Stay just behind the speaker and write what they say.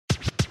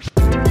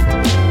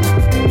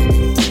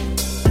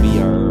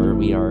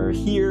are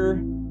here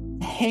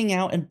to hang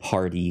out and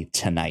party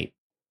tonight.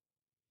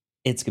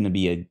 It's going to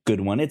be a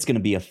good one. It's going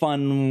to be a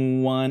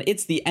fun one.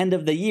 It's the end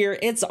of the year.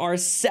 It's our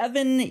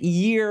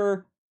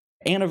 7-year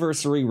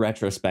anniversary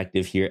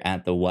retrospective here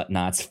at the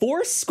Whatnots.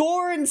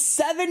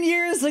 7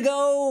 years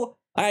ago,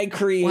 I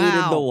created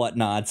the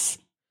Whatnots.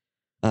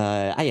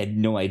 I had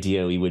no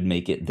idea we would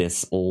make it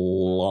this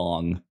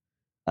long.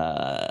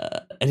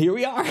 And here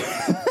we are.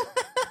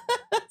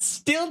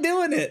 Still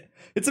doing it.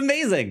 It's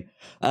amazing.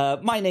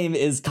 My name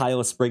is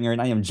Kyle Springer,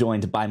 and I am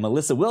joined by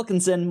Melissa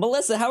Wilkinson.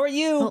 Melissa, how are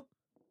you? Well,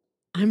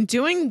 I'm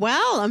doing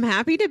well. I'm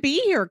happy to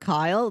be here,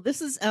 Kyle.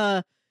 This is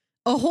a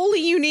wholly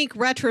unique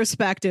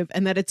retrospective,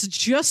 and that it's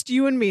just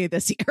you and me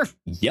this year.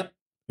 Yep.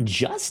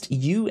 Just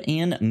you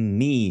and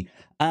me.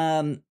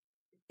 Man,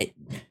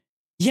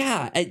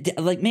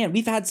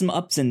 we've had some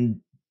ups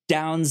and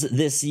downs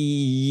this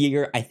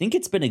year. I think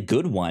it's been a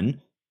good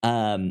one.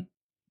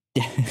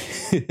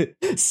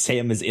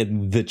 Sam is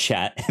in the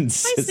chat and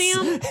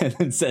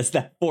says,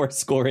 that 4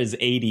 is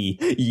 80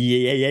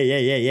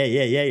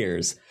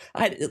 years.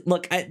 I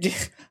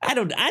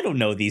don't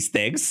know these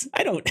things.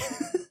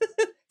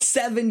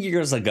 7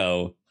 years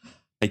ago,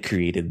 I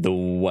created the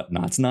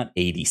Whatnots, not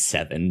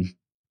 87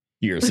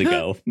 years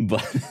ago,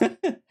 but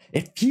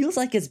it feels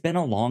like it's been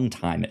a long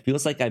time. It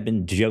feels like I've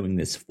been doing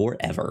this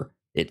forever.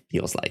 It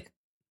feels like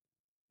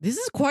this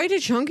is quite a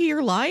chunk of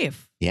your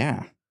life.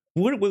 Yeah.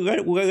 What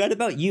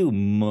about you,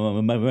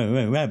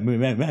 Melissa?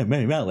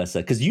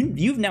 Because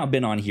you've now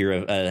been on here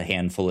a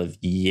handful of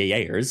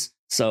years.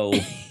 So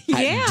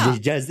yeah,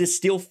 does this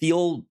still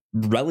feel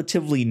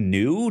relatively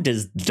new?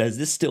 Does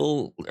this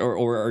still,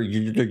 or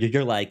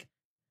you're like,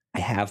 I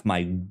have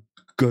my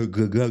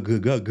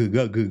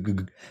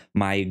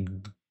my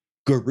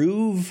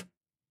groove?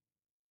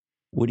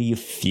 What are you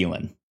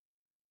feeling?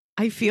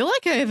 I feel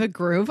like I have a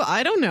groove.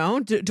 I don't know.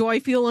 Do I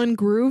feel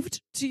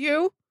ungrooved to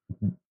you?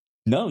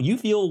 No, you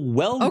feel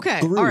well.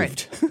 Okay, grooved. All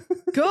right,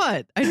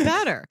 good. I'd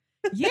better.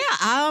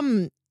 Yeah.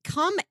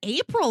 Come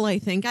April, I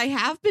think I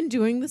have been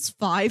doing this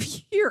 5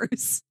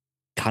 years.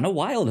 Kind of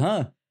wild,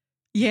 huh?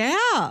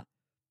 Yeah.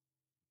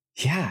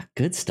 Yeah,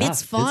 good stuff.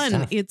 It's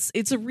fun.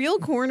 It's a real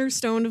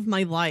cornerstone of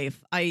my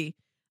life.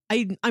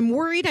 I'm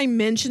worried I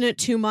mention it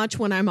too much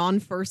when I'm on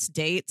first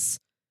dates.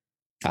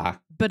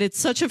 But it's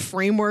such a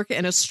framework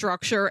and a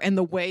structure and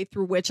the way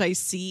through which I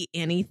see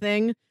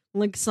anything.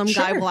 Like some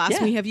guy will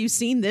ask me, have you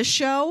seen this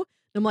show?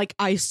 And I'm like,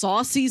 I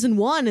saw season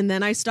 1 and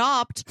then I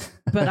stopped.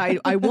 But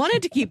I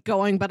wanted to keep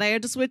going, but I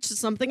had to switch to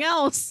something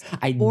else.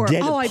 I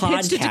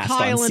pitched it to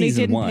Kyle and he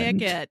didn't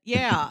pick it.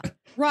 Yeah,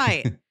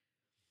 right.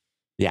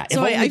 Yeah,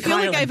 so if I feel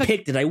Kyle like I've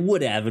picked it, I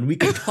would have, and we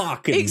could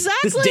talk. And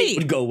exactly. This date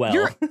would go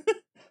well.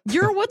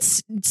 You're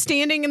what's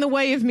standing in the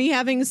way of me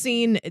having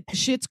seen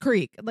Schitt's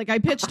Creek. Like I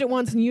pitched it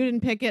once and you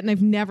didn't pick it, and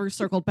I've never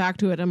circled back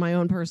to it in my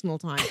own personal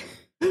time.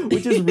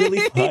 Which is really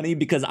funny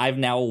because I've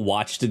now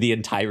watched the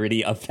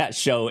entirety of that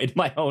show in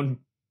my own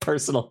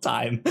personal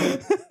time.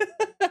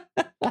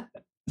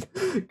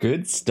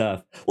 Good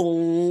stuff.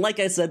 Well,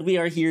 like I said, we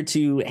are here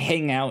to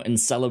hang out and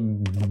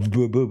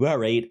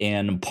celebrate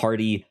and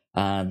party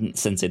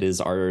since it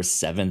is our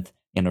 7th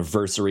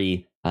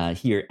anniversary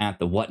here at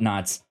the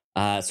Whatnots.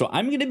 So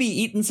I'm going to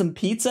be eating some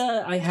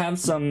pizza. I have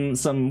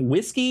some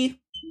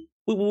whiskey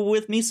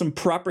with me, some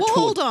proper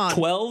hold on.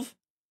 12.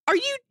 Are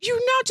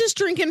you're not just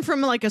drinking from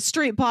like a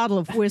straight bottle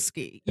of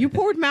whiskey? You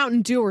poured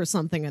Mountain Dew or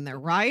something in there,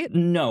 right?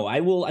 No,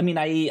 I will. I mean,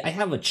 I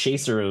have a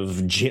chaser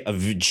of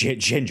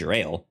ginger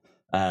ale.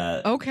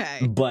 Okay,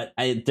 but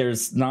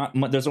there's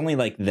only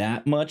like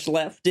that much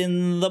left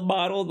in the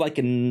bottle, like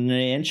an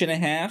inch and a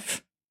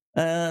half.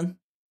 That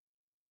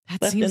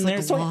left seems in there.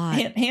 like a So lot.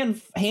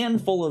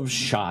 handful of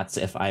shots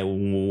if I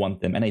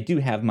want them, and I do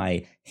have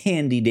my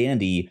handy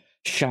dandy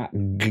shot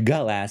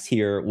glass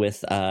here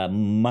with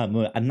I'm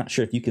not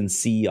sure if you can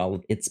see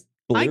it's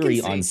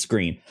blurry on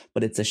screen,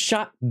 but it's a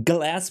shot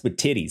glass with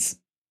titties.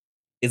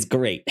 It's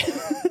great.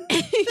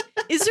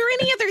 Is there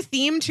any other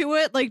theme to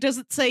it? Like, does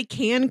it say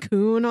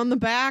Cancun on the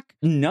back?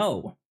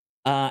 No.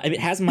 It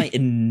has my my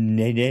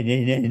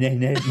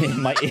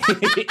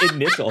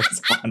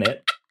initials on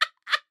it.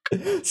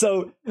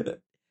 So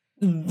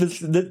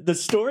the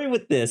story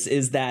with this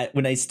is that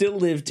when I still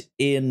lived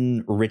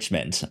in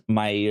Richmond,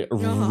 my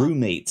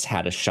roommates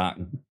had a shot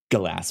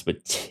glass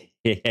with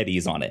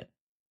titties on it.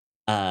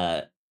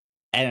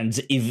 And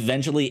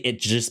eventually it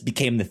just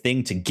became the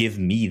thing to give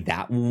me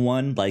that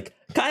one. Like,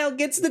 Kyle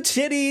gets the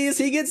titties,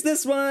 he gets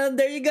this one,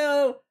 there you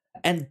go.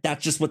 And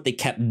that's just what they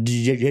kept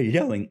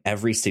doing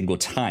every single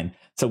time.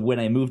 So when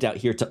I moved out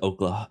here to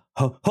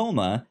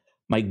Oklahoma,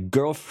 my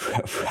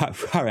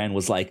girlfriend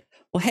was like,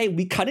 well, hey,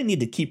 we kind of need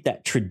to keep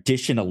that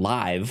tradition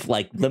alive.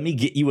 Like, let me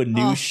get you a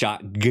new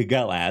shot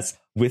glass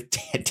with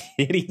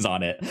titties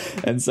on it.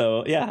 And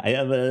so, yeah, I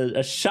have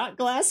a shot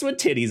glass with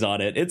titties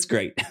on it. It's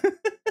great.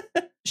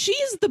 She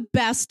is the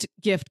best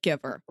gift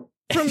giver.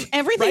 From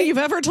everything you've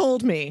ever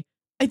told me,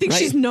 I think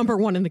she's number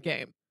one in the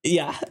game.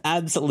 Yeah,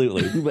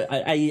 absolutely. But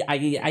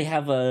I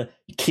have a,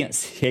 can't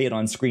say it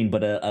on screen,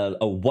 but a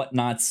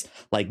Whatnots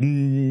like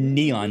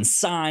neon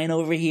sign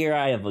over here.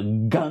 I have a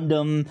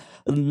Gundam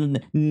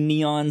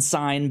neon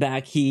sign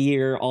back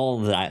here. All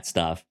of that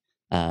stuff.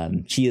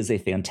 She is a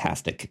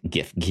fantastic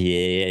gift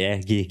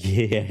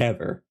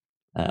giver.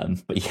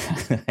 But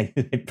yeah, I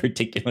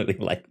particularly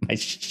like my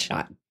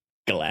shot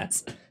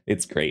glass.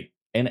 It's great,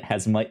 and it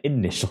has my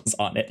initials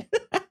on it.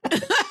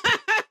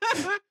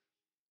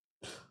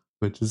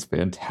 Which is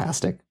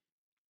fantastic.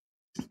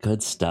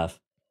 Good stuff.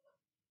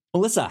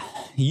 Melissa,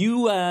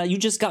 you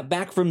just got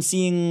back from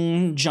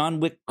seeing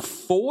John Wick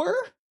 4,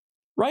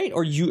 right?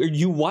 Or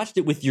you watched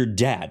it with your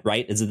dad,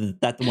 right? Is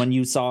that the one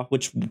you saw?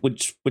 Which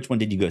one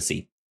did you go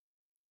see?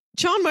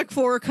 John Wick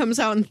 4 comes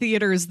out in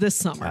theaters this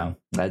summer.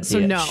 Wow, so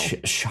no.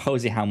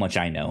 Shows you how much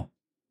I know.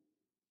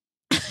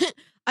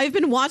 I've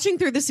been watching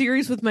through the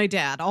series with my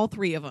dad, all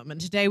three of them,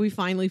 and today we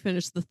finally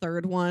finished the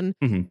third one.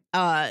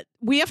 Mm-hmm.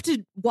 We have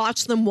to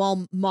watch them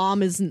while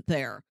mom isn't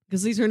there,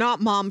 because these are not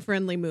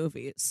mom-friendly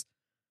movies.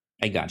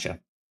 I gotcha.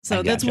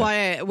 So that's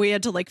why we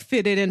had to like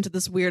fit it into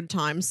this weird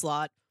time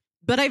slot.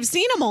 But I've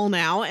seen them all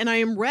now, and I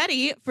am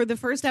ready for the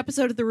first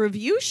episode of the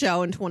review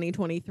show in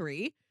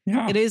 2023.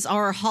 Yeah. It is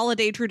our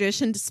holiday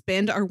tradition to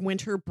spend our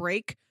winter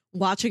break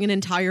watching an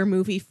entire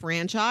movie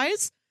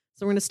franchise.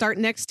 So we're going to start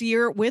next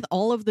year with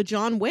all of the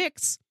John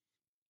Wicks.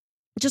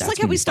 Just like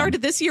how we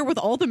started this year with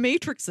all the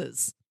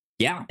Matrixes.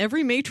 Yeah.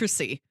 Every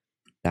Matrixy.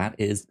 That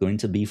is going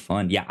to be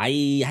fun. Yeah,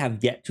 I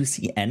have yet to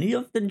see any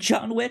of the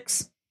John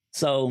Wicks.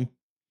 So,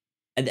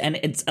 and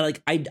it's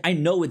like, I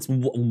know it's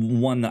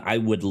one that I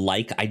would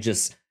like. I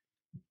just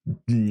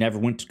never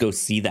went to go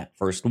see that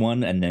first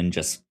one and then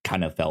just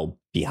kind of fell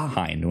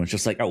behind. It was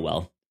just like, oh,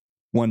 well,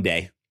 one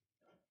day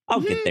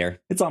I'll get there.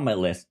 It's on my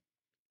list.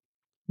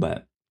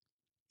 But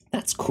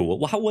that's cool.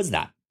 Well, how was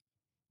that?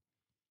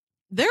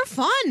 They're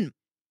fun.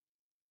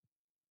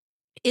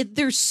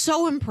 They're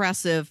so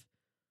impressive.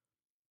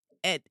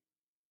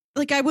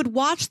 Like, I would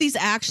watch these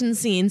action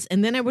scenes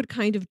and then I would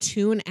kind of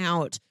tune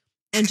out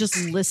and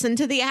just listen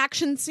to the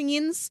action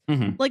scenes.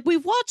 Mm-hmm. Like,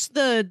 we've watched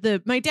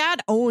my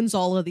dad owns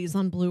all of these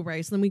on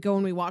Blu-ray. So then we go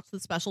and we watch the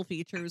special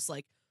features,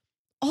 like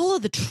all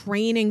of the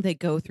training they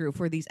go through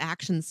for these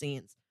action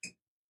scenes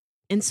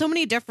in so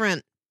many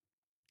different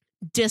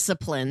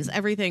disciplines,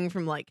 everything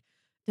from like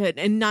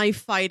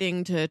knife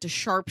fighting to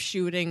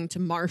sharpshooting to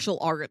martial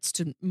arts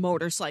to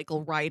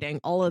motorcycle riding,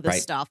 all of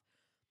this stuff.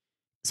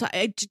 So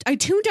I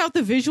tuned out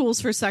the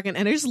visuals for a second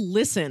and I just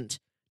listened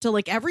to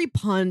like every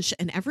punch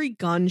and every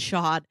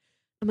gunshot.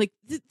 I'm like,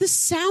 the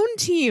sound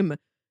team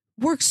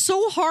works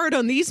so hard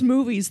on these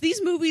movies.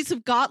 These movies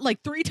have got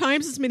like 3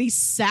 times as many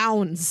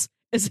sounds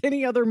as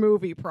any other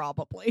movie,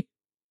 probably.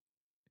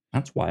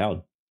 That's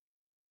wild.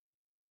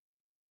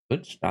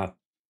 Good stuff.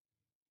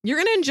 You're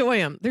going to enjoy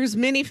them. There's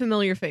many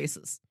familiar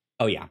faces.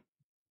 Oh, yeah.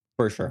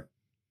 For sure.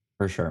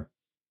 For sure.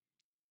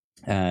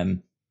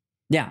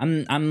 Yeah,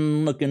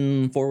 I'm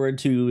looking forward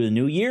to the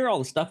new year, all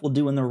the stuff we'll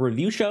do in the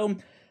review show.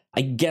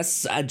 I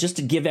guess just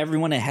to give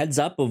everyone a heads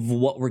up of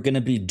what we're going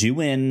to be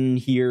doing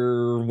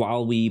here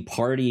while we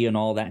party and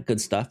all that good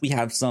stuff. We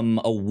have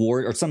some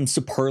award or some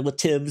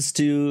superlatives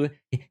to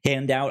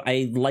hand out.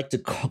 I like to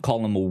call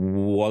them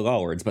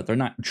awards, but they're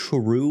not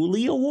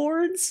truly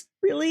awards,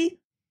 really.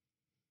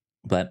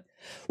 But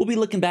we'll be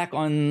looking back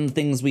on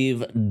things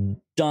we've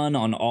done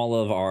on all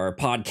of our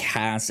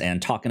podcasts and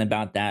talking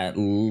about that,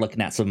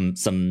 looking at some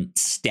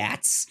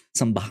stats,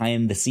 some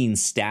behind the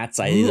scenes stats.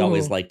 I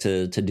always like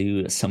to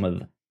do some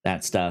of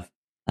that stuff.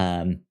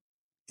 And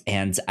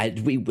how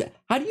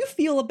do you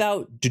feel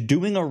about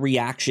doing a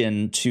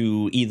reaction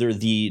to either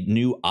the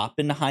new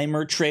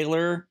Oppenheimer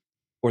trailer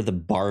or the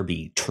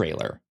Barbie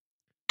trailer?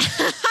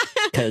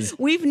 Because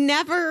we've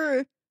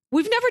never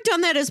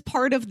done that as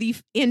part of the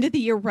end of the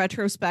year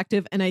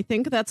retrospective, and I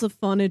think that's a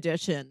fun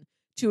addition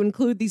to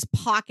include these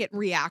pocket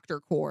reactor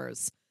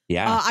cores.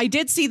 Yeah, I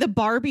did see the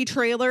Barbie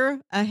trailer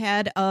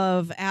ahead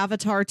of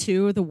Avatar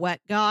 2, The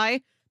Wet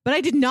Guy, but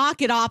I did not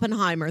get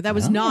Oppenheimer. That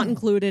was not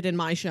included in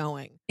my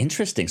showing.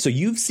 Interesting. So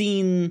you've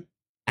seen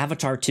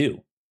Avatar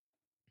 2?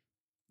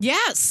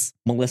 Yes,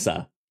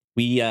 Melissa.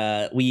 We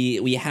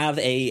have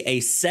a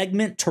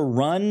segment to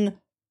run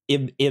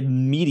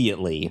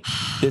immediately.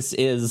 This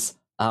is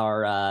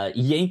our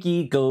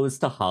Yankee Goes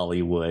to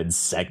Hollywood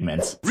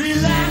segment.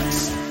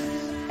 Relax.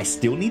 I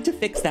still need to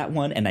fix that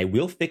one, and I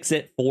will fix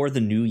it for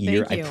the new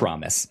year, I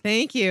promise.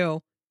 Thank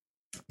you.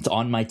 It's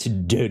on my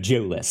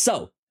to-do list.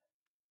 So,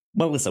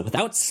 Melissa,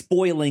 without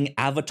spoiling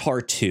Avatar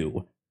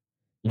 2,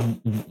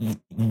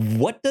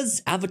 what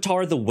does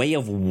Avatar The Way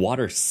of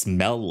Water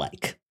smell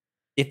like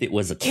if it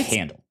was a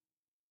candle?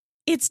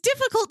 It's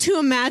difficult to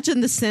imagine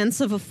the sense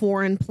of a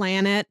foreign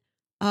planet.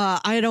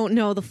 I don't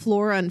know the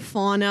flora and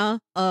fauna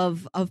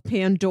of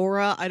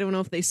Pandora. I don't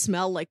know if they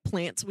smell like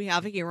plants we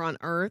have here on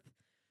Earth,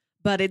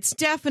 but it's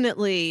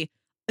definitely,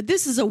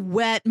 this is a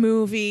wet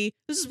movie.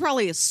 This is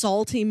probably a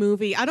salty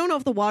movie. I don't know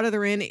if the water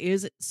they're in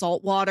is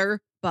salt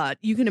water, but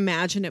you can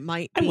imagine it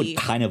might be. I would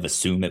kind of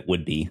assume it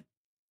would be.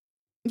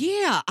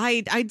 Yeah,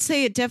 I'd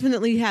say it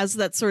definitely has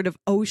that sort of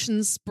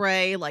ocean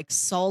spray, like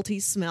salty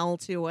smell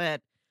to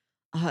it.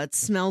 It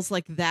smells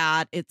like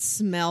that. It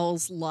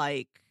smells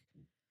like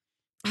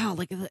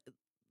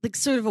like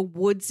sort of a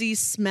woodsy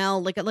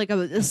smell, like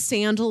a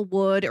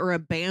sandalwood or a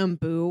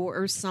bamboo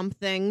or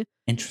something.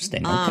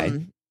 Interesting.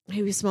 Okay.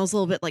 Maybe it smells a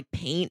little bit like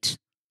paint.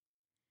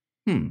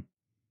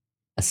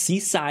 A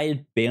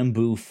seaside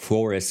bamboo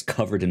forest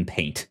covered in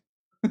paint.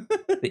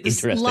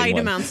 Interesting. Light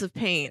amounts of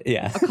paint.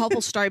 Yeah. A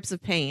couple stripes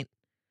of paint.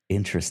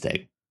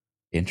 Interesting.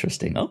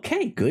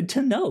 Okay, good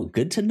to know.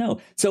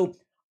 So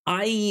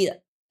I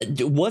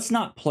was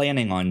not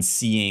planning on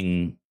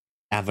seeing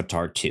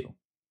Avatar 2.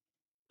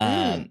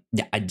 Yeah,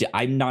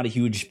 I'm not a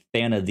huge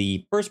fan of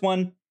the first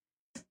one.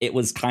 It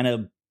was kind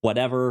of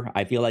whatever.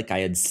 I feel like I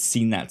had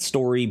seen that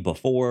story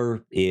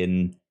before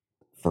in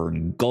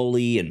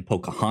Ferngully and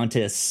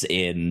Pocahontas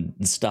and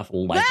stuff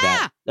like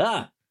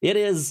that. It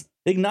is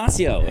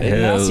Ignacio.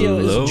 Ignacio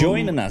is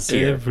joining us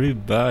here.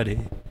 Everybody.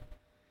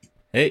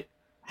 Hey.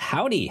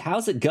 Howdy.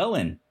 How's it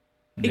going?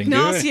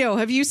 Ignacio,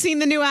 have you seen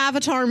the new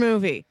Avatar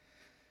movie?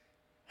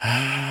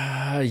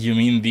 You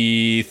mean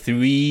the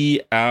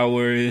 3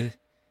 hour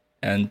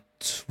and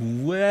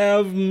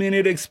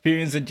 12-minute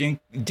experience that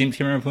James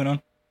Cameron put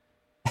on?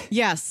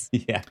 Yes.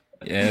 Yeah.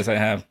 Yes, I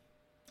have.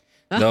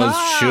 Those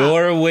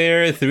sure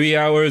were 3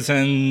 hours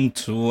and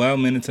 12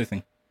 minutes, I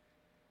think.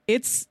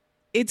 It's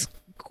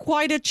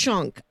quite a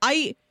chunk.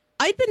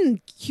 I'd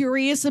been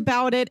curious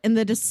about it, and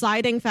the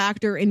deciding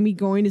factor in me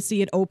going to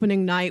see it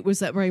opening night was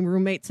that my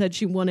roommate said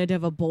she wanted to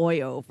have a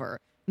boy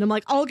over. And I'm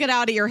like, I'll get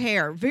out of your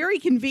hair. Very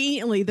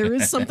conveniently, there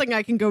is something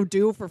I can go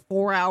do for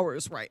 4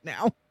 hours right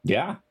now.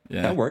 Yeah,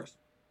 that works.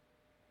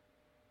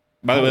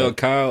 By the way,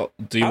 Kyle,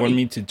 do you want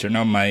me to turn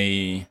on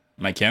my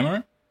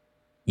camera?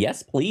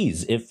 Yes,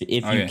 please, if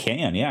you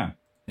can, yeah.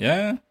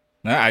 Yeah?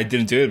 No, I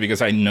didn't do it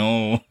because I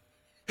know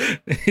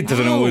it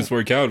doesn't always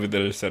work out with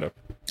the setup.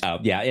 Oh,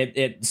 yeah,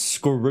 it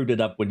screwed it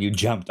up when you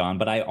jumped on,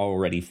 but I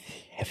already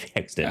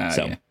fixed it,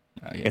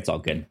 It's all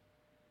good.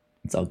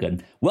 It's all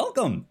good.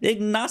 Welcome,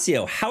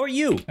 Ignacio. How are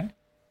you?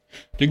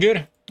 Doing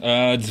good.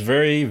 It's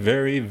very,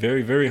 very,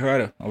 very, very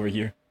hot over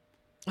here.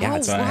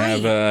 Yeah, so I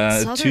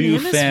have two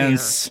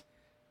fans.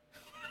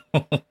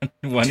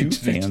 Two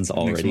fans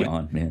already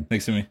on, man.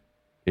 Next to me.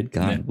 Good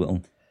God. Yeah.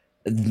 Well,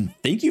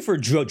 thank you for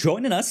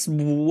joining us.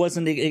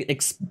 Wasn't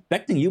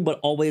expecting you, but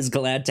always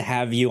glad to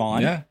have you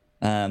on. Yeah.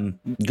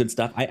 Good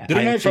stuff. I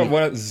didn't know if I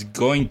was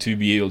going to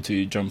be able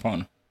to jump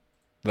on.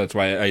 That's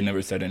why I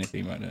never said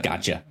anything about it.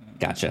 Gotcha.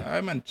 I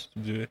meant to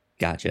do it.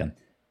 Gotcha.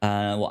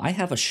 Well, I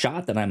have a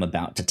shot that I'm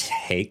about to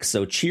take.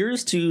 So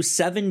cheers to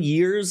 7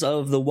 years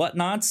of the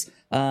Whatnots.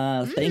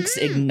 Thanks,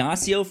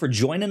 Ignacio, for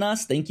joining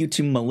us. Thank you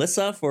to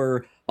Melissa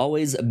for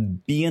always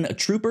being a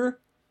trooper.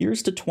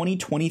 Here's to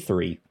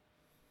 2023.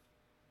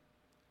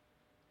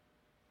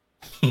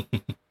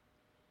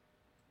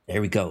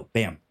 There we go.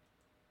 Bam.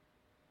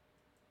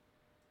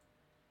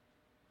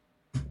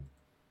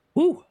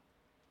 Woo.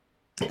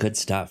 Good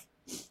stuff.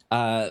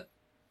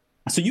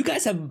 So you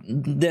guys have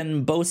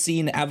then both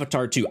seen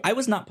Avatar 2. I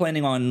was not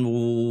planning on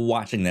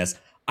watching this.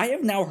 I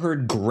have now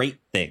heard great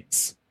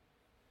things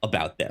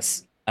about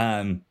this.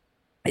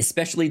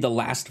 Especially the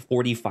last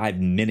 45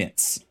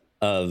 minutes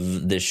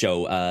of the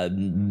show.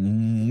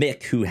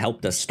 Mick, who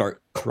helped us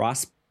start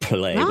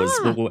Crossplay,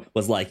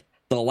 was like,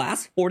 the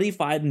last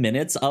 45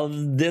 minutes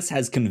of this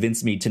has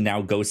convinced me to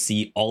now go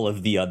see all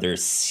of the other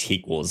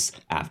sequels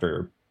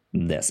after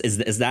this.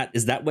 Is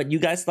that what you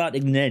guys thought?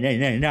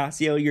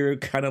 Ignacio, you're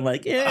kind of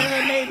like,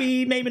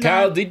 maybe not.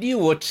 Kyle, did you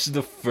watch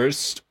the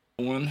first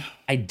one?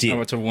 I did.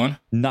 Avatar 1?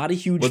 Not a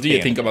huge fan. What do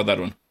you think about that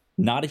one?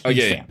 Not a huge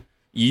fan.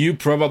 You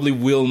probably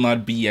will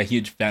not be a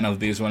huge fan of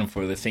this one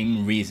for the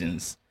same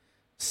reasons.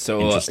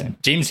 So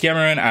James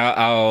Cameron,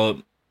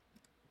 I'll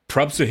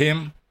props to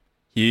him.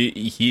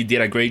 He did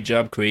a great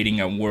job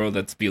creating a world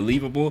that's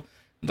believable,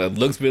 that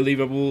looks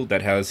believable,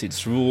 that has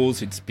its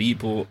rules, its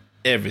people,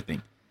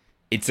 everything.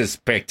 It's a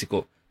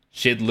spectacle.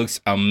 Shit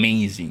looks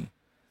amazing.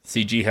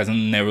 CG hasn't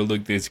never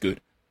looked this good.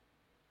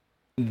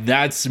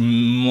 That's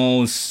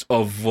most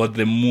of what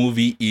the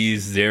movie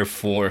is there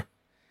for.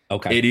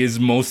 Okay. It is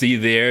mostly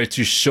there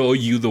to show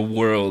you the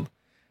world,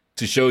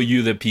 to show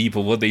you the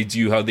people, what they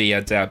do, how they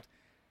adapt.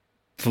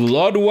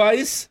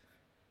 Plot-wise,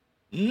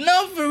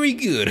 not very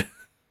good.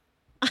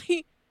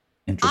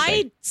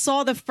 I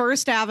saw the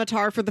first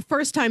Avatar for the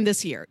first time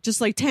this year,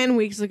 just like 10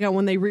 weeks ago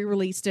when they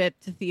re-released it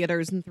to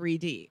theaters in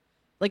 3D.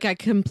 Like, I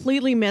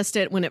completely missed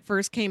it when it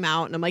first came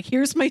out, and I'm like,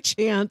 here's my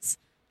chance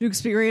to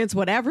experience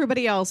what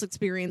everybody else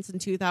experienced in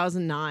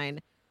 2009.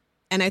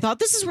 And I thought,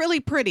 this is really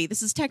pretty.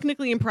 This is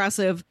technically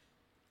impressive.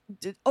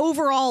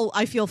 Overall,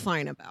 I feel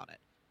fine about it.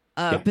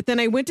 But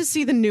then I went to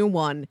see the new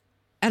one,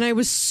 and I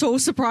was so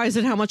surprised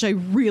at how much I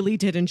really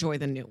did enjoy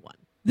the new one.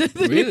 The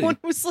Really? new one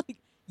was like,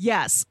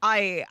 yes,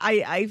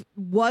 I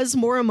was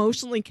more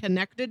emotionally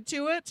connected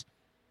to it.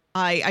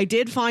 I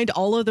did find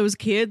all of those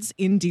kids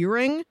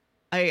endearing.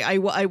 I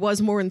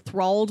was more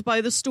enthralled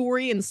by the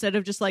story instead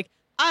of just like,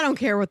 I don't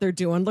care what they're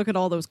doing. Look at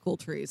all those cool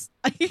trees.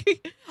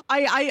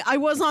 I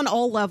was on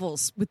all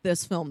levels with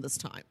this film this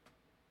time.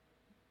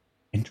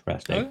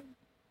 Interesting.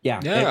 Yeah.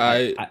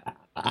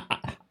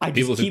 I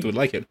people seem to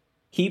like it.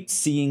 Keep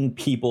seeing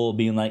people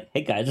being like,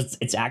 "Hey guys,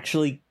 it's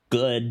actually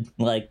good.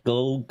 Like,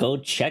 go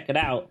check it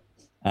out."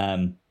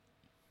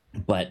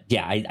 But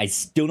yeah, I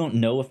still don't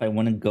know if I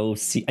want to go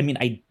see. I mean,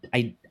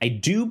 I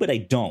do, but I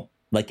don't.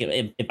 Like,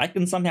 if I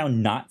can somehow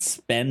not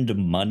spend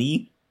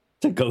money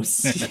to go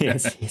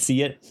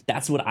see it,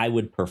 that's what I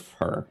would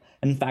prefer.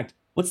 In fact,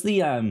 what's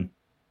the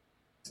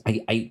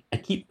I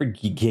keep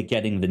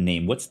forgetting the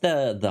name. What's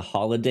the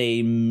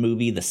holiday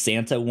movie, the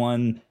Santa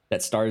one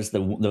that stars the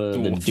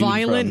dude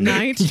Violent from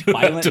Night?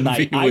 Violent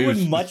Night. I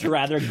would much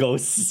rather go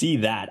see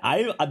that.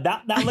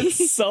 That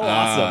looks so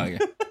awesome.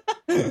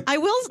 Okay. I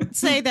will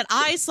say that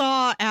I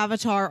saw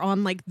Avatar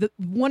on like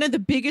one of the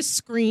biggest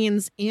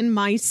screens in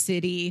my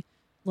city,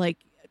 like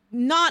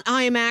not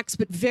IMAX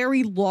but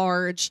very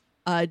large.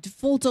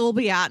 Full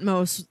Dolby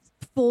Atmos,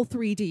 full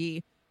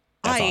 3D.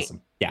 That's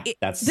awesome. Yeah,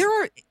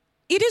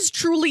 it is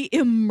truly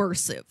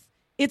immersive.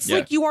 It's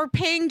like you are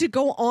paying to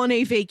go on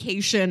a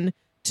vacation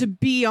to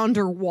be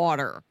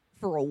underwater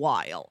for a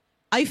while.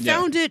 I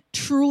found it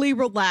truly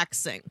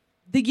relaxing.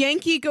 The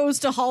Yankee Goes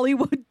to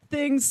Hollywood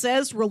thing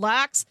says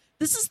relax.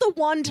 This is the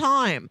one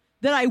time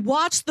that I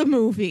watched the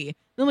movie.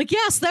 And I'm like,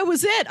 yes, that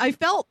was it. I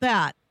felt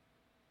that.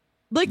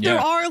 Like, there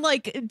are,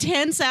 like,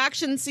 tense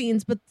action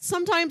scenes, but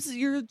sometimes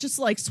you're just,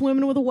 like,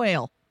 swimming with a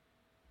whale.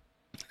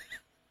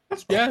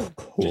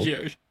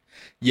 Cool.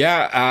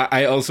 Yeah,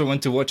 I also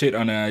went to watch it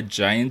on a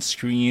giant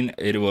screen.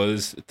 It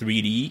was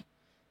 3D,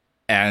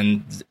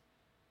 and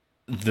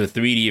the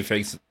 3D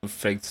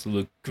effects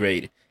look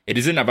great. It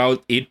isn't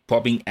about it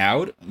popping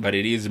out, but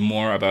it is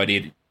more about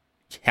it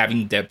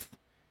having depth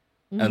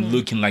and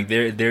looking like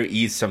there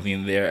is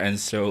something there. And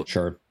so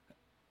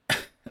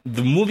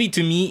the movie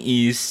to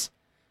me is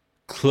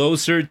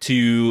closer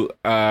to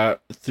a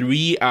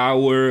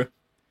 3-hour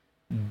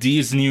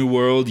Disney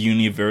World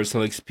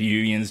Universal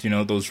experience,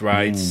 those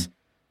rides.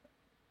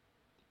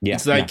 Yeah,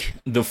 it's like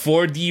the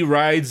 4D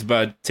rides,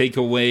 but take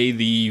away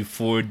the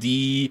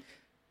 4D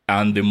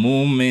and the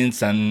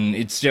movements, and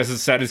it's just a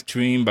sad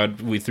screen,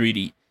 but with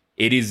 3D.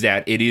 It is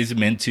that. It is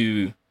meant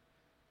to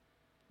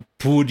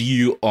put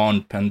you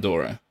on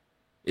Pandora.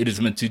 It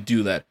is meant to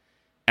do that.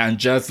 And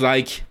just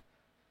like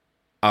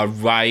a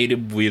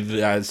ride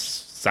with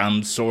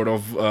some sort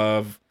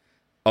of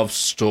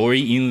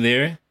story in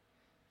there,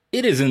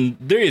 there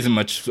isn't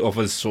much of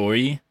a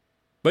story,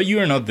 but you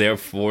are not there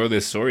for the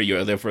story. You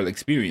are there for the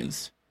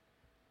experience.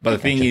 But the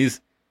thing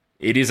is,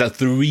 it is a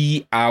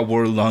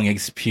 3-hour long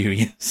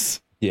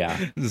experience. Yeah.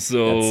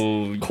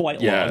 So that's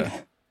quite long.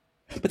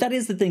 But that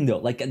is the thing, though.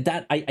 Like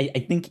that,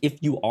 I think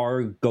if you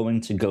are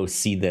going to go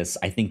see this,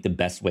 I think the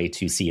best way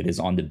to see it is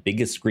on the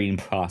biggest screen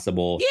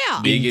possible.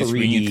 Yeah. Biggest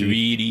screen in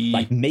 3D.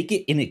 Like, make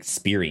it an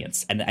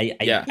experience. And I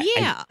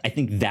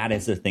think that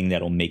is the thing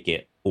that'll make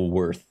it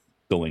worth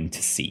going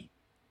to see.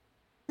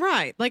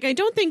 Right. Like, I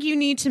don't think you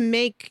need to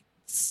you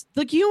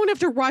don't have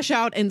to rush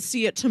out and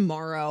see it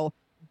tomorrow,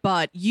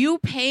 but you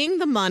paying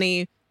the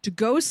money to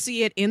go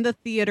see it in the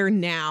theater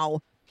now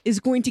is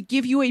going to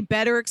give you a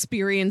better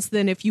experience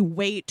than if you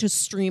wait to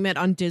stream it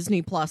on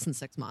Disney Plus in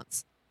 6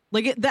 months.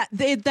 Like,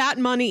 that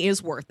money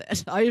is worth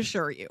it, I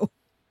assure you.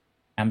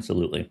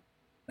 Absolutely.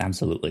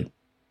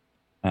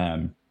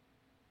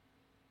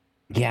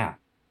 Yeah.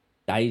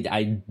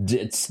 I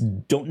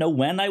don't know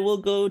when I will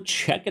go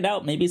check it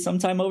out. Maybe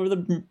sometime over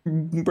the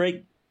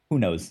break. Who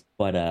knows?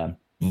 But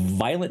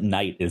Violent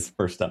Night is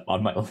first up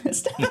on my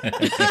list.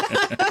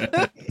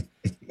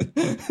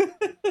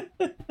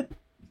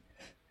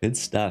 Good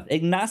stuff.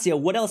 Ignacio,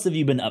 what else have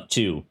you been up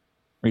to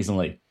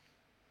recently?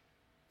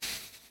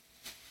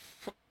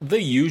 The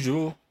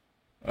usual.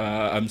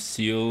 I'm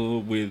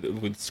still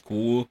with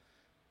school.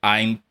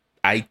 I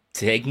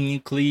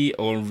technically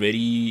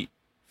already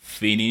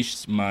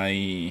finished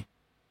my,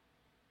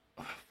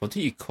 what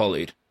do you call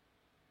it?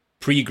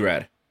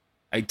 Pre-grad.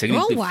 I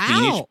technically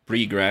finished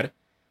pre-grad,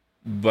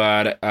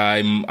 but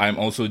I'm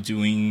also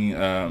doing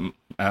a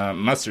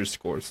master's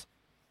course.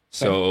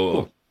 So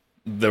cool.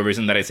 The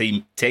reason that I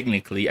say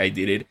technically I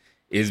did it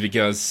is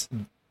because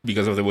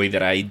of the way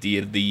that I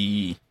did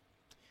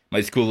my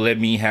school let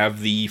me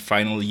have the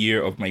final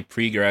year of my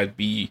pre-grad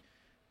be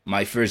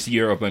my first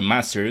year of my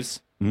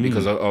master's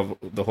because of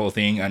the whole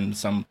thing and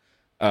some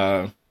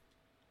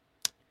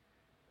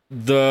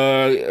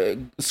the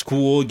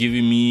school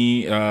giving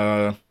me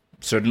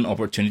certain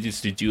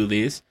opportunities to do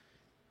this.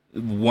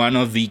 One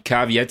of the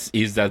caveats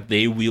is that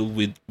they will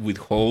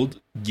withhold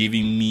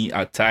giving me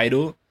a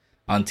title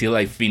until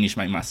I finish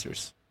my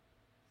master's.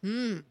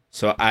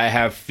 So I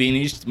have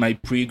finished my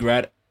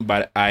pre-grad,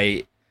 but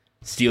I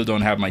still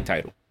don't have my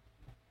title.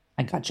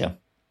 I gotcha.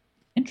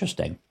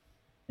 Interesting.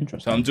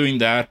 So I'm doing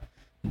that,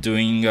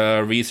 doing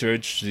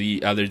research.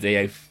 The other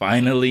day, I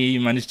finally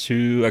managed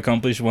to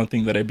accomplish one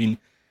thing that I've been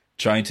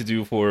trying to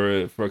do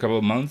for a couple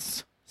of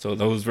months. So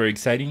that was very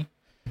exciting.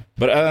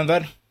 But other than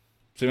that,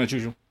 pretty much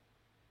usual.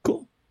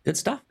 Cool. Good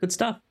stuff. Good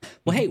stuff.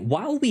 Well, hey,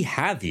 while we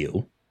have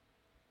you,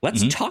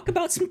 let's talk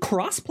about some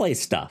crossplay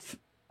stuff.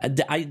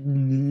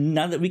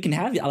 Now that we can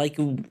have you, like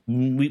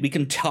we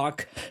can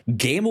talk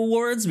Game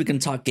Awards, we can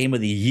talk Game of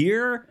the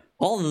Year,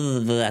 all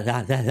that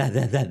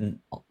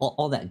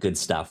good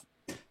stuff.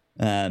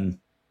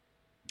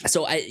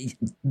 So I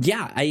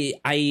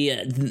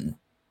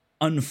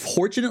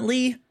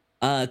unfortunately,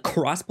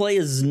 crossplay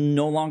is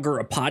no longer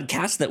a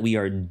podcast that we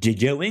are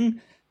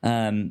doing,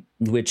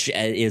 which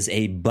is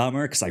a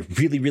bummer because I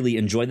really, really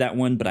enjoyed that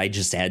one, but I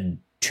just had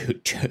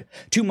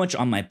too much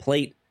on my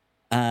plate.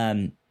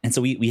 And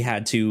so we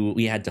had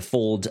to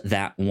fold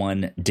that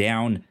one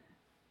down.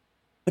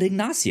 But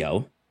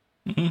Ignacio,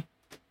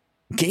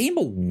 Game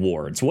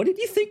Awards. What did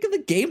you think of the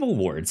Game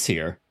Awards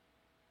here?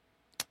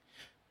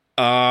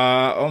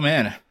 Oh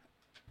man,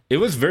 it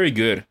was very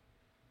good.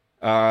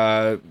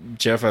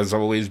 Jeff has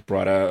always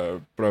brought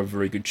a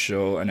very good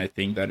show, and I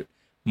think that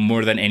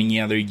more than any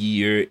other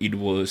year, it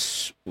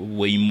was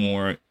way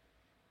more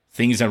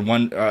things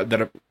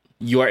that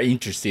you are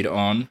interested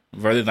on,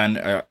 rather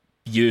than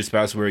years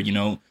past where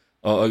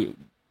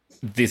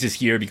this is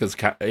here because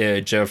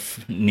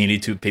Jeff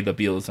needed to pay the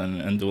bills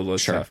and do all that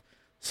stuff.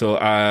 So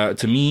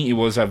to me, it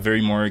was a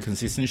very more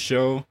consistent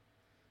show.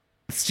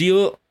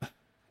 Still,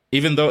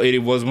 even though it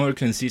was more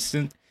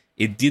consistent,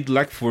 it did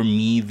lack for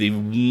me the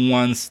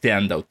one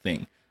standout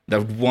thing,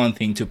 that one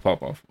thing to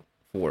pop off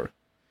for.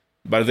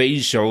 But they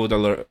showed a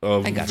lot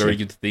of very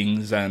good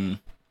things, and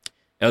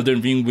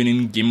Elden Ring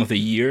winning Game of the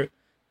Year,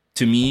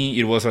 to me,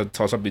 it was a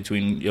toss-up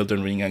between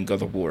Elden Ring and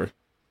God of War.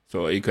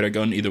 So it could have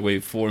gone either way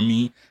for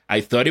me.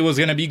 I thought it was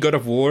going to be God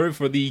of War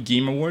for the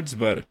Game Awards,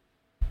 but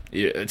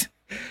it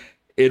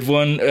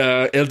won.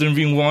 Elden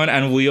Ring won,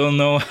 and we all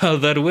know how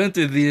that went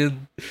in the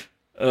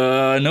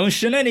no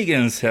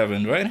shenanigans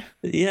happened, right?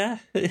 Yeah,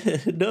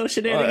 no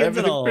shenanigans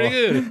at all. Pretty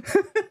good.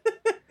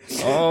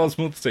 All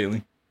smooth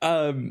sailing.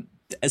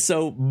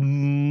 So,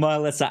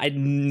 Melissa, I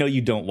know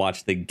you don't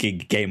watch the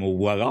Game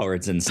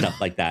Awards and stuff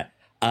like that.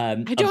 I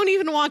don't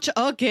even watch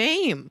a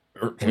game,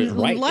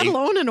 right, let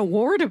alone an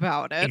award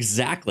about it.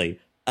 Exactly.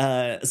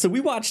 So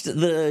we watched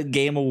the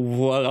Game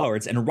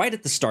Awards, and right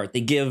at the start, they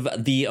give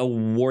the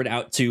award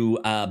out to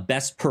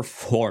Best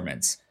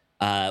Performance,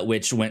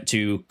 which went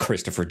to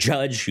Christopher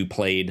Judge, who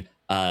played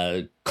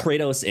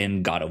Kratos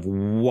in God of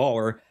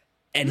War,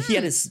 and he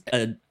had his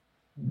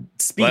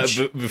speech.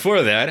 But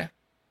before that,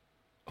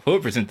 who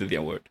presented the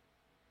award?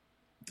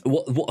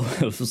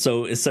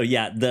 So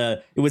yeah,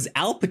 it was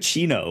Al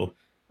Pacino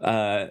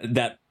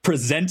that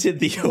presented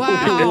the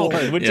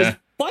award, which is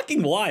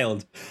fucking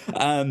wild.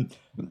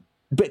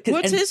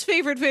 What's his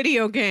favorite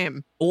video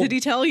game? Well, did he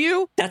tell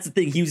you? That's the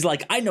thing. He was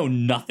like, I know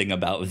nothing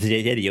about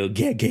video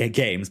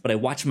games, but I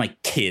watch my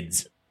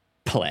kids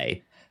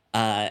play.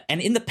 And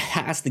in the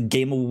past, the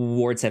Game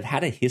Awards have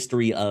had a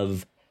history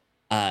of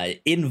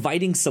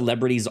inviting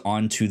celebrities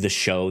onto the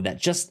show that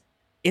just,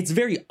 it's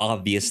very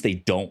obvious they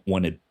don't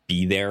want to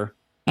be there.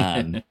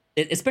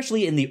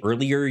 Especially in the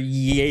earlier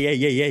years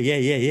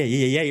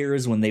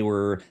when they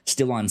were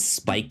still on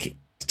Spike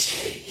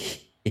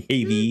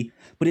TV.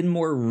 But in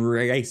more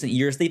recent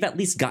years, they've at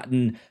least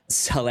gotten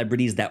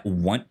celebrities that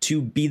want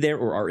to be there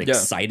or are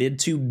excited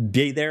to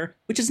be there,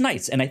 which is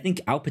nice. And I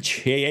think Al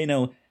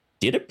Pacino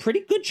did a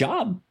pretty good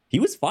job. He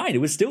was fine.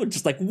 It was still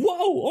just like, whoa,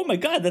 oh my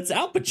God, that's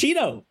Al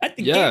Pacino at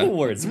the Game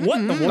Awards. What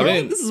in the world? I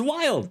mean, this is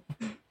wild.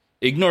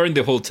 Ignoring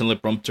the whole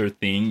teleprompter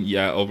thing,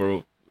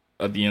 over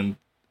at the end,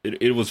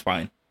 it was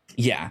fine.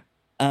 Yeah.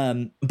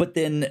 But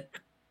then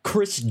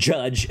Chris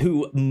Judge,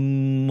 who,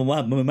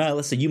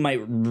 Melissa, you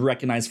might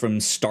recognize from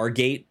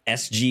Stargate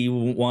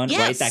SG-1,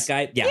 right? That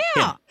guy?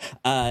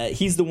 Yeah.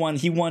 He's the one,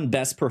 he won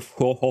Best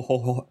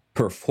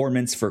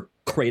Performance for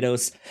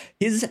Kratos.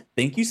 His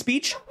thank you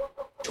speech,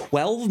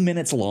 12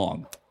 minutes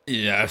long.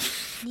 Yeah.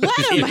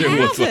 Let him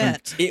have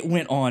it. It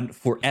went on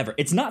forever.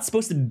 It's not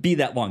supposed to be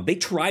that long. They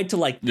tried to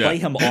play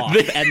him off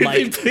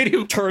and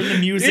turn the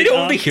music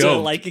up to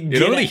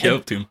it only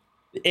helped him.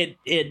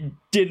 It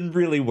didn't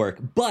really work.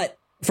 But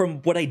from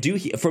what I do,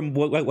 from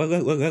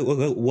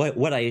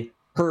what I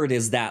heard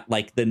is that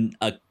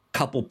a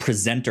couple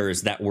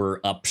presenters that were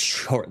up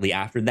shortly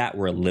after that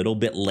were a little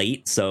bit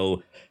late,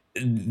 so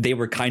they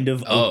were kind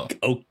of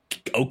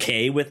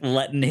okay with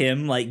letting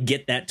him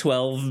get that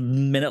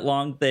 12-minute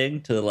long thing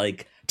to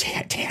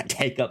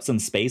take up some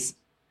space.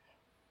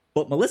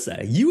 But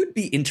Melissa, you would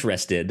be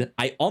interested.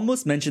 I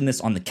almost mentioned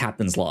this on the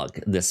Captain's Log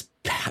this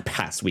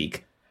past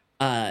week.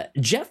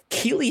 Jeff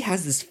Keighley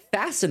has this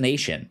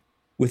fascination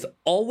with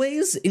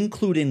always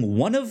including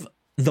one of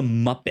the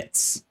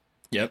Muppets.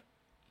 Yep.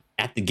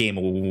 At the Game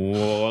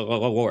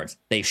Awards.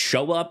 They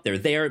show up, they're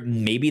there,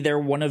 maybe they're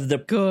one of the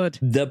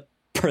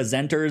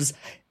presenters.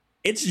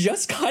 It's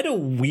just kind of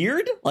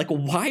weird.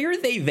 Why are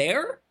they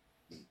there?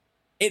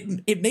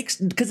 It makes,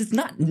 because it's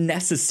not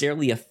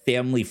necessarily a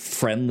family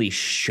friendly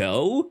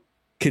show,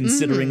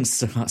 considering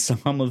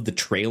some of the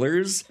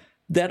trailers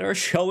that are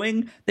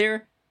showing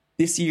there.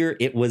 This year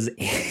it was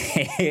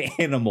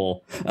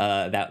Animal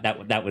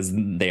that was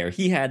there.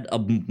 He had a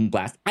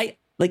blast. I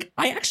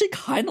actually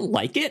kind of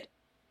like it.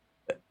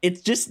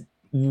 it's just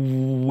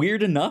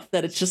weird enough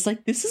that it's just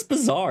like, this is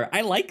bizarre.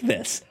 I like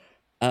this.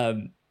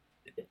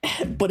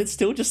 But it's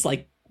still just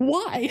like,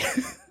 why?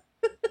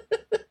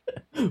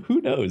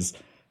 Who knows?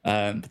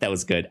 But that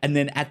was good. And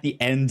then at the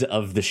end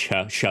of the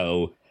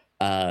show,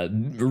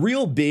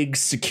 real big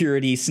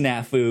security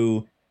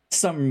snafu.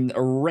 Some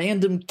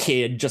random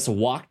kid just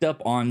walked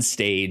up on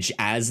stage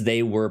as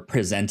they were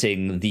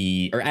presenting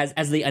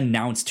as they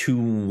announced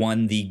who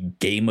won the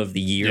game of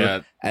the year.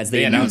 Yeah, as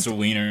they announced a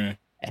winner.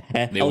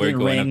 They were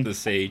going up the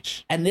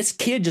stage. And this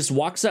kid just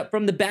walks up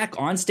from the back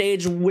on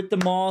stage with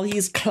them all.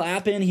 He's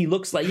clapping. He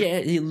looks like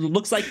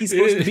he's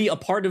supposed to be a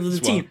part of the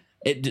team.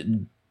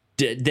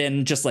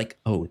 Then just like,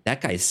 oh,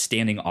 that guy's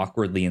standing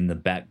awkwardly in the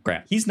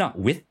background. He's not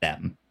with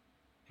them.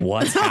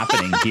 What's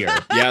happening here?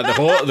 Yeah, the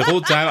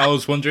whole time I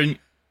was wondering,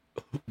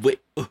 wait,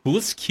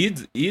 whose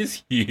kid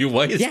is he?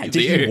 Why is he there?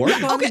 Did he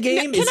work on the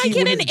game? Can I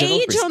get an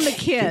age on the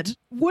kid?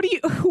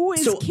 Who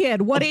is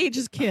kid? What age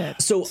is kid?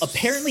 So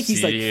apparently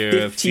he's like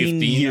 15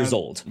 years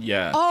old.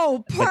 Yeah.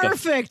 Oh,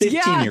 perfect. Like a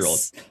 15-year-old.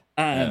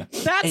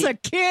 That's a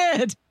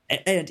kid.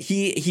 And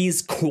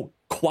he's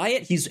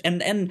quiet. He's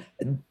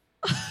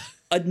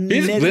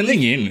he's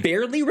blending in,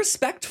 barely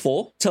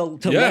respectful to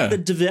let the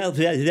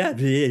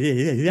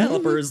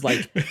developers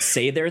like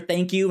say their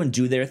thank you and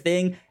do their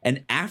thing.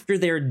 And after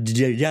they're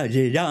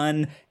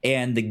done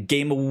and the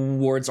Game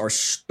Awards are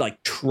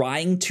like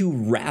trying to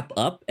wrap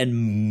up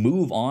and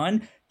move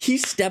on, he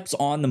steps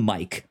on the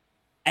mic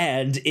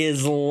and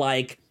is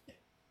like,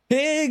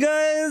 "Hey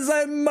guys,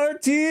 I'm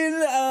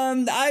Martin.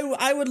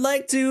 I would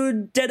like to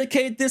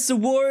dedicate this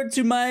award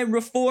to my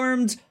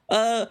reformed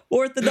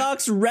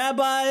Orthodox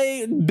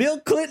Rabbi Bill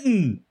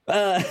Clinton."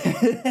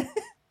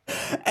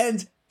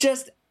 And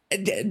just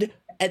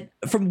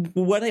from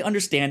what I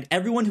understand,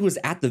 everyone who was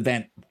at the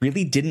event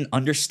really didn't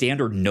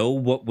understand or know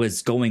what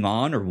was going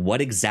on or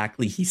what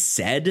exactly he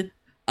said.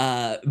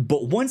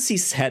 But once he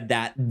said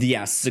that,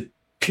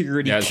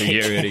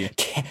 security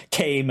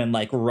came and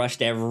like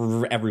rushed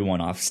everyone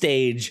off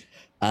stage.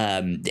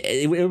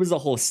 It was a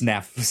whole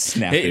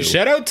snafu. Hey,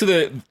 shout out to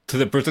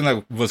the person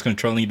that was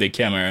controlling the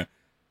camera.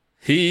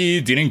 He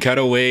didn't cut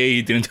away.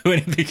 He didn't do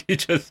anything. He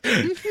just,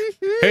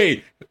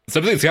 hey,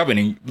 something's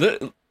happening.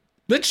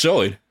 Let's show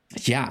it.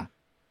 Yeah.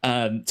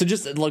 So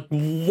just like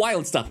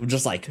wild stuff. I'm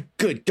just like,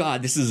 good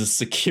God, this is a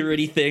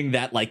security thing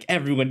that like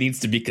everyone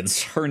needs to be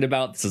concerned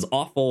about. This is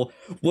awful.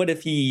 What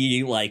if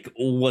he like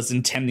was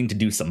intending to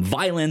do some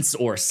violence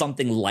or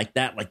something like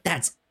that? Like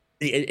that's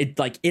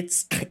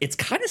it's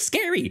kind of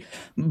scary.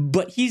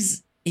 But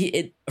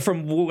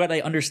from what I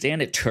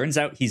understand, it turns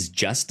out he's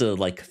just a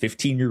like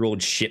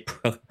 15-year-old shit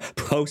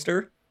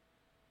poster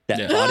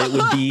that thought it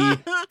would be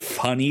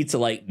funny to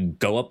like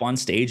go up on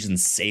stage and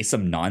say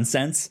some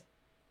nonsense.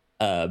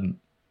 To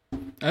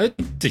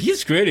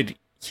his credit,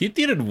 he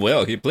did it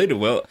well. He played it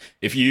well.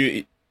 If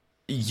you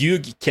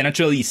can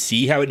actually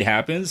see how it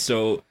happens,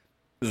 so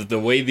the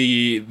way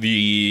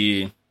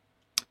the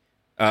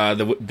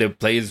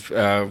place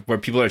where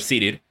people are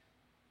seated,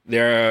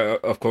 there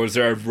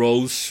are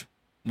rows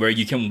where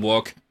you can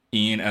walk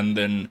in, and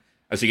then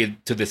as you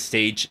get to the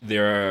stage,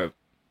 there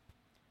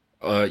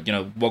are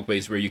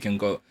walkways where you can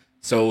go.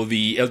 So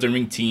the Elden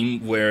Ring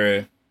team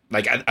were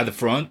like at the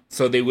front,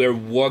 so they were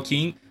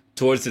walking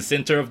towards the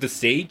center of the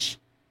stage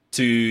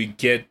to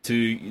get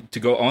to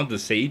go on the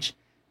stage,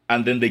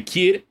 and then the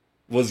kid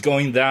was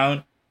going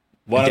down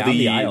down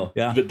the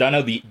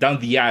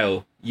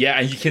aisle. Yeah,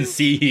 and you can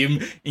see him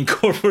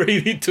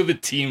incorporated into the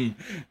team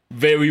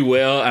very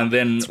well. And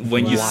then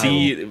when you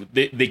see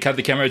they cut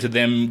the camera to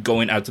them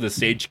going out to the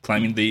stage,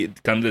 climbing the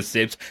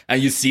steps,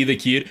 and you see the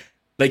kid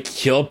like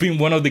helping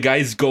one of the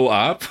guys go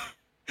up.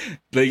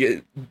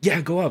 Like,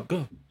 go up,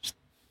 go.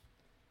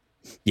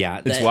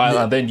 Yeah, it's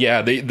wild. And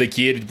then the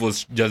kid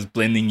was just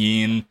blending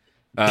in.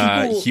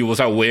 He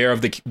was aware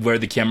of where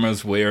the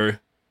cameras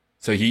were,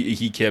 so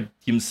he kept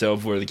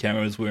himself where the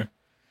cameras were.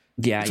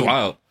 Yeah, it's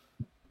wild.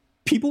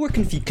 People were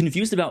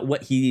confused about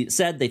what he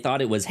said. They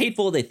thought it was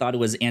hateful. They thought it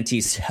was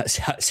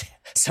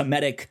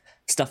anti-Semitic,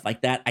 stuff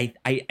like that.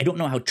 I don't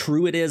know how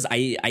true it is.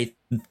 I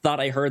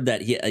thought I heard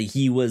that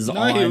he was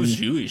on he was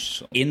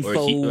Jewish.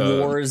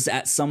 InfoWars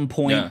at some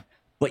point. Yeah.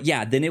 But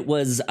yeah, then it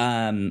was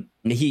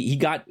he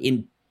got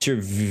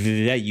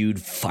interviewed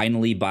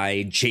finally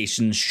by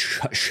Jason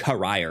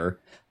Schreier,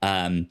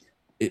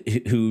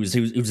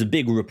 who's a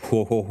big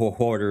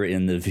reporter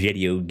in the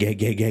video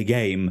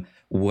game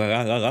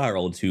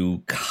world,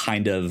 who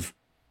kind of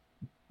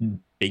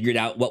figured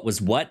out what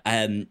was what.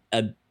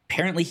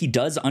 Apparently he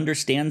does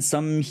understand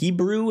some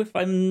Hebrew, if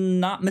I'm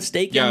not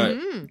mistaken. Yeah,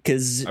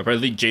 because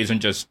apparently Jason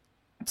just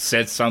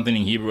said something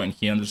in Hebrew and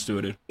he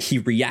understood it. He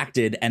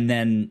reacted, and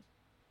then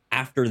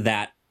after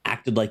that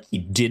acted like he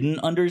didn't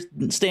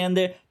understand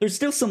it. There's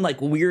still some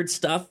like weird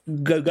stuff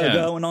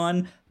going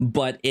on,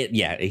 but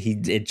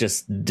it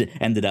just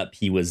ended up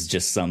he was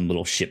just some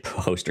little shit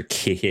poster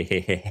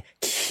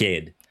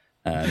kid.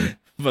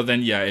 But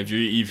then if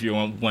you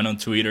went on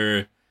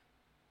Twitter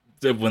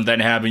when that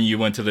happened, you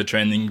went to the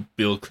trending.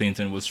 Bill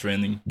Clinton was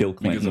trending. Bill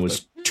Clinton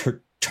was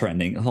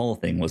trending. The whole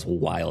thing was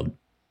wild.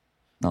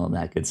 All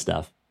that good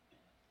stuff.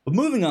 But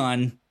moving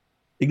on,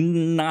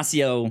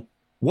 Ignacio,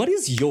 what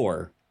is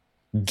your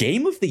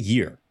game of the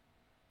year?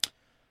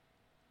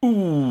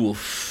 Ooh,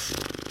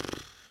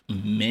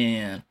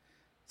 man.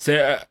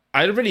 So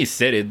I already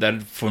said it,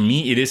 that for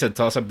me, it is a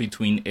toss-up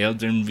between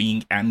Elden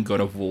Ring and God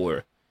of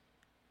War.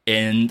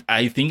 And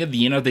I think at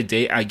the end of the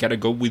day, I gotta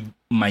go with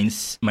my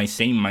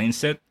same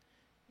mindset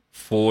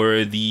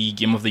for the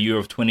Game of the Year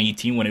of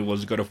 2018 when it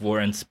was God of War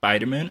and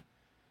Spider-Man,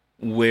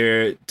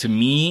 where to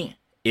me,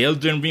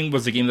 Elden Ring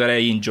was the game that I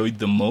enjoyed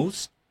the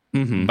most,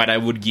 but I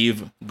would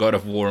give God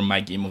of War my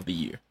Game of the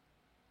Year.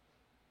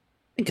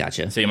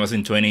 Gotcha. Same as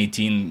in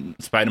 2018,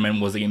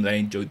 Spider-Man was the game that I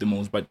enjoyed the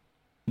most, but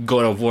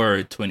God of War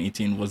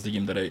 2018 was the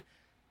game that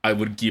I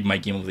would give my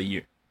Game of the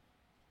Year.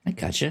 I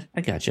gotcha.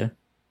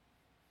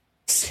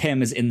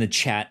 Sam is in the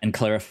chat and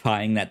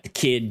clarifying that the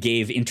kid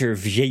gave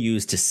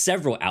interviews to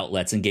several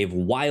outlets and gave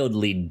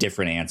wildly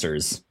different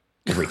answers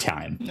every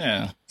time.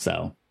 Yeah.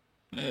 So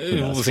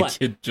it was a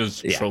kid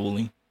just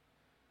trolling.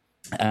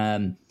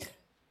 I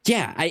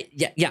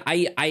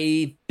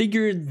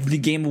figured the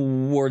Game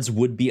Awards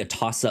would be a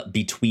toss-up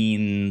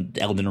between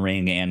Elden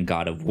Ring and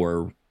God of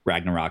War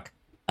Ragnarok.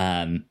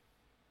 I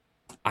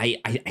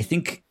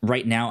think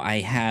right now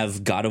I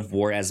have God of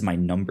War as my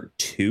number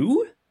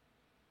 2.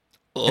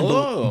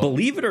 And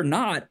believe it or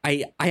not,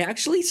 I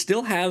actually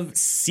still have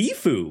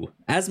Sifu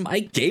as my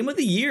Game of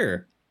the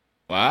Year.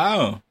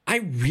 Wow. I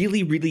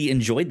really, really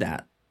enjoyed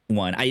that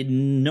one. I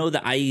know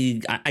that I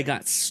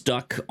got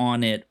stuck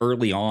on it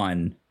early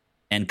on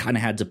and kind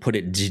of had to put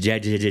it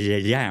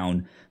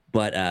down.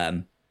 But,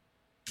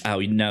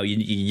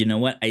 you know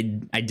what?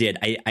 I did.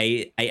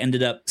 I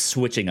ended up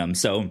switching them.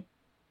 So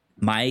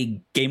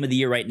my Game of the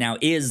Year right now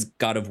is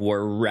God of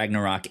War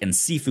Ragnarok, and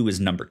Sifu is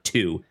number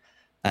 2.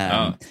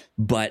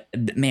 But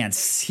man,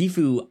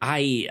 Sifu,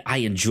 I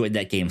enjoyed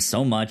that game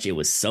so much. It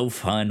was so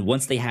fun.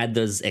 Once they had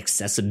those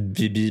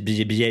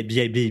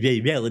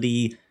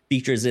accessibility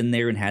features in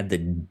there and had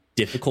the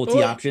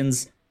difficulty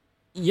options.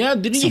 Yeah,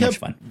 didn't so you much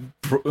have fun.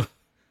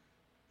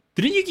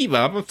 Didn't you give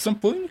up at some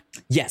point?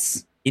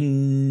 Yes.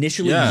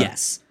 Initially,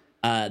 yes.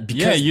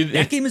 Because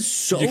that game is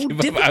so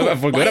difficult. I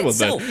forgot about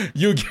itself. that.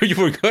 You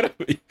forgot.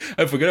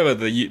 I forgot about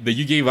that.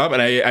 You gave up,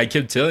 and I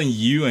kept telling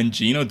you and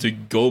Gino to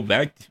go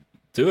back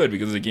to it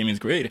because the game is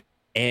great.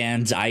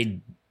 And I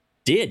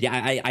did. Yeah,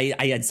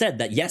 I had said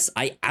that, yes,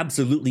 I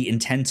absolutely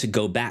intend to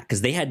go back because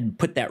they had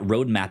put that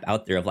roadmap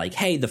out there of like,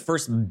 hey, the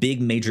first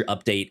big major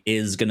update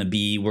is going to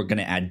be, we're going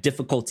to add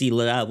difficulty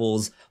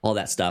levels, all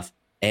that stuff.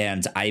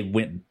 And I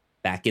went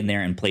back in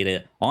there and played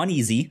it on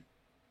easy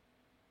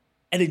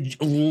and I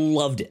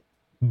loved it.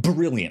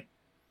 Brilliant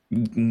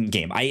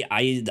game.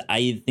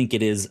 I think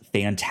it is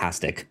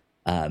fantastic.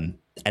 And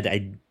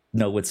I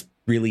know it's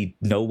really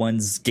no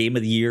one's Game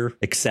of the Year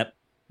except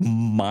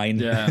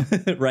mine,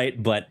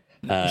 right? But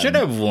should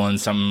have won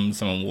some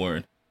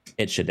award.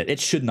 It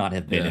should not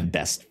have been in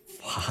best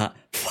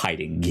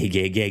fighting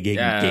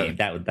game.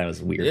 That was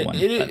a weird one.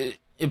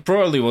 It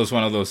probably was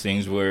one of those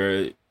things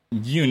where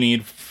you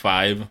need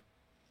 5.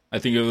 I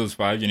think it was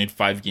 5. You need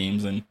 5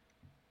 games, and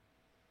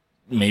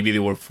maybe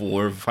there were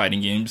 4 fighting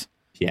games.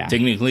 Yeah.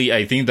 Technically,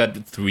 I think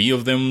that 3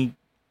 of them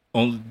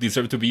only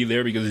deserve to be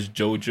there because it's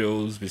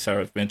JoJo's Bizarre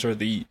Adventure,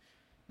 the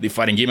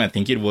fighting game. I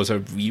think it was a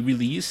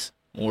re-release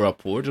or a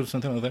port or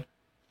something like that.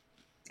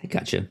 I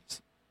gotcha.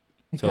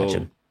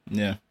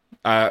 Yeah.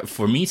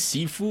 For me,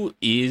 Sifu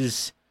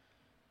is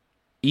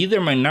either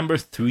my number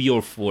 3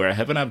 or 4. I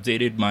haven't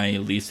updated my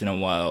list in a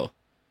while,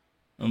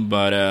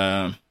 but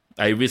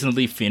I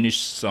recently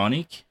finished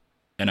Sonic,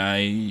 and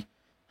I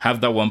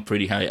have that one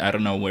pretty high. I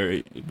don't know where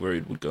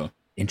it would go.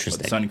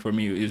 Interesting. But Sonic for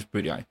me is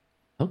pretty high.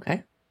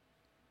 Okay.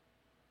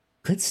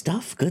 Good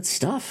stuff.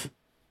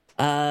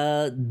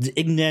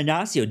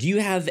 Ignacio, do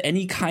you have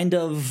any kind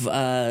of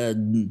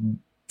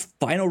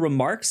final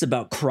remarks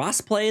about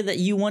crossplay that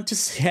you want to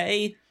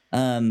say?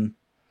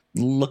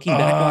 Looking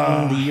back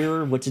on the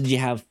year, what did you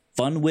have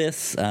fun with?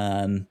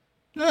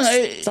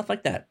 Stuff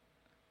like that.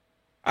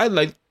 I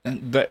like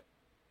that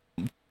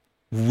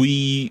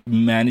we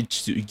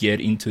managed to get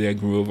into a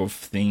groove of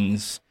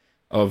things.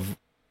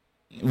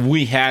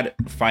 We had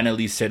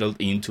finally settled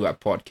into a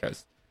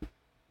podcast.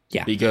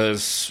 Yeah.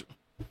 Because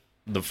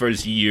the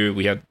first year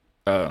we had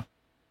the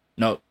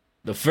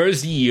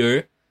first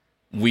year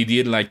we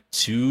did like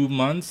 2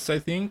 months, I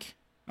think,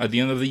 at the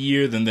end of the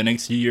year. Then the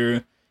next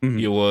year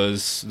it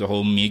was the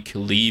whole Mick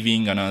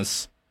leaving and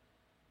us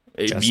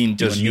being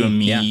just you and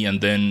me,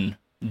 and then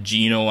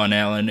Gino and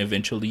Alan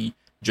eventually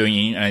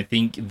joining. And I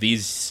think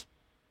this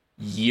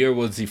year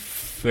was the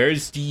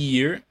first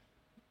year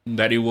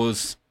that it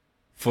was,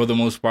 for the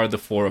most part, the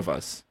 4 of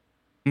us.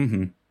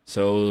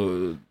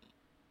 So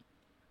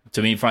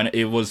to me,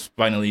 it was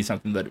finally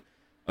something that,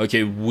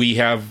 okay, we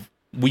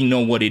know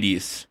what it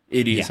is.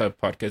 It is a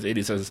podcast. It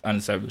is an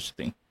established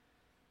thing.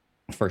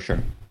 For sure.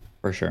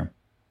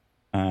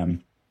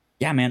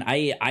 Yeah, man,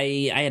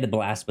 I had a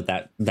blast with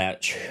that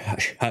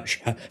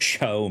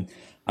show.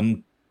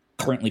 I'm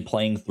currently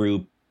playing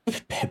through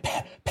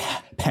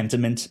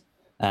Pentiment.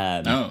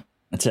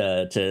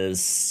 to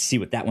see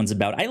what that one's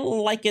about. I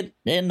like it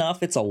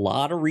enough. It's a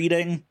lot of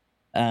reading.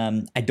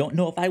 I don't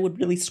know if I would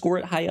really score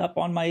it high up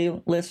on my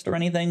list or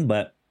anything,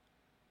 but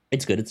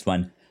it's good. It's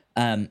fun.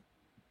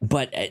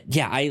 But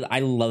I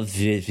love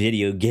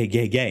video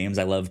games.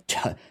 I love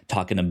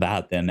talking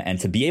about them, and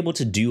to be able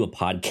to do a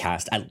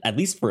podcast, at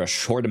least for a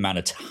short amount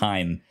of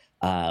time,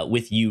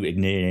 with you,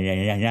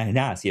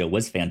 Ignacio,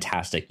 was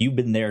fantastic. You've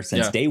been there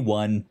since day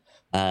one.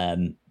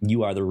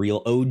 You are the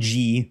real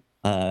OG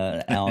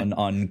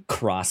on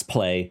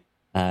crossplay.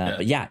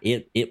 But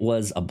it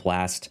was a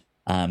blast.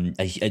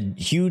 A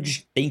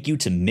huge thank you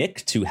to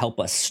Mick to help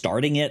us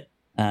starting it.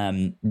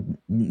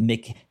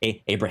 Mick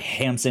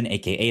Abrahamson,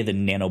 aka the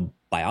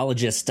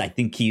nanobiologist. I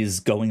think he's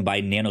going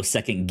by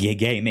Nanosecond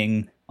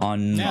Gaming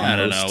on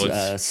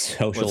most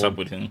social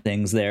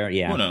things there.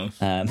 Yeah, who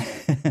knows?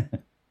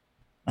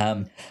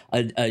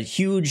 A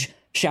huge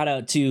shout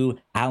out to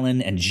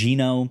Alan and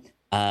Gino.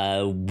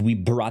 We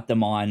brought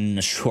them on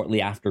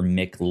shortly after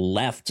Mick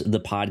left the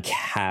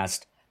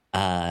podcast.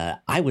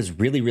 I was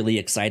really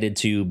excited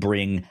to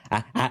bring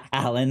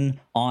Alan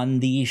on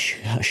the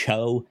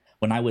show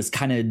when I was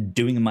kind of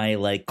doing my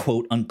like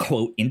quote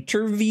unquote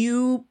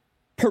interview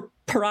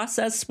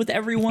process with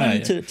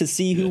everyone to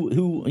see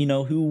who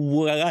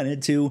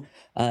wanted to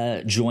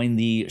join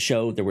the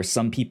show. There were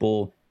some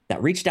people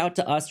that reached out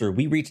to us, or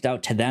we reached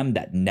out to them,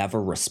 that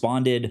never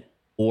responded,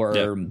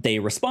 or they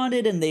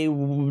responded and they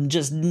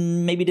just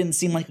maybe didn't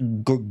seem like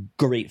a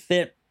great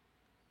fit.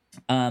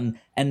 And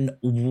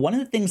one of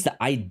the things that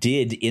I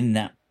did in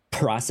that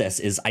process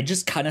is I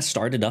just kind of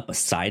started up a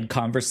side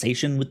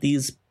conversation with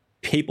these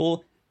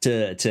people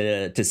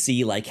to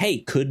see like, hey,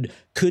 could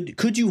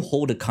you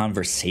hold a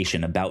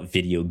conversation about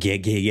video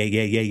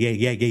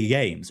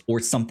games or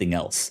something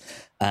else?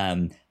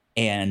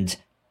 And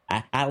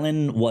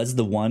Alan was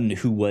the one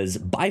who was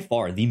by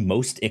far the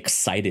most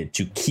excited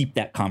to keep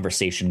that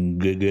conversation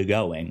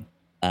going.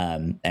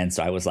 And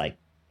so I was like,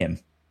 him.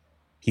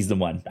 He's the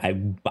one. I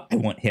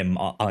want him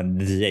on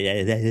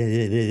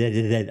the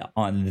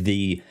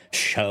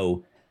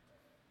show.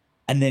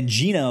 And then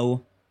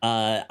Gino,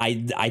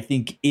 I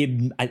think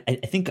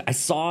I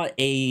saw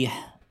a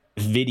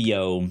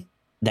video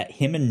that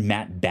him and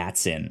Matt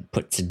Batson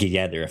put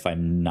together, if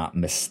I'm not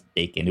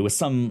mistaken. It was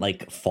some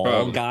like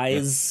Fall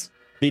Guys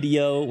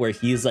video where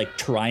he's like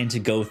trying to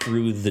go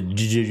through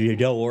the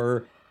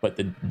door, but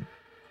the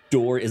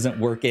door isn't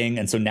working,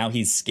 and so now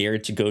he's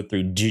scared to go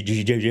through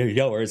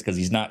doors because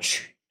he's not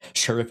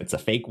sure if it's a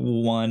fake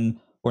one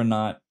or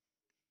not.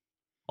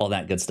 All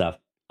that good stuff.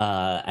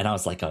 And I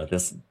was like, oh,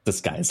 this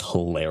guy is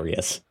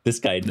hilarious. This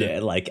guy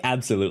like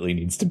absolutely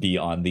needs to be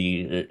on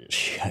the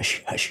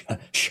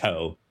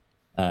show.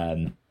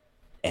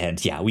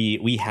 And yeah,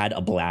 we had a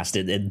blast.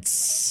 It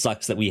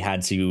sucks that we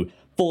had to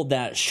fold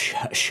that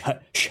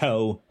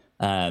show.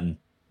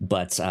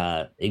 But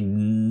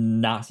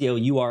Ignacio,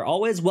 you are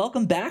always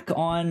welcome back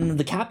on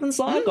the Captain's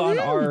Log on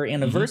our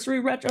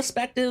anniversary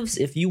retrospectives.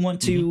 If you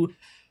want to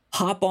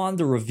hop on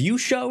the review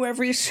show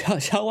every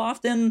so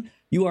often,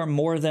 you are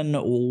more than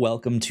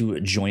welcome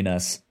to join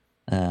us.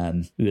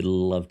 We would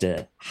love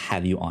to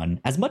have you on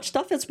as much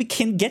stuff as we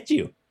can get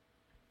you.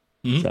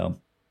 So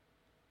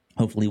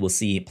hopefully we'll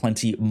see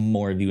plenty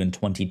more of you in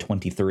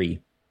 2023.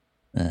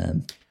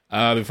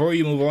 Before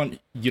you move on,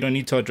 you don't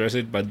need to address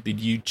it, but did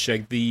you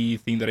check the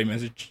thing that I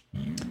messaged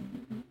you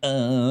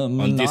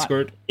on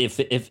Discord? If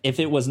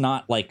it was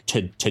not like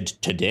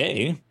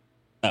today.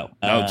 No,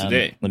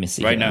 today. Let me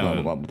see. Right now,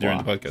 during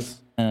the podcast.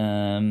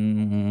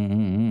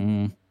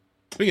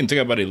 We can talk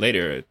about it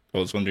later. I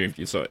was wondering if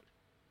you saw it.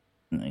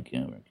 I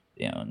can work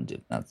down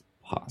if that's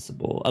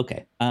possible.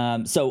 Okay.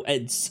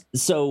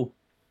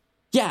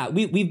 Yeah,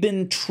 we've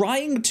been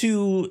trying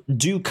to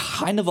do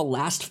kind of a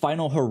last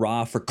final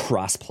hurrah for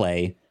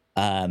crossplay.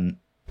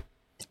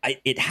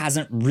 It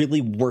hasn't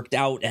really worked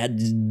out.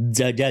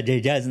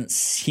 It doesn't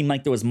seem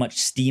like there was much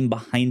steam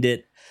behind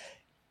it.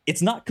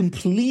 It's not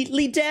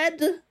completely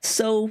dead,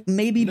 so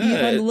maybe be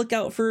on the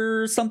lookout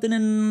for something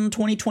in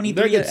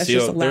 2023. That's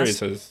just a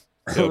last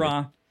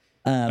hurrah.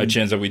 A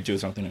chance that we do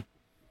something.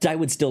 I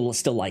would still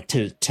like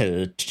to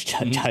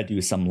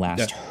do some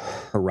last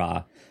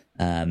hurrah.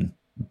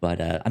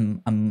 But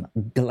I'm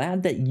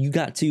glad that you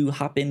got to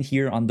hop in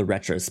here on the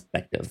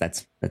retrospective.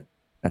 That's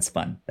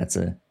fun. That's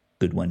a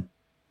good one.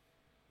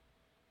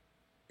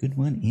 Good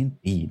one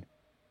indeed.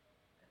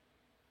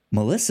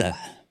 Melissa.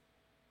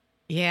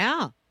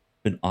 Yeah.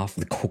 Been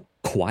awfully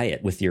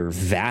quiet with your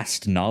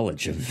vast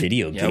knowledge of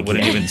video games. I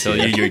wouldn't even tell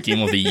you your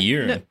game of the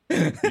year.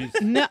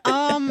 No,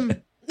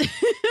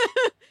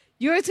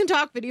 you guys can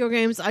talk video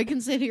games. I can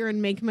sit here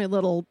and make my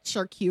little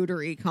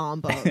charcuterie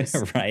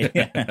combos. Right.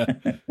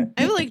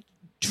 I have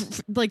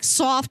like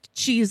soft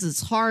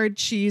cheeses, hard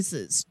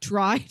cheeses,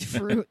 dried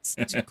fruits,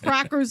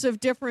 crackers of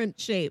different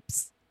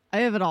shapes. I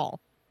have it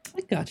all.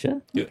 I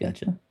gotcha.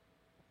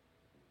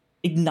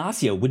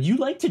 Ignacio, would you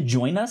like to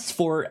join us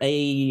for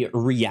a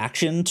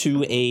reaction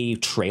to a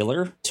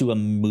trailer, to a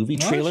movie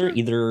trailer, sure.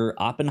 Either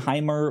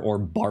Oppenheimer or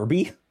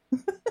Barbie?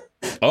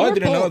 I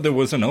didn't know there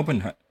was an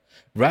Oppenheimer.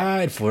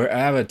 Right, for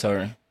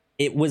Avatar.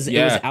 It was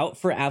out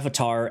for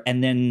Avatar,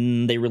 and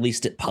then they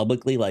released it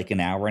publicly like an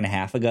hour and a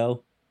half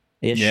ago.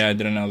 Yeah, I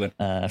didn't know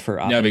that. For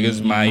yeah,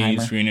 because my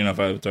screening of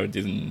Avatar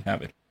didn't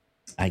have it.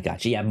 I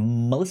got you. Yeah,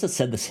 Melissa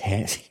said the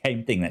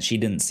same thing, that she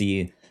didn't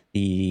see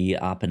the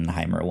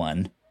Oppenheimer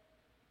one.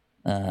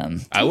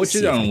 I watched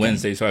it on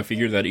Wednesday, so I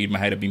figured that it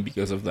might have been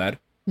because of that.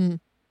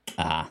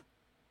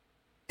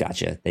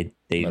 Gotcha. They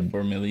but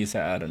for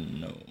Melissa, I don't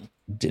know.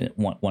 Didn't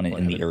want it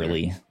in the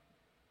early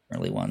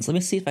ones. Let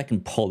me see if I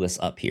can pull this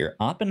up here.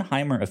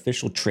 Oppenheimer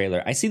official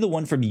trailer. I see the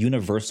one from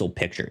Universal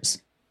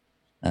Pictures.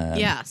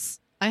 Yes,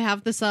 I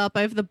have this up.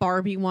 I have the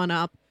Barbie one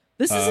up.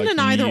 This isn't an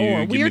either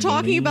or. We are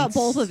talking about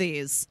both of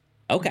these.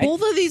 Okay.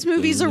 Both of these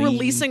movies are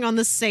releasing on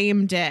the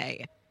same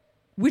day,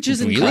 which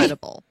is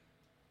incredible.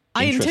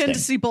 I intend to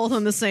see both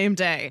on the same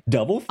day.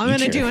 Double feature. I'm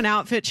going to do an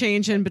outfit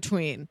change in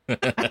between.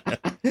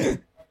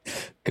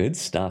 Good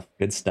stuff.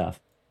 Good stuff.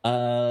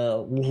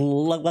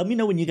 Let me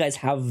know when you guys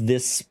have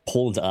this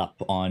pulled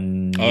up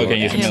on.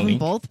 Okay, I have them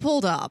both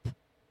pulled up.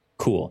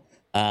 Cool.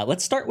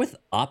 Let's start with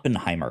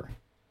Oppenheimer.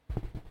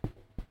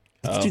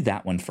 Let's do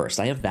that one first.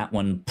 I have that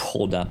one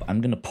pulled up.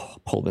 I'm going to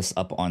pull this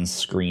up on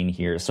screen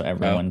here so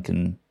everyone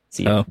can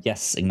see it.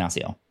 Yes,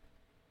 Ignacio.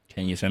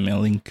 Can you send me a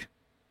link?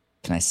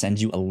 Can I send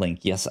you a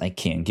link? Yes, I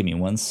can. Give me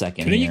 1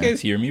 second. Couldn't you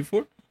guys hear me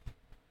before?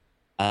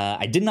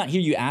 I did not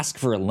hear you ask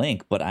for a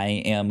link, but I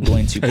am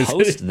going to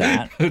post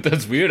that.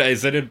 That's weird. I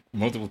said it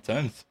multiple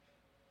times.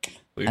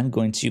 Weird. I'm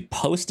going to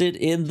post it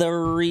in the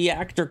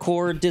Reactor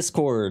Core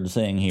Discord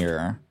thing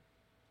here.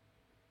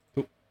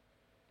 Oop.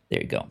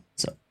 There you go.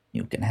 So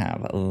you can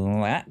have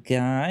that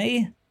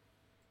guy.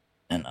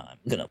 And I'm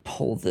going to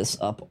pull this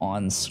up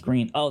on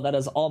screen. Oh, that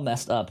is all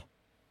messed up.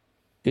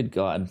 Good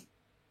God.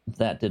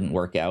 That didn't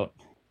work out.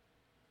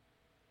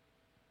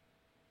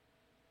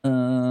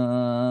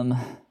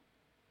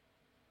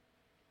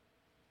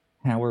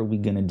 How are we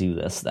going to do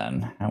this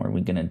then? How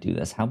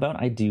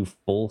about I do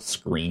full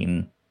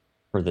screen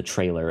for the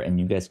trailer and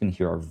you guys can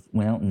hear our...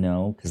 Well,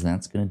 no, because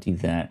that's going to do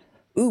that.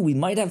 Ooh, we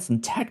might have some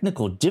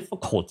technical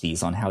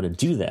difficulties on how to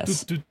do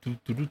this.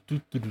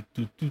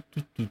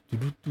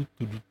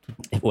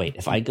 Wait,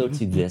 if I go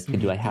to this,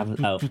 do I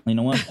have... Oh, you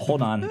know what?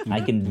 Hold on.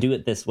 I can do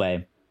it this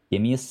way.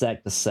 Give me a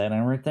sec to set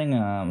everything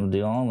up,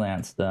 do all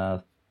that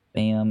stuff.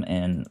 Bam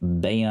and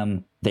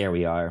bam. There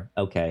we are.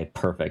 Okay,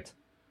 perfect.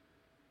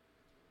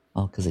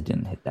 Oh, because I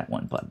didn't hit that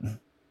one button.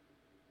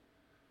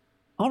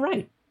 All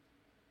right.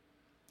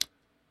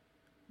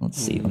 Let's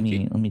see. Let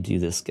me do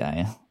this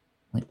guy.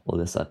 Let me pull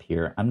this up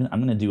here. I'm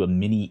gonna do a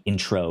mini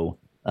intro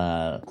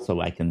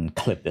so I can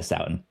clip this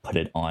out and put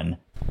it on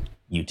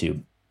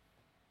YouTube.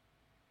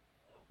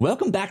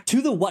 Welcome back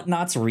to the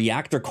Whatnots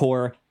Reactor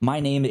Core. My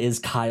name is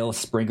Kyle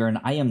Springer, and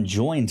I am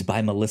joined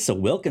by Melissa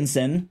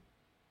Wilkinson,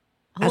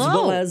 Hello. as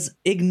well as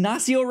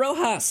Ignacio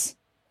Rojas.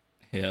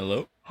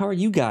 Hello. How are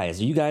you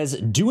guys? Are you guys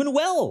doing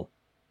well?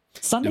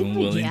 Sunday? Doing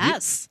well,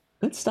 yes.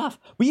 Good stuff.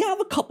 We have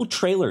a couple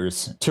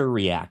trailers to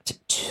react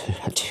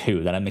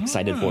to that I'm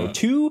excited for.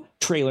 2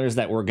 trailers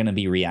that we're going to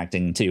be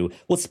reacting to.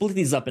 We'll split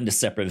these up into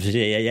separate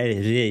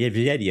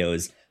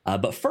videos.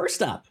 But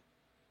first up,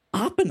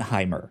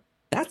 Oppenheimer.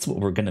 That's what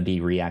we're going to be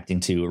reacting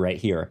to right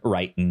here,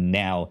 right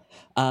now.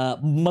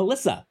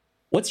 Melissa,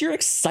 what's your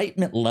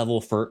excitement level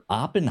for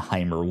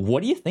Oppenheimer?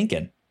 What are you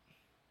thinking?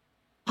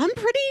 I'm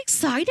pretty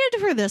excited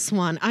for this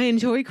one. I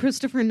enjoy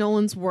Christopher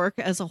Nolan's work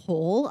as a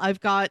whole. I've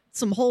got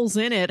some holes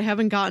in it.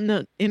 Haven't gotten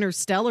to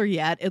Interstellar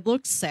yet. It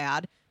looks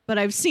sad, but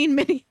I've seen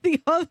many of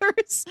the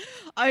others.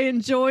 I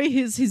enjoy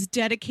his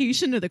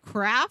dedication to the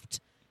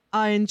craft.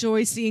 I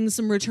enjoy seeing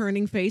some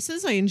returning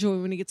faces. I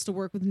enjoy when he gets to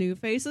work with new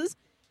faces.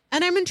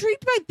 And I'm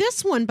intrigued by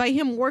this one, by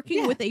him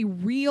working with a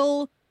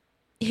real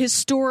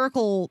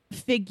historical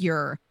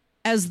figure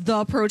as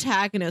the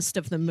protagonist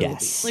of the movie.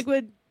 Yes. Like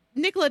when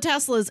Nikola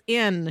Tesla's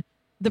in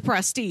The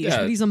Prestige,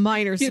 but he's a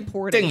minor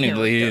supporting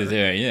technically character. Is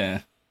there,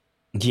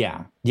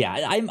 yeah.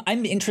 Yeah.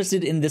 I'm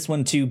interested in this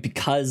one too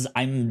because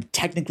I'm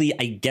technically,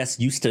 I guess,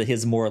 used to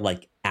his more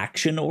like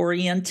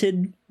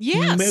action-oriented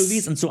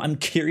movies, and so I'm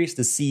curious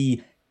to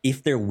see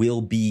if there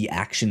will be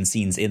action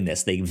scenes in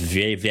this. They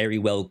very, very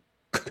well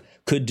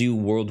could do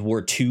World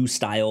War II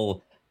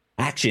style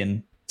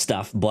action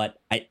stuff, but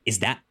is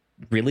that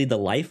really the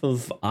life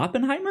of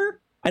Oppenheimer?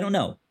 I don't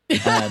know.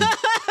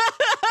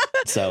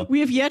 So we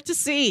have yet to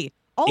see.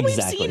 All we've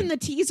seen in the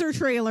teaser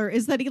trailer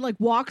is that he like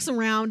walks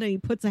around and he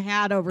puts a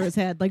hat over his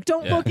head. Like,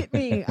 don't look at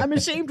me. I'm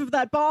ashamed of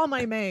that bomb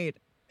I made.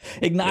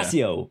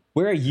 Ignacio,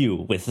 where are you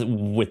with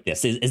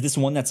this? Is this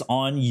one that's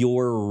on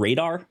your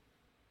radar?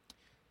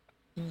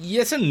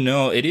 Yes and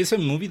no. It is a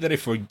movie that I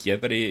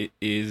forget that it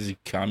is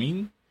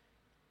coming.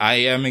 I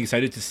am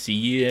excited to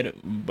see it,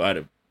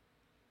 but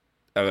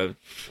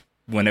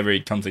whenever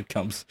it comes, it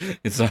comes.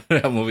 It's not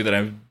a movie that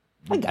I'm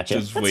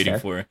just waiting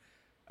for.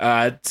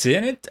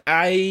 Tenet,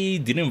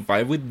 I didn't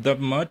vibe with that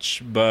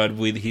much, but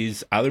with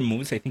his other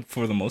movies, I think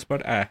for the most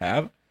part, I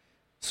have.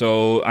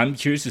 So I'm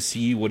curious to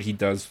see what he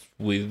does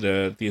with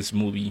this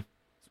movie,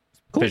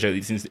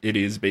 especially since it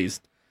is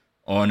based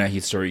on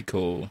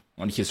historical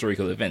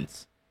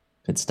events.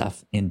 Good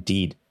stuff,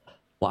 indeed.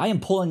 Well, I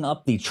am pulling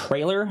up the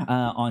trailer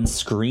on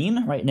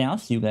screen right now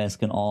so you guys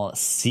can all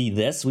see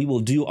this. We will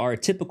do our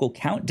typical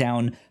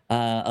countdown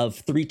of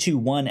 3, 2,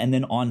 1, and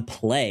then on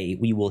play,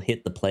 we will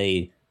hit the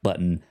play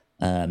button.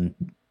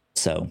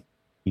 So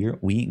here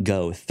we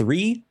go.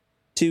 3,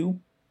 2,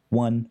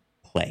 1,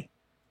 play.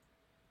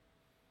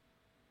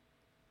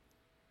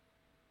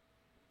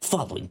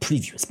 Following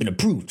preview has been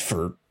approved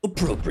for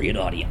appropriate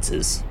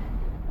audiences.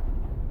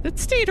 That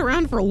stayed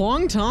around for a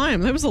long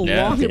time. That was a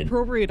long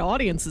appropriate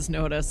audiences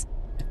notice.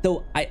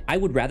 Though I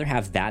would rather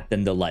have that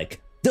than the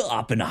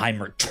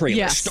Oppenheimer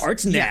trailer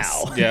starts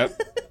now.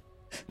 Yep.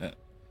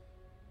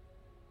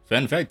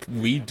 Fun fact,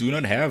 we do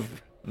not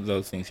have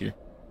those things here.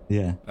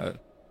 Yeah.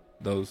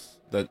 Those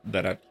that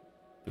are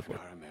before.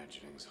 Our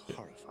imaginings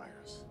horrify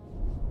us.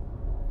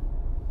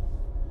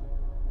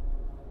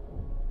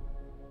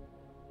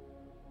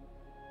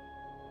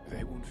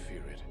 They won't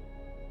fear it.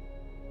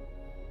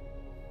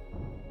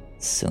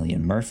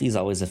 Cillian Murphy's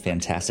always a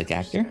fantastic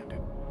actor.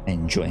 I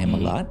enjoy him a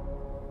lot.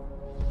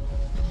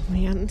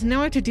 Man,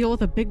 now I have to deal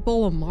with a big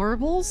bowl of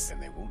marbles?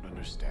 And they won't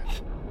understand.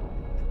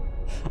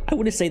 I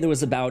want to say there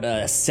was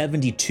about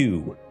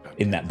 72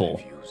 in that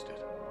bowl.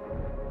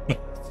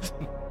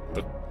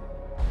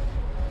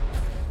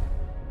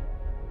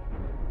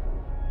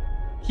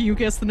 You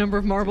guess the number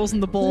of marbles in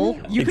the bowl,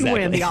 you can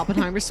win the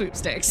Oppenheimer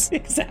sweepstakes.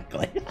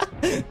 Exactly.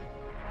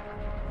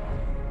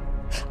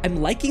 I'm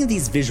liking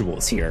these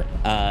visuals here.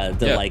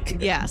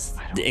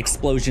 The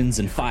explosions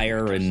and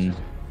fire and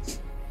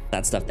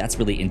that stuff. That's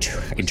really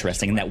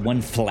interesting. And that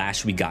one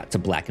flash we got to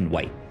black and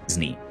white is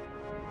neat.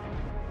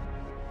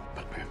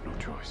 But we have no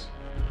choice.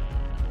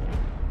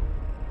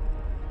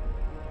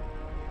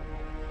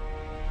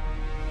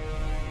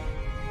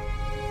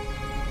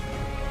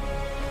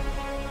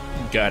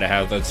 Gotta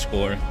have that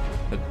score.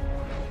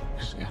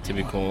 That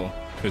typical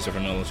Christopher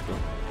Nolan score.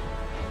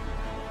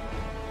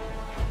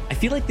 I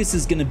feel like this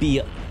is going to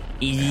be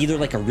either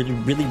like a really,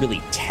 really,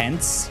 really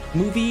tense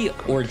movie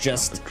or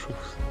just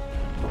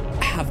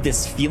have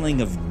this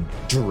feeling of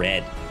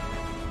dread.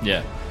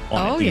 Yeah.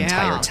 On it the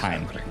entire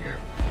time.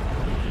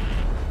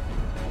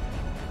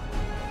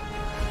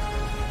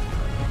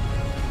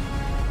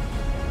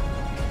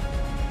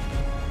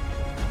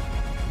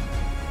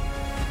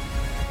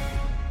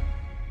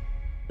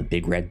 The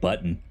big red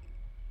button.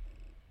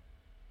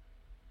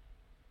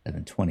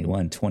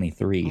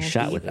 7/21/23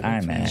 shot with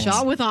IMAX.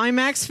 Shot with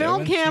IMAX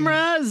film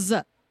cameras.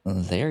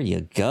 There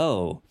you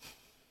go.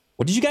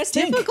 What did you guys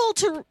think?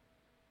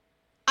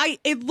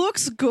 It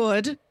looks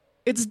good.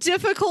 It's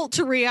difficult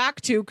to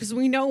react to because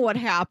we know what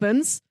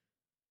happens.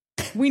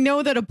 We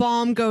know that a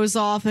bomb goes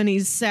off and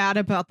he's sad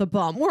about the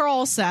bomb. We're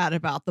all sad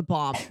about the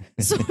bomb.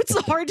 So it's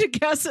hard to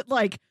guess at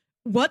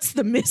what's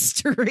the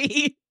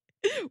mystery?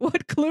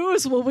 What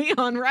clues will we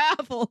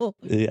unravel?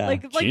 Yeah.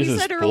 Like you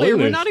said earlier,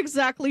 we're not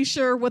exactly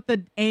sure what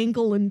the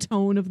angle and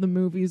tone of the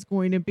movie is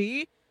going to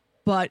be,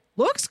 but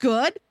looks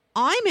good.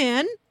 I'm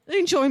in. I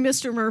enjoy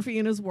Mr. Murphy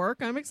and his work.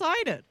 I'm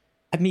excited.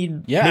 I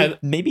mean,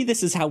 maybe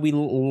this is how we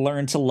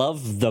learn to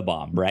love the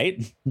bomb,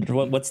 right?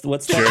 What's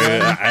sure,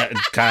 I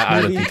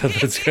don't think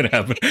that's going to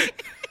happen.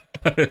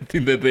 I don't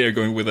think that they are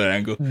going with that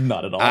angle.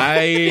 Not at all.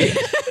 I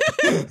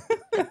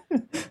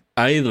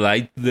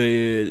like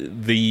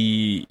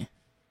the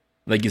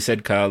like you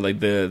said, Kyle, like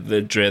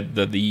the dread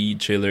that the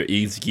trailer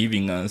is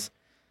giving us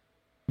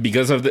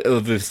because of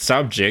the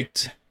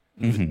subject.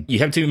 Mm-hmm. You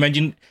have to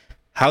imagine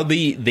how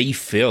they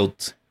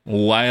felt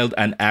while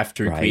and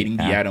after creating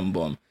the atom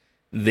bomb.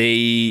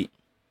 They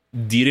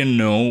didn't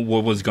know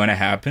what was going to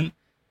happen.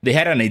 They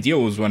had an idea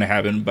what was going to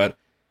happen, but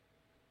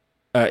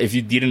if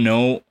you didn't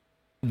know,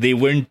 they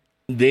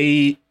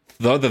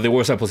thought that there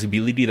was a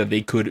possibility that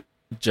they could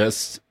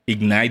just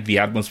ignite the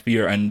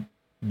atmosphere and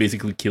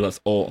basically kill us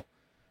all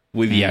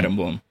with the atom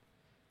bomb.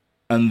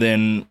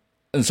 And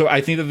so I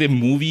think that the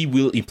movie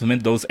will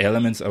implement those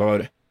elements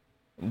about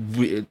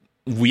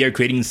we are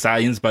creating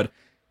science, but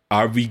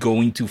are we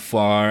going too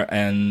far,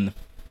 and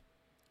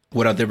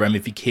what are the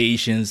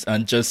ramifications,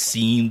 and just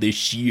seeing the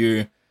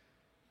sheer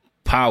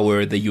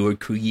power that you are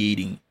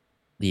creating.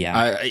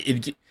 Yeah.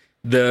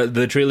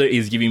 The trailer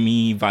is giving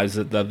me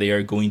vibes that they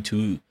are going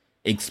to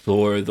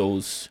explore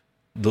those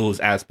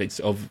aspects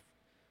of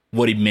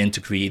what it meant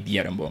to create the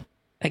atom bomb.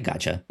 I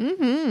gotcha.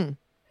 Mm-hmm.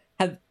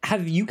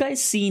 Have you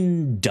guys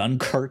seen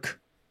Dunkirk?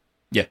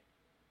 Yeah.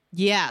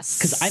 Yes.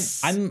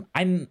 Because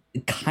I'm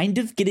kind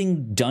of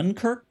getting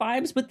Dunkirk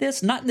vibes with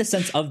this, not in the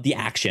sense of the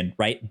action,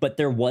 right? But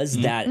there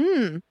was that,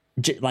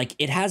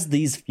 it has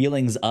these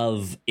feelings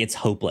of it's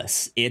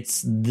hopeless.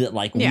 It's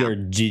we're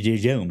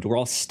doomed. We're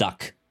all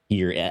stuck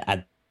here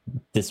at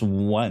this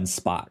one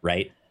spot,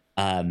 right?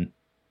 And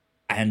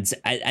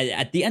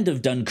at the end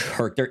of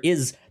Dunkirk, there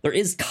is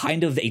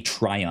kind of a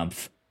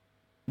triumph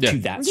to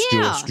that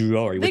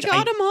story. They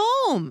got him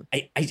home.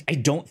 I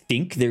don't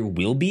think there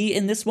will be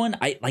in this one.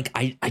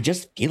 I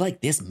just feel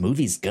like this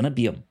movie's gonna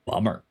be a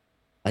bummer.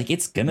 Like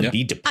it's gonna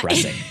be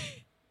depressing.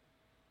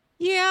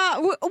 Yeah,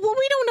 well,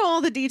 we don't know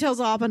all the details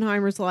of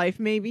Oppenheimer's life.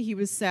 Maybe he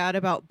was sad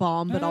about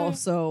bomb, but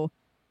also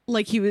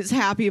like he was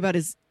happy about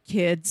his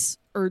kids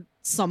or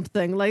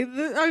something. Like,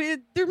 I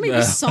mean, there may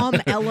be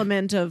some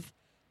element of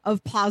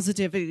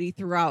positivity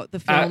throughout the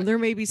film. There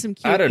may be some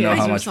cute I don't know kids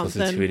how or much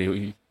something.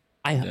 positivity.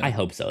 I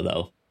hope so,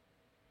 though.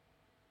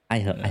 I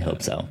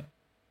hope so.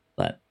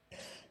 But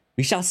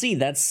we shall see.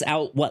 That's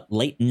out,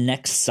 late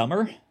next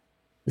summer?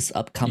 This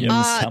upcoming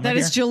summer? That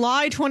is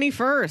July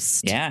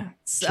 21st. Yeah,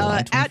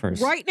 July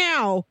 21st. Right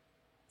now,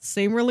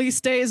 same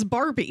release day as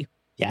Barbie.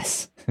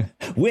 Yes,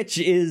 which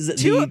is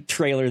the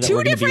trailer that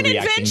we're going to be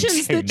reacting to next. Two different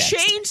inventions that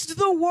changed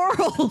the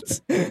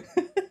world.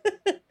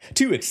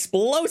 Two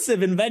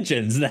explosive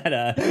inventions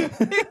that.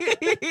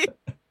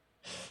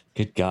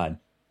 Good God.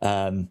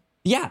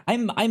 Yeah,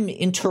 I'm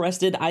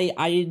interested.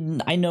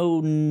 I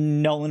know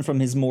Nolan from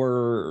his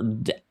more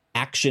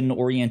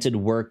action-oriented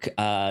work.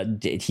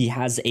 He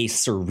has a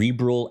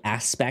cerebral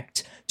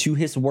aspect to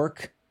his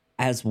work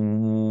as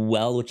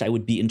well, which I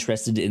would be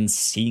interested in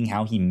seeing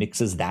how he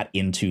mixes that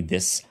into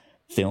this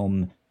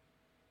film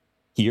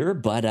here.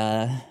 But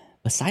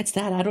besides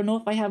that, I don't know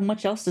if I have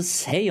much else to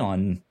say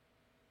on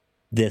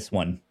this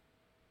one.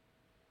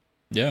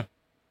 Yeah,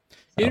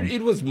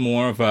 it was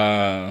more of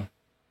a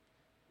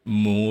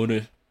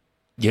mood.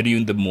 Get you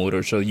in the mood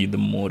or show you the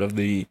mood of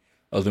the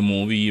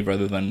movie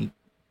rather than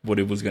what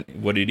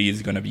it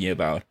is gonna be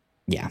about.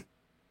 Yeah.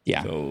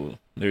 So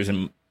there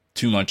isn't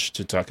too much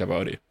to talk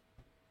about it.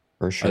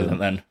 For sure. Other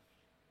than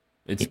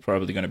it's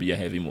probably gonna be a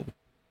heavy movie.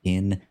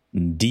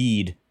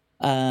 Indeed.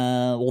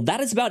 Well,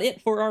 that is about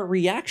it for our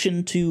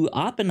reaction to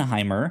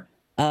Oppenheimer.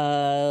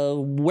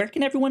 Where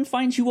can everyone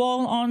find you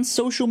all on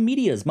social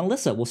medias?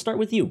 Melissa, we'll start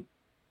with you.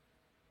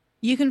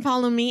 You can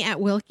follow me at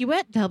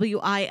Wilkywit,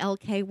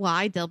 WILKYWIT,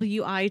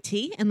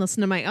 and listen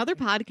to my other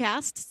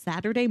podcast,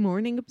 Saturday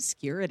Morning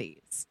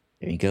Obscurities.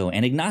 There you go.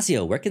 And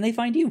Ignacio, where can they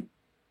find you?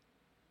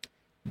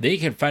 They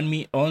can find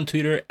me on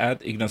Twitter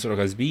at Ignacio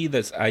Rojasb.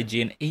 That's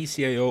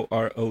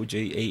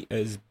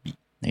IGNACIOROJASB.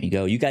 There you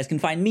go. You guys can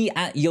find me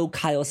at Yo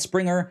Kyle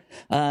Springer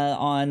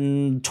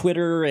on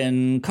Twitter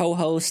and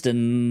co-host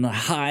and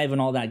Hive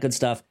and all that good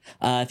stuff.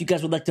 If you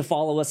guys would like to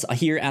follow us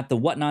here at The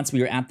Whatnauts,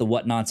 we are at The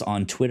Whatnauts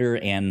on Twitter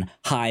and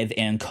Hive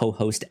and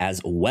co-host as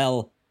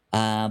well.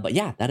 But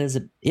yeah, that is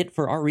it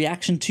for our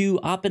reaction to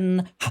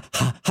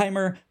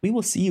Oppenheimer. We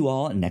will see you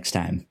all next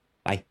time.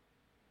 Bye.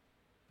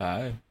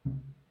 Bye.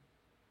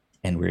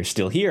 And we're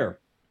still here,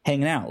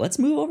 hanging out. Let's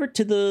move over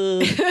to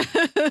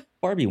the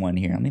Barbie one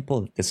here. Let me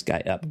pull this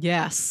guy up.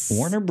 Yes.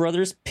 Warner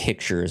Brothers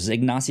Pictures.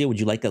 Ignacio, would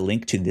you like a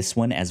link to this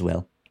one as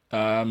well?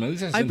 I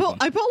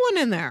put one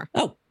in there.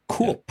 Oh,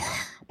 cool. Yeah.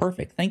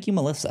 Perfect. Thank you,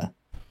 Melissa.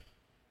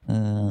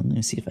 Let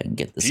me see if I can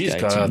get this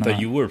guy. I thought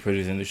you were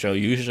producing the show.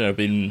 You should have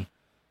been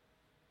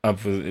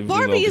up with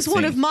Barbie is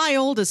one of my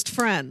oldest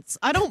friends.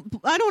 I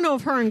don't know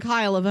if her and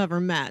Kyle have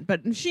ever met,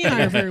 but she and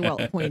I are very well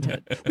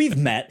acquainted. We've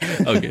met.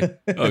 Okay.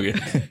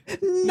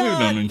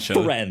 Not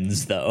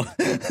friends, though.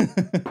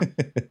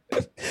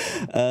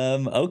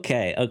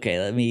 Okay.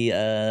 Let me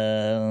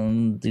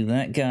do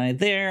that guy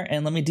there,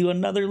 and let me do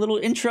another little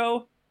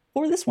intro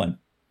for this one.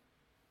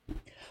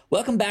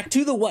 Welcome back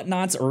to the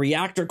Whatnauts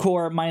Reactor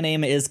Core. My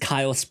name is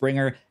Kyle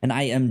Springer, and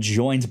I am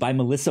joined by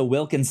Melissa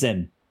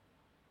Wilkinson.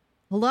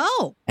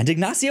 Hello. And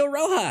Ignacio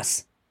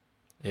Rojas.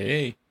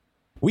 Hey.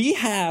 We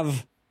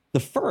have the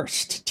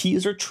first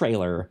teaser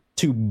trailer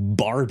to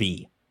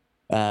Barbie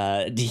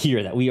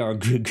here that we are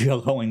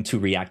going to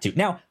react to.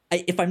 Now,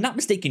 if I'm not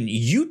mistaken,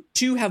 you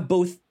two have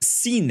both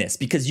seen this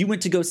because you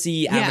went to go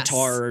see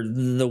Avatar: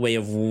 The Way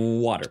of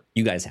Water.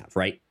 You guys have,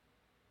 right?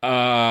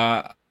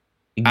 I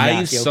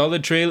saw the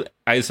trailer,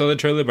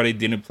 but it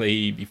didn't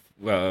play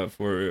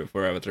for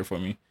Avatar for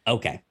me.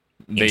 Okay.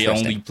 They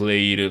only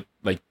played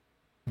like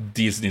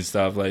Disney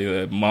stuff,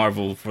 like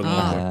Marvel for the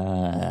most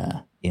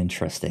part.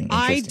 Interesting.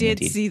 I did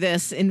indeed. see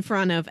this in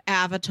front of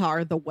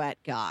Avatar: The Wet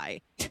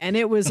Guy, and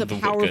it was a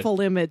powerful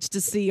image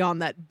to see on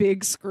that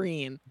big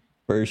screen.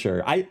 For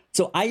sure. I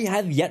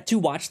have yet to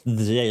watch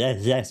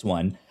this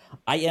one.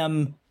 I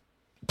am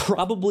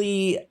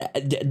probably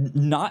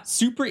not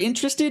super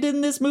interested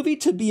in this movie,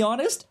 to be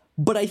honest,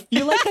 but I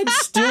feel like I'm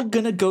still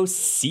gonna go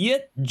see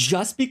it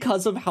just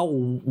because of how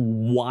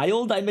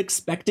wild I'm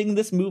expecting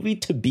this movie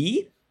to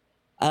be.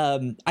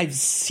 I've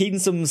seen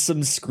some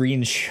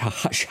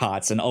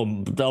screenshots and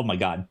oh my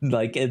god,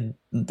 like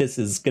this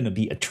is gonna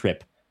be a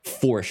trip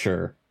for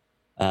sure.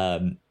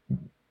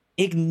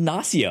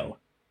 Ignacio,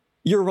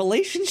 your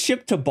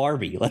relationship to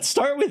Barbie. Let's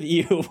start with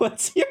you.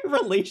 What's your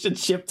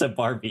relationship to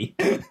Barbie?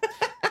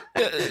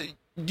 I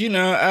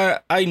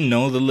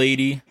know the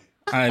lady.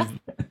 I've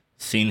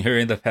seen her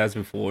in the past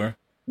before.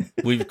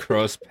 We've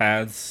crossed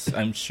paths,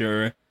 I'm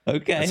sure.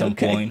 Okay. At some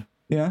point.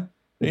 Yeah.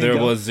 There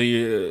was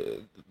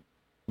the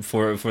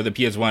for the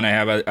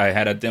PS1. I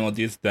had a demo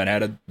disc that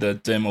had the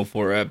demo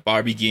for a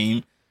Barbie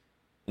game,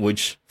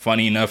 which,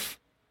 funny enough,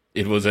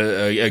 it was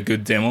a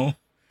good demo.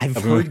 I've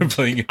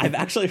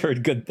actually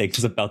heard good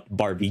things about the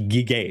Barbie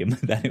game,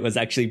 that it was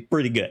actually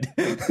pretty good.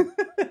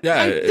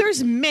 Yeah,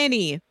 there's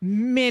many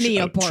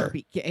a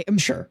Barbie game.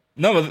 Sure.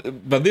 No,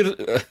 but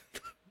this,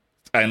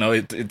 I know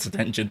it's a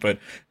tangent, but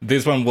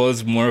this one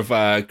was more of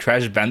a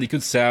Crash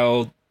Bandicoot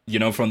style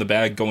from the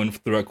back going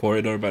through a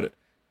corridor, but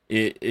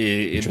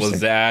it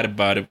was that,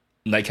 but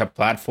like a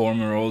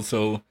platformer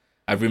also.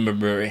 I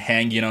remember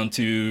hanging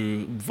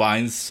onto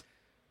vines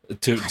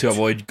to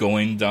avoid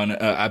going down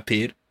a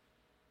pit.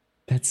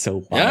 That's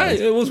so wild. Yeah,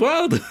 it was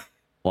wild.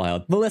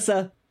 Wild.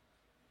 Melissa,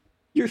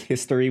 your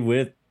history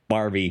with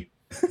Barbie.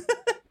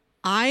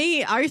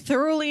 I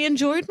thoroughly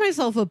enjoyed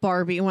myself with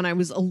Barbie when I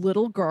was a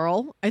little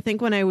girl. I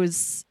think when I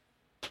was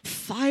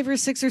 5 or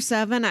 6 or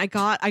 7, I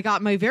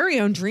got my very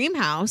own dream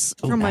house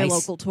from my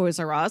local Toys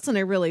R Us, and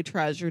I really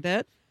treasured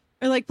it.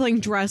 I like playing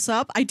dress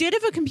up. I did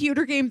have a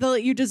computer game that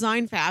let you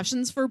design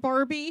fashions for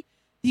Barbie.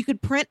 You could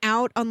print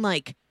out on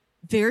like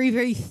very,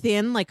 very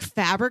thin like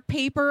fabric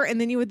paper, and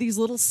then you had these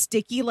little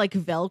sticky like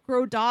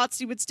Velcro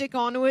dots you would stick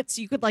onto it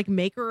so you could like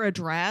make her a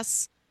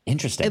dress.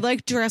 Interesting. I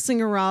liked dressing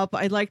her up.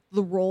 I liked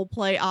the role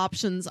play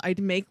options. I'd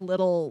make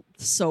little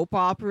soap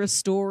opera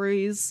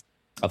stories.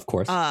 Of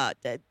course. I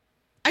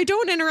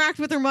don't interact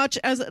with her much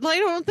I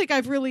don't think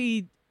I've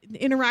really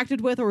interacted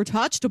with or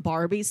touched a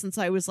Barbie since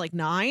I was like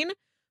 9,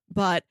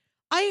 but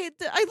I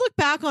look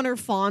back on her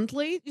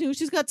fondly.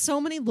 She's got so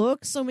many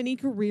looks, so many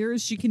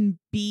careers. She can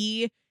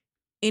be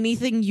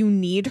anything you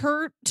need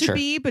her to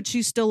be, but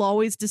she's still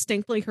always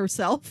distinctly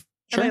herself.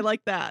 And I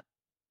like that.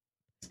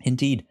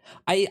 Indeed.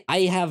 I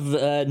have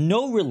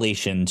no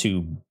relation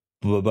to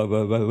Barbie.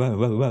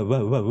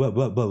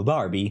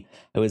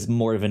 I was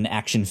more of an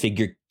action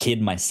figure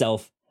kid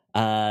myself.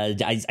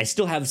 I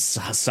still have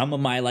some of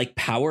my like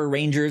Power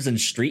Rangers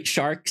and Street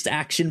Sharks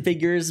action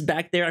figures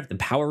back there. I have the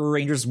Power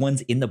Rangers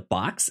ones in the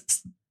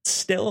box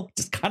still,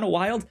 just kind of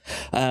wild.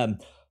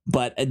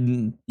 But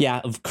yeah,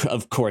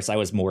 of course, I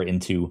was more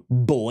into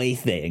boy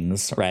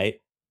things,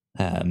 right?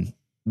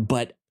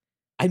 But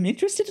I'm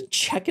interested in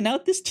checking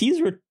out this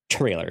teaser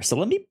trailer. So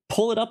let me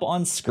pull it up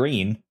on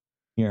screen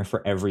here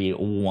for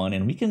everyone,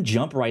 and we can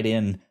jump right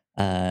in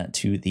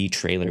to the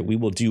trailer. We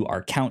will do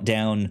our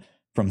countdown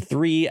from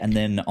 3, and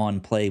then on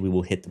play, we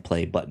will hit the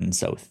play button.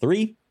 So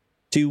 3,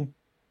 2,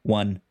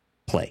 1,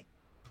 play.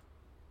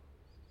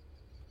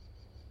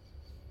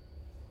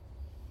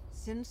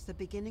 Since the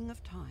beginning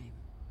of time,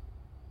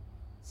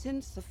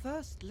 since the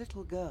first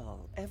little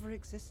girl ever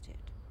existed,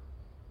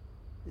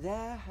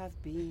 there have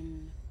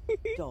been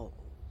dolls.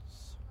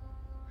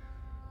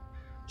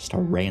 Just a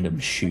random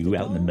shoe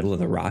out in the middle of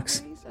the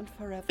rocks.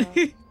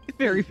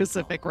 Very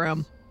Pacific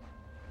Rim.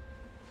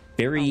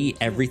 Very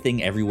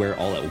everything everywhere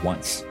all at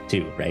once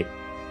too, right?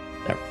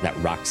 That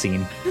rock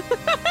scene.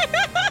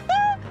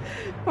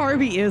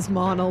 Barbie is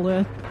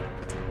Monolith.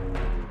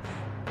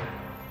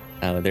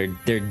 Oh,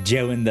 they're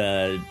doing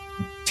the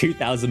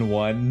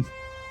 2001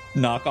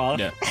 knockoff.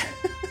 Yeah.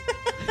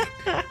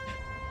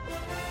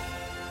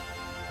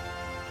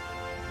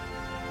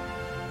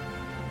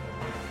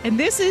 And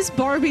this is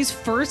Barbie's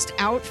first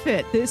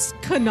outfit. This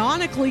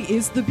canonically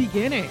is the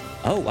beginning.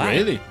 Oh, wow.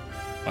 Really?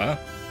 Wow.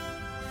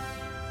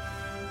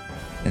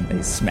 And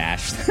they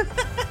smashed.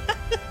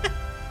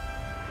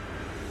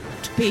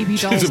 Baby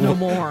dolls no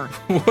more.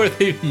 What are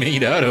they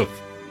made out of?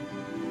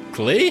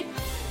 Clay?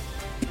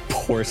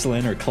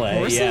 Porcelain or clay.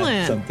 Porcelain.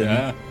 Yeah, something.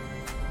 Yeah.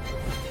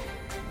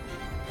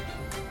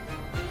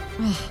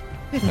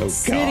 Oh,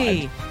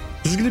 City. God.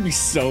 This is going to be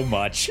so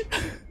much.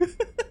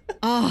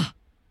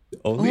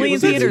 Only in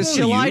theaters,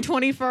 July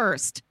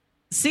 21st.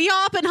 See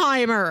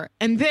Oppenheimer,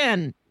 and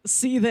then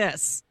see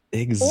this.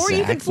 Exactly. Or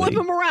you can flip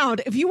them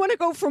around. If you want to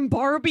go from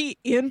Barbie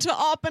into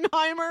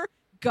Oppenheimer,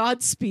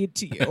 Godspeed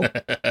to you.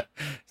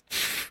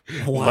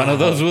 Wow. One of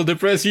those will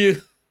depress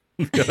you.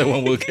 The other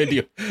one will kill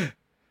you.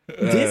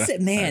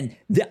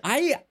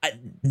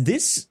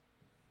 This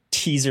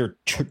teaser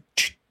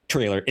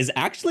trailer is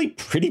actually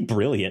pretty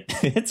brilliant.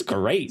 It's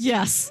great.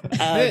 Yes.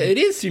 It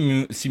is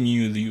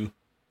Simu.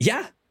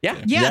 Yeah.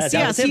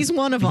 Yes, he's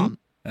one of them.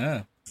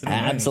 Ah,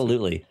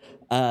 absolutely.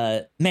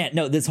 Man,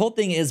 no, this whole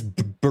thing is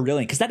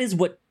brilliant because that is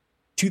what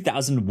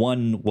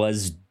 2001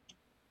 was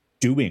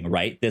doing,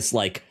 right? This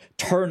like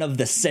turn of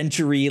the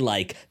century,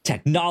 like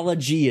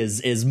technology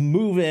is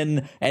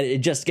moving, and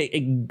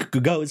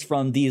it goes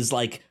from these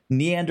like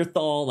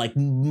Neanderthal like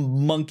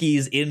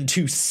monkeys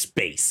into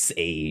space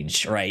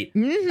age, right?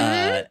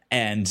 Mm-hmm.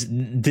 And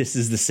this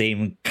is the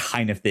same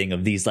kind of thing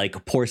of these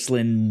like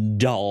porcelain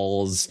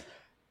dolls,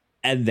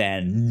 and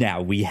then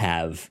now we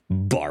have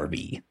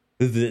Barbie,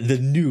 the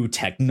new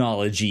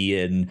technology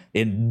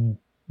in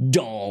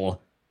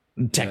doll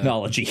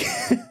technology.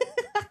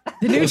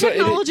 The new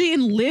technology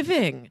in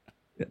living.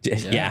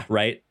 Yeah,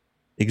 right.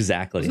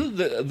 Exactly.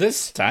 The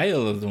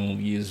style of the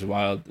movie is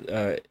wild.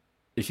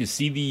 If you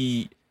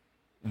see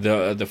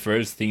the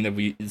first thing that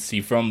we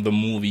see from the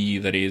movie,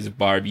 that is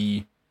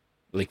Barbie,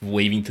 like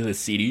waving to the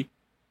city,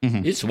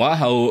 it's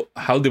wild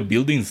how the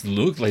buildings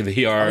look like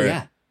they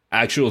are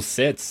actual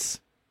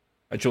sets,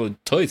 actual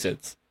toy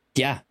sets.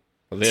 Yeah,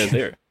 they're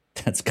there.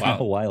 That's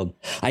kind of wild.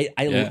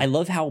 I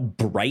love how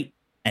bright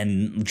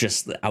and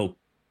just how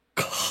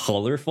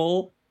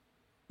colorful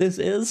this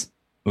is.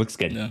 Looks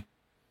good. Yeah.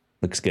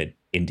 Looks good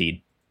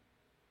indeed.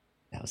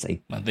 I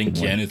think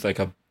Ken is like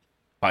a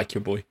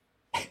biker boy.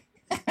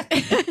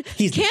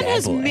 He's Ken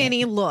has boy.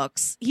 many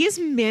looks. He has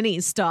many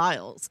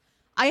styles.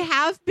 I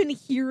have been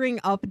hearing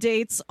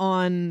updates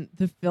on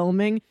the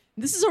filming.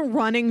 This is a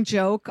running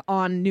joke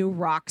on New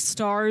Rock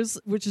Stars,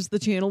 which is the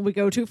channel we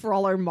go to for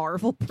all our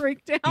Marvel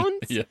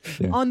breakdowns. Yeah.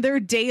 On their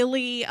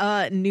daily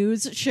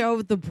news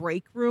show, The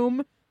Break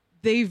Room,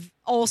 they've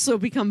also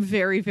become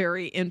very,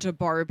 very into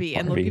Barbie,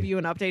 and they'll give you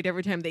an update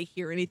every time they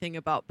hear anything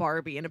about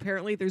Barbie. And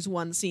apparently there's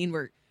one scene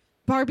where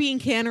Barbie and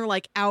Ken are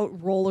like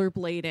out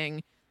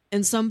rollerblading,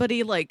 and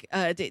somebody like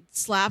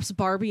slaps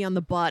Barbie on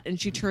the butt,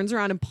 and she turns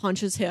around and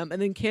punches him,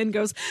 and then Ken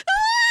goes,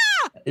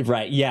 "Ah!"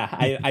 Right? Yeah,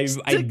 I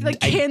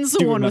Ken's do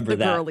the one with the remember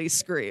that. girly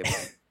scream.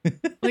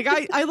 Like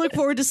I look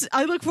forward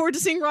to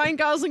seeing Ryan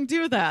Gosling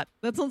do that.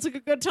 That sounds like a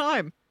good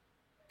time.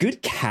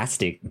 Good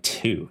casting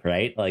too,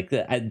 right? Like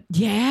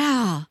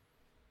Yeah.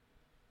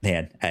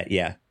 Man,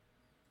 yeah.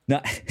 No,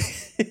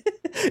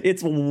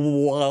 it's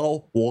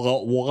wild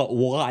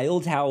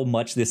how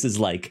much this is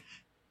like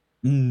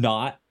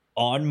not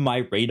on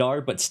my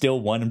radar, but still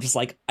one. I'm just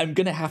like, I'm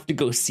gonna have to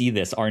go see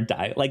this, aren't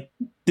I? Like,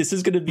 this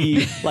is gonna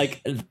be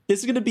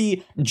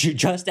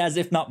just as,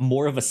 if not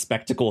more, of a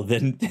spectacle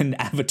than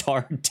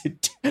Avatar to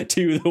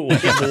the Way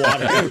of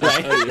Water,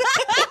 right?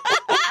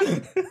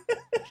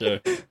 Sure.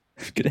 I'm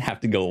gonna have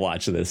to go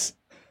watch this.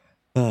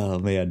 Oh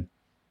man.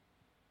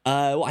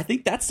 Well, I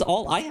think that's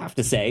all I have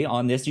to say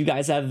on this. You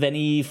guys have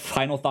any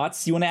final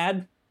thoughts you want to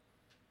add?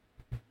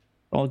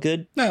 All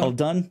good? No. All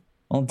done?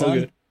 All done?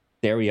 good.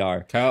 There we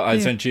are. Kyle, I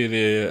sent you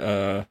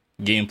the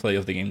gameplay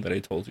of the game that I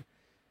told you,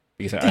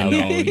 because I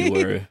know you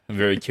were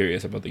very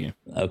curious about the game.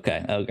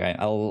 Okay.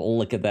 I'll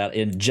look at that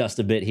in just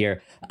a bit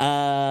here.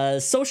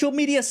 Social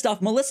media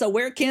stuff. Melissa,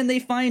 where can they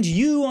find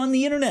you on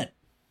the internet?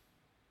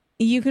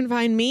 You can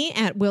find me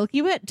at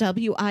Wilkywit,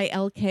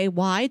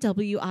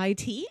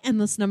 WILKYWIT, and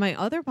listen to my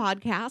other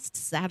podcast,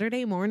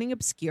 Saturday Morning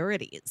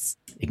Obscurities.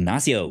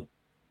 Ignacio.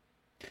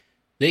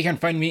 They can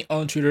find me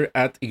on Twitter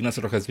at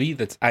Ignacio Rojas V.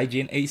 That's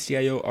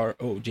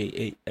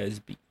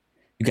IGNACIOROJASB.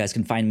 You guys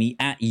can find me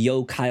at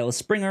Yo Kyle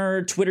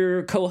Springer,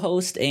 Twitter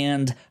co-host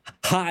and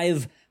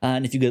Hive.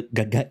 And if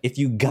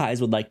you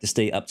guys would like to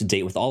stay up to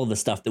date with all of the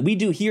stuff that we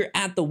do here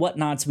at the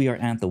Whatnots, we are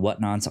at the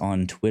Whatnots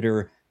on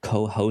Twitter,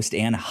 co-host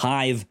and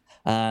Hive.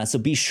 So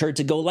be sure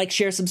to go like,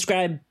 share,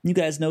 subscribe. You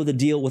guys know the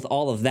deal with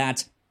all of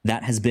that.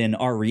 That has been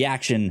our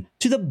reaction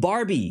to the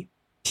Barbie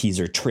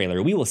teaser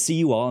trailer. We will see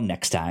you all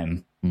next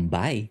time.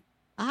 Bye.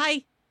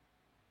 Bye.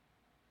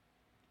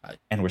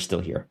 And we're still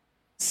here,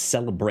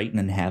 celebrating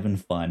and having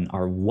fun.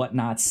 Our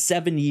Whatnot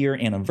 7-year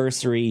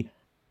anniversary.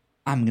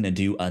 I'm going to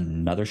do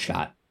another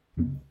shot.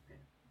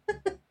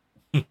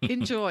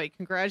 Enjoy.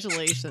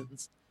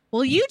 Congratulations.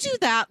 Well, you do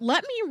that.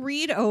 Let me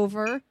read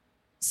over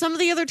some of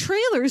the other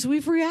trailers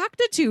we've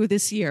reacted to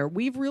this year.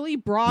 We've really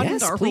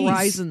broadened our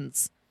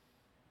horizons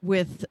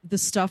with the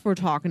stuff we're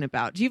talking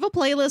about. Do you have a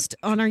playlist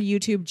on our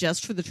YouTube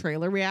just for the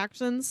trailer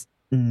reactions?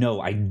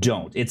 No, I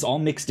don't. It's all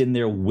mixed in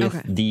there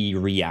with the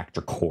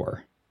reactor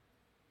core.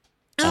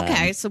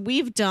 Okay, so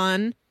we've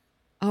done...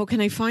 Oh, can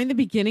I find the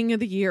beginning of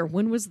the year?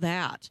 When was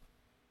that?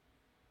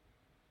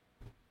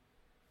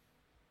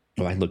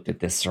 Oh, I looked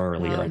at this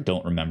earlier. I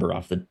don't remember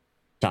off the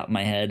top of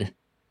my head.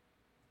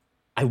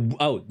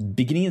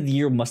 Beginning of the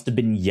year must have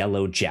been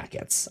Yellow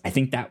Jackets. I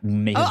think that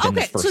may have been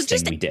the first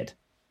thing we did.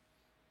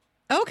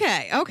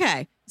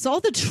 Okay. So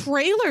all the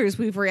trailers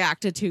we've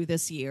reacted to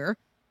this year: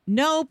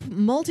 Nope,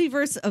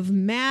 Multiverse of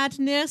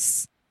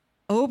Madness,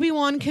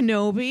 Obi-Wan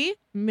Kenobi,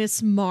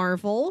 Miss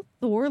Marvel,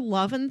 Thor: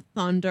 Love and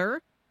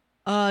Thunder,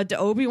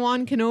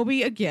 Obi-Wan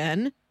Kenobi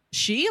again,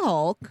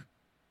 She-Hulk,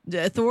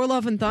 Thor: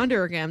 Love and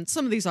Thunder again.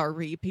 Some of these are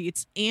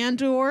repeats.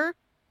 Andor.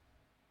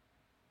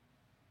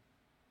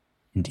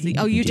 Indeed,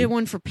 you did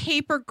one for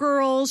Paper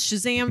Girls,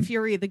 Shazam: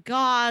 Fury of the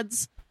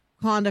Gods,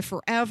 Wakanda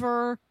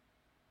Forever,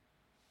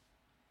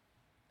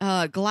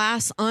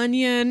 Glass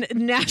Onion,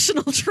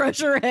 National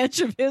Treasure: Edge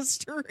of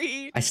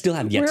History. I still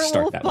have yet to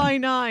start that one. Werewolf by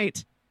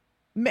Night.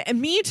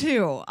 Me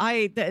too.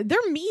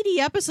 They're meaty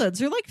episodes.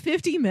 They're like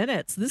 50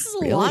 minutes. This is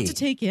a lot to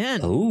take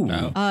in. Oh,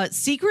 no.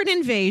 Secret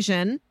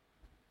Invasion,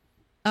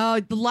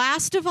 The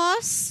Last of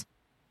Us,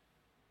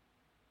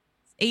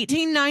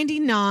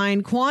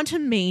 1899,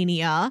 Quantum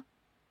Mania.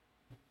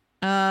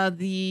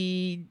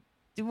 We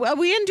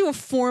didn't do a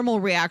formal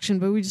reaction,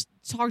 but we just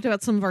talked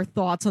about some of our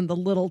thoughts on the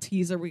little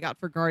teaser we got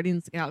for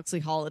Guardians of the Galaxy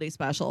Holiday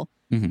Special.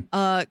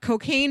 Mm-hmm.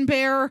 Cocaine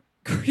Bear,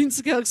 Guardians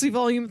of the Galaxy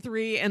Volume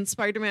 3, and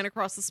Spider-Man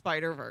Across the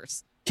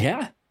Spider-Verse.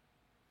 Yeah.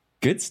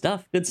 Good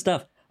stuff.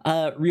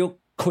 Real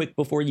quick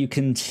before you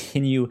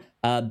continue,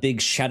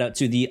 big shout out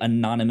to the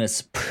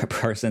anonymous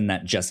person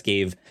that just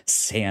gave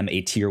Sam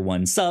a tier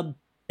 1 sub.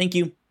 Thank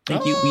you. We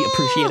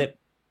appreciate it.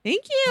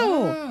 Thank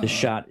you. The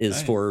shot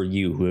is for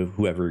you,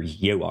 whoever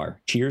you are.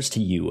 Cheers to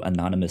you,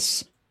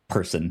 anonymous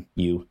person,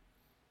 you.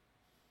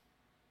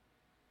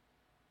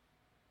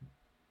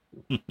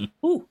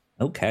 Ooh,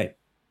 okay.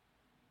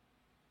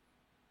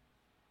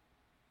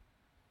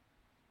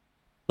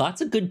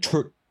 Lots of good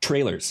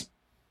trailers.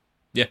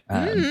 Yeah.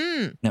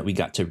 That we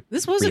got to.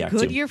 This was a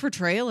good year for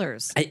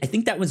trailers. I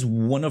think that was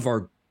one of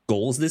our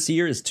goals this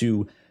year, is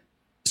to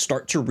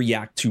start to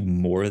react to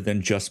more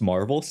than just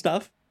Marvel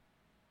stuff,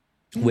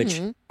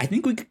 which I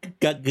think we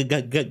got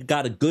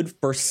a good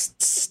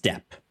first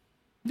step.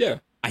 Yeah.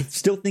 I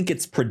still think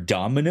it's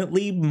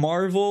predominantly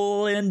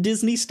Marvel and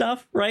Disney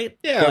stuff, right?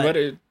 Yeah, but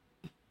it's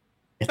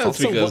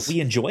also what we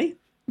enjoy.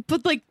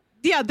 But like,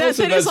 yeah, that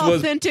is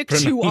authentic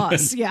to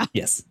us. Yeah.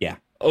 Yes. Yeah.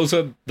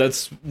 Also,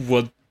 that's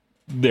what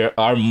there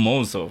are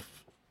most of.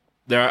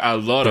 There are a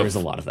lot There is a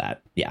lot of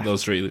that. Yeah.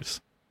 Those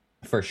trailers.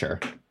 For sure.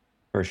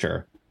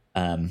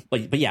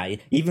 But yeah,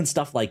 even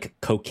stuff like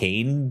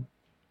Cocaine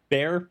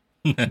Bear,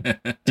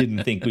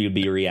 didn't think we would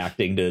be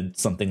reacting to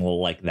something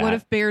like that. What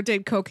if Bear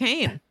did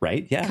cocaine?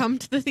 Right? Yeah. Come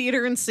to the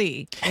theater and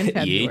see. The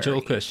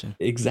age-old question.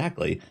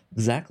 Exactly.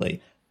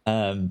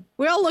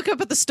 We all look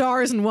up at the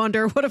stars and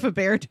wonder, what if a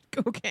bear did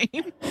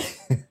cocaine?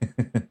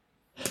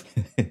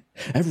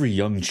 Every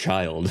young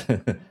child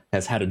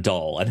has had a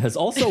doll and has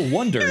also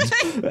wondered.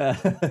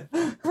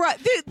 Right.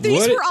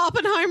 These were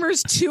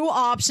Oppenheimer's two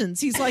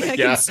options. He's like, I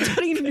can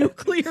study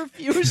nuclear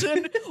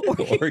fusion or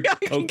I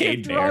can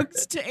give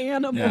drugs to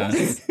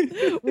animals.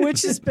 Yeah.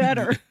 Which is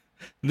better?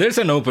 There's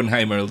an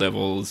Oppenheimer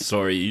level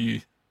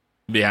story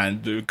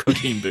behind the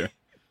Cocaine Bear.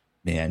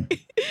 Man.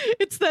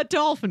 It's that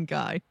dolphin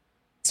guy.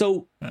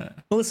 So,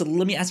 Melissa,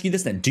 let me ask you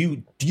this then.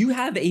 Do you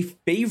have a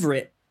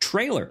favorite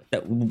trailer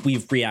that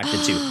we've reacted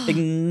to?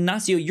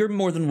 Ignacio, you're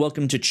more than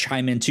welcome to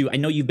chime in too. I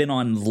know you've been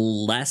on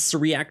less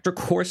Reactor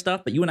Core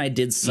stuff, but you and I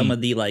did some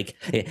of the like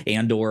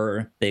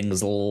Andor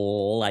things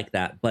like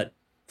that. But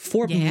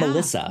for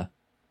Melissa,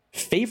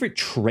 favorite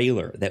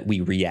trailer that we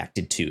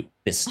reacted to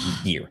this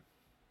year?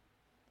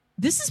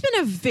 This has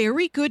been a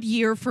very good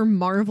year for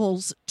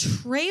Marvel's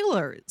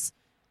trailers.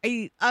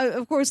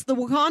 Of course, the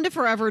Wakanda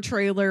Forever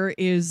trailer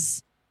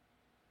is,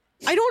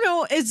 I don't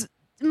know, as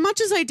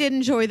much as I did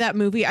enjoy that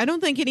movie, I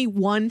don't think any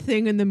one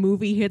thing in the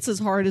movie hits as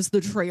hard as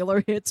the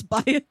trailer hits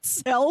by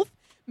itself.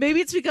 Maybe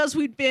it's because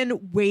we'd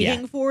been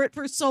waiting for it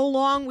for so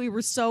long. We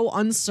were so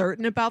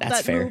uncertain about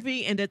that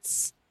movie, and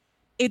it's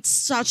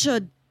such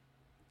a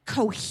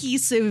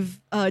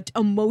cohesive,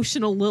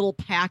 emotional little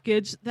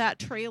package, that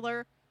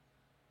trailer.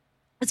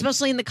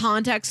 Especially in the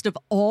context of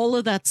all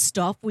of that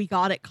stuff we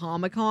got at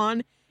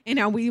Comic-Con. And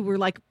now we were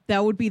like,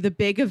 that would be the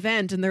big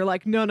event. And they're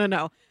like,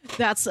 no.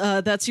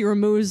 That's your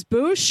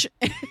amuse-bouche.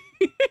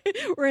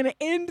 We're going to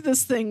end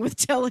this thing with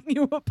telling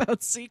you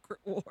about Secret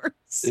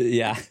Wars.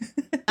 Yeah.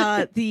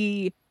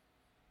 The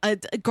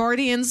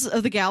Guardians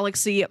of the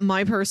Galaxy,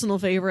 my personal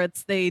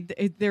favorites, they're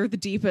the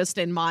deepest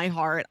in my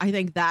heart. I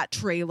think that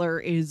trailer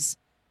it's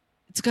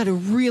got a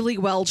really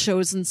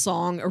well-chosen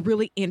song, a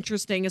really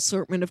interesting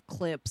assortment of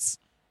clips,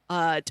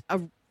 a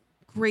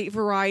great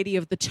variety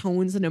of the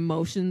tones and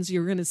emotions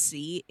you're going to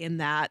see in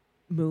that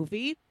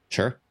movie.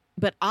 Sure.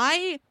 But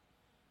I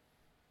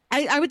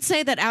would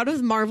say that out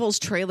of Marvel's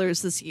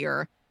trailers this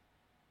year,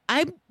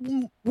 I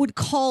would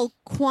call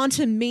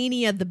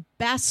Quantumania the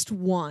best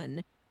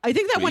one. I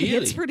think that one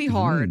hits pretty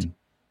hard.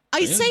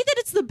 I say that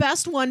it's the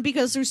best one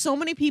because there's so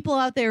many people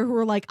out there who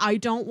are like, I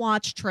don't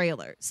watch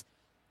trailers.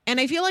 And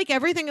I feel like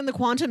everything in the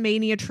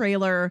Quantumania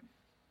trailer,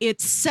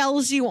 it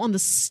sells you on the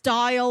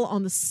style,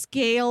 on the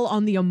scale,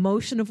 on the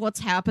emotion of what's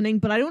happening,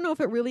 but I don't know if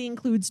it really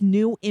includes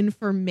new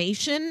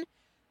information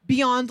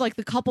beyond like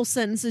the couple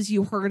sentences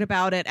you heard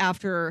about it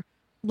after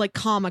like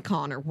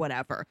Comic-Con or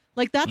whatever.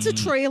 Like that's a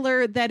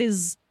trailer that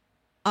is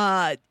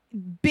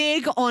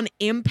big on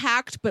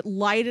impact, but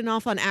light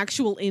enough on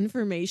actual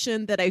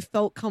information that I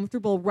felt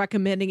comfortable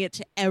recommending it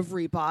to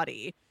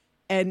everybody.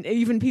 And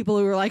even people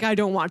who are like, I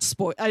don't watch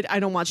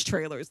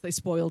trailers. They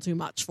spoil too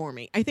much for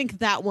me. I think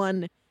that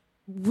one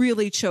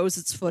really chose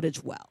its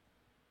footage well.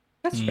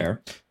 That's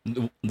fair.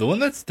 The one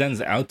that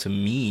stands out to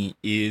me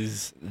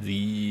is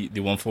the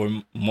one for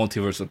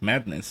Multiverse of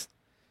Madness,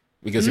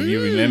 because if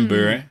you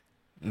remember,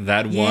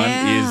 that one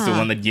is the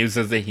one that gives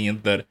us the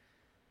hint that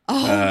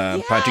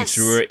Patrick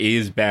Stewart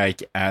is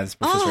back as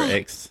Professor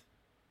X.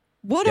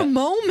 What a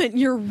moment!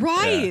 You're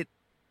right.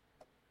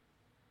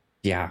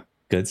 Yeah,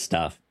 good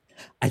stuff.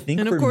 I think,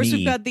 and of course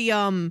we've got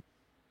the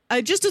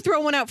just to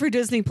throw one out for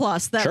Disney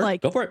Plus, that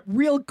like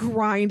real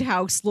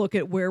grindhouse look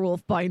at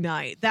Werewolf by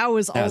Night. That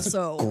was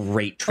also a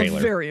great trailer,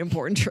 a very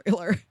important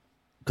trailer.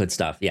 Good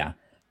stuff. Yeah.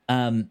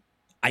 I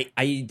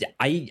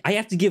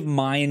have to give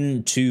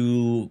mine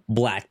to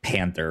Black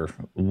Panther,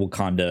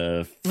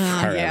 Wakanda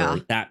Forever. Yeah.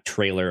 That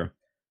trailer,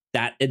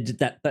 that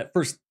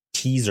first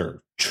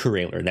teaser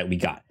trailer that we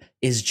got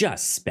is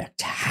just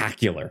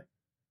spectacular.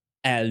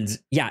 And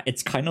yeah,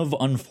 it's kind of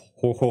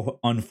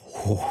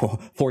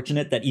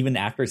unfortunate that even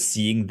after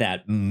seeing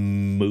that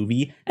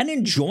movie and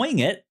enjoying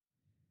it,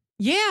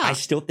 I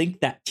still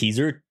think that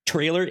teaser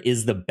trailer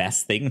is the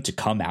best thing to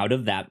come out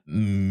of that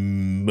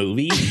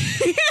movie.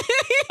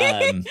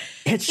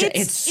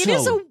 It's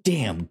so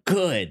damn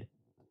good.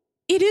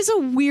 It is a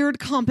weird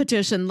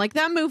competition. Like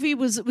that movie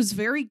was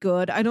very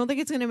good. I don't think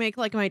it's going to make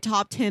like my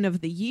top 10 of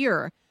the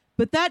year.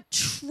 But that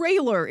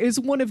trailer is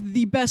one of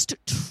the best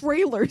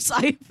trailers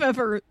I've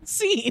ever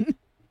seen.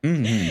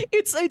 Mm-hmm.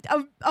 It's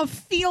a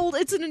field.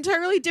 It's an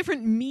entirely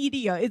different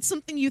media. It's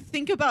something you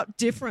think about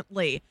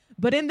differently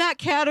but in that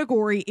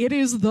category, it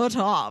is the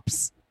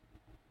tops.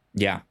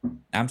 Yeah,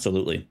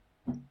 absolutely.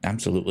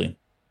 Absolutely.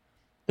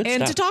 Good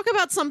and stuff. To talk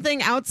about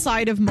something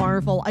outside of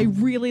Marvel, I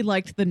really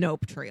liked the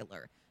Nope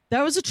trailer.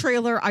 That was a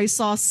trailer I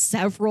saw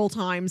several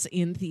times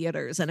in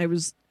theaters, and I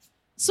was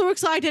so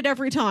excited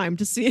every time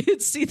to see the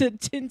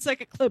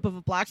 10-second clip of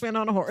a black man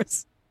on a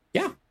horse.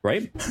 Yeah,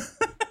 right?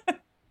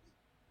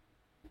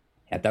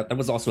 Yeah, that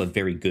was also a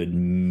very good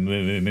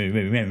movie.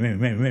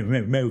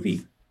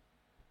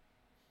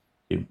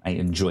 Dude, I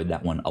enjoyed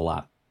that one a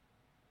lot.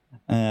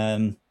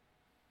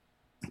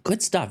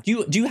 Good stuff.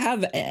 Do you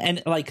have,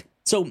 and like,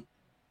 so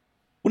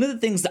one of the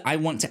things that I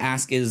want to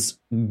ask is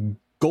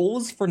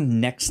goals for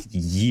next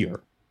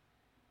year.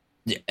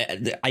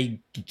 I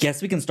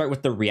guess we can start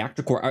with the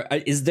reactor core.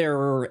 Is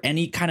there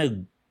any kind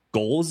of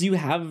goals you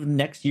have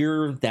next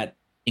year that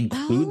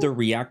include the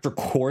reactor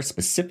core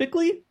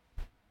specifically?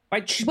 By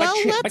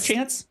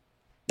chance?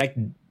 Like,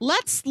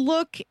 let's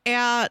look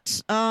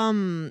at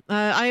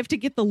I have to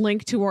get the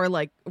link to our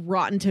like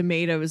Rotten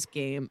Tomatoes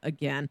game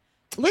again.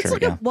 Let's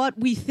look at what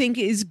we think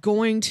is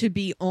going to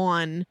be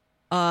on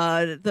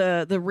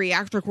the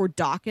reactor core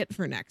docket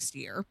for next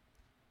year.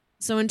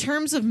 So in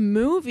terms of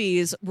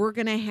movies, we're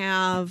going to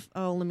have,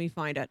 let me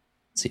find it.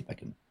 Let's see if I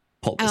can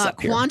pull this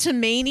up here.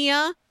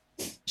 Quantumania,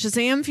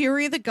 Shazam!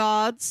 Fury of the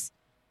Gods.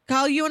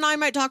 Kyle, you and I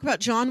might talk about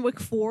John Wick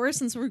 4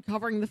 since we're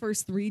covering the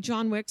first 3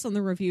 John Wicks on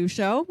the review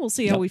show. We'll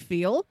see how we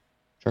feel.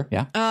 Sure,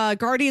 yeah.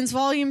 Guardians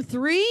Volume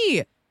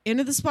 3,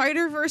 Into the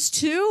Spider-Verse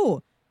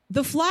 2,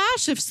 The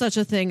Flash, if such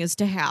a thing is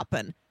to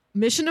happen.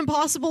 Mission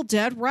Impossible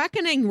Dead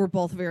Reckoning, we're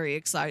both very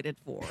excited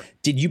for.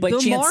 Did you by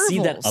chance see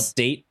that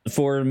update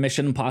for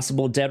Mission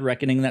Impossible Dead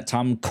Reckoning that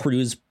Tom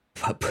Cruise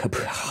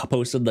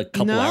posted a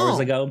couple hours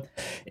ago?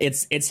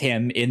 It's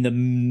him in the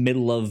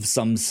middle of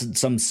some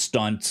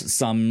stunt,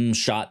 some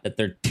shot that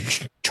they're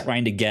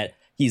trying to get.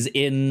 He's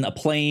in a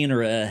plane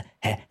or a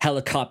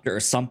helicopter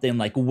or something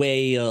like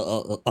way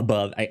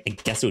above. I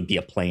guess it would be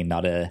a plane,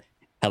 not a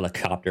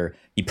helicopter.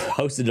 He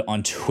posted it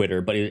on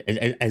Twitter, but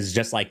it's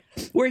just like,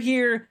 we're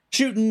here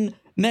shooting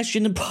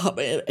Mission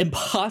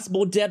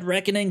Impossible Dead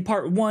Reckoning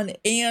Part 1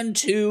 and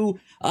 2.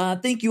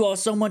 Thank you all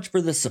so much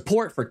for the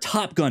support for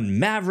Top Gun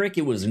Maverick.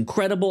 It was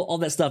incredible, all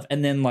that stuff.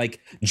 And then like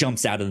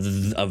jumps out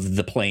of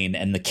the plane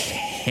and the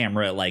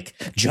camera like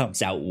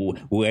jumps out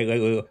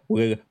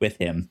with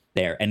him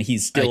there. And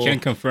he's still... I can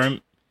confirm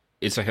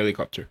it's a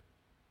helicopter.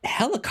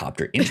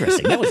 Helicopter?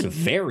 Interesting. That was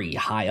very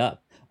high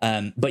up.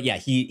 But yeah,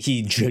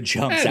 he jumps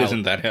out. It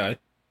isn't that high.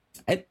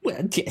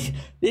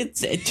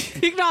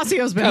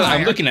 Ignacio's been higher.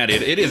 I'm looking at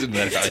it. It isn't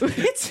that high.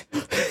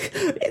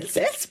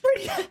 It's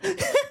pretty high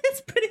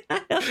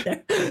up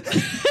there.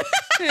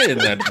 It isn't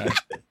that high.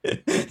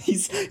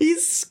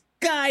 He's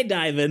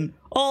skydiving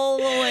all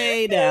the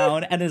way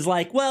down and is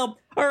like, well,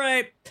 all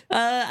right,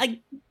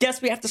 I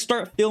guess we have to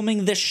start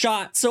filming this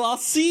shot, so I'll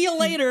see you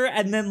later,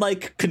 and then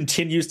like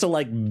continues to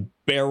like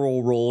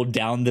barrel roll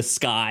down the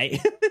sky.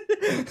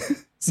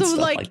 So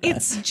like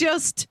it's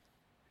just,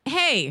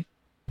 hey,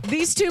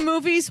 these 2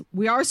 movies,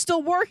 we are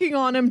still working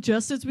on them,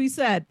 just as we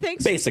said.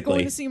 Thanks for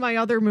going to see my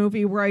other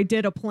movie where I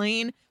did a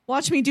plane.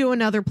 Watch me do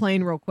another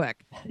plane real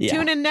quick. Yeah.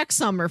 Tune in next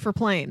summer for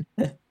plane.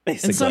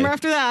 Basically. And summer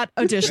after that,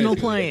 additional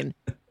plane.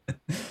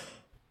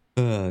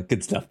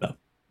 Good stuff, though.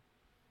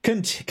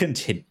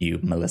 Continue,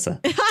 Melissa.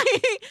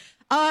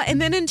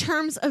 And then in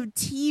terms of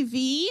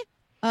TV,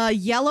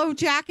 Yellow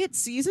Jacket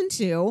Season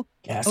 2,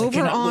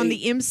 over on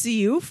the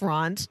MCU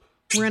front,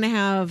 we're going to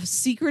have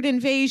Secret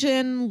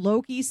Invasion,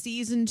 Loki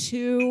Season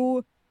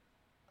 2.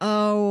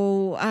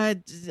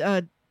 Echo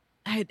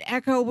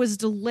was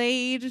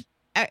delayed.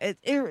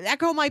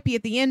 Echo might be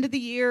at the end of the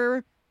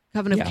year.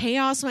 Coven of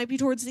Chaos might be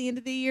towards the end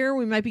of the year.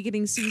 We might be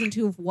getting Season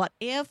 2 of What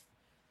If.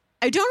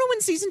 I don't know when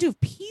Season 2 of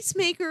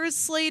Peacemaker is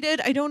slated.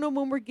 I don't know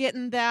when we're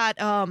getting that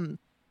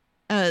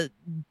the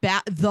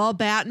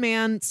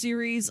Batman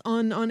series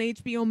on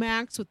HBO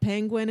Max with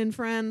Penguin and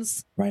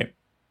friends. Right.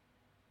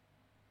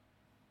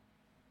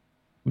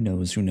 Who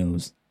knows?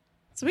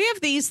 So we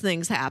have these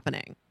things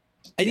happening.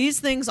 These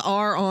things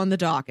are on the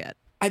docket.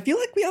 I feel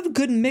like we have a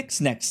good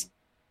mix next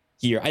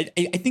year. I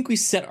think we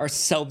set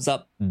ourselves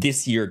up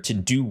this year to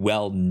do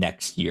well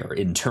next year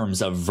in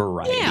terms of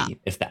variety,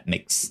 if that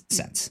makes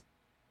sense.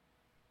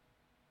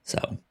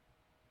 So,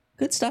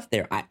 good stuff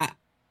there.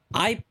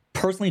 I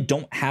personally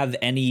don't have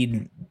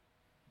any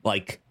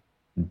like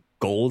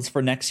goals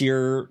for next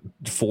year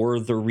for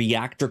the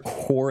reactor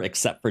core,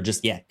 except for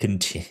just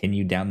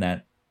continue down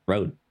that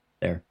road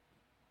there.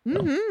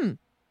 Mm-hmm.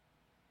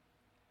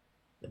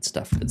 Good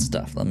stuff.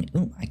 Let me.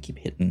 I keep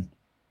hitting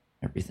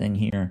everything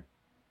here.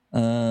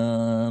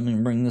 Let me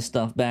bring this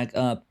stuff back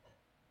up.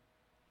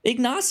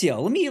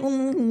 Ignacio, let me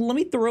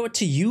throw it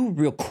to you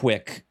real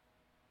quick.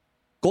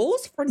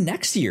 Goals for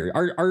next year.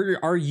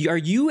 Are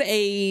you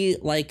a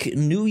like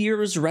New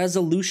Year's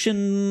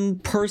resolution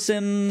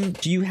person?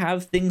 Do you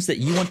have things that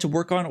you want to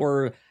work on,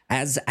 or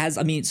as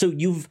I mean, so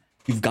you've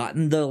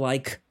gotten the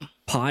like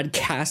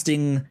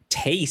podcasting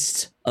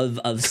taste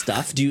of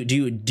stuff. Do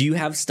you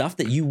have stuff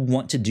that you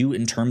want to do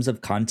in terms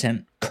of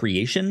content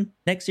creation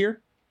next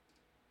year?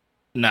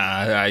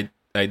 Nah,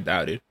 I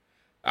doubt it.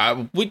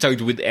 We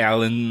talked with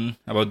Alan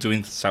about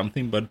doing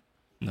something, but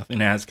nothing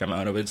has come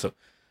out of it, so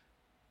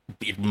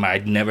it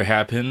might never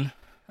happen.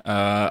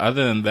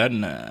 Other than that,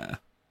 nah.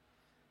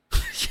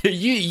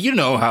 you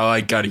know how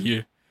I got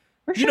here.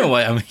 For sure. You know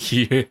why I'm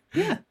here.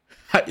 Yeah.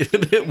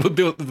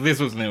 This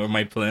was never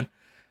my plan.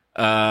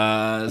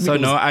 So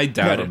no, I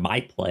doubt never it.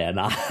 my plan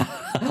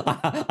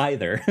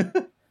either.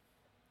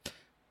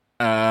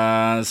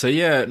 So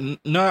yeah,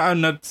 no, I'm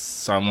not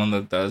someone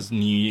that does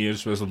New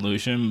Year's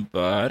resolution,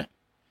 but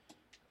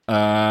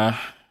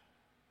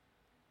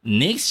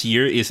next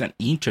year is an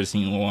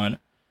interesting one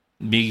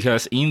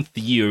because in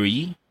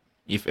theory,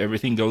 if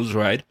everything goes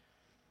right,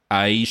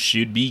 I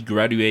should be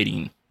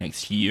graduating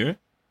next year,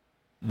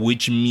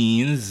 which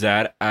means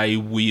that I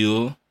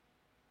will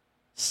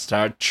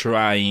start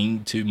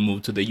trying to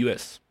move to the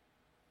US.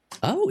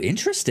 Oh,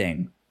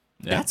 interesting.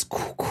 Yeah. That's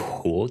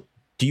cool.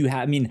 Do you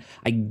have, I mean,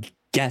 I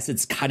guess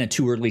it's kind of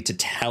too early to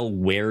tell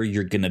where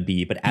you're going to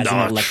be, but as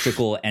an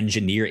electrical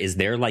engineer, is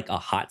there like a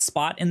hot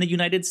spot in the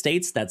United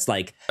States that's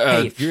like,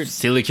 hey, if you're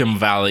Silicon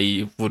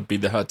Valley would be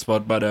the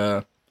hotspot,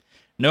 but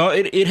no,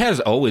 it has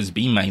always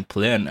been my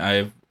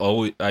plan.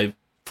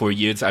 For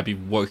years I've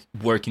been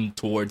working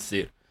towards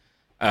it.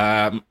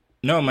 No,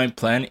 my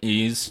plan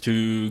is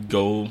to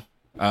go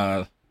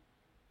to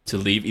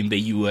live in the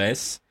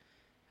US,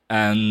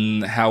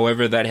 and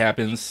however that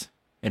happens,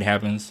 it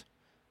happens.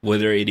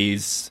 Whether it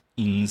is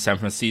in San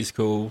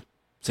Francisco,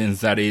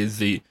 since that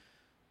is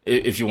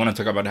if you want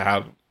to talk about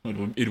how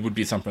it would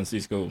be San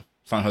Francisco,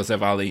 San Jose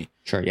Valley.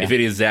 Sure, yeah. If it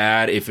is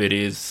that, if it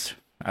is,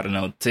 I don't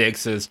know,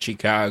 Texas,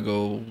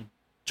 Chicago,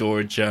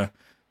 Georgia,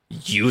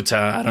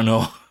 Utah, I don't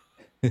know.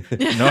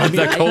 North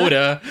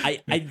Dakota.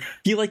 I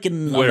feel like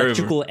an wherever.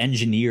 electrical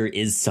engineer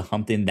is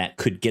something that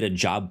could get a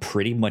job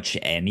pretty much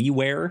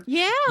anywhere.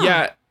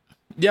 Yeah.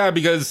 Yeah,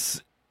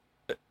 because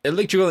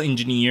electrical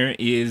engineer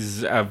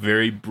is a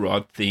very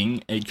broad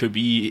thing. It could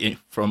be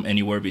from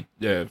anywhere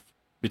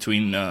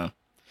between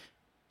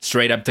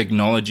straight up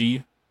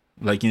technology,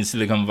 like in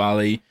Silicon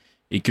Valley.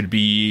 It could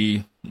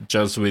be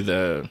just with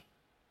I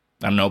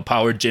don't know,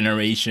 power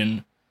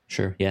generation.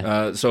 Sure,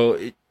 yeah.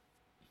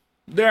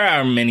 There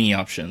are many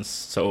options.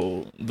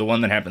 So the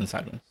one that happens.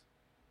 I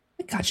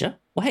gotcha.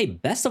 Well, hey,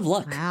 best of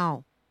luck.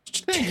 Wow.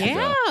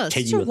 Yeah,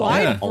 such a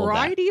wide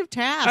variety of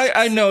tasks.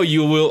 I know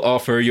you will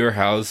offer your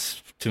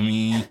house to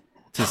me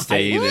to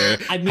stay there,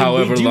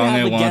 however long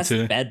I want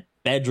to.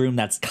 Bedroom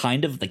that's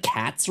kind of the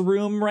cat's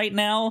room right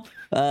now.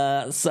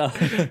 So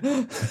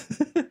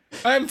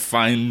I'm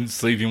fine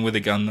sleeping with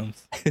the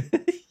Gundams.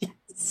 Yes,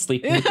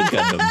 sleeping with the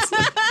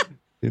Gundams.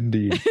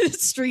 Indeed.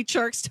 Street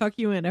sharks tuck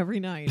you in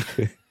every night.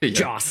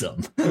 Yeah.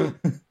 Awesome.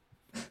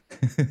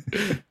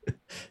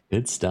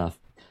 Good stuff.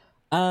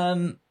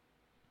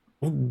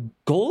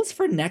 Goals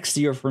for next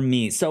year for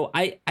me. So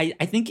I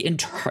think in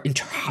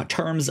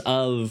terms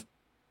of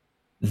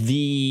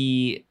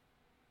the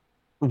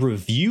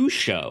review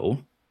show,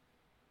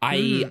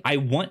 I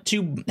want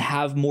to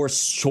have more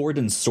sword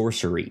and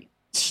sorcery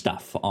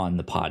stuff on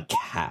the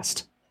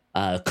podcast.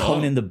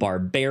 Conan the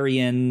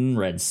Barbarian,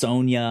 Red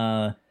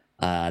Sonja,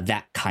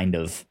 that kind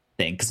of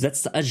thing, because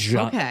that's a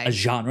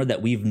genre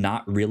that we've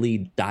not really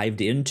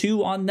dived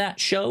into on that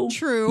show.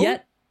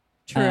 Yet.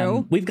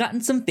 True. We've gotten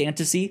some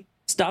fantasy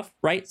stuff,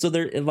 right? So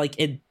there, like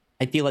I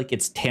feel like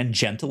it's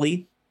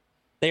tangentially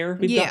there.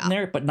 We've gotten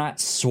there, but not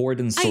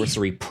sword and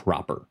sorcery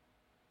proper.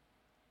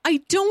 I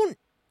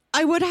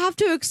would have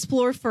to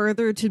explore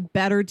further to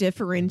better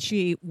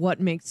differentiate what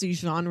makes these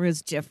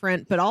genres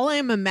different. But all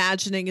I'm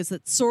imagining is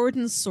that sword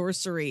and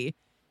sorcery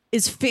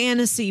is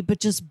fantasy, but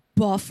just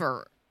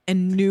buffer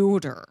and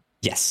neuter.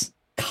 Yes,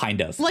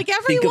 kind of. Like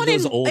everyone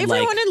in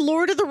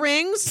Lord of the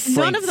Rings,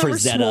 none of them are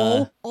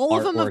small. All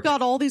of them have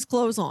got all these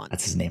clothes on.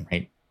 That's his name,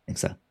 right? I think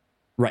so.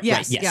 Right.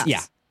 Yes.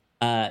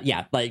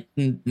 Yeah. Like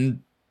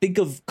think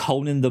of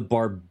Conan the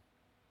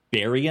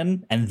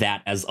Barbarian and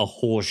that as a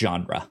whole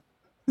genre.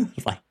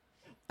 Like,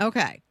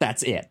 okay,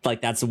 that's it.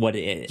 Like that's what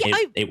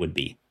it would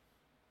be.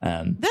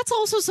 That's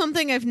also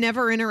something I've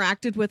never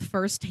interacted with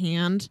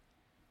firsthand.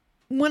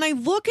 When I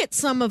look at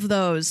some of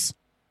those,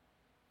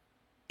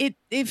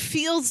 it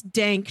feels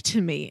dank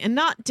to me, and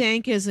not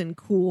dank as in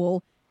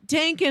cool,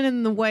 dank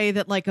in the way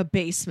that like a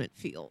basement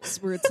feels,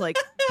 where it's like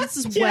this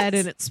is wet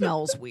and it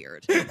smells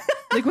weird.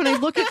 Like when I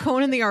look at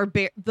Conan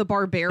the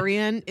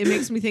Barbarian, it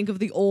makes me think of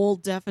the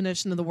old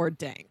definition of the word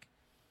dank.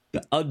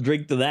 I'll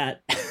drink to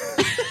that.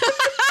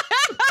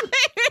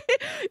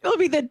 It'll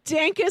be the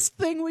dankest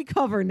thing we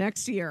cover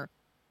next year.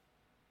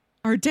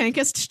 Our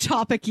dankest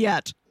topic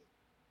yet.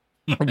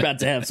 We're about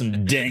to have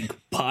some dank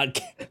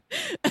podcast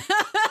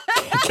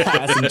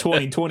in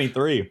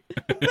 2023.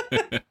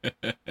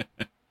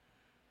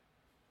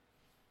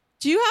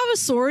 Do you have a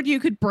sword you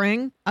could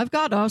bring? I've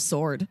got a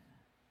sword.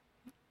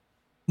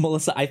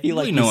 Melissa, I feel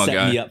like you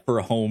set me up for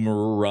a home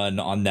run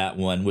on that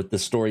one with the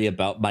story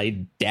about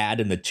my dad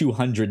and the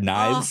 200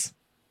 knives.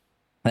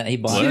 He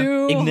bought.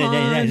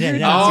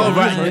 Oh,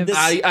 right.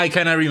 I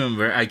cannot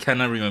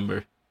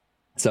remember.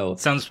 So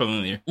sounds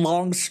familiar.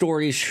 Long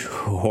story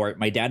short,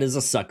 my dad is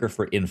a sucker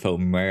for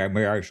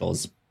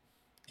infomercials.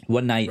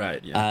 One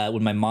night,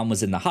 when my mom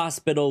was in the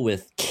hospital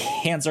with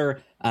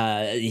cancer,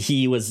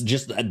 he was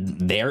just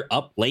there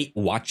up late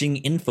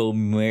watching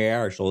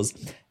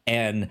infomercials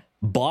and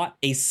bought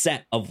a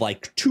set of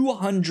like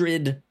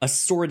 200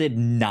 assorted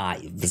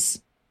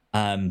knives.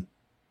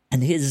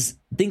 And his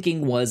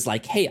thinking was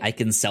like, hey, I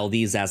can sell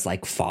these as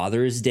like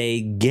Father's Day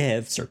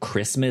gifts or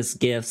Christmas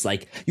gifts.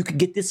 Like, you could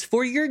get this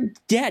for your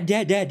dad,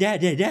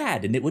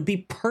 and it would be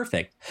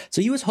perfect. So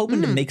he was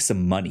hoping to make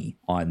some money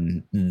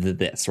on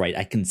this, right?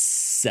 I can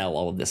sell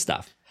all of this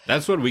stuff.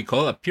 That's what we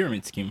call a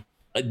pyramid scheme.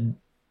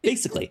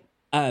 Basically.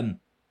 But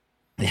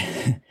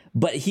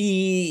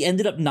he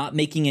ended up not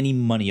making any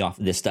money off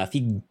of this stuff.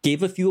 He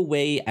gave a few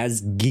away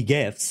as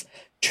gifts.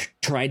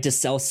 Tried to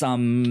sell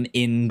some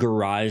in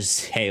garage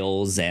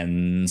sales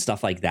and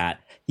stuff like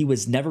that. He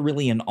was never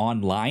really an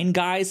online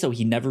guy, so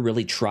he never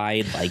really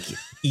tried like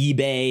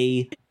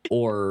eBay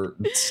or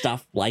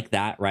stuff like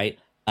that, right?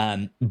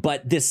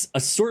 But this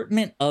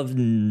assortment of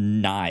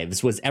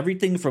knives was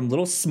everything from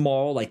little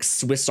small like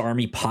Swiss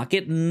Army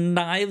pocket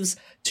knives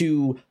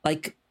to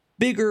like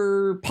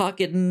bigger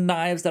pocket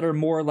knives that are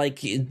more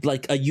like a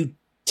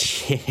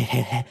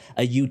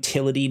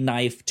utility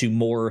knife to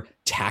more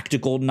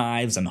tactical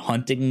knives and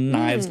hunting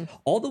knives,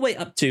 all the way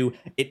up to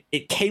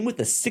it came with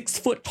a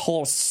 6-foot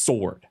tall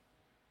sword.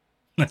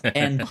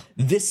 And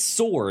this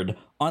sword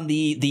on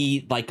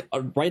the like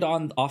right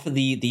on off of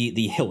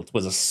the hilt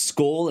was a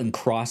skull and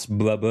cross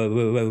bones,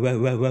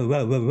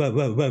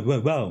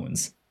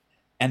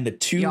 and the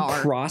two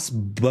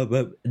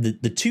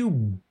the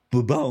two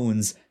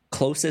bones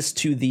closest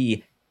to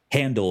the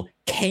handle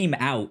came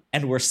out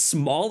and were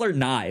smaller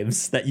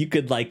knives that you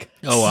could like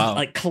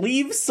like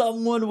cleave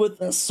someone with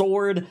a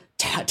sword,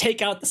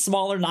 take out the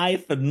smaller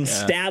knife and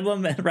stab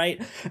them,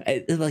 right?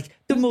 Like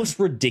the most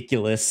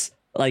ridiculous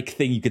like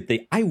thing you could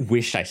think. I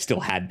wish I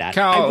still had that.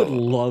 Cal, I would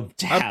love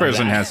to have that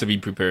person that. has to be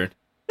prepared.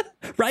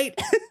 Right?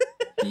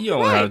 You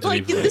all have to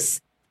like be prepared.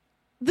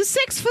 The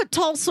 6-foot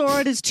tall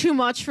sword is too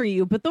much for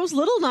you, but those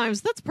little knives,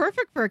 that's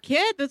perfect for a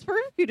kid. That's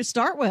perfect for you to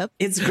start with.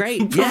 It's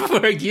great. Yeah.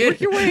 For a kid. Work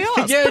your way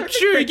up. Yeah,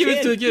 sure. Give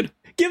it to a kid.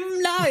 Give him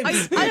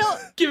knives. I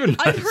don't. Give him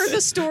knives. I've heard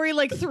the story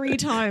like 3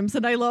 times,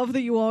 and I love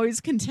that you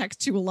always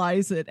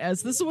contextualize it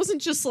as this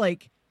wasn't just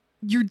like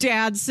your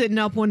dad sitting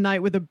up one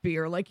night with a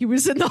beer. Like he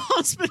was in the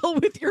hospital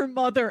with your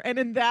mother, and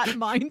in that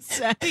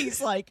mindset, he's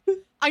like,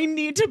 I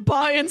need to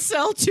buy and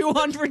sell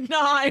 200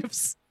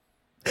 knives.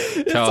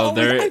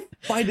 I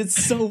find it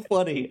so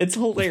funny. It's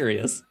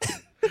hilarious.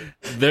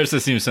 There's a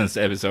Simpsons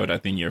episode I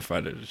think your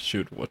father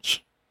should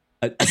watch.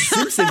 A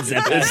Simpsons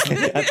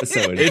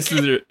episode.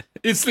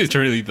 It's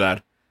literally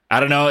that.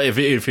 I don't know if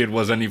it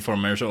was an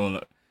infomercial or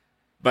not,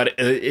 but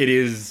it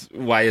is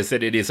why I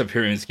said it is a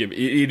pyramid scheme.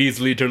 It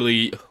is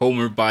literally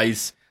Homer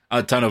buys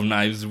a ton of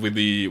knives with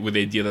the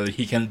idea that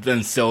he can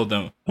then sell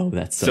them. Oh,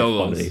 that's so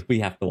funny. We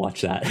have to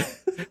watch that.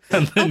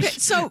 And then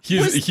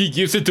he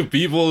gives it to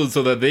people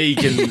so that they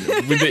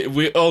can,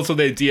 with also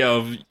the idea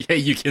of, hey,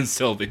 you can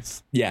sell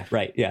this. Yeah,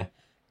 right, yeah.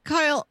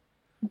 Kyle,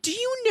 do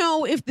you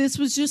know if this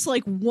was just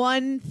like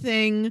one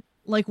thing,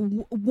 like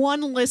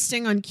one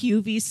listing on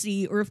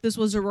QVC, or if this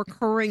was a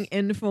recurring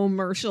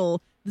infomercial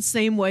the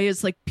same way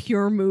as like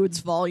Pure Moods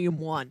Volume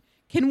 1?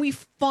 Can we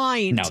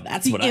find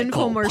the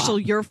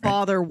infomercial your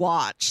father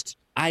watched?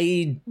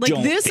 I like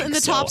don't this think and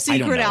the so. Top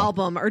Secret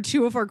album are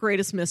 2 of our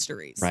greatest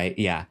mysteries. Right,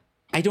 yeah.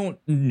 I don't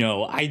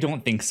know. I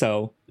don't think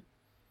so.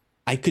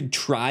 I could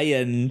try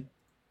and...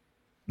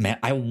 Man,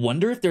 I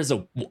wonder if there's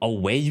a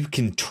way you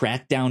can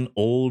track down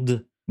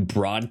old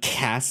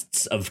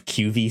broadcasts of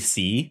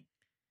QVC.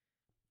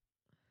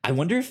 I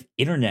wonder if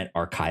Internet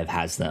Archive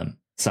has them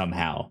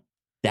somehow.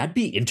 That'd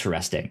be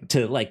interesting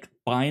to like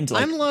find.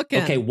 Like, I'm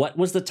looking. Okay, what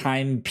was the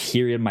time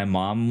period my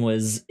mom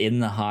was in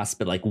the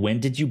hospital? Like, when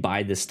did you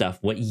buy this stuff?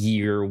 What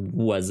year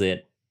was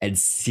it? And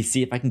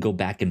see if I can go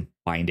back and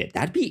find it.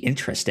 That'd be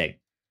interesting.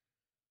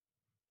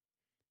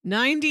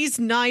 90s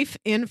knife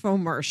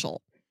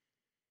infomercial.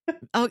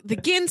 Oh, the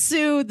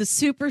Ginsu, the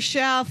Super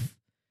Chef.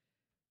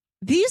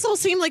 These all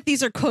seem like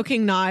these are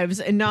cooking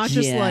knives and not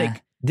just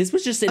like this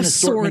was just an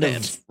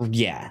assortment of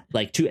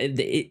like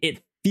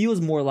it feels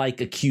more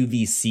like a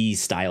QVC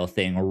style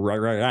thing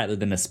rather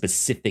than a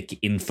specific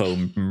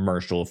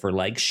infomercial for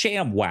like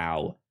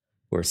ShamWow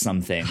or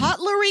something.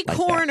 Cutlery like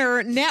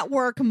Corner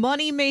Network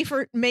Money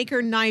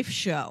Maker Knife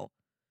Show.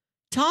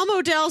 Tom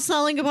Odell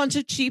selling a bunch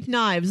of cheap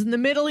knives. In the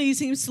middle, he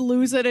seems to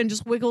lose it and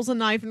just wiggles a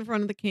knife in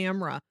front of the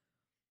camera.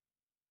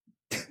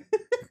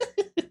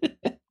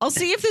 I'll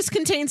see if this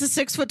contains a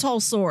 6-foot tall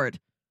sword.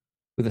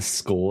 With a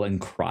skull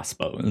and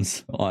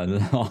crossbones on the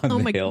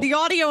hill. The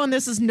audio on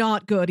this is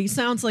not good. He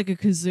sounds like a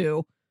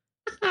kazoo.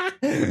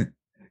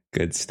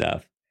 Good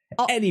stuff.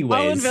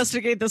 I'll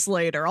investigate this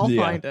later. I'll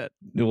find it.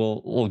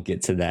 We'll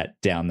get to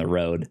that down the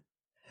road.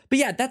 But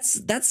yeah,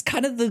 that's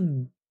kind of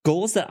the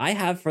goals that I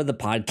have for the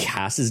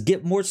podcast is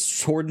get more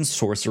sword and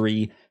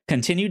sorcery,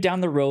 continue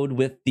down the road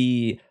with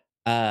the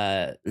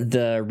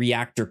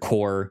reactor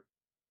core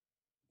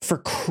for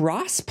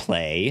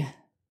crossplay,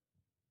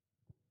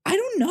 I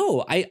don't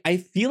know. I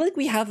feel like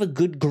we have a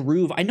good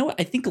groove. I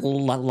think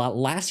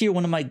last year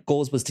one of my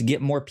goals was to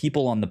get more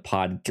people on the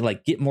pod,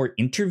 like get more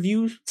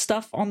interview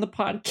stuff on the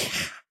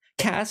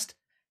podcast.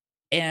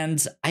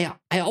 And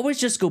I always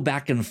just go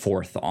back and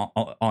forth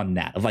on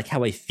that, of like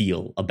how I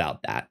feel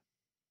about that.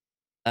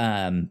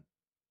 I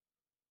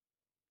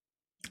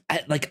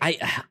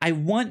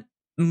want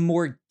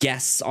more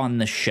guests on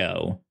the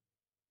show,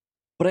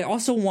 but I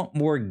also want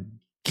more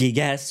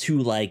guests who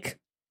like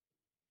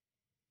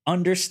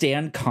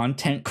understand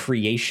content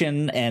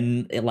creation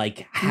and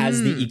like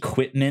has the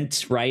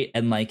equipment, right?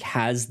 And like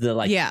has the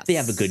like they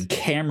have a good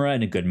camera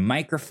and a good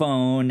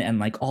microphone and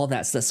like all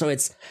that stuff. So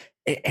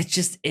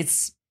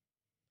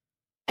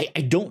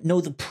I don't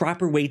know the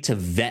proper way to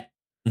vet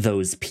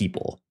those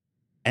people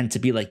and to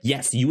be like,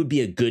 yes, you would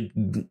be a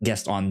good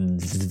guest on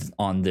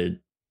the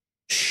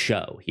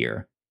show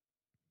here.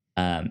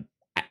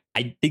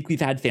 I think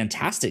we've had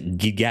fantastic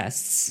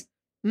guests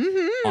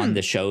on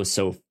the show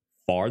so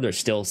far. There's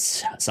still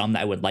some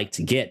that I would like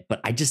to get,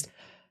 but I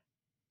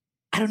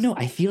don't know.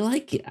 I feel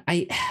like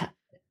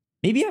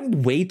maybe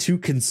I'm way too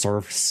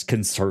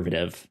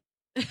conservative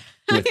with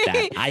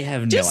that. I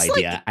have no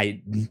idea.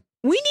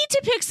 We need to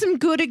pick some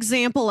good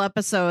example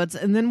episodes,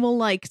 and then we'll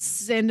like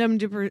send them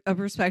to a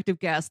prospective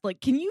guest.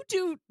 Like, can you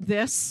do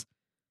this?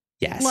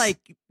 Yes. Like,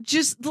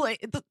 just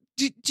like,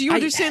 do you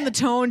understand the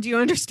tone? Do you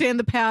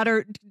understand the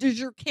pattern? Does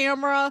your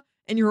camera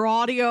and your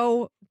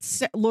audio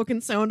look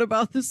and sound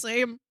about the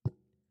same?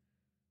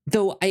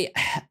 Though I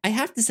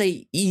have to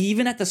say,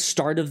 even at the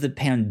start of the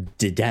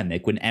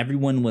pandemic, when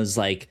everyone was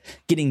like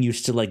getting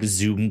used to like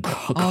Zoom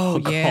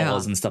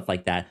calls and stuff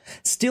like that,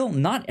 still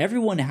not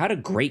everyone had a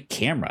great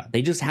camera.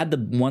 They just had the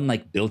one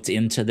like built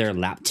into their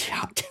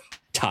laptop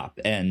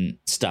and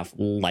stuff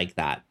like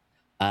that.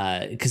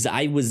 Because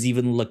I was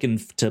even looking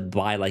to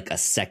buy like a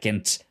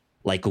second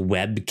like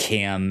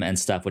webcam and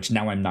stuff, which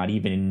now I'm not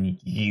even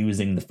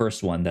using the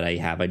first one that I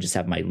have. I just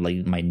have my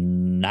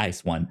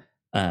nice one.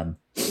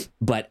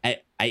 But I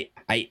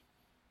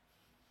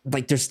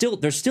like there's still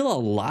a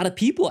lot of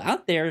people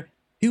out there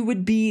who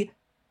would be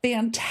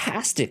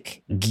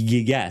fantastic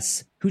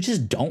guests who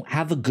just don't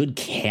have a good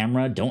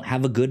camera, don't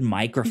have a good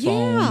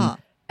microphone,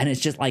 and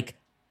it's just like,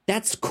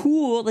 that's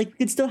cool. Like, we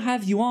could still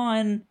have you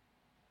on,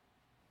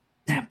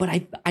 but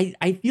I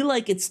feel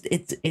like it's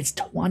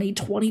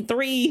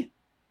 2023.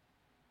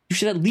 You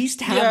should at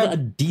least have a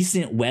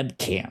decent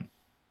webcam.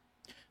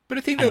 But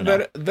I think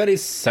that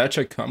is such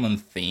a common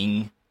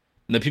thing.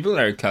 The people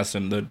that are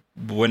accustomed that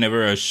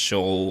whenever a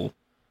show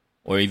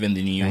or even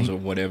the news or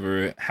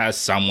whatever has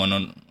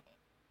someone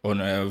on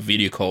a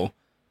video call,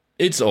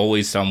 it's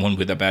always someone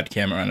with a bad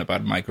camera and a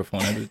bad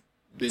microphone, and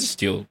it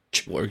still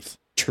works.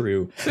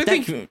 True. So I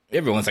think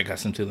everyone's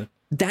accustomed to that.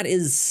 That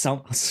is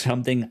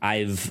something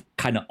I've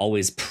kind of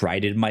always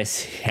prided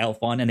myself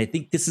on, and I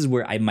think this is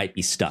where I might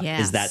be stuck,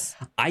 is that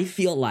I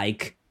feel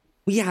like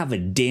we have a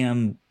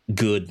damn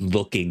good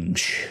looking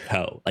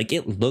show. Like,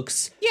 it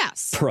looks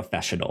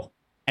professional.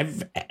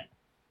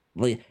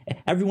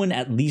 Everyone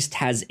at least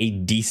has a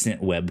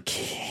decent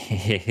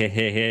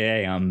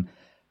webcam.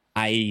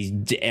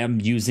 I am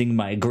using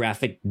my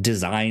graphic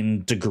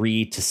design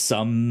degree to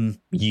some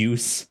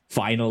use,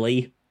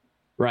 finally,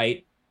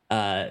 right?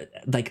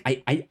 Like,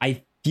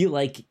 I feel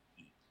like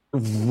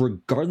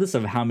regardless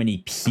of how many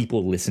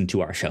people listen to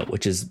our show,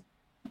 which is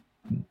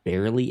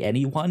barely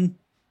anyone,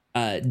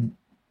 I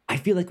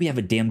feel like we have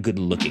a damn good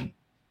looking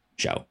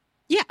show.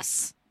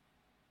 Yes.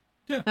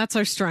 Yeah. That's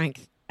our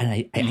strength. And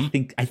I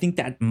think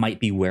that might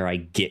be where I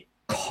get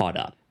caught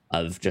up,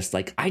 of just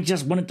like, I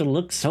just want it to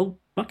look so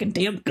fucking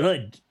damn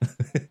good.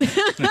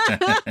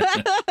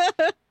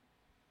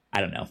 I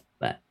don't know,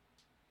 but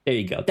there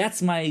you go.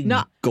 That's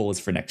my goals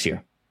for next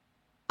year.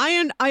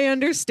 I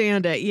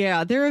understand it.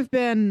 Yeah, there have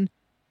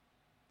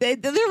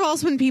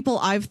also been people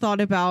I've thought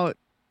about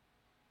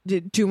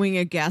doing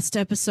a guest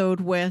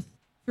episode with.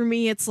 For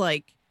me, it's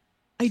like,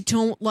 I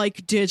don't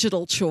like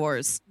digital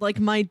chores. Like,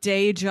 my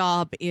day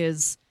job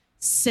is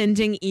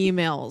sending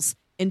emails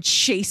and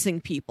chasing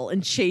people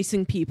and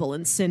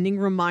sending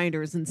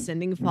reminders and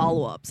sending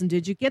follow-ups. And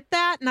did you get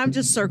that? And I'm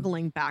just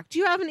circling back. Do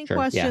you have any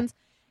questions?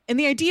 Yeah. And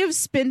the idea of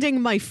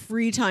spending my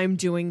free time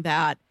doing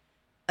that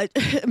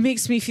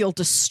makes me feel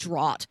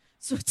distraught.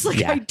 So it's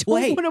like, I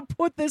don't want to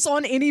put this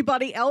on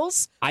anybody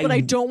else, but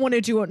I don't want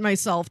to do it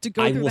myself, to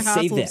go through the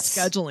hassle of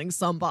scheduling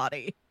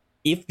somebody.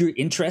 If you're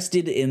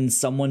interested in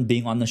someone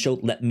being on the show,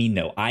 let me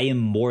know. I am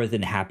more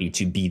than happy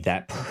to be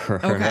that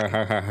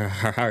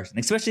person,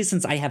 especially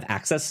since I have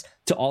access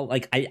to all,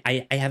 like,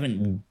 I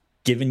haven't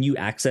given you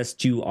access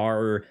to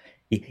our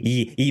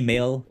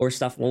email or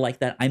stuff like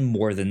that. I'm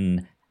more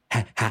than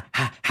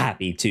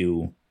happy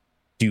to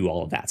do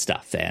all of that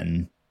stuff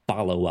and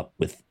follow up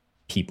with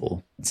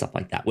people and stuff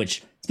like that.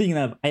 Which, speaking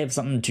of, I have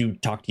something to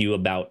talk to you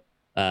about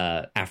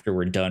after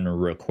we're done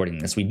recording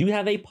this. We do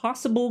have a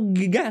possible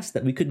guest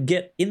that we could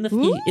get in the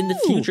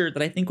future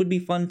that I think would be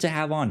fun to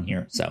have on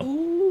here. So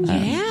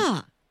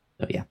yeah.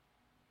 So yeah.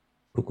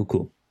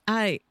 Cool.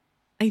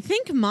 I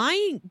think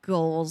my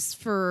goals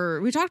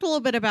we talked a little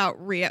bit about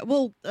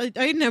I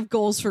didn't have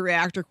goals for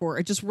Reactor Core.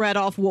 I just read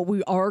off what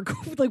we are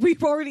like we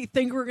already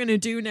think we're going to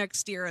do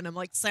next year, and I'm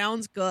like,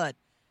 sounds good.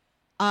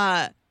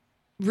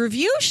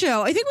 Review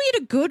show. I think we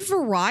had a good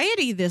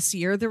variety this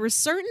year. There were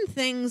certain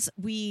things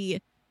we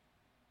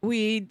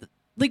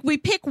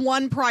pick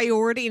one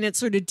priority and it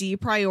sort of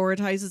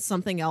deprioritizes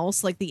something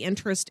else. Like the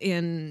interest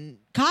in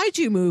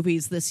kaiju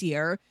movies this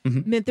year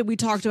meant that we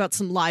talked about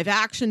some live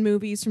action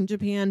movies from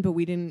Japan, but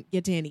we didn't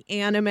get to any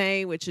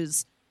anime, which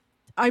is,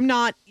 I'm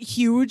not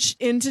huge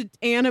into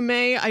anime.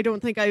 I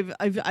don't think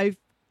I've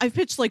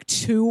pitched like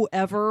 2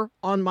 ever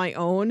on my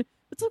own.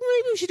 It's like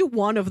maybe we should do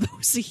one of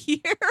those a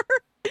year.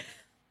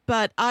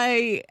 But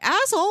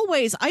as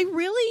always, I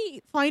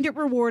really find it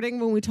rewarding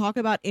when we talk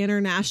about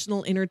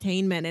international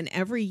entertainment. And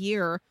every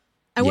year,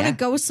 I want to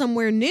go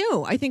somewhere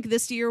new. I think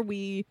this year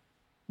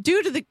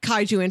due to the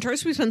kaiju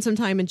interest, we spent some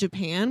time in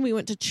Japan. We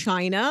went to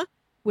China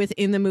with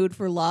In the Mood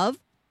for Love.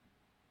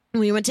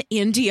 We went to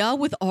India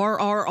with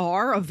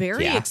RRR, a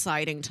very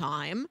exciting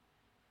time.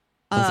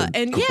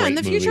 In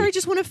the future, movie. I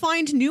just want to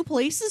find new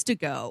places to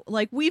go.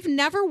 Like, we've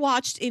never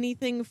watched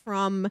anything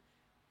from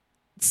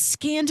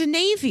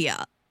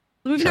Scandinavia.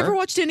 We've never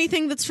watched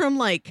anything that's from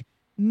like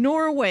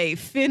Norway,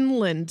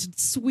 Finland,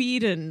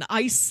 Sweden,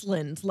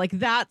 Iceland, like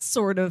that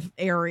sort of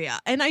area.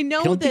 And I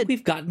know think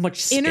we've got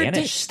much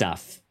Spanish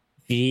stuff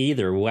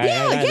either.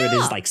 Either it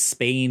is like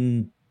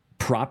Spain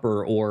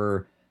proper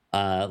or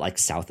like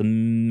South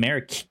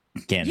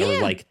American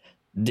or like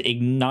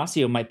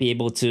Ignacio might be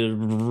able to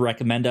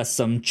recommend us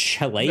some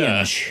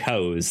Chilean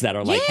shows that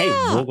are like, hey,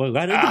 what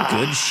are the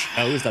good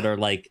shows that are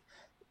like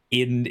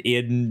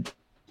in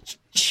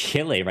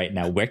Chile right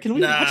now? Where can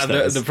we watch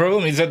those? The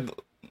problem is that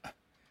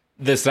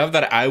the stuff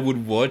that I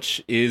would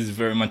watch is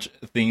very much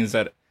things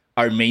that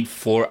are made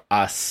for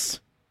us.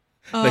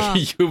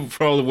 Like, you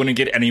probably wouldn't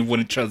get anyone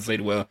to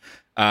translate well.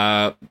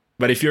 But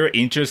if you're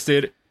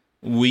interested,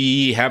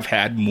 we have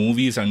had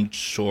movies and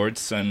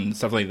shorts and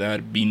stuff like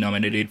that be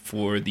nominated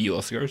for the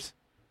Oscars.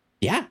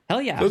 Yeah,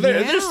 hell yeah. So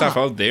there's stuff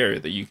out there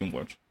that you can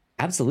watch.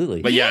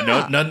 Absolutely. But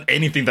not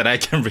anything that I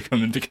can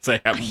recommend because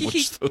I haven't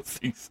watched those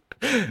things.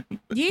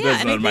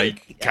 That's not my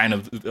kind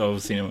of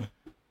cinema.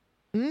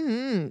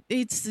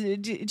 It's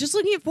just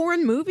looking at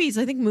foreign movies.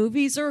 I think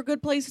movies are a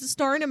good place to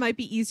start. It might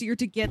be easier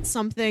to get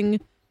something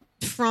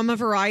from a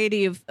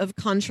variety of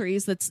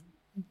countries that's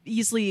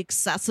easily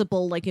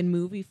accessible, like in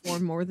movie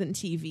form more than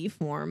TV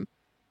form.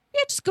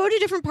 Yeah, just go to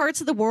different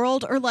parts of the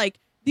world. Or like,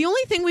 the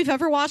only thing we've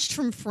ever watched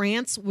from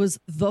France was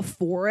The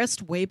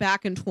Forest way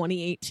back in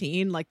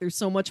 2018. Like, there's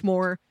so much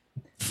more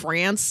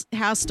France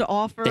has to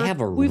offer. They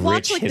have a We've rich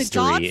watched like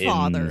history The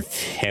Godfather, in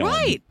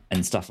film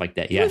and stuff like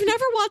that. Yeah, we've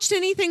never watched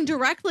anything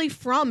directly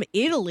from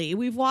Italy.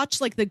 We've watched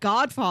like the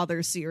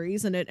Godfather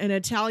series and an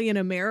Italian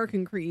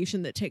American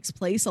creation that takes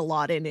place a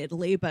lot in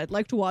Italy. But I'd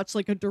like to watch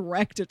like a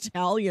direct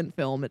Italian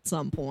film at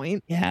some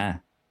point. Yeah,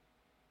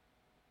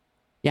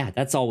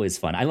 that's always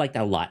fun. I like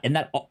that a lot, and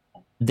that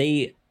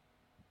they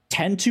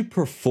tend to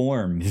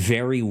perform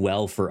very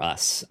well for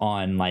us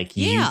on like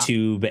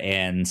YouTube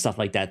and stuff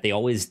like that. They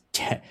always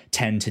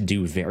tend to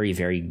do very,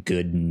 very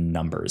good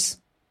numbers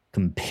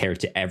compared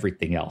to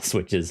everything else,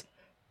 which is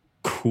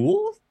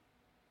cool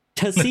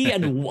to see.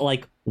 And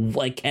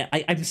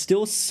I'm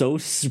still so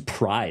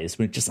surprised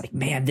when it's just like,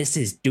 man, this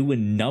is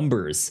doing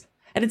numbers.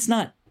 And it's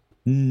not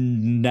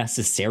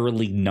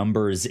necessarily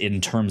numbers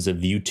in terms of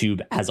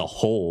YouTube as a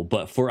whole,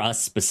 but for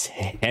us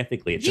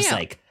specifically, it's just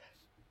like,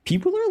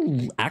 people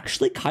are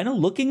actually kind of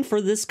looking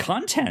for this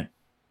content,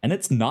 and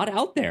it's not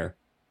out there,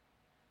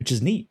 which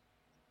is neat.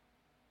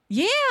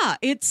 Yeah,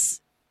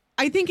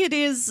 I think it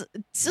is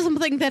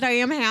something that I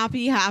am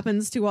happy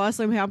happens to us.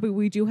 I'm happy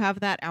we do have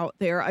that out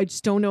there. I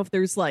just don't know if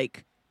there's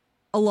like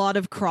a lot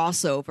of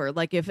crossover.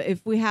 Like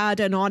if we had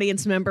an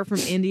audience member from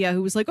India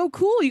who was like, oh,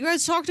 cool, you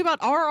guys talked about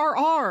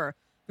RRR.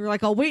 They're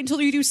like, I'll wait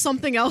until you do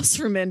something else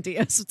from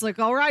India. So it's like,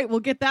 all right, we'll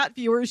get that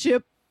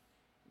viewership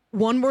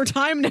one more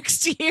time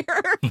next year.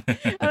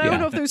 And I don't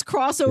know if there's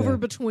crossover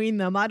between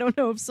them. I don't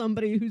know if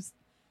somebody who's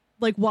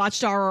like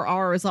watched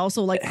RRR is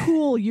also like,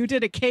 cool, you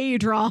did a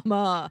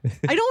K-drama.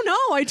 I don't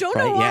know. I don't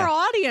know our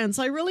audience.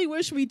 I really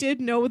wish we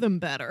did know them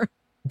better.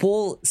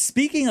 Well,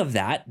 speaking of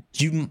that,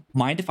 do you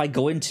mind if I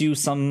go into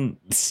some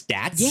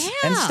stats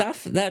and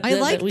stuff? I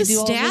like that we the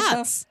do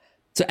stats.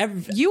 So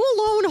you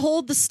alone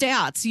hold the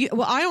stats.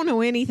 I don't know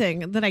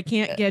anything that I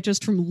can't get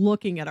just from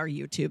looking at our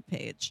YouTube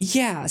page.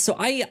 Yeah, so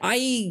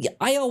I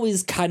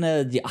always kind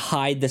of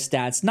hide the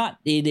stats, not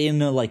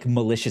in a like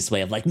malicious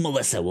way of like,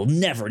 Melissa will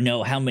never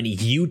know how many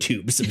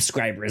YouTube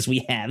subscribers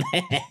we have.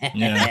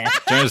 Yeah,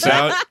 turns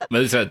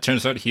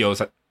out he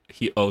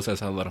owes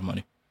us a lot of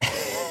money.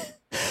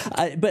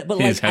 But he's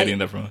like, hiding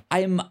that from us.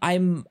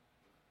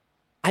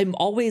 I'm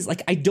always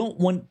like, I don't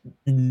want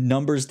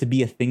numbers to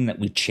be a thing that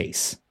we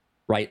chase.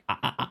 Right.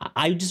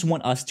 I just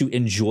want us to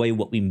enjoy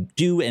what we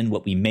do and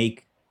what we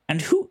make.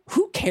 And who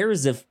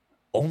cares if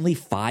only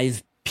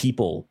 5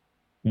 people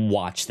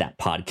watch that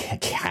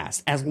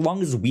podcast? As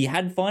long as we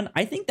had fun,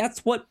 I think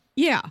that's what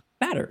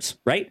matters.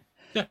 Right.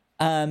 Yeah.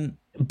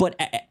 but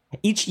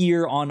each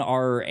year on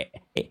our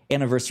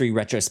anniversary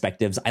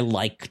retrospectives, I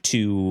like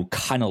to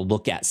kind of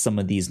look at some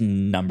of these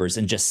numbers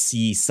and just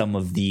see some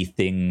of the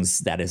things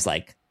that is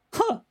like,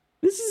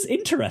 this is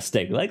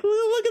interesting. Like,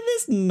 look at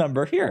this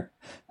number here.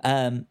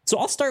 So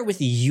I'll start with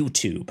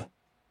YouTube.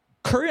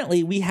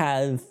 Currently, we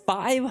have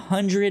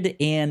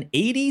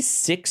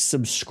 586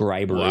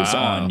 subscribers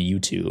on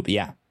YouTube.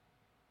 Yeah.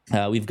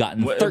 We've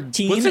gotten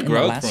 13 What's the in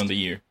growth the last... from the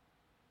year?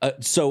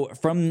 So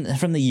from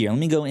the year, let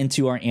me go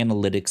into our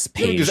analytics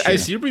page. Because I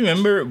still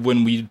remember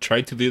when we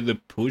tried to do the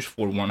push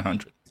for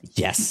 100.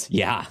 Yes,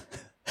 yeah.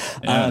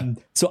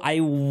 So I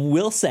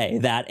will say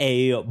that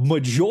a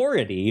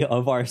majority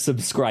of our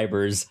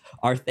subscribers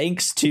are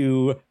thanks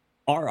to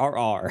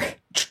RRR,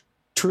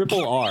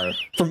 Triple R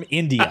from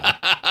India.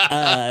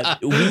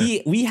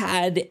 We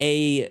had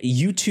a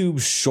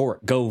YouTube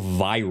short go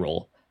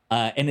viral.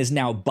 And is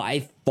now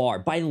by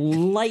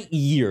light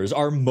years,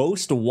 our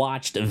most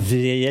watched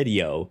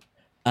video.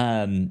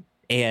 And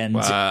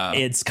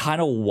it's kind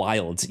of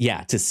wild,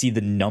 to see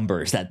the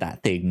numbers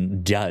that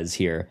thing does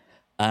here.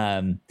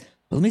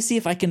 Let me see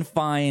if I can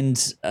find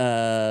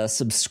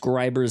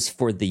subscribers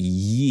for the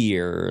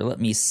year. Let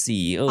me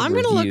see. Overview. I'm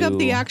going to look up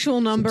the actual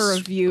number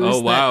of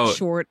views that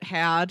short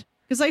had.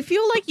 Because I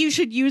feel like you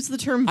should use the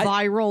term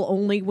viral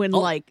only when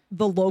like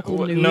the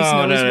local news knows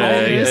I'll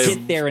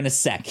get there in a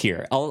sec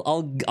here.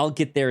 I'll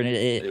get there in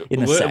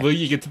a sec. Will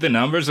you get to the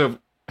numbers of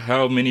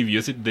how many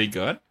views they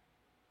got?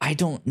 I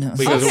don't know.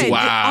 Because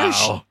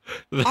wow,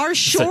 our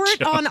short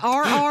on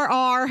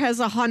RRR has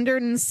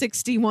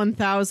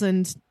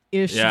 161,000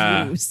 ish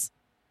views.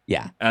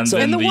 Yeah, and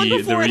the one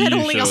before it had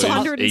only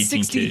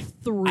 163.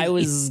 I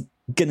was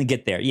gonna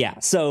get there. Yeah,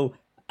 so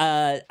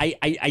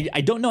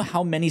I don't know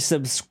how many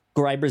subscribers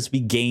we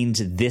gained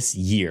this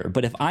year,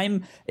 but if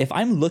I'm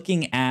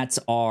looking at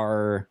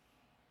our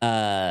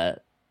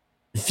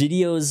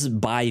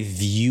videos by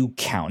view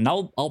count, and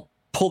I'll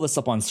pull this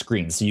up on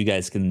screen so you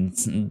guys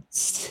can,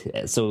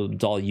 so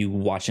all you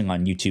watching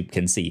on YouTube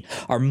can see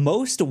our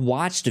most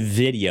watched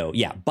video.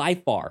 Yeah, by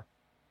far,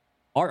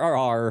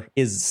 RRR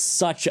is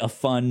such a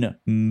fun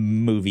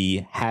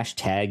movie.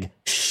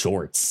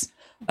 #shorts.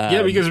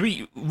 Because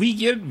we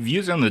get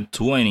views on the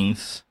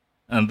 20s,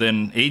 and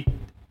then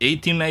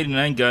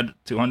 1899 got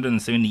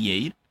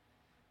 278,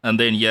 and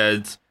then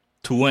it's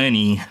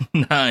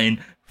 29,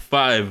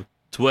 5,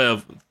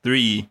 12,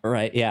 3.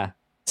 Right, yeah.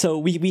 So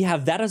we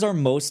have that as our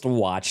most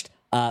watched.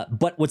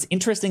 But what's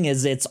interesting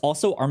is it's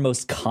also our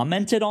most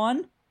commented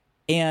on,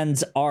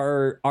 and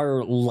our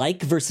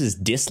like versus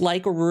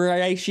dislike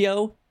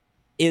ratio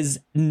is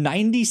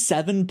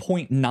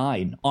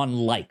 97.9 on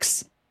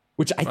likes,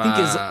 which I think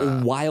is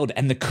wild.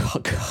 And the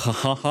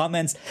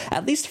comments,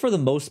 at least for the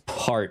most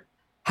part,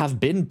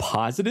 have been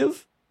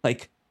positive.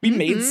 Like, we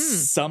made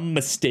some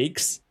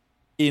mistakes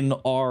in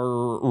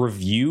our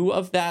review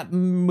of that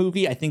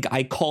movie. I think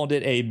I called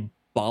it a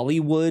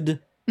Bollywood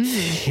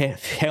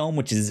film,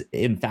 which is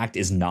in fact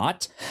is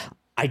not.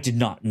 I did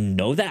not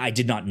know that. I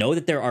did not know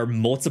that there are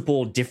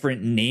multiple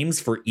different names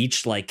for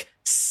each like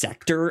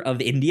sector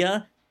of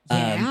India.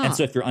 And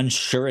so if you're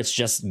unsure, it's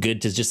just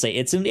good to just say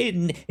it's an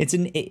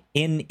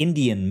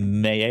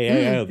Indian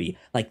movie.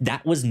 Like,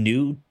 that was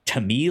new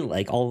to me,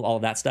 like all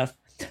that stuff.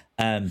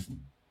 And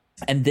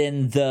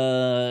then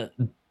the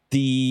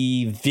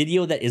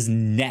video that is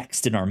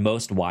next in our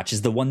most watch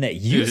is the one that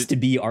used to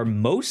be our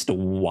most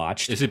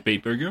watched. Is it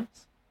Paper Girls?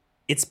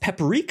 It's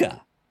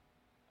Paprika.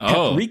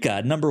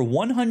 Paprika, number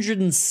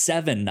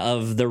 107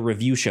 of the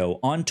review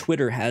show on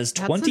Twitter, has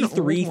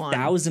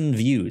 23,000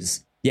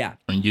 views. Yeah.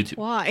 On YouTube.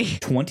 Why?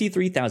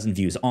 23,000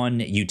 views on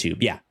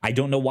YouTube. Yeah. I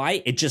don't know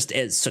why. It just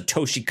is.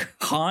 Satoshi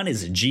Kon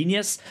is a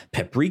genius.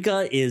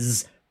 Paprika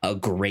is a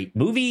great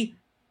movie.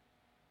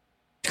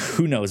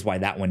 Who knows why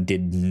that one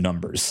did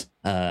numbers.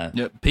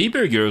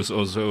 Paper Girls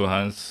also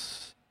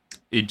has,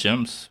 it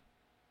jumps.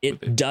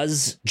 It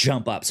does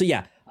jump up. So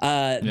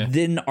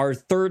then our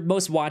third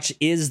most watch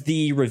is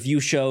the review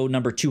show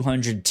number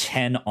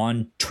 210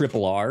 on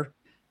Triple R.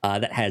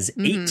 That has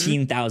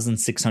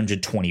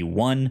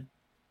 18,621.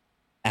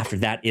 After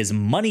that is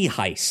Money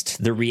Heist,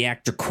 the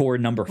Reactor Core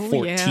number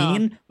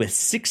 14 with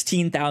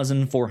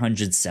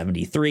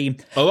 16,473.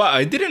 Oh,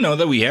 I didn't know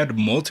that we had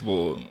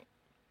multiple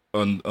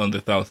on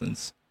the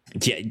thousands.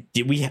 Yeah,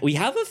 we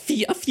have a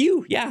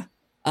few, yeah.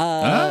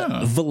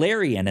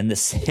 Valerian and the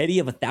City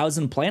of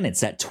 1,000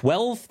 Planets at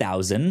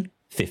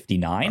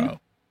 12,059.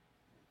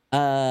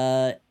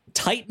 Wow.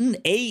 Titan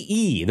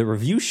AE, the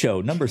review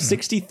show number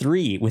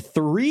 63 with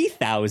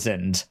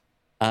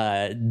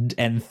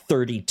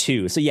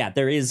 3,032. So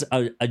there is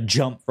a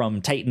jump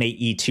from Titan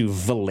AE to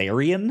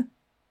Valerian,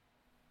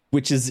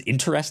 which is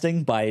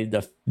interesting by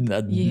the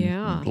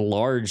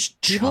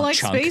large people like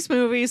chunk. Space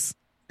movies.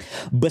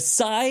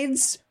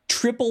 Besides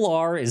Triple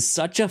R is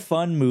such a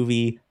fun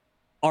movie,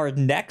 our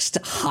next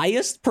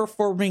highest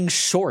performing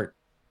short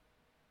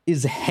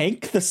is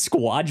Hank the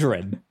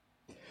Squadron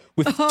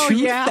with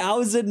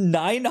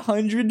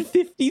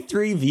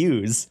 2,953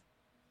 views.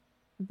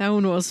 That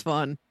one was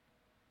fun.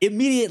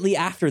 Immediately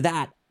after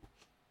that,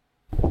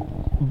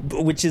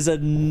 which is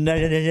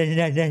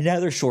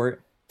another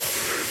short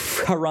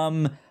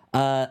from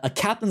a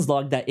captain's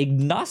log that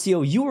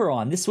Ignacio, you were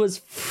on. This was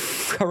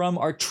from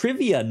our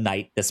trivia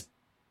night this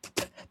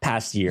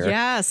past year.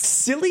 Yes.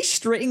 Silly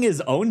String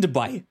is owned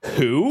by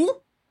who?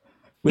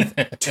 With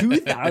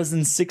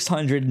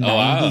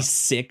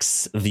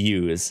 2,696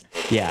 views.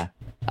 Yeah.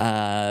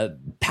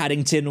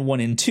 Paddington 1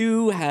 and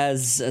 2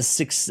 has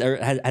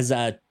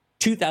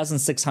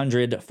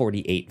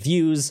 2,648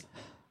 views.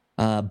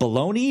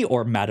 Baloney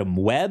or Madam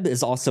Web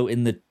is also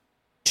in the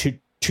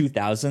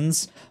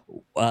 2000s.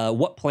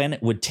 What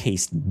Planet Would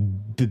Taste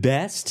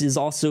Best is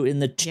also in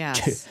the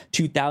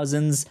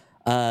 2000s.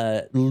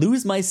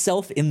 Lose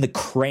Myself in the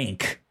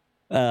Crank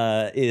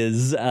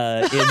is in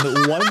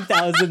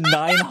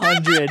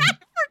 1,914. Forgot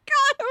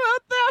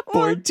about that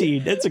one.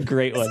 That's a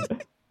great one.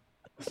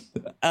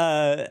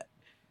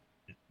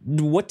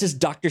 What Does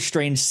Doctor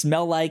Strange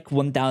Smell Like?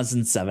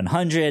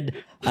 1,700.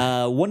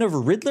 One of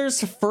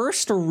Riddler's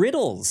first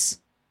riddles,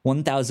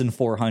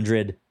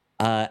 1,400.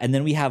 And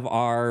then we have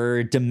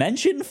our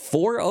Dimension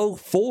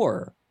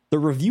 404, the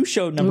review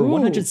show number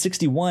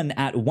 161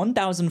 at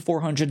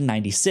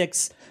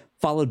 1,496,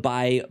 followed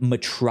by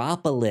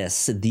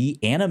Metropolis, the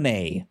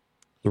anime,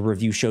 the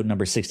review show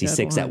number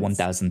 66 at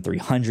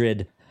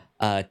 1,300.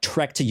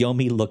 Trek to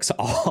Yomi looks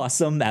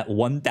awesome at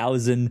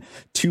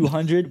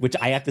 1,200, which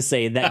I have to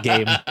say that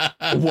game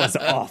was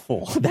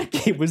awful. That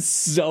game was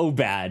so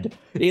bad.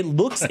 It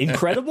looks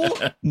incredible,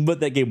 but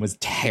that game was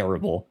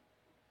terrible.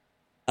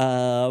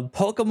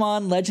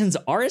 Pokemon Legends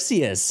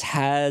Arceus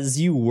has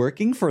you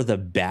working for the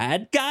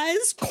bad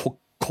guys?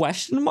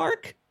 Question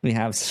mark. We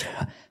have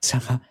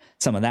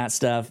some of that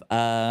stuff.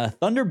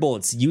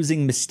 Thunderbolts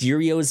using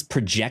Mysterio's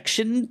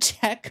projection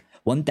tech,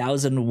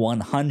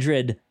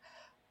 1,100.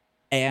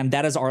 And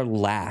that is our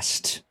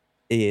last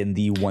in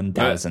the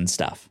 1,000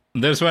 stuff.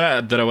 There's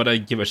one that I want to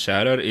give a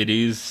shout out. It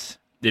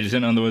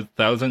isn't on the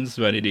thousands,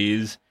 but it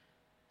is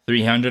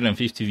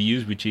 350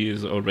 views, which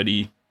is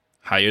already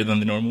higher than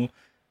the normal.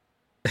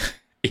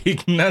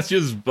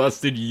 Ignacio's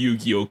busted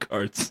Yu-Gi-Oh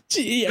cards.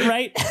 Yeah,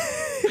 right?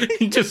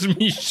 Just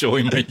me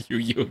showing my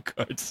Yu-Gi-Oh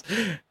cards.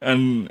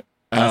 And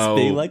us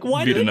being like,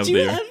 why don't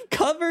you have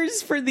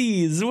covers for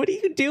these? What are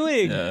you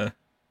doing?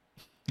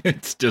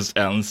 It's just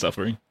Alan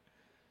suffering.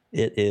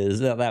 It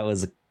is. That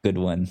was a good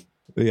one.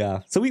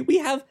 Yeah. So we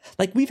have,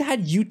 like, we've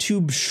had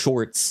YouTube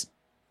shorts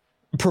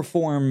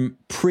perform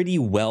pretty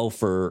well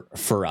for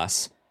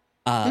us.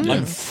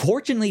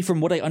 Unfortunately,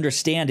 from what I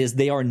understand, is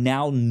they are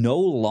now no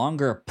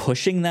longer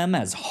pushing them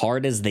as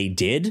hard as they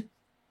did.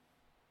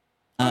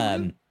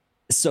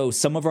 So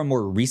some of our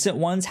more recent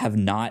ones have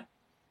not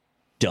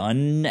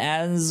done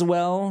as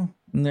well.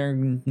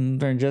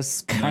 They're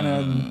just kind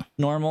of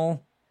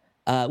normal,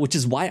 which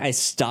is why I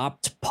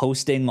stopped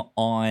posting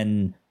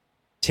on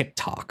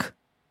TikTok.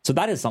 So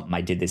that is something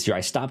I did this year.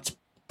 I stopped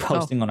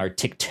posting on our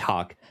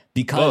TikTok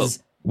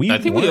because I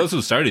think we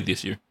also started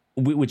this year.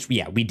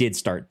 We did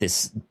start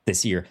this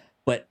year.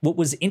 But what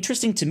was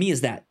interesting to me is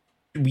that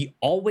we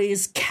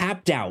always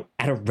capped out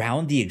at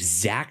around the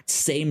exact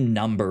same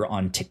number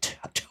on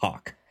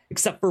TikTok,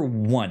 except for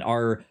one,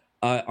 our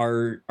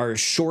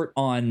short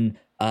on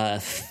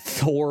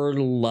Thor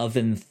Love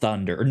and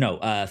Thunder.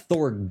 No,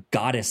 Thor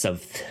Goddess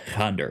of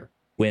Thunder.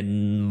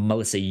 When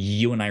Melissa,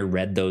 you and I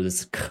read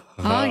those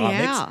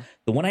comics,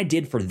 the one I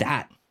did for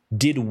that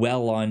did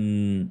well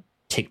on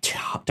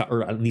TikTok,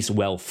 or at least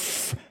well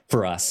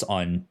for us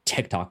on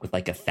TikTok with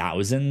like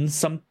 1,000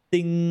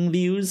 something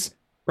views,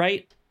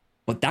 right?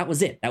 But that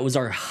was it. That was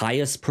our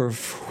highest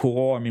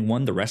performing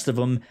one. The rest of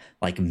them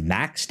like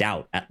maxed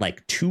out at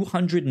like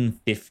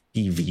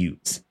 250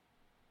 views.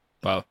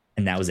 Wow.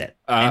 And that was it.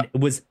 And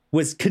it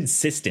was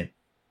consistent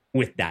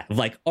with that,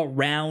 like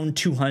around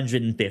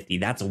 250.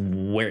 That's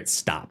where it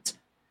stopped.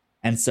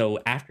 And so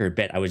after a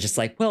bit, I was just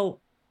like, well,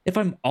 if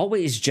I'm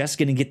always just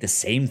going to get the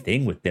same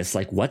thing with this,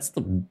 like, what's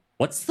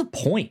the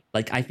point?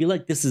 Like, I feel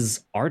like this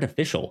is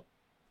artificial.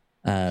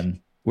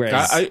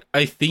 Whereas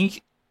I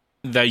think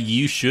that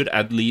you should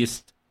at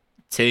least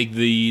take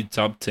the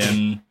top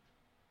 10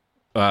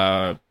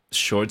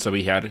 shorts that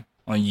we had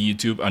on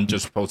YouTube and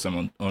just post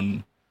them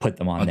on put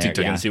them on there,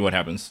 TikTok and see what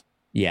happens.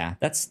 Yeah,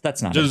 that's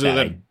not just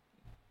a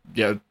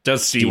bad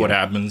just see what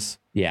happens.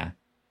 Yeah.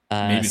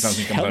 Maybe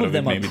something comes out of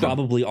them it, are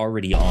probably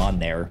already on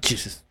there.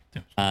 Jesus.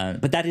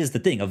 But that is the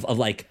thing of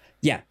like,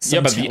 but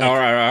the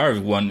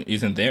RRR one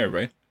isn't there,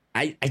 right?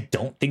 I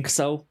don't think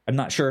so. I'm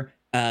not sure.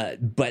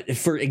 But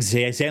for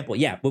example,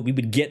 what we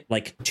would get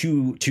like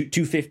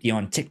 250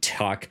 on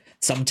TikTok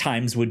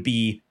sometimes would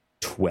be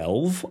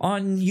 12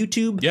 on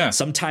YouTube. Yeah.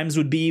 Sometimes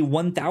would be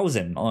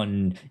 1,000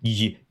 on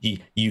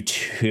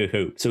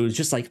YouTube. So it's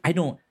just like, I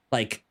don't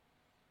like,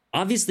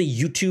 obviously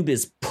YouTube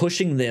is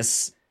pushing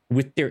this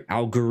with their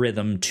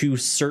algorithm to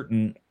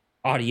certain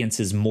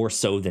audiences more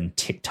so than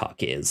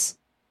TikTok is.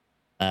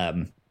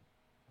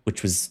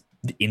 Which was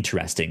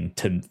interesting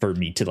for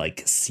me to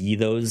like see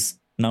those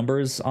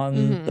numbers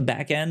on the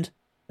back end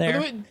there. By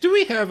the way, do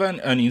we have an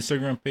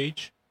Instagram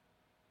page?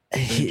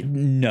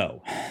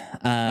 No.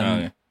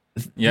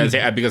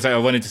 Yeah, because I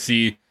wanted to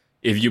see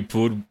if you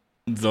put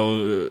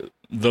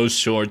those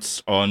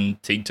shorts on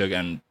TikTok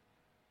and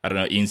I don't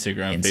know,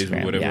 Instagram,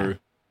 Facebook, whatever.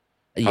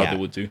 How they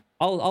would do.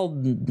 I'll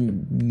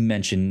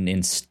mention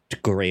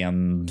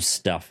Instagram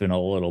stuff in a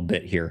little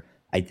bit here,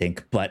 I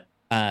think, but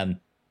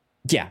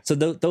so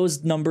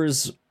those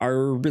numbers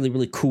are really,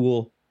 really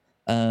cool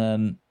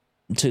to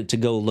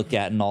go look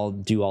at, and I'll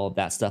do all of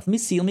that stuff.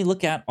 Let me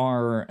look at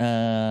our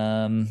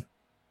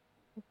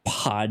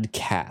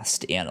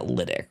podcast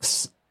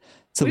analytics.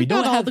 So we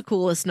don't have all the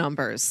coolest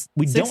numbers.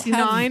 We 69,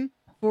 don't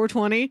have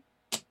 420.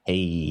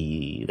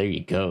 Hey, there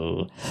you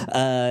go.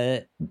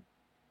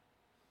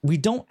 We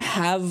don't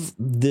have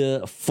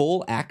the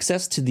full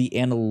access to the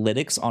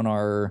analytics on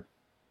our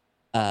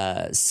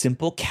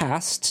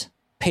Simplecast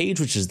page,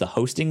 which is the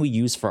hosting we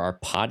use for our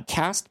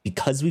podcast,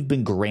 because we've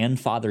been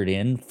grandfathered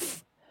in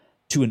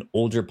to an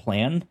older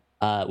plan,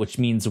 which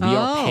means we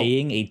are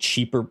paying a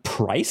cheaper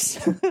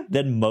price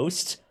than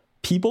most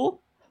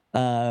people.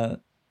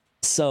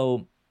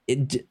 So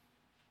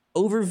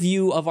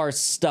overview of our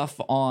stuff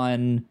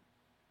on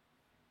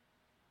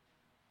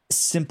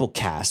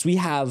Simplecast. We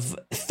have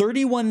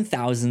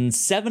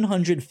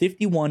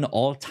 31,751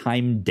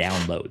 all-time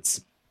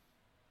downloads.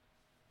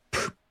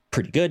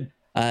 Pretty good.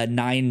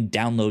 9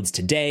 downloads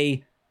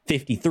today,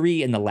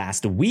 53 in the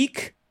last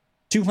week,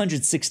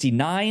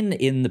 269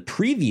 in the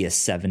previous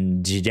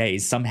 7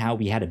 days. Somehow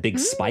we had a big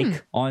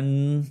spike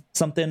on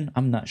something.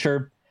 I'm not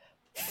sure.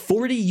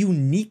 40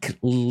 unique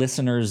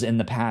listeners in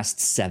the past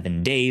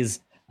 7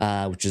 days,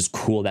 which is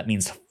cool. That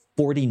means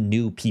 40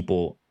 new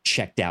people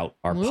checked out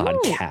our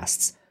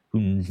podcasts.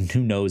 Who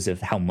knows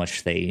how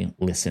much they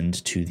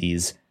listened to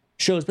these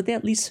shows, but they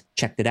at least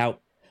checked it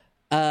out.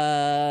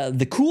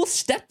 The Cool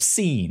Step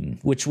Scene,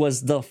 which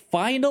was the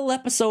final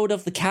episode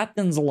of the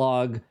Captain's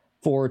Log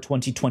for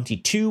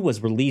 2022,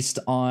 was released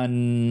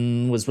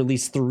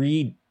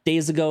 3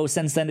 days ago.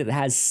 Since then, it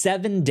has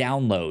 7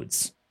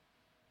 downloads.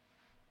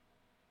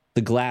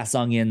 The Glass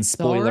Onion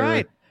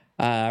spoiler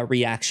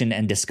reaction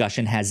and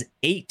discussion has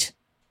 8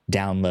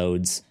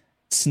 downloads.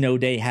 Snow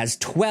Day has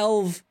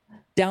 12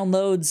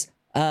 downloads.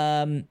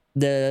 Our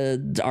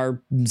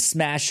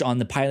Smash on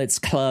the Pilots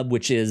Club,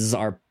 which is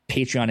our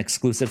Patreon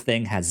exclusive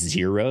thing, has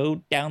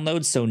 0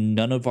 downloads, so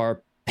none of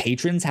our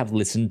patrons have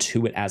listened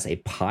to it as a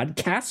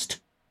podcast.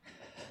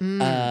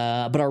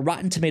 But our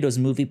Rotten Tomatoes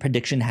movie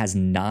prediction has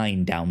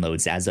 9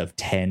 downloads as of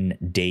 10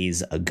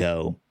 days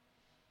ago.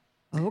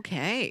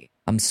 Okay.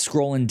 I'm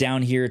scrolling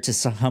down here to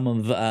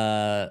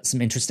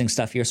some interesting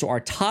stuff here. So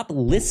our top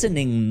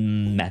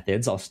listening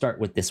methods, I'll start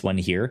with this one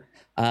here.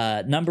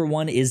 Number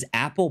 1 is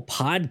Apple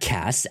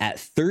Podcasts at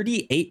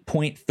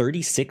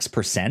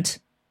 38.36%.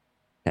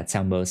 That's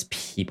how most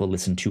people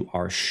listen to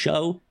our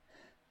show.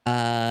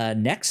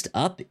 Next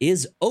up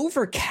is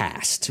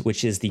Overcast,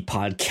 which is the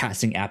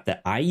podcasting app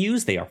that I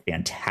use. They are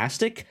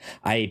fantastic.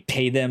 I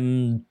pay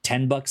them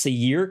 $10 a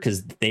year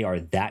because they are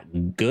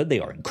that good. They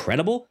are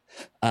incredible.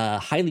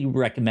 Highly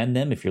recommend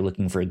them if you're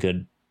looking for a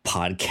good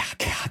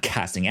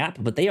podcasting app.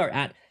 But they are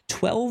at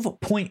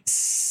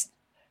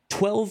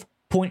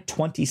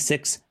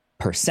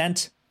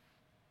 12.26%.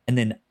 And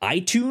then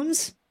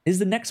iTunes is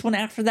the next one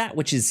after that,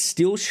 which is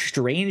still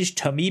strange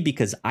to me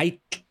because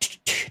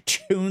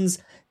iTunes,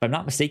 if I'm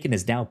not mistaken,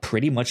 is now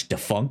pretty much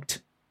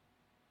defunct.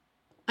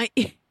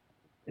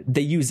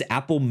 They use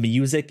Apple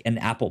Music and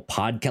Apple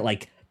Podcast.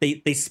 Like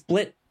they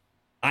split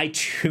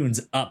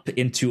iTunes up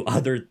into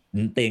other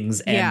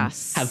things and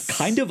have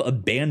kind of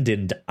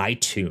abandoned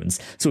iTunes.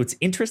 So it's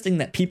interesting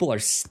that people are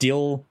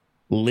still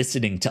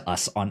listening to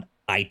us on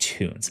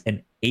iTunes,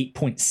 and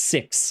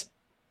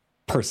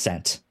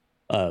 8.6%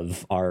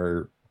 of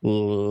our how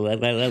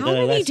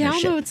many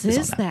downloads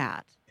is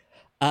that?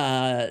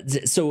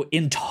 So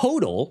in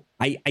total,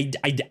 I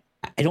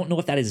don't know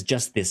if that is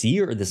just this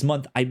year or this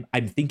month.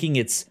 I'm thinking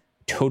it's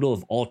total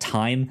of all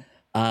time.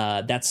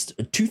 That's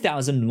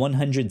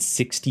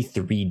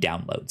 2,163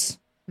 downloads.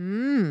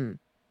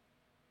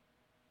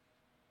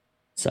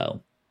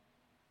 So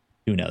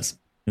who knows?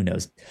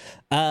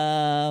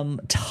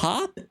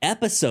 Top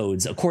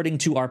episodes according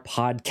to our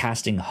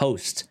podcasting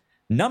host.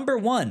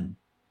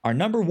 Our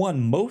number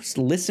one most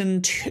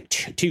listened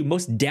to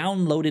most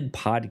downloaded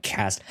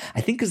podcast,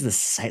 I think, is the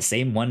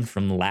same one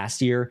from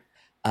last year.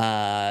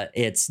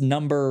 It's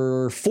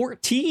number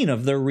 14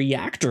 of the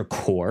Reactor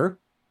Core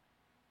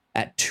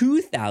at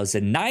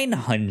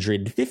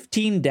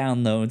 2,915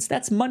 downloads.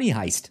 That's Money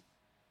Heist.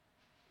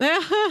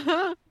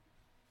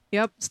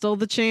 Yep, still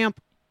the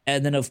champ.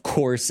 And then, of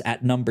course,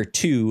 at number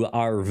 2,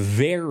 our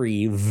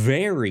very,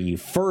 very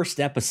first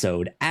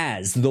episode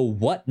as the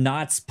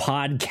Whatnots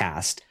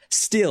podcast,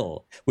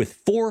 still with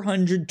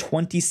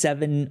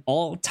 427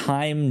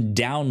 all-time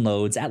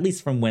downloads, at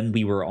least from when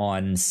we were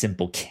on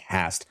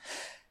Simplecast,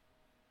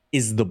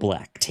 is the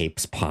Black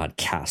Tapes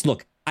podcast.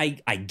 Look, I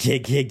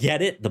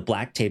get it. The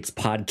Black Tapes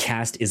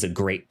podcast is a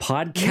great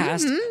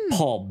podcast. Mm-hmm.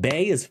 Paul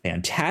Bay is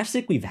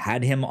fantastic. We've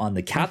had him on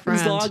the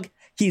Captain's Log.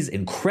 He's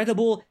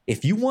incredible.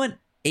 If you want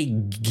a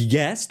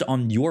guest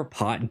on your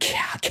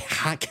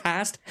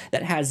podcast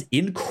that has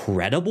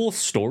incredible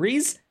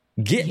stories,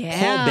 get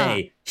Paul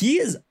Bay. He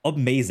is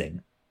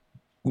amazing.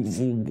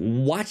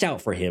 watch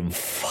out for him.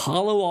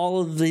 Follow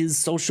all of his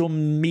social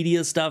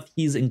media stuff.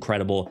 He's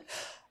incredible.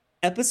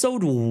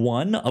 Episode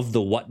 1 of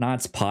the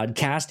Whatnots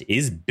podcast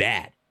is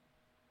bad.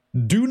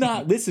 Do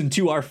not listen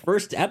to our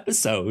first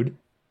episode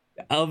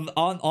of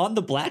on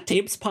the Black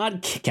Tapes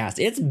podcast.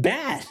 It's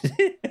bad.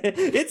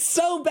 It's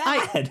so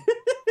bad.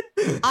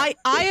 I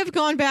have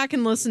gone back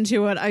and listened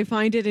to it. I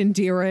find it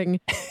endearing.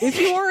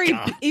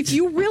 If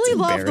you really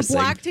love the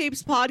Black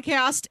Tapes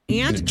podcast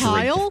and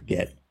Kyle,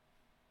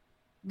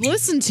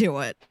 listen to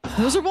it.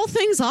 Those are both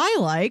things I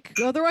like.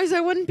 Otherwise, I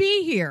wouldn't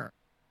be here.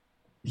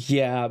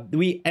 Yeah,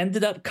 we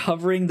ended up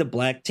covering the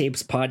Black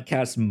Tapes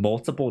podcast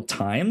multiple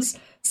times.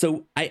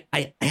 So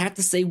I have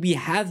to say we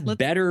have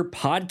better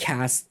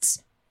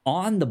podcasts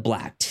on the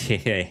Black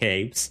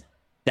Tapes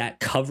that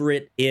cover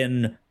it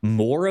in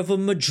more of a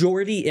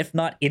majority, if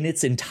not in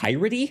its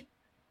entirety.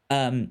 You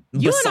and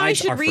I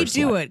should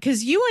redo it,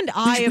 because you and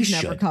I have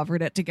never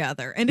covered it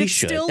together. And it's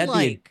still That'd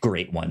be a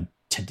great one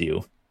to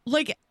do.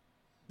 Like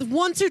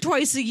once or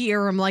twice a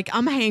year,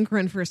 I'm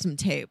hankering for some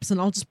tapes, and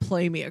I'll just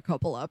play me a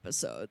couple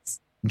episodes.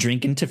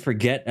 Drinking to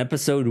Forget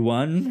episode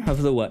 1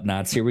 of the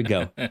Whatnots. Here we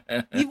go. Well,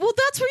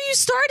 that's where you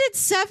started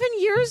 7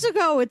 years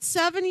ago. It's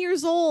 7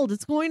 years old.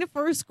 It's going to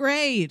first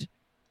grade.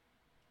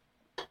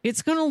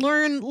 It's going to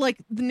learn like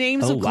the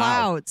names of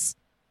clouds.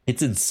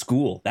 It's in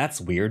school.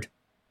 That's weird.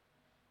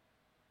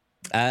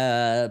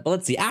 But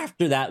let's see.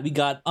 After that, we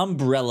got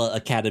Umbrella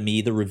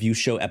Academy, the review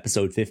show,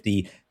 episode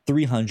 50,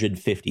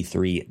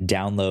 353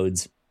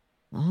 downloads.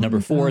 Number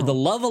 4, The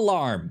Love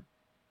Alarm,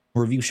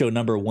 review show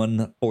number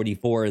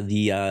 144.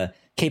 The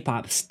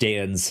K-pop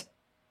stans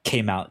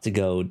came out to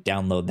go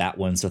download that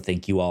one, so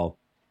thank you all.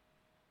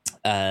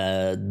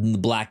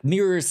 Black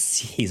Mirror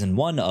season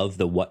 1 of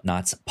the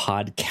Whatnots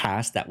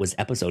podcast, that was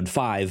episode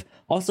 5.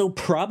 Also,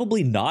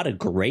 probably not a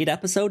great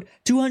episode.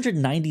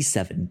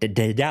 297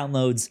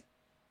 downloads.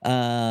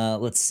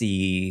 Let's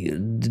see.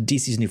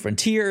 DC's New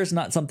Frontiers,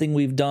 not something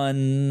we've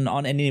done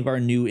on any of our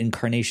new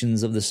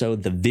incarnations of the show.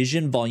 The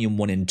Vision Volume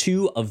 1 and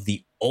 2 of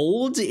the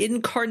old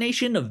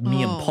incarnation of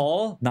me and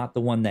Paul, not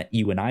the one that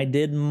you and I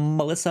did,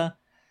 Melissa.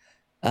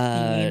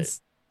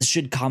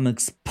 Should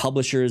comics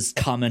publishers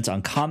comment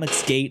on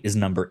Comicsgate is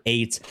number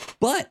 8.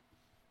 But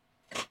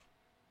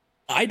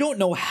I don't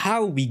know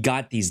how we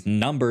got these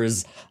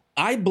numbers.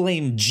 I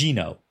blame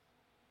Gino.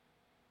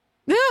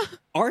 Yeah.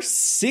 Our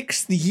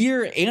 6th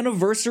year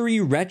anniversary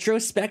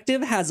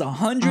retrospective has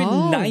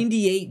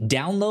 198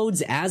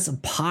 downloads as a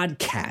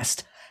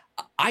podcast.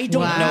 I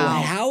don't know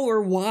how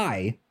or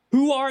why.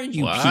 Who are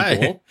you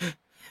people?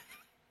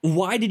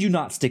 Why did you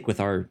not stick with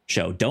our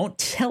show? Don't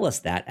tell us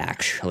that,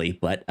 actually.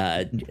 But,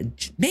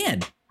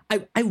 man,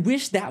 I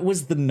wish that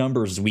was the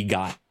numbers we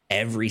got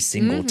every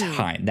single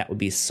time. That would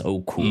be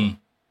so cool.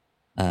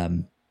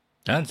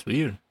 That's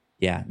weird.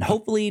 Yeah.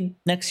 Hopefully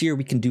next year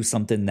we can do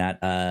something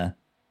that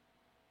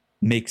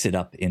makes it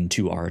up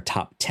into our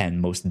top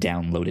 10 most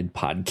downloaded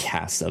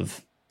podcasts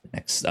of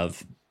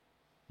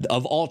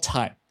all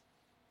time.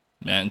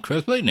 Man,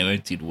 Crossplay never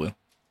did well.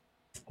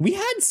 We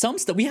had some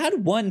stuff. We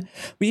had one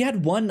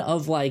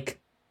of like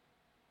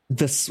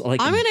this, like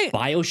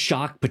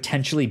BioShock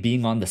potentially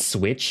being on the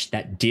Switch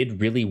that did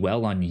really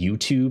well on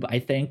YouTube. I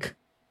think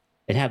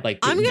it had like.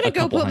 I'm gonna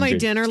go put my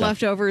dinner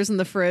leftovers in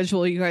the fridge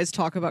while you guys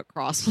talk about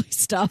crossplay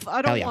stuff.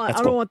 I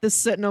don't want this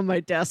sitting on my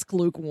desk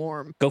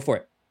lukewarm. Go for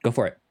it.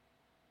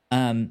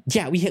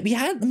 Yeah, we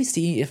had. Let me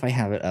see if I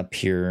have it up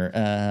here.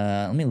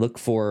 Let me look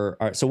for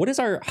so what is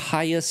our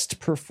highest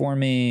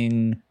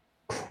performing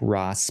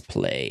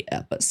crossplay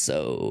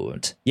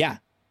episode? Yeah,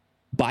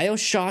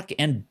 BioShock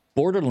and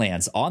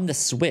Borderlands on the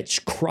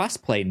Switch,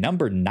 crossplay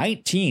number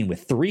 19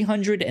 with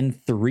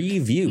 303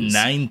 views.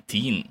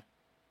 19.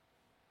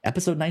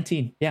 Episode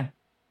 19. Yeah.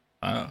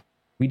 Wow.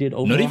 We did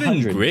over not 100.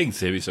 Even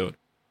Greg's episode.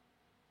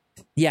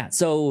 Yeah,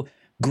 so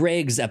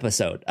Greg's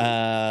episode.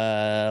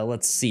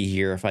 Let's see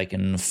here if I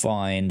can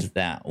find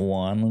that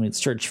one. Let me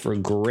search for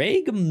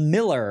Greg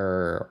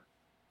Miller.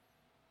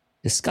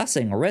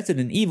 Discussing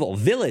Resident Evil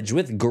Village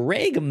with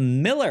Greg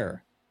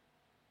Miller.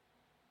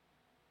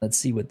 Let's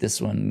see what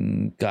this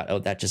one got. Oh,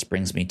 that just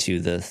brings me to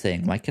the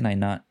thing. Why can I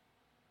not?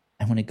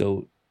 I want to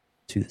go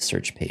to the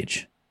search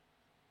page.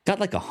 Got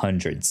like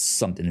 100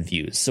 something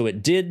views. So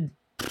it did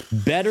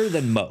better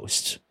than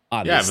most,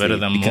 obviously. Yeah, better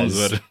than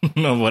most. But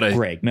not what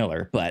Greg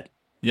Miller, but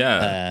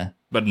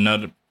but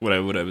not what I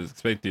would have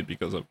expected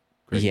because of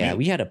Greg Miller.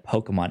 We had a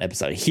Pokemon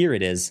episode. Here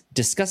it is.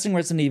 Discussing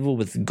Resident Evil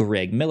with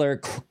Greg Miller.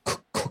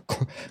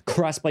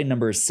 Crossplay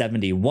number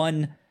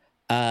 71.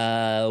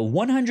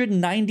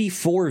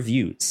 194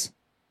 views.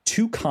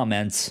 2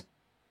 comments.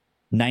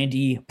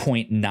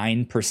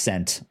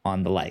 90.9%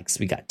 on the likes.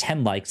 We got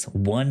 10 likes,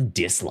 1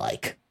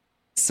 dislike.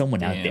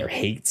 Someone out there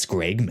hates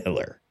Greg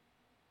Miller.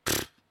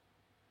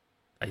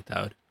 I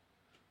doubt.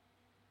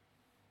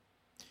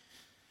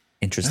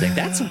 Interesting.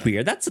 That's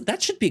weird.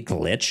 That should be a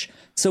glitch.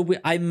 So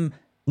I'm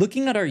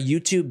looking at our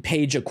YouTube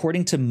page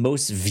according to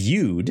most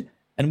viewed,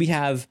 and we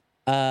have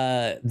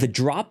The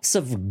Drops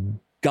of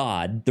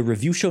God, the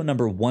review show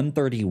number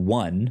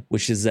 131,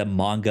 which is a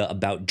manga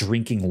about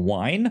drinking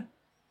wine.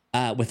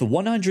 with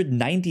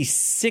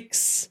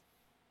 196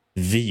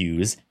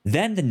 views.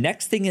 Then the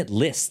next thing it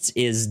lists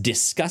is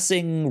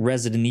discussing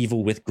Resident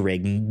Evil with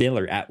Greg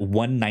Miller at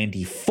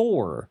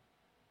 194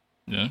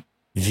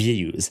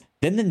 views.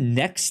 Then the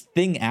next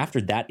thing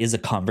after that is a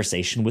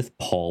conversation with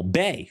Paul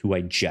Bay, who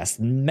I just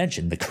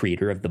mentioned, the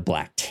creator of the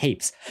Black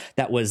Tapes.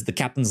 That was the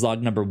Captain's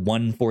Log number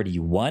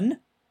 141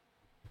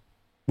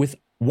 with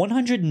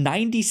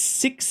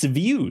 196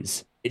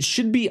 views. It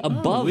should be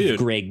above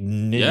Greg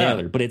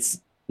Miller, but it's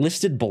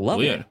listed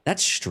below it.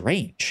 That's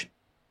strange.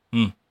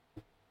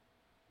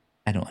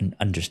 I don't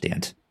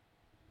understand.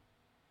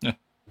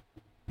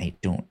 I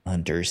don't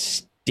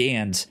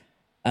understand.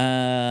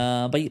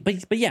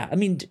 But yeah, I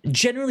mean,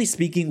 generally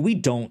speaking, we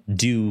don't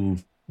do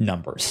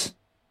numbers.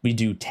 We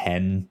do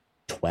 10,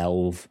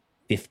 12,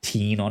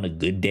 15 on a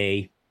good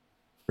day,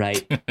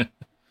 right?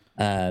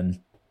 And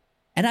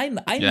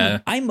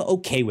I'm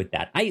okay with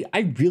that.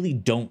 I really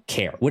don't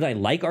care. Would I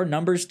like our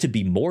numbers to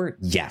be more?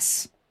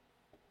 Yes.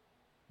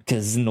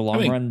 Because in the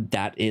long run,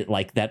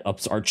 that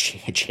ups our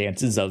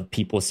chances of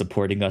people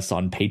supporting us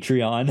on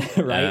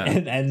Patreon,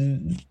 right?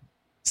 And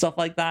stuff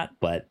like that.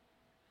 But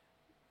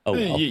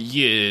well.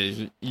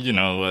 You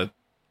know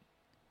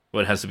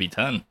what has to be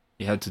done?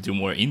 You have to do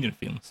more Indian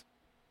films.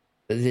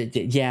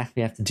 Yeah,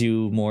 we have to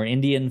do more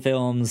Indian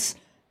films.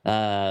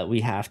 We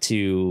have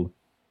to.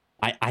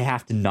 I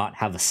have to not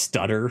have a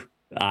stutter.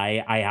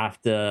 I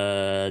have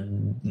to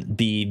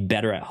be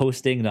better at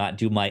hosting, not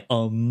do my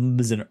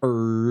ums and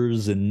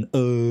ers and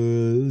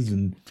uhs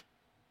and.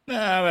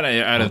 Nah, but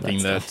I don't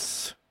think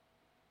that's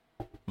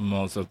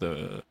most of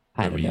the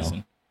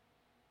reason.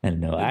 I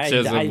don't know. It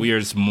says that we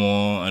are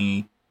small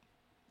and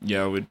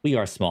we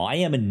are small. I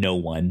am a no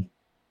one,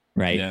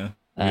 right? Yeah,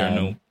 we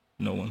are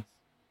no one.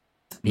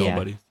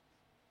 Nobody. Yeah.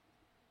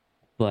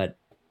 But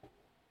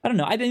I don't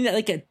know. I think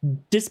that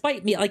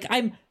despite me,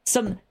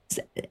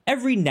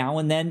 every now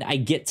and then I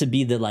get to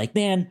be the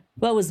man,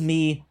 that was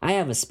me. I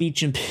have a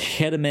speech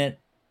impediment.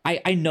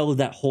 I know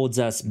that holds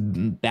us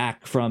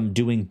back from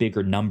doing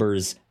bigger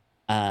numbers.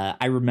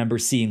 I remember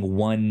seeing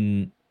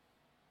one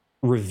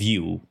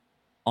review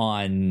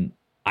on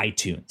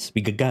iTunes.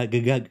 We got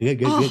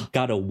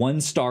a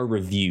 1-star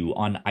review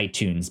on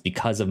iTunes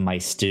because of my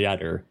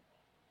stutter.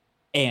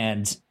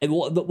 And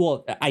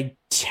I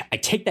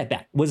take that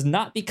back. It was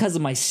not because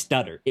of my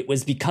stutter. It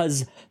was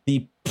because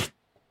the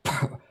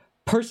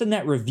person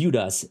that reviewed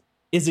us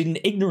is an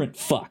ignorant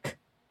fuck.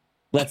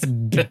 Let's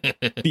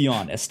be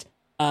honest.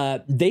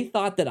 They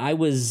thought that I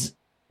was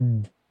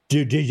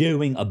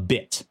doing a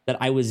bit, that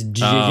I was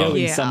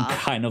doing some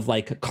kind of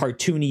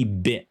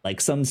cartoony bit, like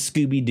some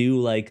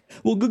Scooby-Doo,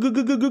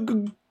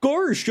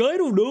 gosh, I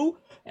don't know.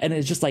 And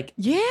it's just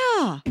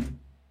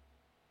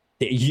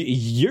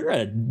you're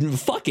a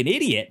fucking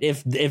idiot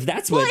if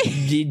that's what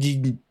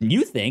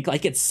you think.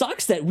 It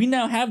sucks that we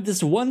now have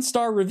this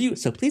 1-star review.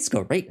 So please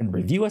go rate and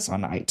review us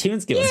on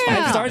iTunes. Give us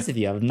 5 stars if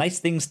you have nice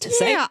things to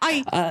say.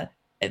 I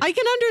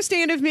can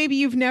understand if maybe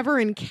you've never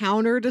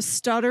encountered a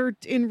stutter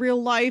in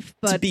real life,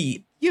 but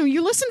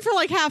you listen for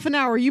half an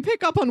hour, you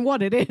pick up on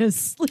what it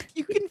is.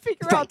 You can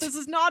figure out this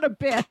is not a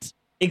bit.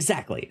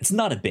 Exactly, it's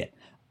not a bit.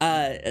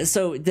 That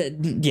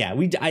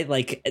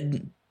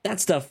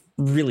stuff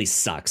really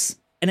sucks.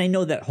 And I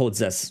know that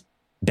holds us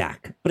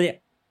back,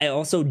 but I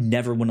also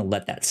never want to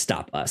let that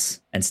stop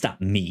us and stop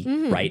me,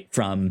 right,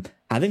 from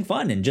having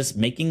fun and just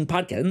making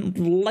podcasts.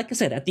 And like I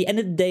said, at the end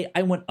of the day,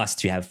 I want us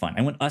to have fun.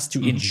 I want us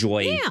to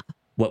enjoy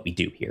what we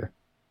do here.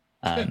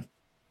 And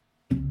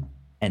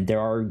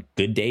there are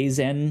good days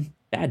and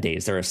bad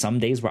days. There are some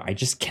days where I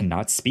just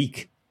cannot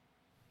speak.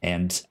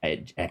 And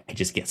I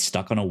just get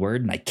stuck on a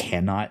word and I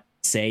cannot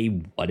say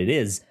what it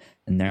is.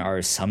 And there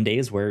are some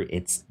days where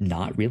it's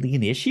not really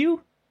an issue.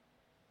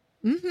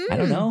 I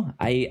don't know.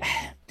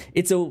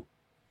 It's a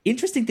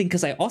interesting thing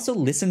because I also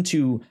listen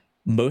to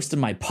most of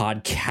my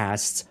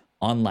podcasts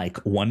on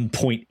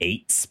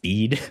 1.8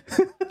 speed.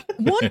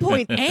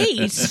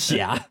 1.8?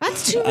 Yeah.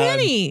 That's too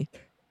many.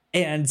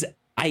 And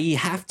I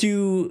have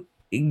to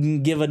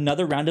give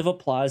another round of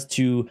applause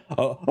to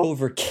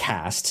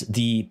Overcast,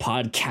 the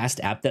podcast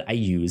app that I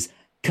use,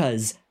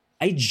 because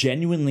I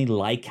genuinely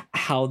like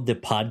how the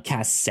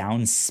podcast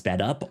sounds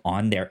sped up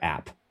on their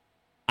app.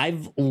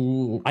 I've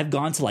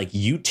gone to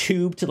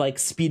YouTube to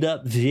speed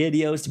up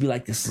videos to be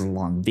this is a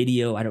long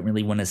video. I don't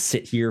really want to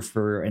sit here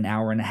for an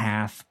hour and a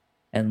half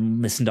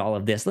and listen to all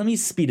of this. Let me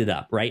speed it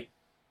up, right?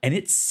 And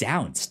it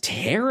sounds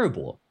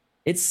terrible.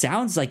 It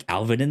sounds like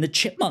Alvin and the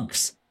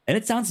Chipmunks, and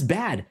it sounds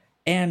bad.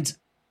 And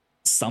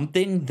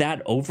something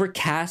that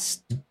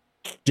Overcast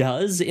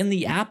does in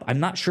the app, I'm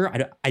not sure.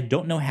 I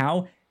don't know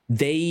how.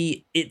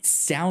 It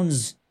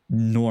sounds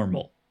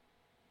normal.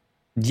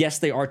 Yes,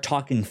 they are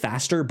talking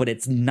faster, but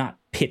it's not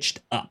pitched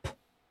up,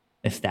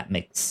 if that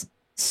makes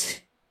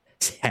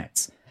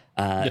sense.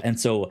 And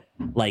so,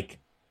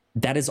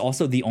 that is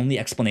also the only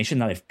explanation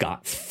that I've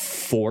got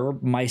for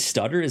my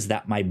stutter, is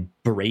that my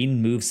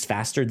brain moves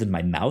faster than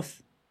my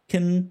mouth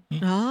can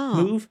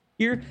move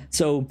here.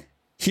 So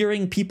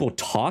hearing people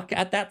talk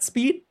at that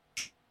speed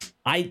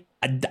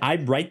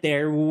I'm right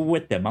there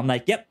with them. I'm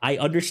like, yep, I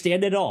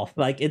understand it all.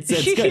 Like it's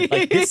good.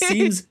 Like this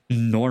seems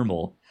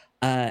normal.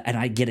 And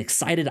I get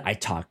excited. I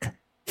talk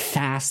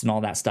fast and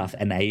all that stuff.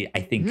 And I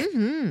think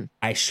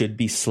I should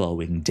be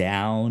slowing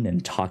down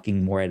and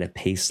talking more at a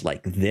pace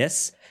like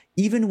this,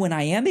 even when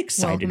I am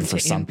excited for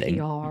something.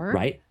 NPR.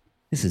 Right?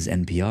 This is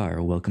NPR.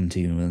 Welcome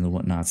to the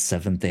Whatnot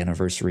 7th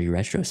anniversary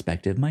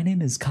retrospective. My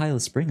name is Kyle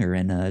Springer,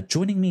 and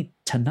joining me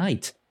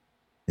tonight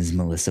is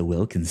Melissa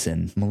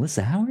Wilkinson.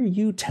 Melissa, how are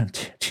you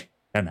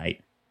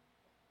tonight?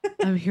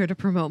 I'm here to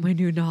promote my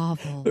new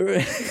novel.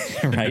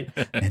 Right.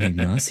 And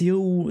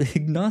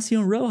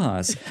Ignacio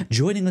Rojas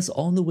joining us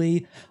all the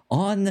way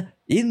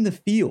in the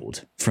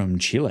field from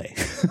Chile.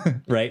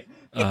 Right?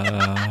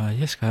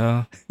 Yes,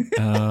 Kyle.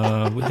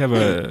 We have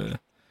a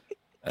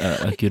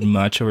good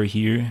match over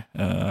here.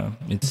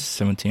 It's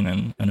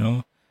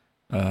 17-0.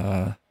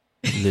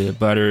 The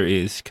batter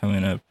is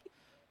coming up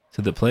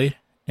to the plate,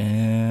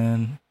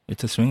 and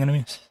it's a swing and a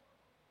miss.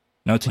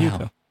 Now to you,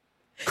 Kyle.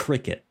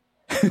 Cricket.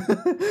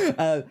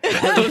 I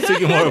was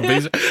thinking more of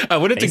baseball. I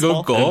wanted to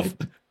go golf.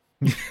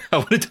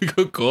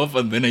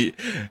 And then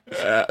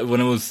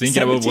when I was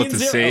thinking about what to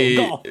say,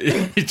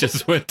 it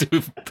just went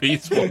to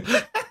baseball.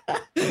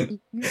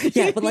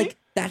 Yeah, but like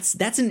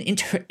that's an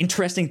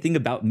interesting thing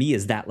about me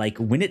is that like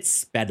when it's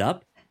sped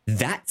up,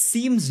 that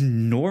seems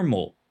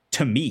normal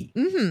to me.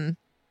 Mm-hmm.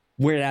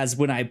 Whereas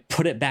when I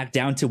put it back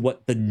down to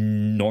what the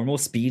normal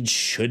speed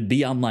should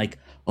be, I'm like,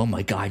 oh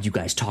my God, you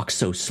guys talk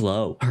so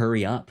slow.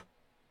 Hurry up.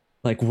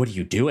 Like, what are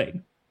you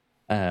doing?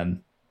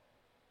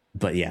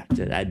 But yeah,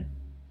 I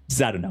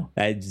don't know.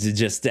 I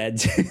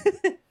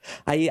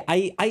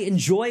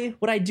enjoy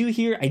what I do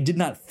here. I did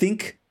not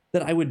think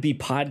that I would be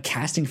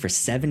podcasting for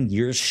 7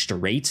 years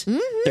straight.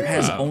 Mm-hmm. There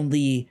has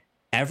only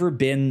ever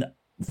been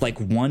like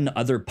one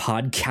other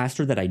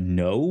podcaster that I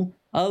know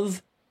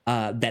of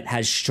that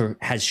has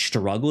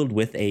struggled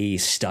with a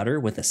stutter,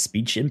 with a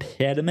speech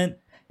impediment.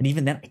 And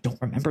even then, I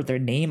don't remember their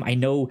name. I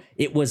know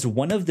it was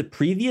one of the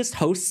previous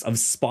hosts of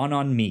Spawn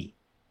on Me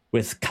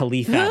with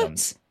Khalif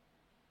Adams.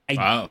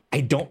 I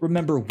don't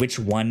remember which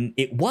one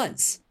it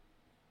was.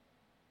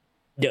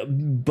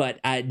 But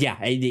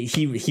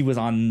he was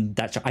on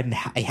that show.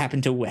 I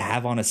happen to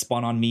have on a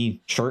Spawn on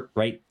Me shirt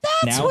right now.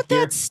 That's what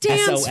that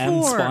stands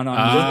SOM, for. Spawn on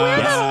Me. I wear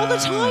that all the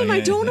time. I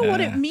don't know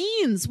what it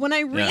means. When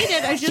I read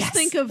it, I just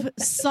think of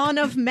Son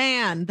of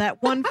Man,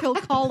 that one Phil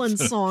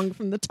Collins song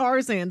from the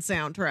Tarzan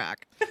soundtrack.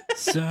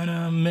 Son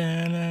of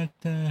Man.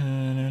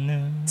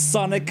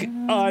 Sonic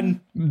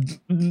on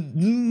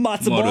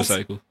matzo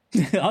motorcycle.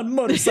 On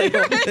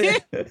motorcycle.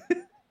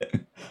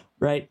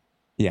 Right?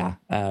 Yeah.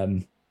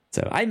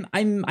 So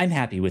I'm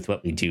happy with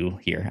what we do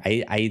here.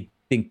 I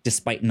think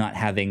despite not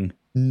having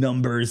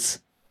numbers,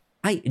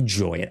 I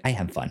enjoy it. I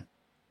have fun.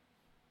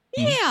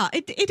 Yeah,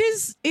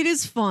 it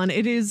is fun.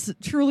 It has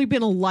truly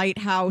been a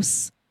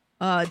lighthouse.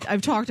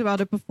 I've talked about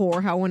it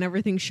before, how when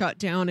everything shut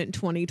down in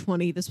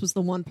 2020, this was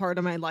the one part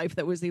of my life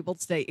that was able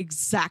to stay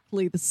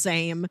exactly the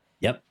same.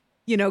 Yep.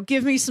 You know,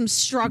 give me some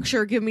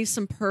structure, give me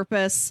some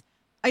purpose.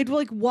 I'd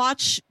like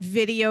watch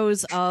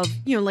videos of,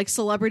 you know, like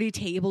celebrity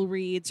table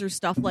reads or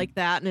stuff like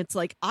that. And it's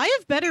like, I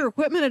have better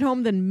equipment at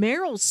home than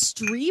Meryl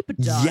Streep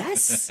does.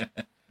 Yes.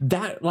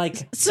 That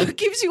like. So it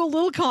gives you a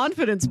little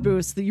confidence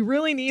boost that you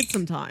really need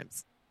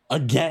sometimes.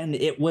 Again,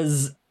 it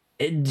was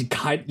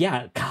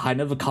kind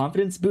of a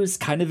confidence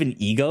boost, kind of an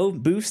ego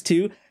boost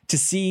too, to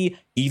see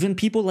even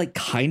people like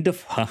kind of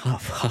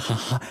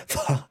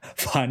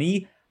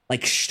funny.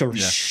 Like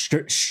struggle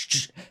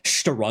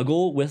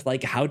with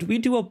like, how do we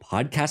do a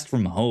podcast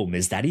from home?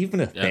 Is that even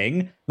a thing?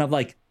 And I'm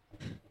like,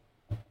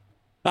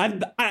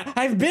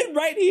 I've been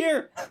right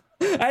here.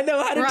 I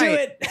know how to do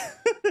it.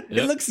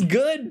 It looks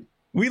good.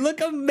 We look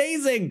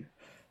amazing.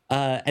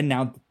 And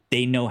now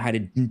they know how to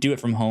do it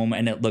from home,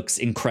 and it looks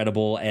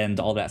incredible and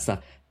all that stuff.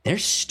 Their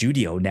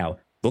studio now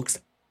looks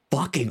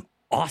fucking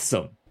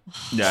awesome.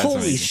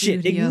 Holy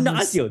shit,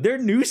 Ignacio! Their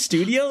new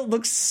studio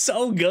looks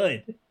so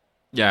good.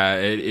 Yeah,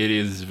 it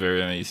is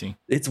very amazing.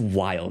 It's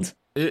wild.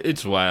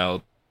 It's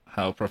wild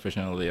how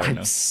professional they are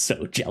now. I'm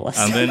so jealous.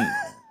 And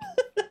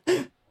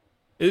then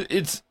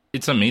it's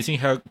amazing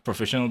how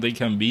professional they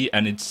can be,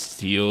 and it's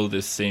still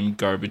the same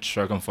garbage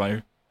truck on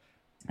fire.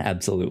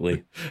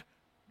 Absolutely.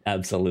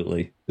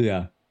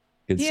 Yeah.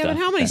 Good stuff. But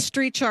how many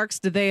Street Sharks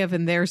do they have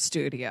in their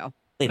studio?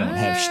 They don't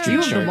have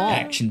Street Shark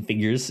action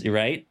figures,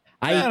 right?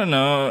 I don't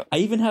know. I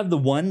even have the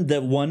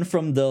one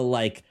from the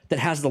like that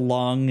has the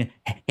long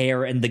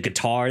hair and the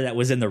guitar that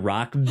was in the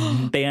rock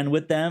band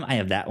with them. I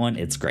have that one.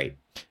 It's great.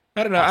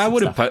 I don't know. Awesome. I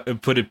would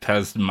have put it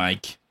past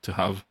Mike to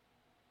have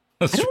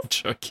a Street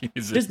Shark.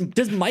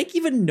 Does Mike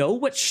even know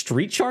what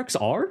Street Sharks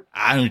are?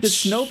 Does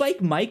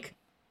Snowbike Mike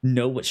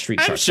know what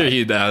Street Sharks are? I'm sure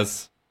he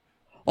does.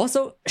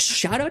 Also,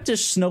 shout out to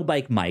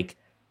Snowbike Mike.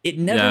 It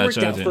never worked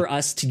out for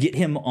us to get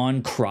him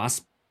on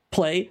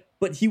crossplay,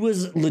 but he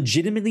was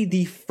legitimately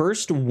the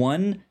first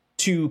one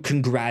to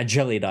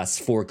congratulate us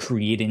for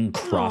creating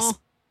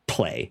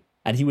crossplay.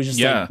 And he was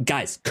just like,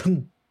 guys,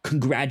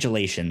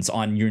 congratulations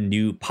on your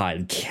new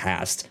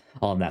podcast,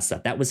 all of that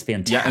stuff. That was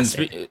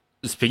fantastic. Yeah,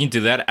 speaking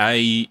to that,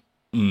 I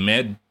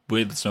met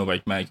with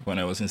Snowbike Mike when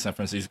I was in San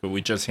Francisco.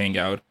 We just hang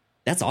out.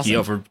 That's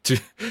awesome.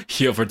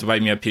 He offered to buy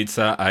me a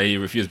pizza. I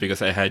refused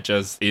because I had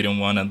just eaten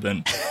one, and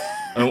then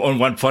on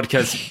one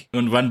podcast, he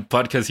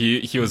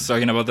was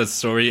talking about that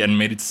story and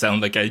made it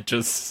sound like I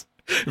just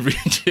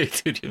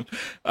rejected him.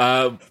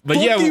 But Fuck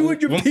yeah, you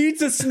with your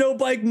pizza,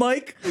 Snowbike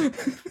Mike.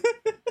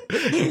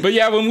 But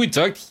yeah, when we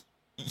talked,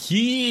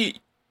 he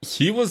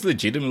was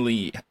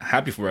legitimately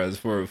happy for us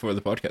for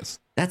the podcast.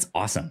 That's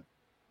awesome.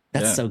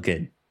 That's so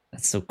good.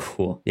 That's so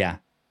cool. Yeah.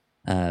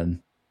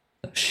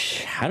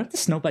 Shout out to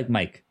Snowbike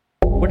Mike.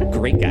 What a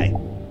great guy.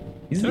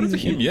 He's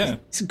a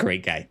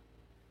great guy.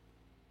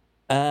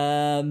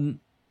 Well,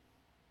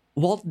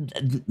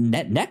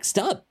 next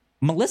up,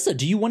 Melissa,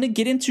 do you want to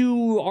get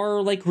into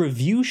our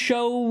review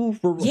show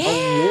for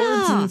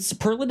awards and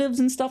superlatives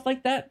and stuff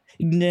like that?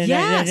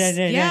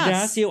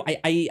 Yes.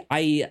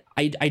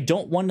 I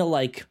don't want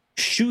to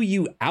shoo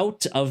you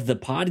out of the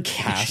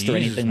podcast or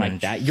anything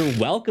like that. You're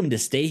welcome to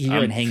stay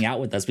here and hang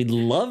out with us. We'd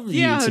love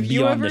you to be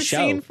on the show.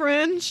 Have you ever seen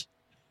Fringe?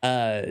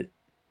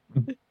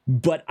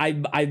 But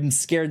I'm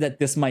scared that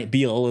this might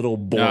be a little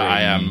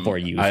boring for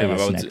you.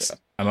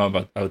 I'm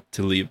about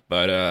to leave,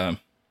 but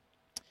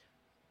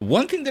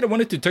one thing that I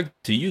wanted to talk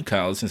to you,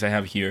 Kyle, since I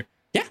have here,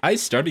 I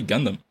started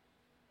Gundam.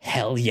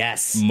 Hell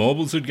yes,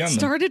 Mobile Suit Gundam.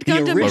 Started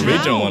Gundam. The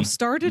original one.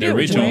 Started the it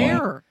original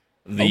where?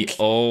 One. The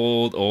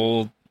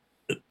old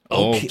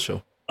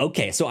show.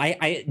 Okay, so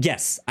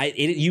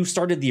you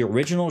started the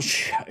original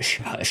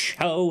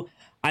show.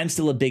 I'm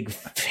still a big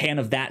fan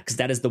of that because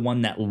that is the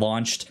one that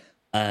launched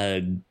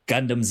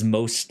Gundam's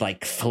most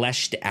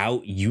fleshed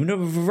out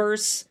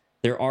universe.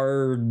 There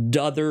are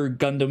other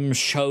Gundam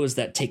shows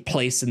that take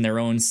place in their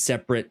own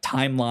separate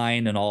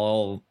timeline and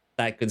all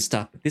that good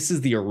stuff. But this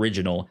is the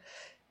original.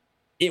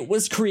 It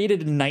was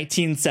created in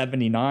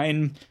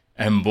 1979.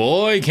 And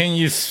boy, can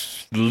you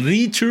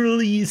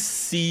literally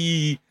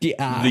see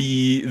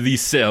the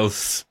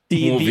cells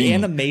moving. The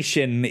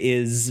animation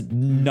is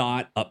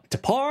not up to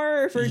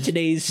par for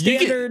today's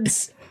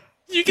standards.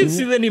 You can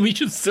see the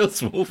animation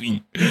cells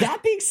moving.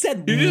 That being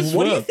said,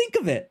 what do you think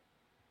of it?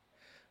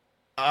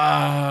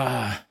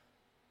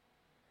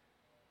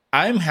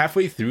 I'm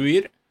halfway through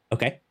it.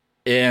 Okay.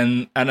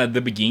 And at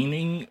the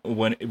beginning,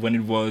 when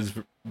it was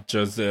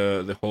just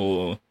the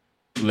whole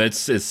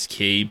let's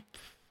escape,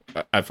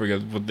 I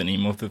forgot what the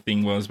name of the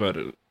thing was, but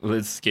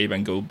let's escape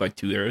and go back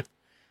to Earth.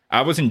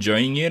 I was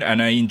enjoying it,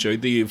 and I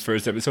enjoyed the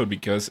first episode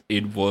because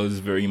it was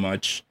very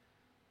much,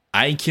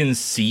 I can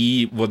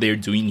see what they're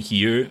doing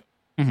here,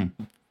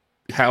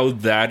 how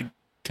that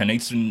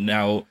connects to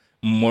now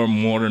more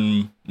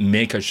modern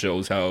mecha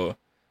shows, how,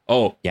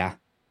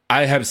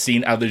 I have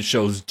seen other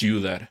shows do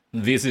that.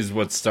 This is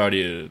what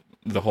started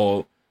the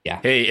whole,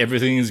 hey,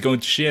 everything is going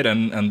to shit,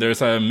 and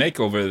there's a mech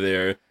over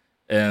there,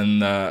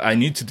 and I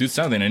need to do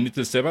something. I need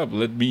to step up.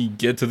 Let me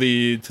get to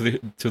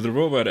the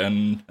robot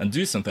and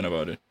do something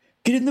about it.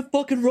 Get in the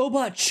fucking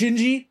robot,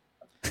 Shinji.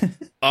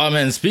 Oh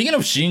man, speaking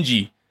of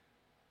Shinji,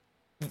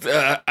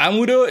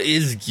 Amuro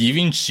is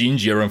giving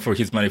Shinji a run for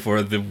his money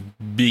for the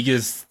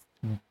biggest.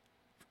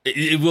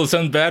 It will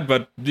sound bad,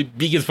 but the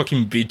biggest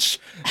fucking bitch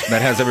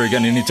that has ever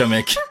gone into a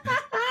mech.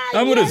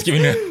 Amuro's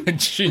giving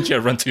Shinji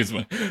a run for his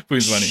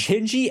money.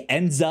 Shinji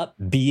ends up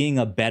being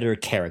a better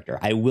character.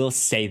 I will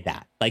say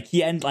that.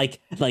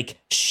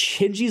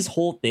 Shinji's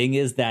whole thing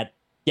is that,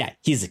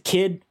 he's a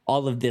kid.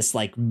 All of this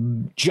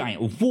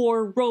giant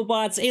war,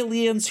 robots,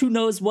 aliens, who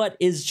knows what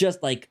is just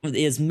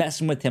is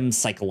messing with him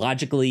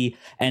psychologically,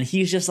 and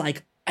he's just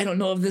I don't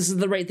know if this is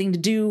the right thing to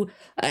do.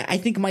 I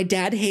think my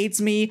dad hates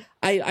me.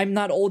 I'm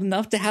not old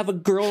enough to have a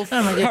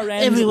girlfriend. Oh my God,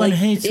 everyone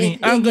hates me.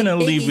 I'm gonna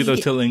leave without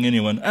telling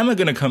anyone. I'm not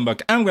gonna come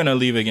back. I'm gonna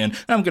leave again.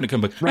 I'm gonna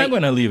come back. Right. I'm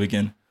gonna leave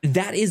again.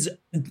 That is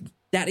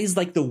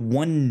the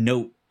one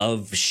note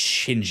of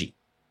Shinji.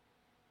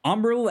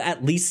 Amuro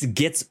at least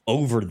gets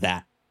over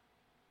that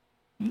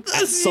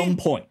at some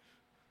point.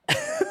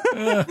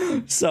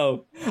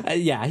 So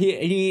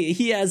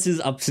he has his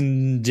ups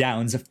and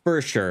downs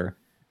for sure.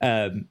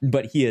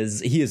 But he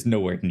is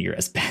nowhere near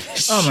as bad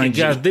as Oh my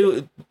God! They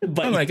want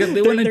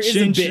to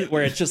change a bit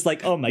where it's just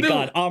oh my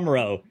God,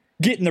 Amuro,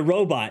 get in the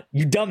robot,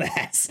 you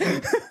dumbass.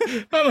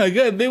 Oh my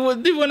God! They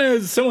want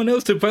someone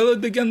else to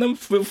pilot the Gundam.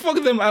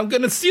 Fuck them! I'm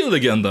gonna steal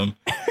the Gundam,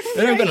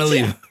 and I'm gonna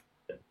leave.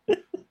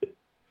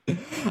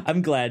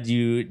 I'm glad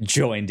you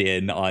joined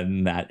in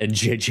on that and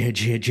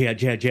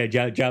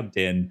jumped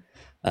in.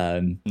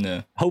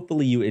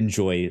 Hopefully you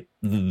enjoy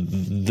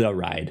the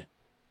ride.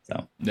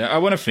 So I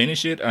want to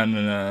finish it,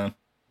 and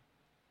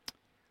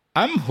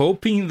I'm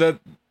hoping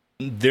that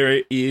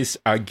there is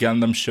a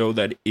Gundam show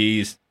that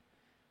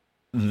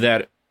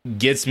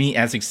gets me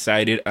as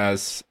excited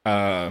as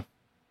I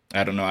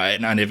don't know,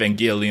 an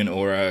Evangelion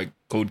or a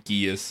Code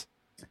Geass.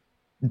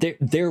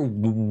 There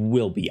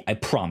will be. I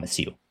promise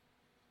you.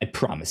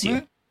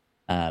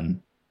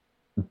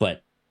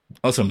 But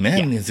also,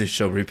 is this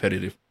show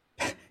repetitive?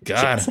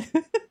 God.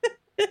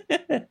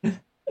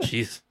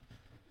 Jeez.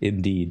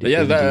 Indeed. But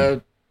yeah,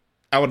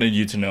 I wanted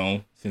you to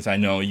know, since I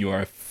know you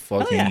are a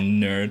fucking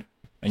nerd.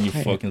 And you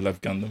fucking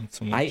love Gundam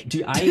so much.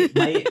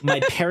 My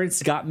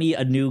parents got me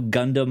a new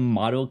Gundam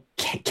model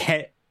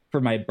kit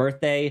for my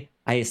birthday.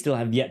 I still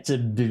have yet to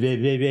build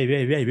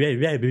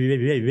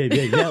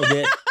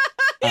it.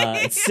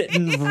 It's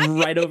sitting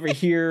right over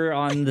here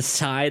on the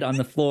side on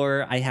the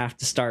floor. I have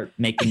to start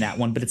making that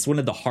one, but it's one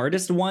of the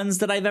hardest ones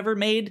that I've ever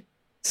made.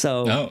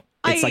 So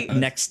it's like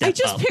next step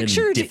up in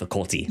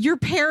difficulty. Your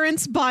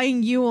parents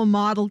buying you a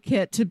model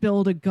kit to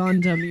build a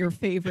Gundam, your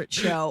favorite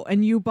show,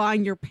 and you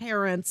buying your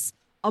parents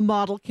a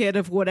model kit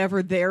of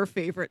whatever their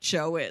favorite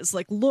show is.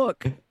 Like,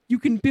 look, you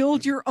can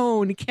build your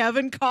own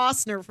Kevin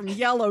Costner from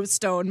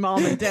Yellowstone,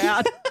 Mom and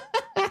Dad.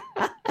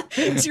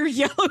 It's your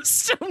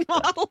Yellowstone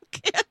model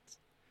kit.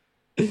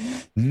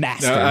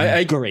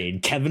 Master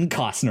grade Kevin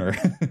Costner.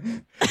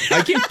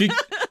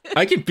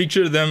 I can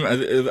picture them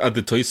at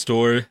the toy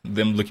store,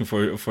 them looking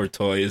for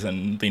toys,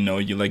 and they know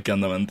you like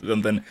Gundam,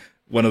 and then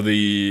one of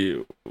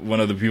the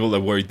people that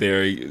work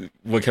there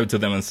walk up to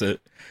them and said,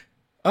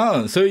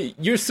 "Oh, so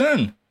your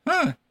son?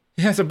 Huh?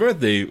 He has a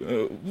birthday.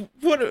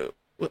 What?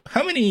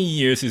 How many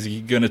years is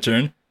he gonna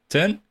turn?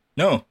 10?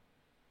 No.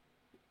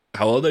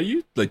 How old are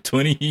you? Like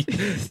 20,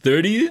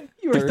 30?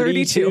 You were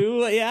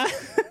 32. Yeah."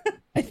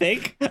 I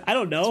think. I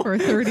don't know. For a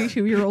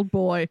 32-year-old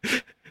boy.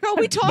 Girl,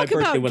 we talk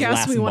about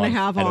guests we want to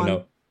have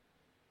on.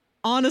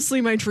 Honestly,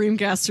 my dream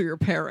guests are your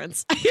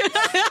parents.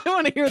 I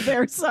want to hear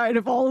their side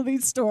of all of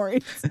these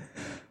stories.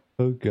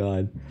 Oh,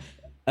 God.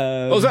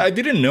 Also, I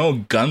didn't know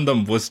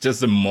Gundam was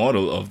just a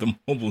model of the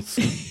mobile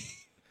suit.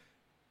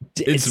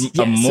 It's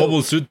a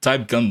mobile suit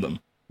type Gundam.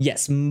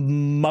 Yes,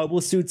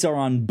 mobile suits are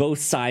on both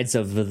sides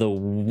of the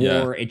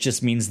war. Yeah. It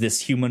just means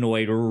this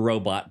humanoid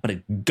robot, but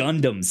a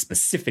Gundam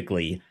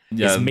specifically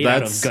is made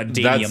out of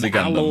Gundanium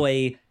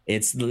alloy.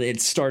 It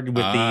started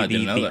with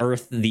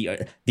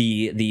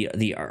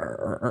the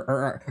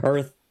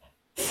Earth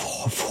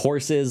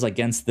forces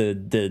against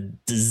the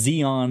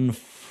Xeon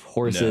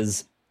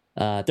forces.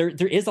 Yeah. There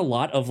is a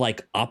lot of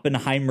like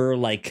Oppenheimer,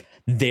 like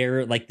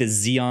they're like the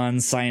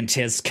Xeon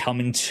scientists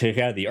coming to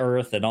the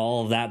Earth and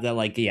all of that. That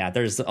like,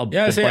 there's a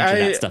bunch of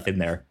that stuff in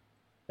there.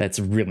 That's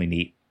really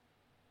neat.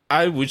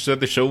 I wish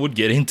that the show would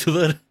get into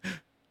that.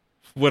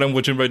 What I'm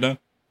watching right now.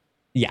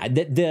 Yeah,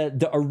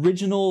 the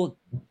original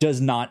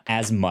does not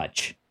as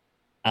much.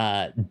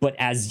 But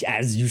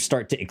as you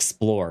start to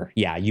explore,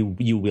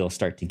 you will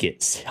start to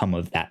get some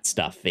of that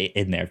stuff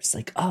in there. It's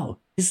like, oh,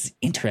 this is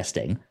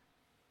interesting.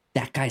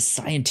 That guy's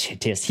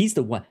scientist. He's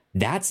the one.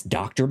 That's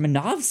Dr.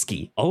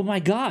 Minovsky. Oh my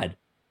God.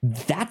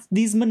 That's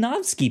these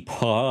Minovsky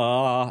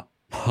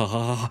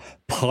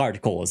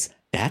particles.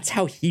 That's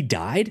how he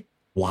died?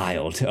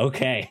 Wild.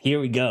 Okay, here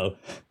we go.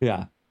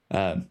 Yeah.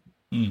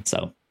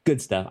 So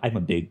good stuff. I'm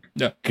a big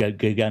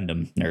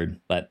Gundam nerd.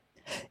 But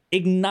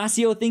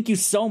Ignacio, thank you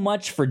so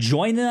much for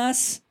joining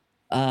us.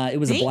 It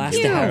was a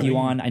blast to have you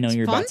on. I know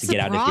you're about to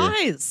get out of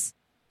here.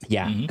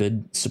 Yeah,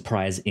 good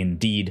surprise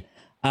indeed.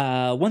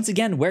 Once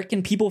again, where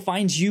can people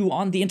find you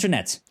on the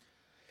internet?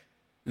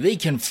 They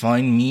can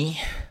find me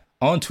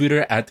on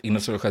Twitter at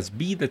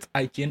IgnacioRojasB. That's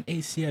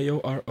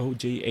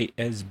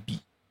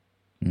IGNACIOROJASB.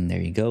 There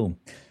you go.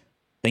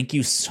 Thank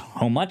you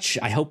so much.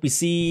 I hope we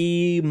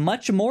see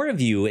much more of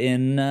you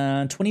in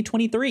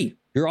 2023.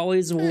 You're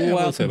always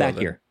welcome back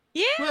here.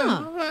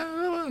 Yeah.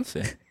 We'll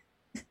see.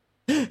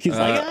 He's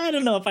like, I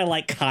don't know if I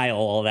like Kyle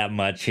all that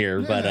much here,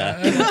 but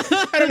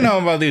I don't know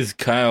about this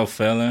Kyle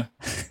fella.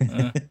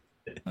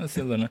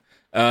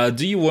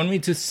 Do you want me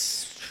to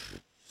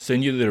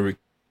send you the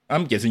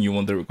I'm guessing you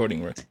want the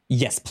recording, right?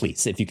 Yes,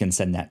 please. If you can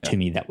send that to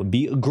me, that would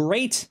be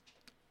great.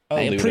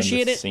 I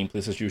appreciate it. Same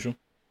place as usual.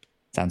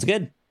 Sounds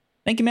good.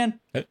 Thank you, man.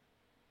 Okay.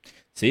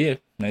 See you.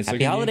 Nice.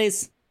 Happy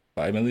holidays.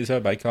 Bye, Melissa.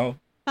 Bye, Carl.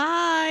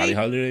 Bye. Happy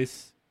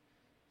holidays.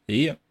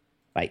 See ya.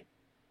 Bye.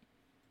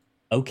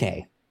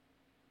 Okay.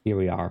 Here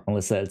we are.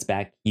 Melissa, it's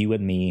back. You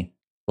and me.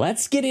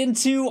 Let's get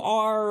into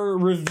our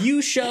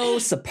review show,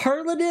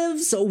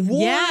 superlatives,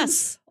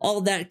 awards, all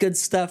that good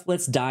stuff.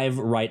 Let's dive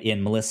right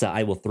in. Melissa,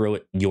 I will throw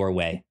it your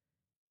way.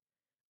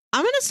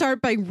 I'm going to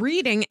start by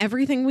reading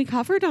everything we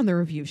covered on the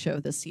review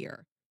show this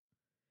year.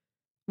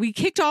 We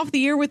kicked off the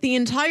year with the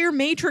entire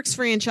Matrix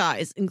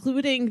franchise,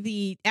 including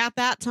the, at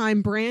that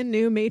time, brand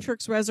new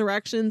Matrix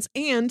Resurrections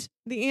and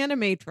the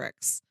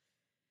Animatrix.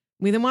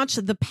 We then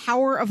watched The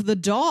Power of the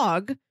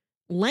Dog,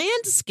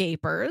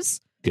 Landscapers,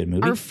 good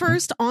movie. Our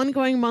first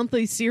ongoing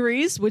monthly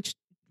series, which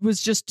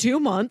was just 2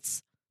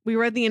 months. We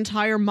read the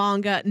entire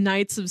manga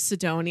Knights of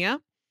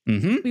Sidonia.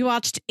 We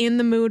watched In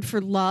the Mood for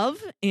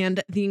Love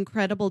and The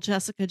Incredible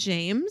Jessica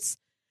James.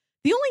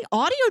 The only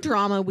audio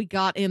drama we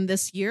got in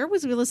this year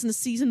was we listened to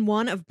season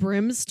 1 of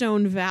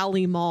Brimstone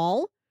Valley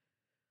Mall.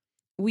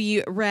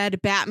 We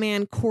read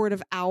Batman Court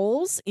of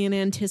Owls in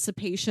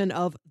anticipation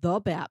of The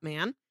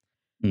Batman.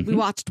 We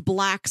watched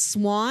Black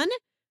Swan.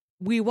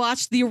 We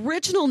watched the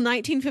original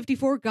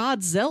 1954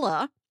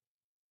 Godzilla.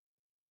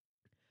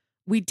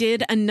 We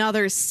did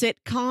another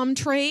sitcom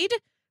trade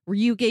where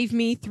you gave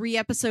me 3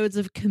 episodes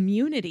of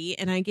Community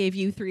and I gave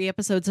you 3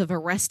 episodes of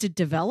Arrested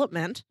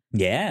Development.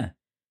 Yeah.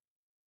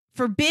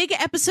 For big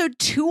episode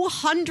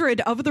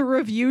 200 of the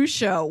review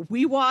show,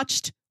 we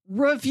watched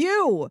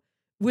Review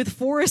with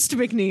Forrest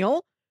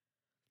McNeil.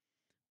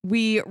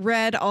 We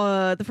read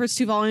the first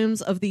 2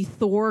 volumes of the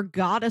Thor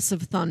Goddess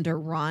of Thunder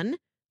run.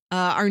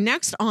 Our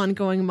next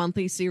ongoing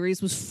monthly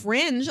series was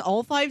Fringe,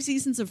 all 5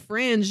 seasons of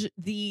Fringe,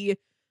 the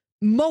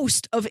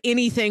most of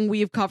anything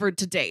we've covered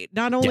to date.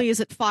 Not only is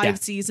it 5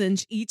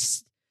 seasons,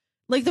 each,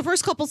 like the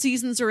first couple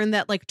seasons are in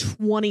that like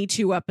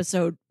 22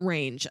 episode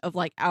range of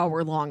like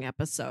hour-long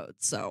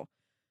episodes. So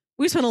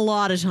we spent a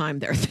lot of time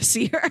there this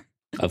year.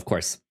 Of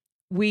course.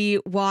 We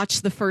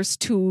watched the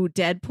first 2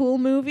 Deadpool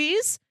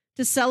movies.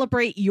 To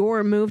celebrate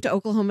your move to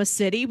Oklahoma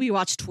City, we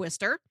watched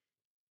Twister.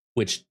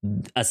 Which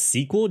a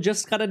sequel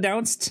just got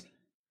announced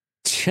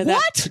to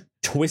what? That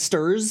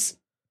Twisters.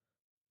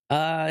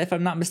 If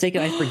I'm not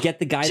mistaken, I forget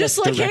the guy just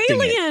that's like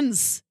directing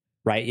Aliens.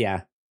 It. Right,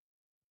 yeah.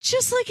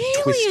 Just like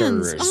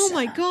Aliens. Twisters. Oh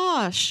my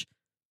gosh.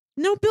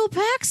 No Bill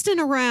Paxton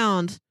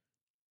around.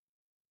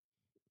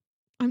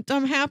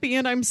 I'm happy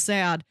and I'm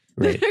sad.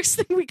 Right. The next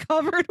thing we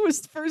covered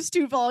was the first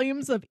 2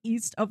 volumes of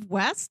East of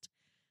West.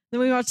 Then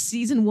we watched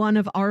season 1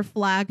 of Our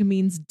Flag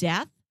Means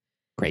Death.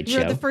 Great We show.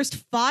 read the first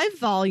 5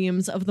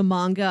 volumes of the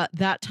manga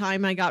That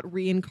Time I Got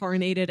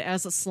Reincarnated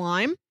as a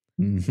Slime.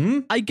 Mm-hmm.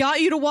 I got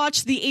you to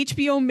watch the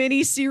HBO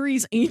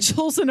miniseries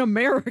Angels in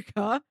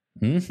America.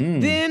 Mm-hmm.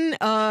 Then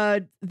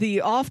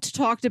the oft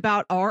talked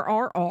about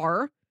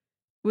RRR.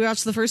 We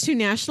watched the first 2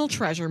 National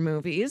Treasure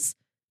movies.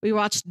 We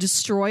watched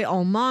Destroy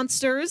All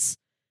Monsters.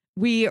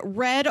 We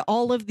read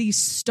all of the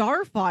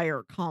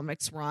Starfire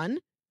comics run,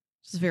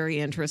 which is very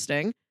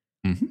interesting.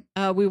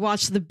 Mm-hmm. We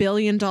watched The $1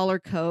 Billion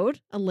Code,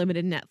 a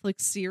limited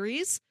Netflix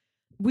series.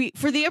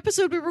 For the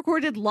episode we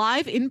recorded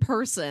live in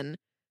person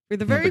for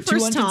the very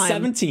first time.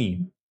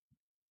 217.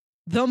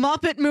 The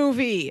Muppet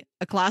Movie,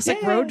 a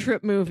classic road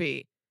trip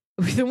movie.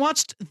 We then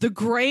watched The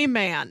Gray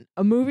Man,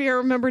 a movie I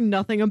remember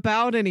nothing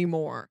about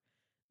anymore.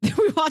 Then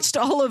we watched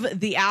all of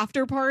The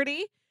After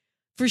Party.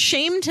 For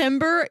Shame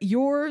Timber,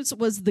 yours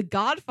was the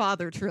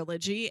Godfather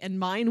trilogy, and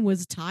mine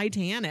was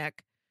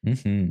Titanic.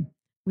 Mm-hmm.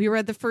 We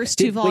read the first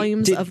 2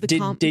 volumes of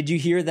the Did you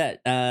hear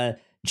that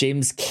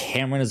James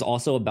Cameron is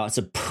also about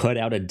to put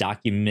out a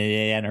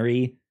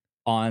documentary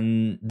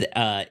on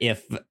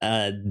if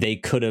they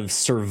could have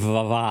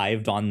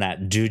survived on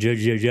that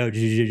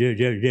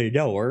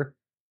door?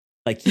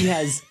 Like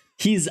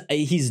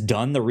he's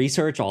done the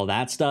research, all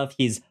that stuff.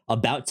 He's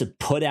about to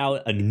put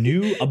out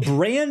a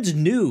brand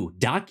new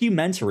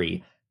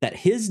documentary that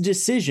his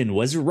decision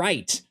was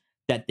right,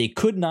 that they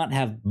could not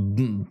have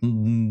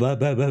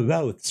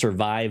both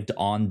survived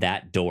on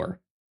that door.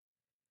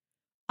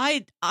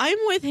 I'm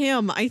with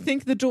him. I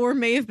think the door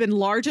may have been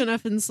large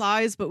enough in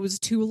size, but was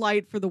too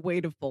light for the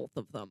weight of both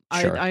of them.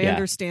 Sure, I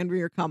understand where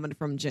you're coming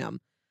from,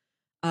 Jim.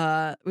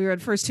 We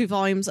read first 2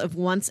 volumes of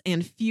Once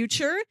and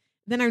Future.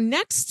 Then our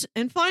next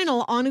and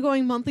final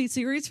ongoing monthly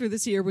series for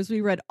this year was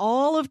we read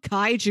all of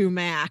Kaiju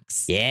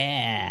Max.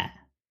 Yeah.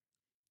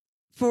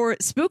 For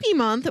Spooky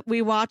Month,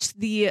 we watched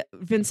the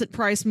Vincent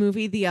Price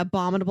movie, The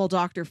Abominable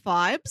Dr.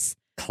 Phibes.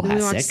 Classic.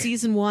 We watched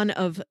season 1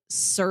 of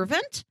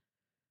Servant.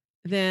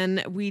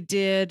 Then we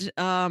did,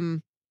 I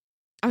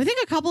think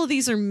a couple of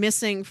these are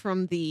missing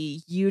from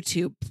the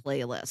YouTube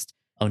playlist.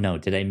 Oh no,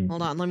 did I?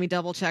 Hold on, let me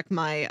double check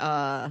my,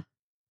 oh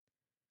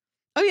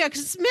yeah,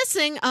 because it's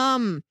missing,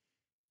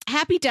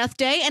 Happy Death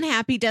Day and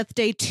Happy Death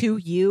Day to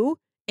You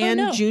and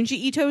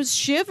Junji Ito's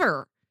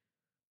Shiver.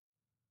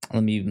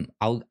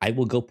 I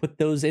will go put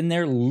those in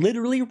there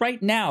literally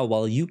right now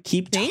while you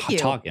keep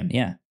talking.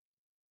 Yeah.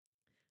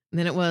 And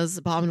then it was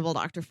Abominable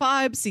Dr.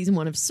 Phibes, season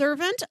 1 of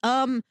Servant.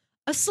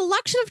 A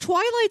selection of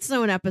Twilight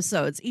Zone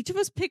episodes. Each of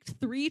us picked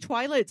 3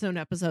 Twilight Zone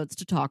episodes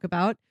to talk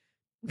about.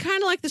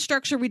 Kind of like the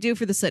structure we do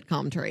for the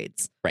sitcom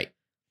trades. Right.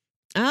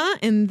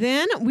 And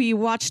then we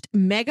watched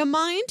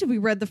Megamind. We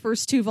read the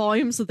first 2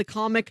 volumes of the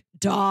comic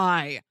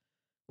Die.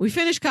 We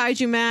finished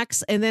Kaiju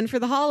Max, and then for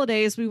the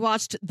holidays, we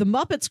watched The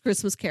Muppets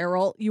Christmas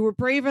Carol. You were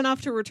brave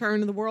enough to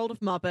return to the world of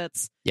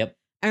Muppets. Yep.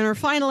 And our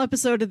final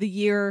episode of the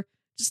year,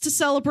 just to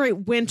celebrate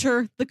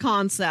winter, the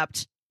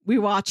concept, we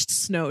watched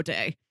Snow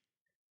Day.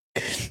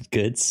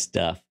 Good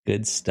stuff.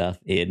 Good stuff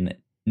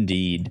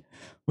indeed.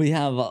 We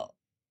have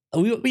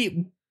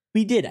we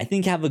did, I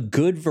think, have a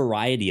good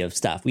variety of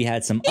stuff. We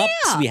had some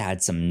ups, we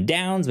had some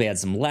downs, we had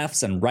some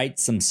lefts and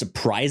rights, some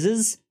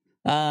surprises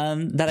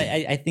that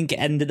I think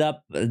ended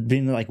up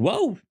being like,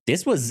 whoa,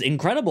 this was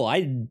incredible.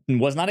 I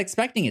was not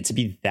expecting it to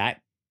be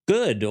that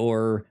good,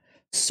 or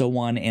so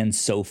on and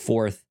so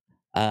forth.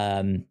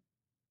 I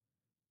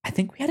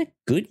think we had a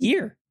good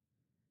year.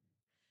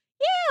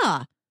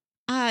 Yeah.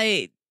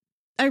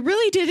 I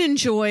really did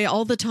enjoy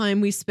all the time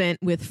we spent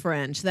with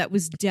Fringe. That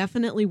was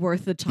definitely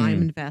worth the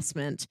time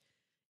investment.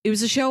 It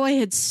was a show I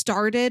had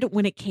started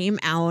when it came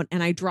out,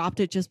 and I dropped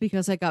it just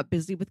because I got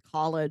busy with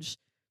college.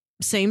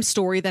 Same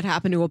story that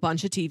happened to a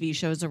bunch of TV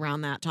shows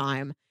around that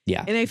time.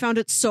 Yeah. And I found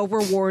it so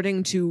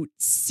rewarding to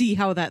see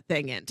how that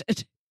thing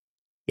ended.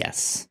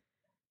 Yes.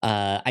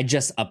 I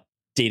just updated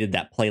updated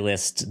that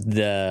playlist.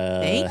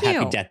 The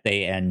Happy Death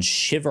Day and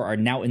Shiver are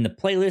now in the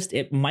playlist.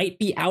 It might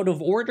be out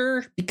of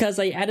order because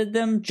I added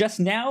them just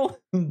now,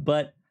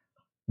 but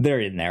they're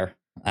in there.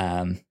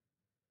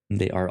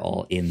 They are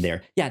all in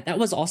there. Yeah, that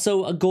was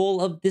also a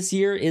goal of this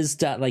year, is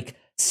to like,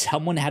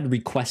 someone had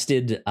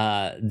requested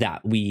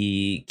that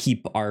we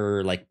keep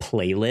our like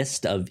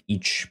playlist of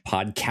each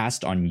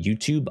podcast on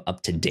YouTube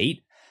up to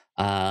date.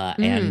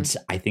 And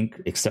I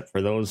think, except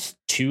for those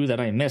two that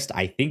I missed,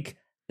 I think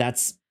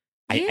that's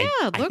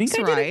I looks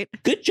think I did a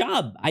good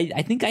job.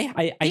 I think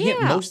I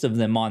hit most of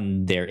them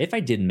on there. If I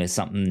did miss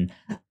something,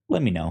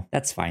 let me know.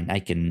 That's fine. I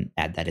can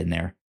add that in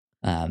there.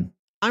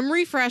 I'm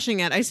refreshing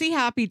it. I see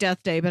Happy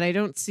Death Day, but I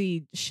don't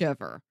see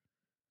Shiver.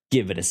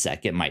 Give it a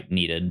sec. It might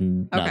need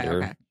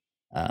another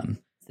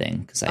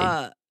thing, because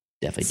I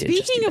definitely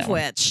did. Speaking of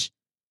which,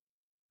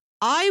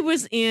 I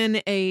was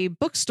in a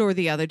bookstore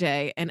the other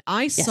day and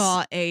I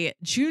saw a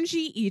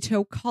Junji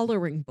Ito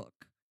coloring book.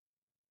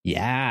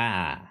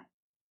 Yeah.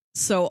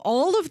 So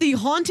all of the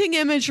haunting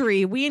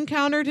imagery we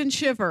encountered in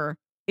Shiver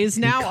is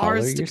now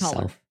ours to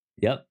color.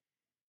 Yep.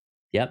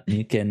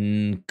 You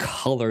can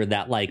color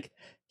that like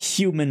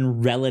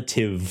human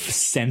relative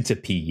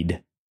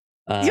centipede.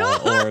 Or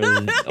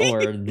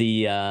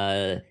the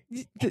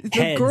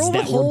heads girl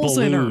that with were holes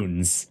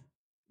balloons.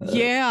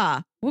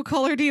 Yeah. What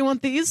color do you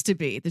want these to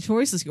be? The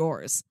choice is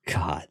yours.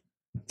 God,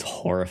 it's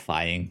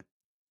horrifying.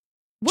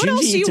 What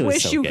else do you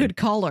wish you could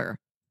color?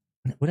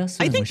 What else?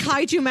 I think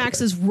Kaiju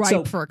Max is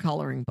ripe for a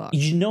coloring book.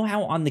 You know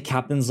how on the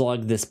Captain's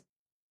Log this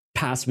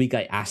past week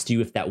I asked you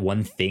if that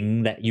one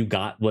thing that you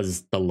got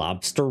was the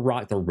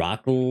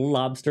rock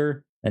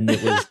lobster, and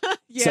it was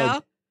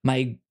So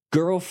my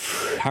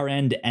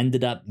girlfriend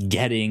ended up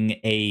getting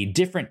a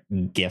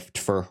different gift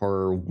for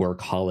her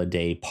work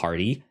holiday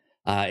party.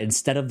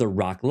 Instead of the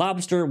rock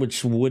lobster,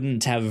 which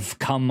wouldn't have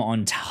come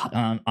on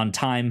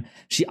time,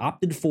 she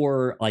opted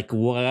for like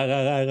one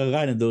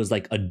of those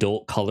like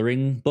adult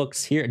coloring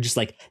books here, just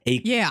like a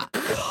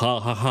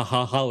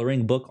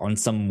coloring book on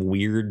some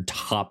weird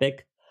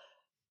topic.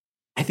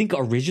 I think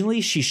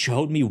originally she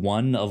showed me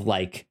one of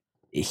like,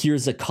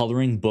 here's a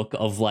coloring book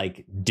of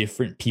like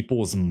different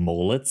people's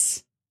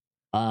mullets.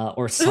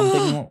 Or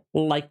something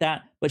like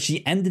that. But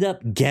she ended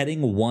up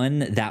getting one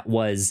that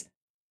was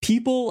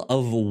People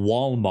of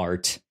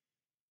Walmart,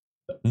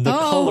 the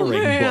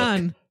coloring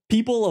book.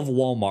 People of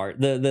Walmart,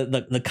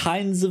 the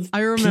kinds of I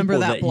remember people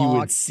that you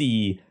would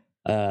see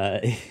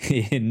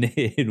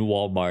in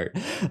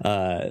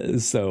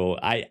Walmart. So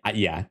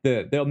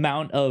the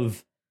amount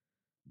of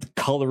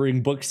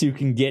coloring books you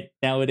can get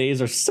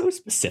nowadays are so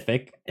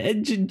specific,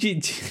 and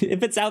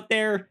if it's out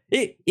there,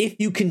 if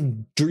you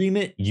can dream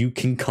it, you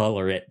can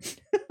color it.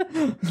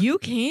 You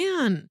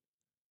can.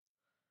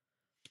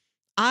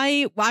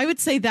 I would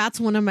say that's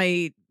one of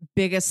my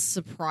biggest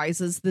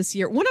surprises this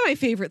year. One of my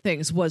favorite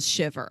things was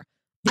Shiver.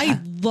 I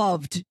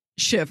loved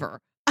Shiver.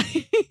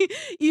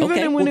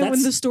 Even when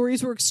the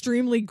stories were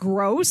extremely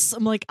gross,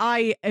 I'm like,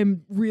 I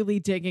am really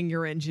digging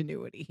your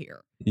ingenuity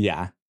here.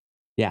 Yeah,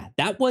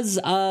 that was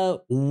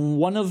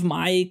one of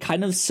my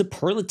kind of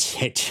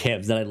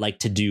superlatives that I'd like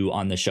to do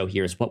on the show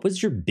here is, what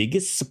was your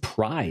biggest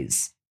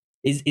surprise?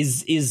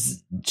 Is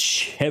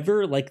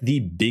Shiver like the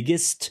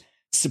biggest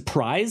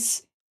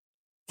surprise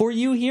for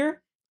you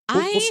here?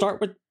 We'll start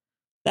with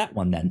that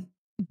one then.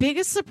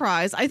 Biggest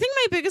surprise. I think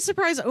my biggest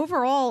surprise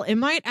overall, it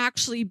might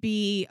actually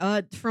be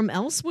from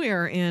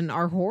elsewhere in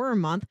our horror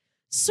month,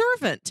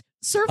 Servant.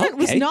 Servant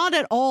was not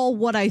at all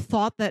what I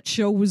thought that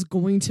show was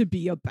going to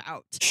be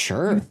about.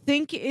 Sure. You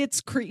think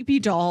it's creepy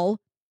doll?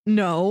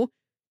 No.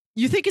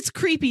 You think it's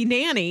creepy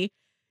nanny?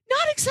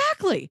 Not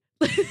exactly.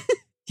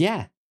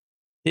 Yeah.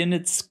 Then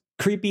it's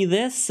creepy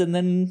this, and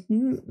then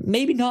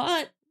maybe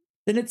not.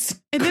 Then it's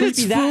and creepy then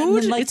it's that, food.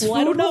 And then like, it's well,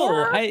 I don't know.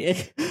 horror.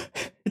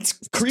 It's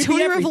creepy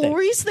Tony everything.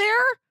 Revolori's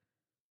there?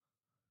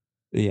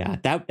 Yeah,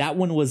 that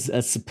one was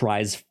a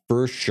surprise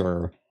for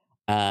sure.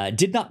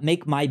 Did not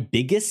make my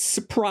biggest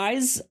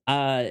surprise.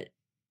 No,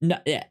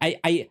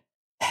 I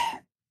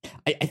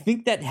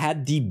think that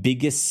had the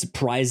biggest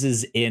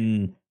surprises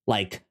in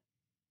like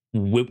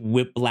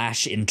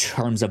whiplash in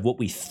terms of what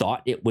we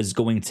thought it was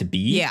going to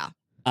be. Yeah.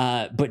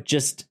 But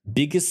just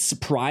biggest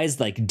surprise,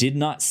 like did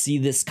not see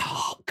this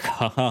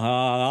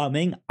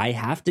coming. I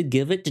have to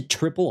give it to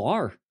Triple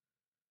R.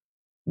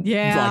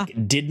 Yeah.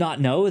 Like did not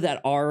know that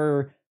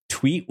our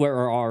tweet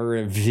where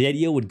our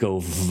video would go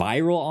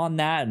viral on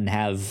that and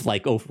have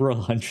like over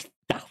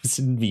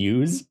 100,000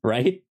 views,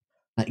 right?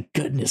 Like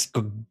goodness,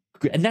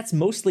 and that's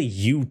mostly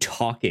you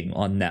talking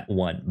on that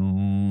one,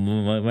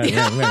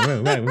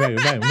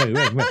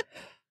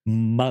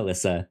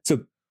 Melissa.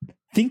 So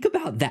think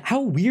about that.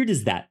 How weird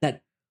is that?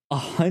 That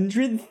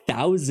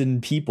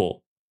 100,000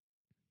 people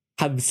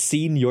have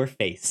seen your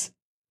face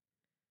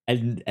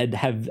and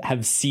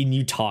have seen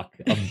you talk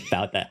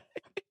about that.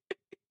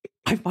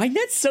 I find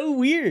that so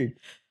weird.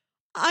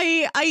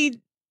 I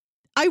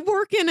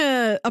work in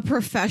a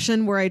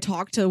profession where I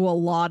talk to a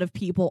lot of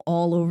people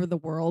all over the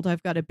world.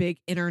 I've got a big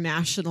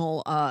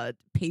international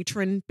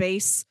patron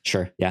base.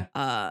 Sure,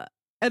 yeah.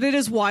 And it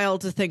is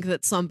wild to think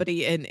that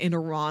somebody in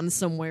Iran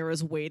somewhere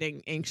is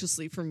waiting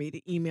anxiously for me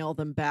to email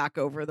them back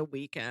over the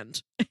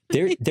weekend.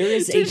 There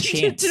is a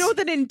chance to know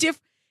that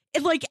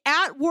like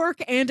at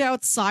work and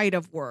outside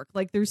of work,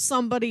 like there's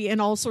somebody in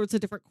all sorts of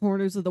different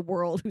corners of the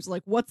world who's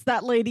like, what's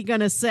that lady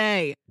gonna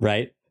say?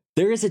 Right.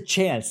 There is a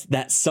chance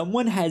that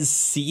someone has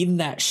seen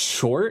that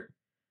short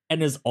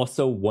and is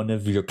also one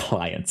of your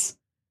clients.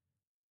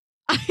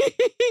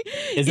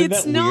 Isn't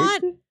that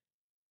weird?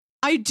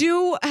 I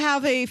do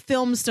have a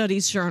film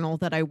studies journal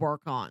that I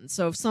work on.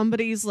 So if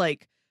somebody's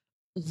like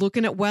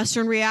looking at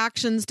Western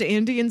reactions to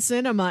Indian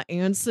cinema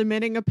and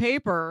submitting a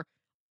paper,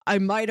 I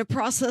might have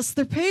processed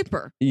their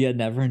paper. You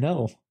never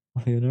know.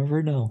 You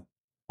never know.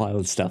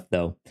 Wild stuff,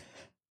 though.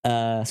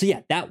 So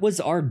yeah, that was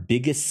our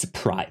biggest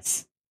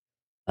surprise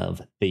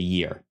of the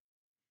year.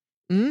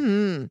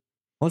 Mm-hmm.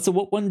 Well, so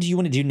what one do you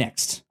want to do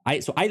next? I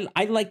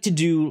like to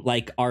do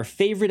like our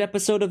favorite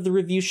episode of the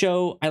review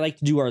show. I like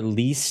to do our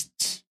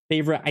least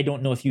favorite. I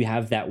don't know if you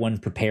have that one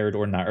prepared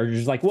or not, or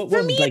just like what for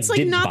one me, like it's like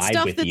didn't not vibe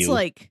stuff with that's you.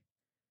 Like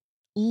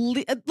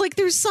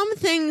there's some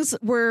things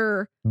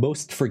where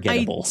Most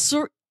forgettable.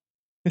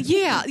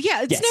 Yeah,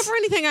 it's Yes. never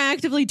anything I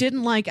actively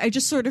didn't like. I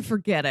just sort of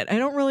forget it. I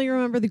don't really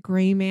remember The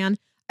Gray Man.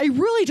 I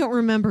really don't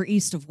remember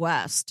East of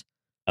West.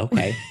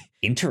 Okay,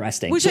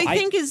 interesting. Which So I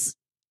think is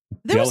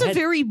that Go was ahead. a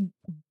very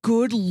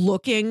good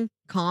looking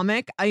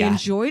comic. I Yeah.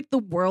 enjoyed the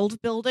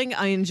world building.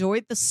 I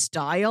enjoyed the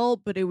style,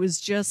 but it was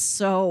just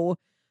so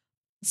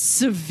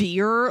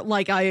severe.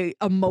 Like I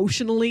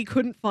emotionally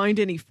couldn't find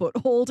any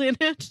foothold in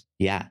it.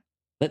 Yeah.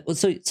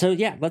 So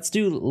yeah, let's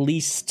do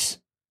least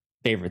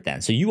favorite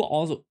then. So you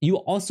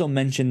also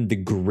mentioned The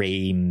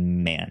Gray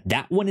Man.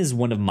 That one is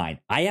one of mine.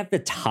 I have the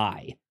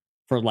tie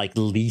for like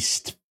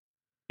least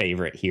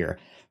favorite here.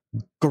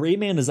 Gray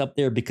Man is up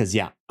there because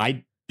yeah,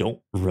 I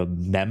don't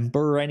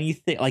remember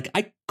anything. Like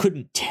I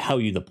couldn't tell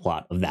you the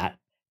plot of that.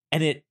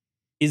 And it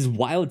is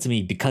wild to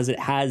me because it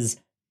has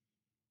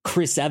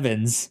Chris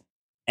Evans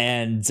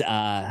and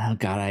oh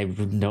god, I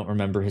don't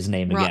remember his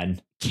name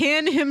again.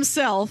 Ken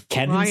himself,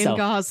 Ryan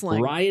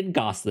Gosling. Ryan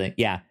Gosling,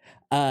 yeah.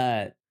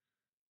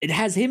 It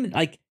has him,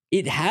 like,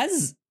 it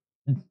has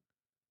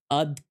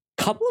a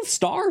couple of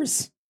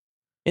stars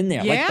in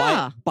there.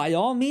 Yeah. Like, by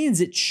all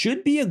means, it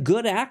should be a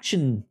good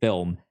action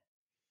film.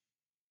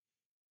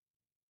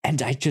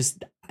 And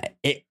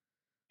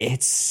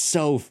it's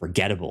so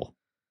forgettable.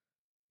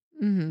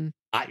 Mm-hmm.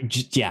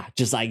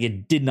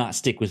 It did not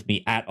stick with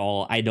me at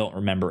all. I don't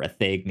remember a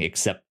thing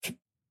except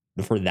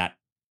for that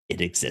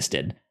it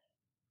existed.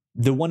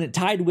 The one it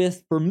tied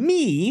with for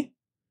me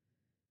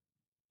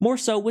more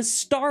so was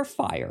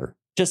Starfire,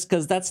 just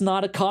because that's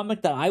not a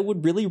comic that I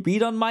would really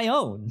read on my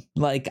own.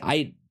 Like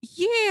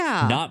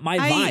not my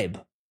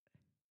vibe.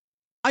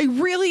 I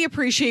really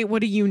appreciate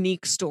what a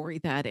unique story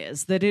that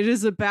is. That it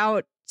is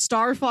about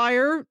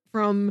Starfire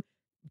from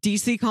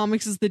DC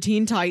Comics' The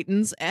Teen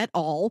Titans et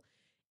al.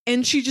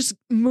 And she just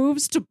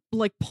moves to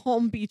like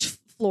Palm Beach,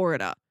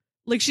 Florida.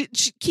 Like she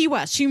Key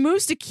West. She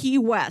moves to Key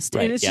West.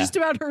 Right, and it's just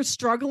about her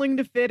struggling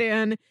to fit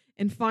in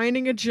and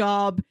finding a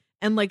job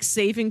and like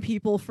saving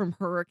people from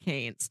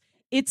hurricanes.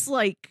 It's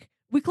like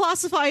we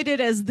classified it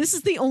as this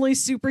is the only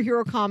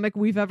superhero comic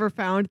we've ever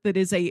found that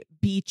is a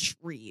beach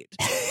read.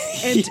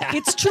 And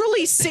it's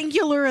truly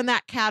singular in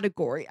that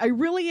category. I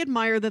really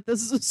admire that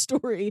this is a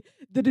story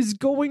that is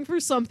going for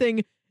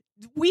something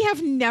we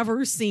have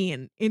never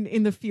seen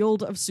in the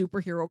field of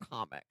superhero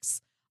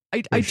comics.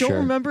 I don't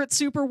remember it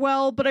super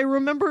well, but I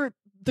remember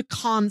the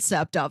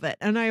concept of it,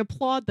 and I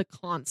applaud the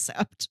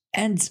concept.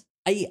 And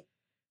I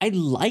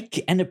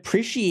like and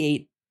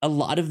appreciate a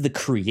lot of the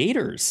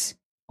creators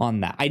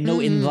on that. I know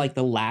in like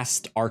the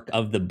last arc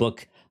of the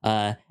book,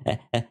 Elsa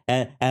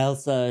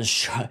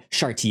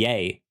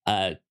Chartier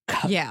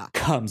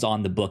comes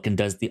on the book and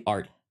does the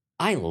art.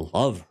 I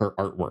love her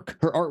artwork.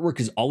 Her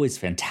artwork is always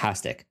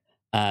fantastic.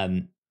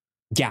 I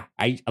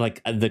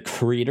like the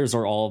creators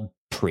are all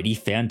pretty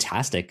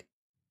fantastic.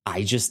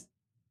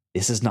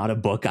 This is not a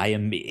book I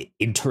am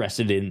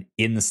interested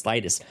in the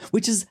slightest,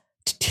 which is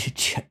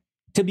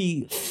to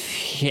be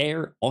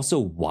fair also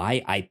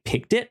why I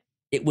picked it.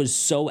 It was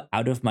so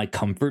out of my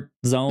comfort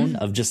zone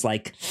of just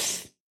like,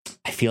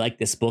 I feel like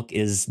this book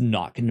is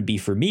not going to be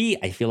for me.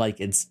 I feel like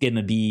it's going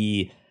to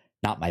be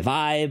not my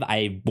vibe.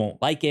 I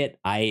won't like it.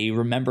 I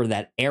remember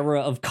that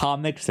era of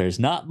comics. There's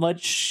not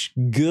much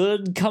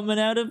good coming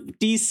out of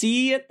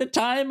DC at the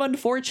time,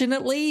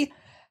 unfortunately.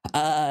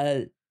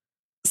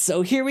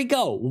 So here we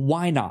go.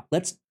 Why not?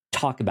 Let's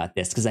talk about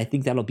this because I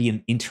think that'll be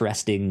an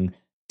interesting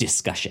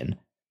discussion.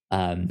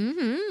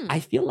 I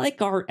feel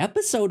like our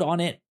episode on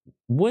it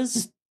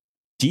was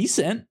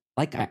decent.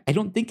 Like, I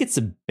don't think it's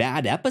a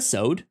bad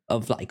episode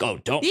of like, oh,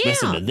 don't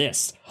listen to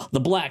this. The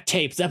Black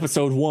Tapes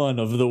episode 1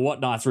 of the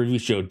Whatnots review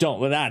show.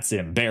 That's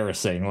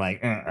embarrassing.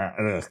 Like,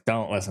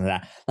 don't listen to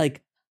that.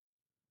 Like,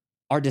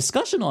 our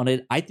discussion on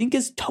it, I think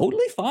is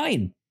totally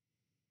fine.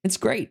 It's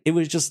great. It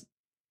was just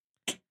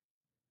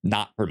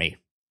not for me.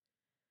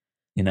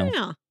 You know?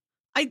 Yeah.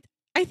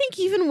 I I think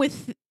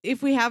even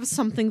if we have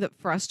something that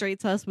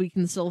frustrates us, we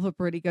can still have a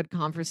pretty good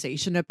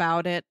conversation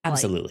about it.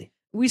 Absolutely. Like,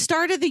 we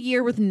started the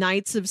year with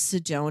Knights of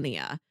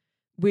Sidonia,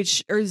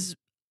 which is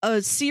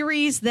a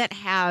series that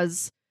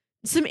has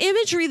some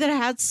imagery that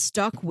had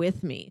stuck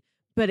with me.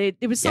 But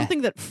it was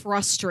something that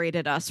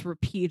frustrated us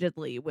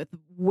repeatedly with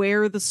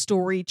where the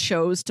story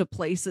chose to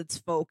place its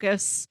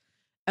focus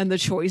and the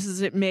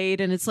choices it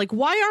made. And it's like,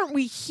 why aren't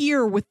we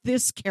here with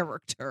this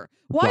character?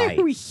 Why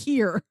are we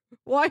here?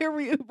 Why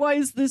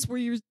is this where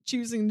you're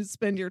choosing to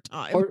spend your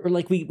time? Or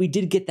like we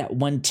did get that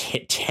one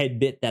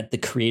tidbit that the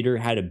creator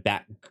had a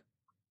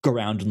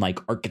background in like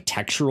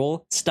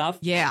architectural stuff.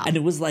 Yeah. And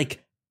it was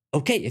like,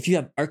 okay, if you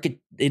have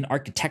an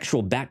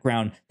architectural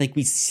background, like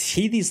we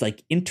see these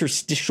like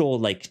interstitial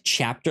like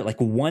chapter, like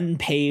one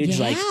page,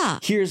 like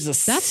here's the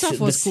that stuff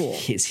was cool.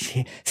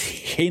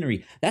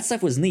 Henry, that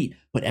stuff was neat,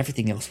 but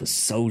everything else was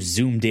so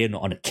zoomed in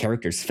on a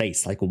character's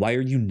face. Like, why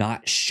are you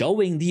not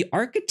showing the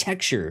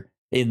architecture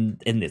in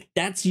this?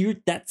 That's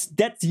you.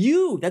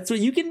 That's what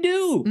you can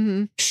do.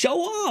 Mm-hmm. Show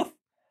off.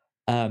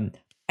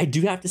 I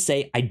do have to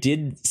say, I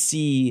did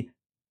see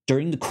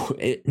during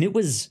and it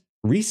was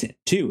recent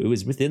too. It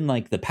was within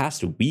like the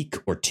past week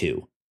or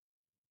two.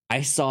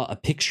 I saw a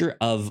picture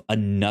of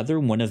another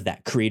one of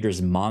that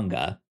creator's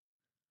manga.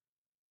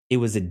 It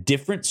was a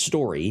different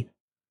story.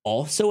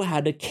 Also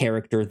had a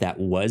character that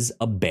was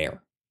a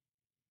bear.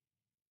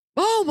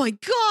 Oh my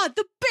God,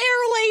 the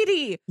bear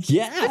lady.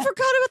 Yeah. I forgot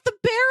about the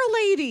bear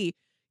lady.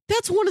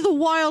 That's one of the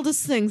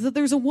wildest things, that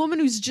there's a woman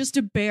who's just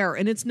a bear,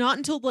 and it's not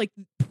until like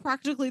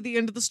practically the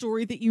end of the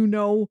story that you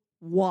know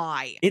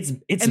why. It's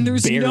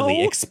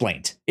barely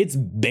explained. It's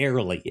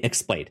barely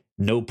explained.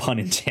 No pun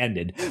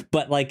intended.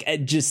 But like,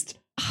 it just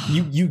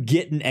you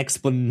get an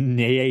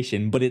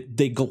explanation, but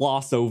they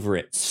gloss over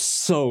it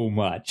so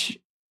much.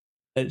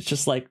 It's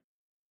just like,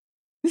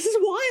 this is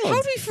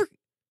wild.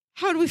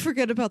 How do we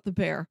forget about the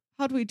bear?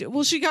 How do we do?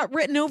 Well, she got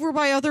written over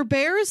by other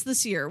bears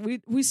this year.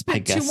 We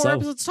spent 2 more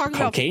episodes talking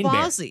Cocaine about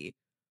Fozzie.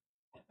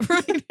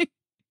 Right.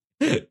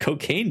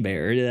 Cocaine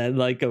bear.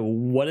 Like,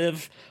 what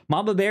if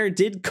Mama Bear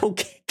did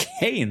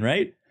cocaine,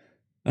 right?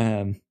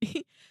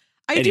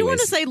 I do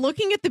want to say,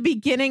 looking at the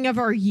beginning of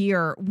our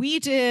year, we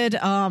did,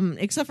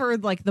 except for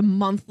like the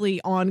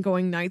monthly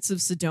ongoing Knights of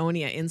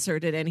Sidonia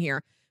inserted in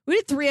here, we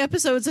did 3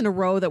 episodes in a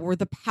row that were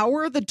The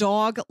Power of the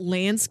Dog,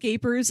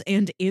 Landscapers,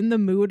 and In the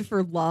Mood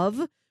for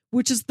Love,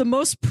 which is the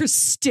most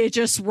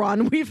prestigious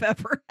run we've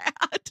ever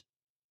had.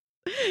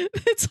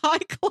 It's high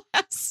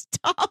class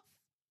stuff.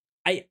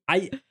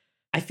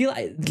 I feel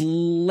like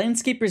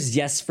Landscapers,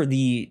 yes, for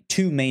the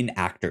 2 main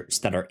actors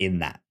that are in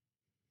that.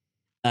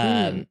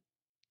 I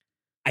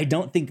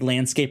don't think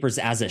Landscapers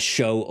as a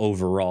show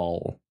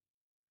overall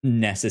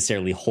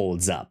necessarily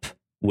holds up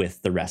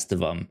with the rest of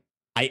them.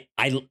 I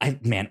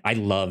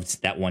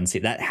loved that one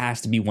scene. That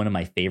has to be one of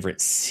my favorite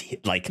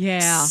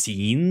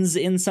scenes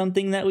in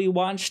something that we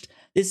watched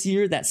this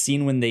year. That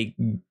scene when they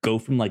go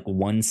from like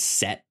one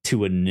set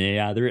to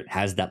another, it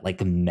has that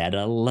like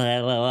meta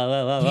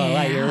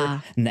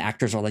layer, and the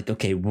actors are like,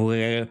 okay,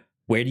 where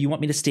do you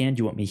want me to stand?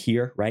 Do you want me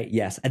here? Right?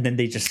 Yes. And then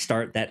they just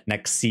start that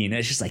next scene.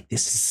 It's just like,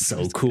 this is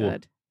so cool.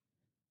 Good.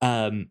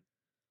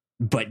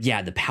 But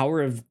yeah, The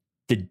Power of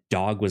the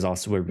Dog was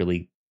also a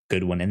really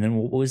good one. And then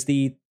what was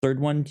the third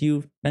one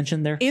you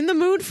mentioned there? In the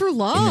Mood for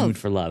Love. In the Mood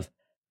for Love.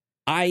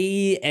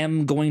 I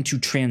am going to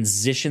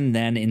transition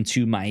then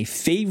into my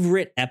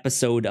favorite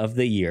episode of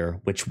the year,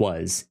 which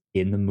was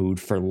In the Mood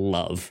for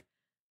Love.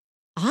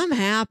 I'm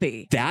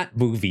happy. That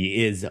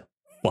movie is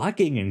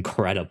fucking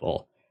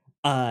incredible.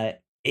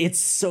 It's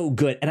so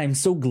good. And I'm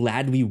so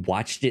glad we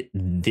watched it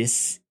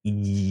this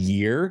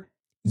year.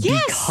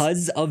 Yes.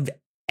 Because of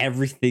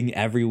Everything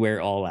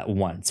Everywhere All at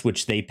Once,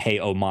 which they pay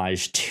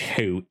homage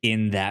to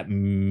in that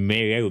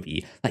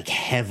movie, like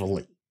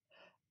heavily.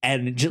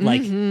 And just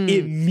like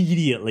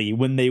immediately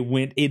when they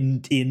went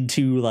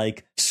into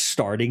like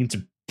starting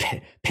to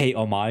pay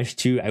homage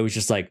to, I was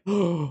just like,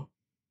 oh,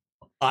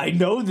 I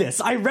know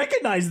this. I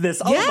recognize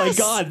this. Yes. Oh my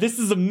God, this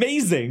is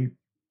amazing.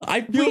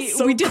 I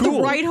feel we did cool.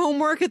 the right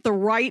homework at the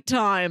right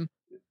time.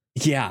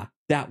 Yeah.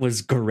 That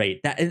was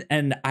great. That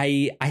and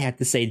I had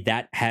to say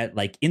that had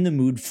like In the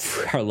Mood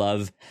for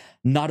Love.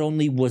 Not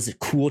only was it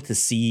cool to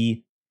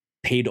see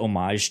paid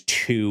homage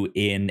to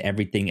in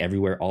Everything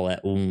Everywhere All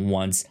at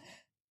Once,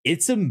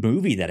 it's a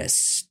movie that has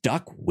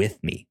stuck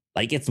with me.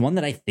 Like, it's one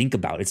that I think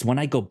about. It's one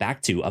I go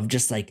back to of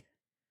just like,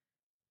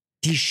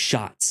 these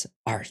shots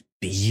are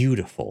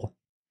beautiful.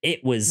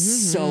 It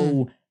was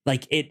so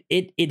like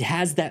it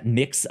has that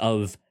mix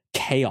of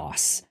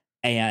chaos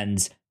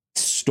and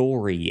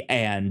story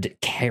and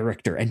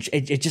character, and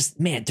it just,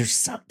 man, there's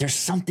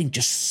something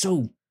just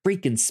so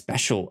freaking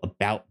special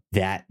about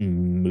that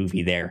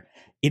movie there.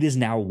 It is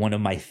now one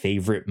of my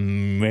favorite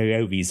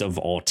movies of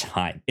all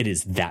time. It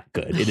is that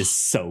good. It is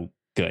so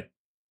good.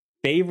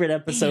 Favorite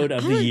episode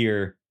of the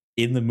year,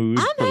 In the Mood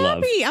for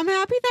Love. I'm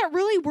happy that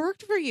really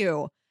worked for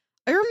you.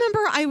 I remember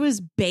I was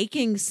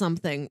baking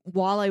something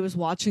while I was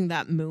watching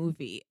that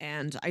movie,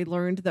 and I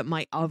learned that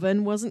my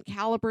oven wasn't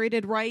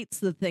calibrated right,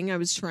 so the thing I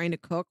was trying to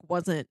cook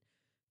wasn't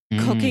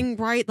cooking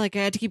right. Like I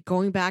had to keep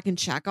going back and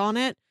check on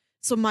it.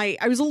 So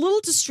I was a little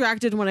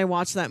distracted when I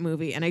watched that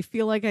movie, and I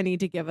feel like I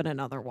need to give it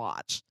another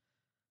watch.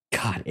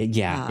 God,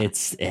 yeah,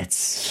 it's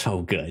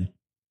so good.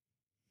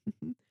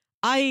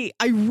 I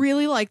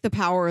really like The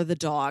Power of the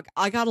Dog.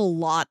 I got a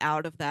lot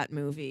out of that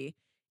movie,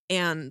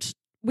 and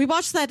we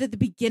watched that at the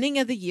beginning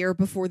of the year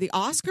before the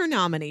Oscar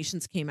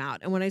nominations came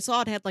out. And when I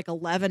saw it had like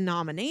 11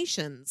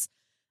 nominations,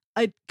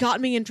 it got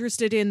me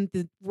interested in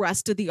the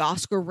rest of the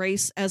Oscar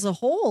race as a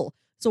whole.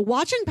 So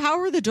watching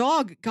Power of the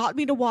Dog got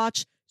me to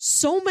watch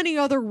so many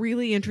other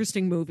really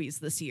interesting movies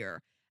this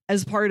year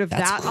as part of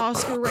that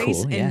Oscar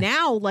race. Yeah. And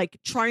now, like,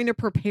 trying to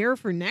prepare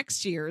for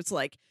next year, it's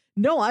like,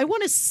 no, I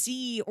want to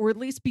see or at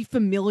least be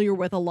familiar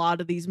with a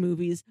lot of these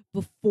movies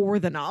before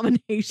the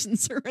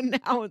nominations are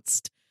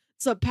announced.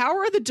 So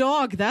Power of the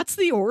Dog, that's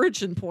the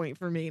origin point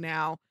for me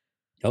now.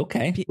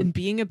 Okay. And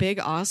being a big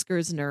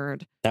Oscars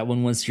nerd. That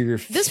one was your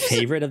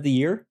favorite of the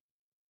year?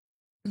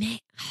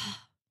 It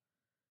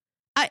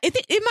might have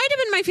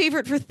been my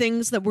favorite for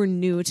things that were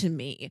new to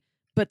me.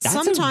 But that's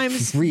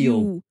sometimes a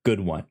real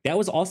good one. That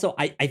was also,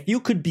 I feel,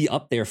 could be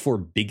up there for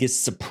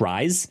biggest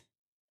surprise.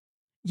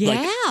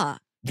 Yeah.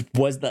 Like,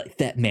 was that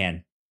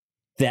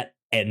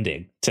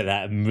ending to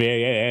that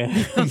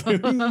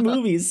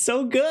movie is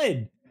so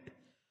good.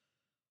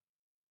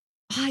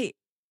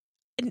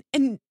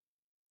 And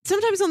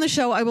sometimes on the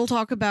show I will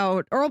talk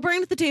about, or I'll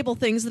bring to the table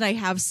things that I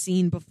have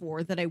seen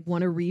before that I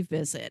want to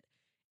revisit.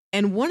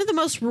 And one of the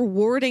most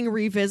rewarding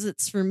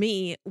revisits for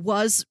me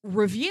was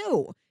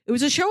Review. It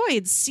was a show I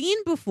had seen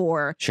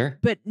before. Sure.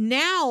 But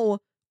now,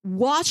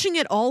 watching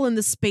it all in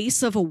the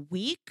space of a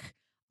week,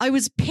 I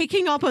was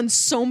picking up on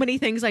so many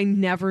things I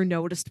never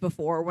noticed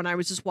before when I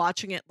was just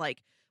watching it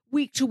like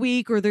week to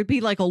week, or there'd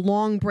be like a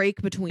long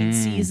break between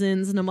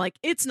seasons. And I'm like,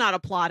 it's not a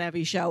plot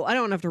heavy show. I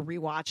don't have to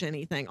rewatch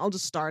anything. I'll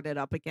just start it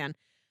up again.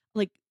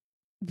 Like,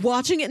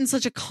 watching it in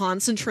such a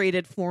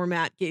concentrated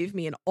format gave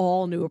me an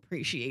all new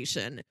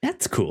appreciation.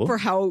 That's cool. For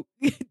how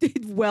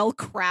well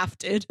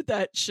crafted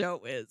that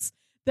show is.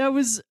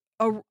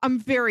 I'm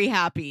very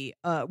happy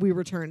we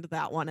returned to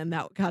that one, and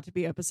that got to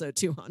be episode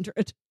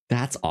 200.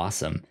 That's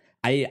awesome.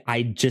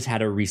 I just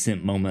had a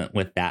recent moment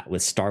with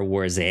Star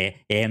Wars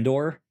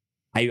Andor.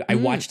 I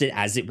watched it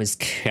as it was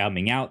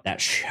coming out. That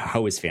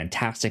show is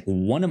fantastic.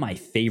 One of my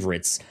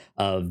favorites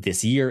of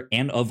this year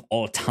and of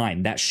all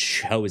time. That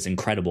show is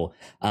incredible.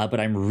 But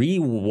I'm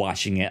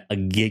rewatching it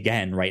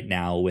again right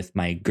now with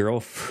my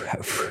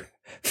girlfriend.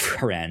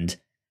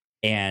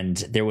 And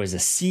there was a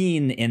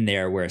scene in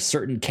there where a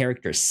certain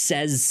character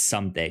says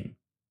something.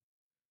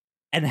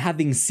 And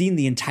having seen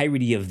the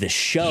entirety of the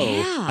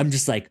show, I'm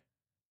just like,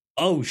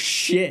 oh,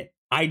 shit.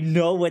 I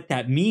know what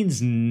that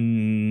means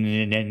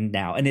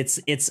now. And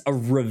it's a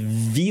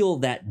reveal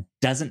that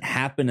doesn't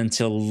happen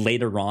until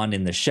later on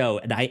in the show.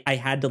 And I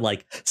had to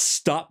like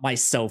stop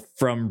myself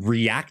from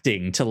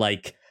reacting to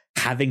like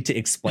having to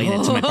explain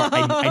it to my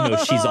partner. I know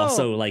she's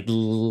also like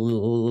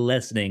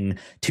listening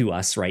to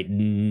us right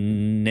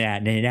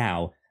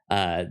now.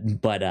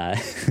 But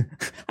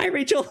hi,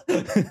 Rachel.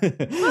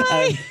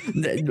 Hi.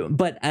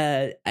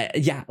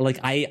 Yeah, like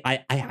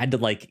I had to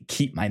like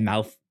keep my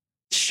mouth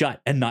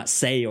shut and not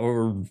say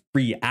or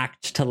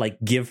react to like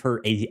give her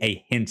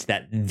a hint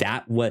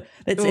that was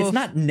it's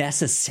not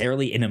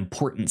necessarily an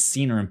important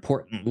scene or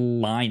important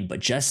line, but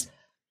just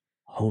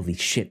holy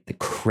shit, the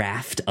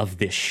craft of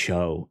this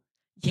show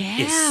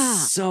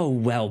is so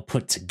well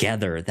put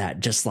together that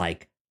just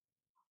like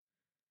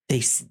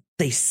they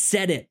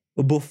said it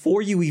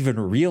before you even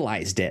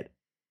realized it.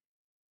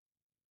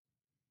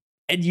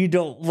 And you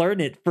don't learn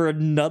it for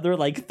another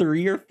like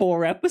 3 or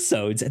 4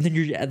 episodes. And then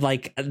you're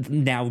like,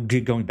 now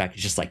going back,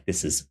 it's just like,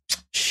 this is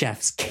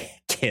chef's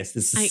kiss.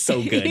 This is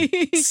so good.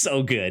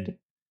 So good.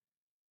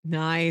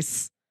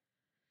 Nice.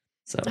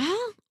 So,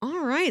 well,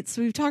 all right.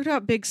 So we've talked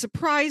about big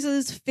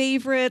surprises,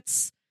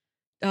 favorites,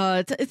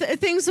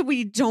 things that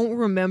we don't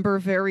remember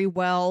very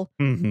well,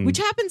 which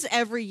happens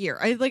every year.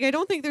 I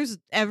don't think there's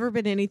ever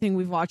been anything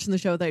we've watched in the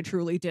show that I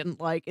truly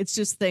didn't like. It's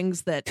just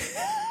things that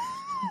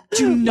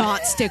do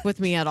not stick with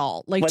me at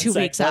all. Like 2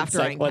 weeks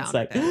after I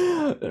encountered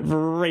it.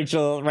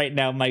 Rachel, right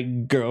now, my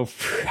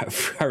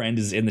girlfriend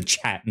is in the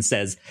chat and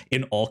says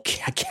in all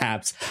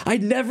caps, I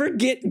never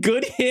get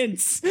good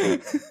hints.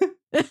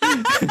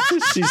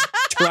 She's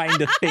trying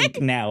to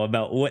think now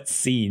about what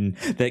scene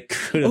that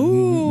could have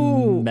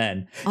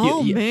been.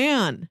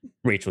 Man.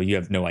 Rachel, you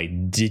have no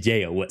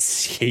idea what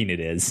scene it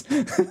is.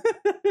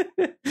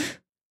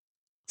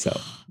 So,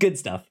 good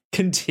stuff.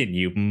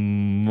 Continue,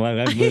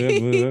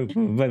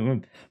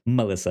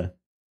 Melissa.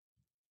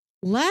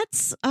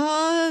 Let's,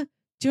 do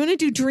you want to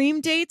do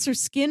dream dates or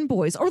skin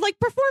boys or like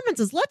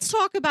performances? Let's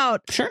talk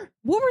about,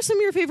 what were some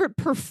of your favorite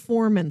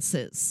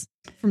performances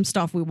from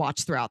stuff we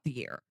watched throughout the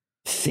year?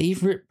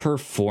 Favorite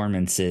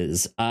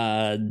performances,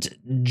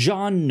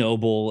 John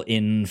Noble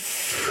in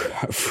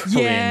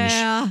Fringe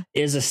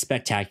is a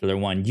spectacular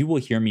one. You will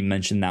hear me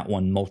mention that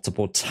one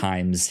multiple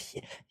times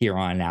here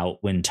on out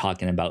when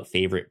talking about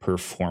favorite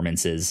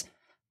performances.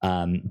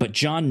 But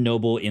John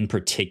Noble in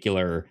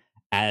particular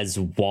as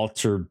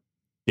Walter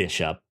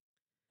Bishop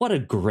what a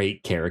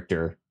great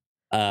character.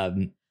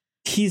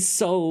 He's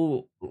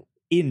so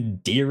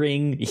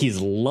endearing. He's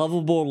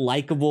lovable,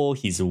 likable.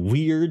 He's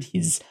weird.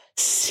 He's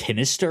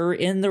sinister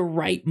in the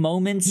right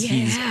moments.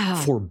 He's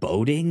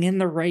foreboding in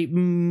the right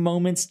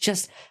moments.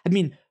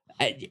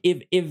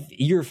 If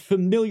you're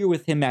familiar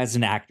with him as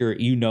an actor,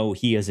 you know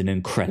he is an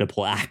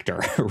incredible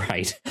actor,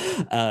 right?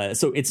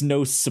 So it's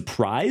no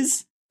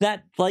surprise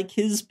that like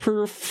his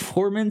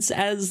performance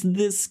as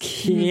this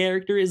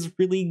character is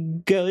really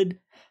good.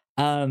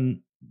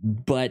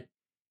 But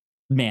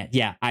man,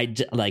 yeah,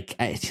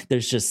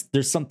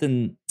 there's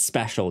something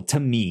special to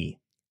me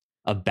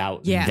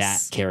about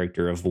that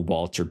character of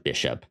Walter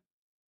Bishop.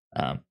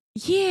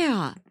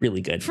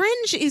 Really good.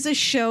 Fringe is a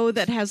show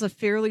that has a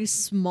fairly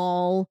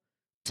small,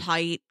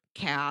 tight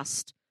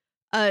cast,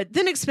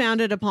 then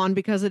expanded upon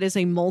because it is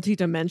a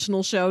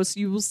multi-dimensional show. So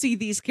you will see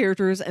these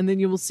characters and then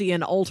you will see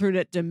an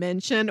alternate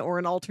dimension or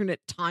an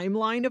alternate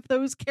timeline of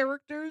those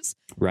characters.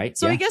 Right.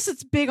 So I guess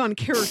it's big on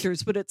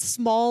characters, but it's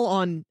small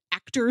on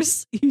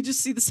actors. You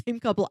just see the same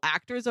couple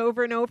actors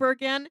over and over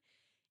again.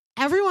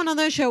 Everyone on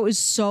that show is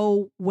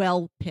so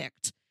well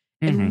picked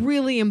and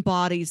really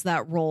embodies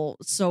that role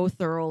so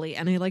thoroughly.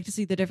 And I like to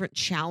see the different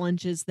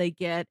challenges they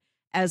get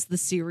as the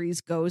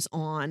series goes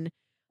on.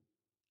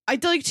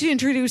 I'd like to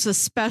introduce a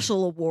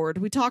special award.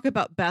 We talk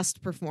about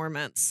best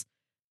performance.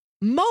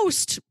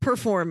 Most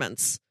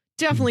performance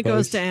definitely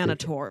goes to Anna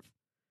Torv.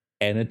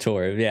 Anna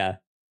Torv, yeah.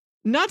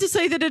 Not to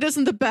say that it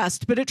isn't the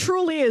best, but it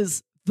truly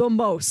is the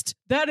most.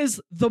 That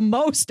is the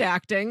most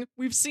acting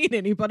we've seen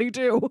anybody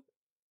do.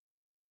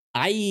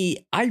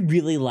 I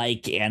really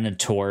like Anna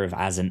Torv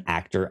as an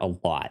actor a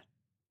lot.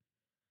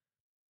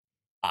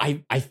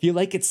 I feel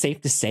like it's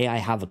safe to say I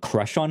have a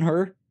crush on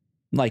her.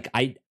 Like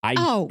I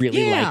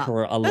really like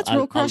her that's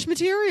real crush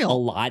material a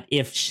lot.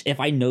 If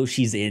I know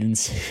she's in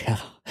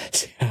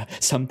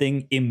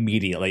something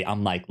immediately,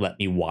 I'm like, let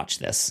me watch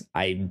this.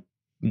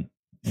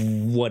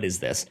 What is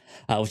this?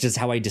 Which is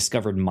how I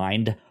discovered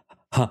Mind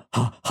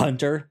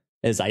Hunter.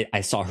 As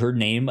I saw her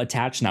name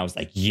attached, and I was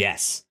like,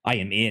 yes, I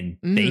am in.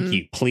 Thank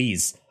you,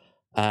 please.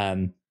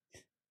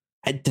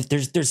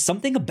 There's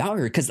something about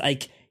her because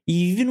like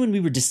even when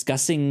we were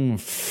discussing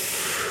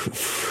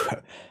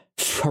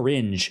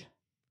Fringe.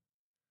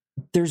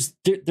 There's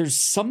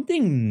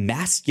something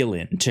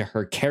masculine to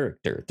her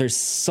character. There's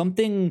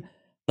something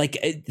like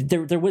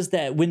there was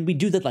that when we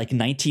do that like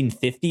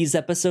 1950s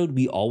episode,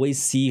 we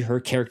always see her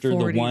character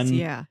 40s, the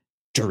one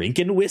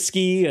drinking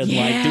whiskey and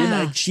like doing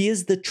that. Like, she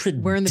is the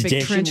wearing the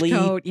big trench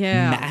coat,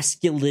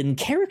 masculine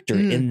character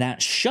in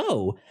that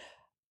show.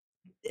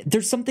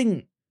 There's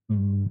something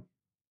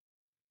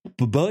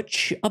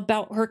butch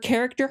about her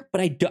character,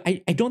 but I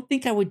don't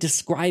think I would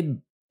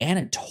describe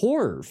Anna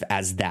Torv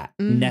as that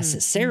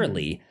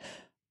necessarily.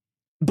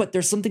 But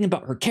there's something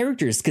about her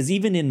characters because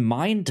even in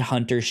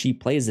Mindhunter, she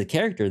plays a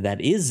character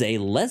that is a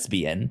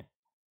lesbian.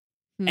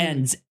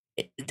 And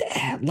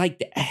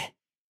like,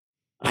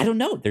 I don't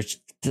know.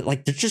 There's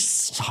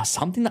just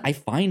something that I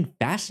find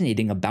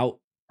fascinating about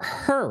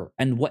her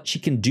and what she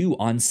can do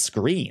on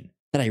screen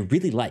that I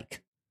really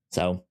like.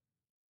 So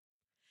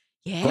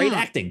great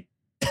acting.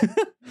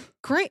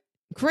 Great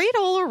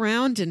all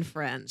around in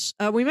French.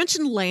 We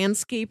mentioned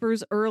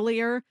Landscapers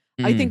earlier.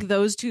 I think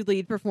those two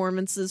lead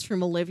performances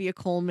from Olivia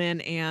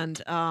Colman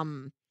and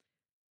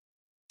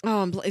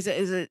is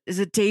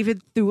it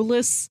David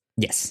Thewlis?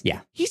 Yes, yeah.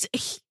 He's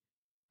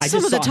I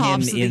some just of the saw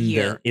tops him of the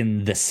year.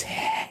 in this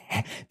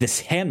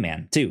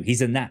Handman too.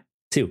 He's in that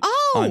too.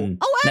 Oh,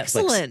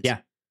 excellent. Netflix. Yeah.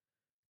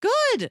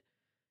 Good.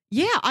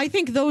 Yeah, I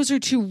think those are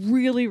two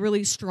really,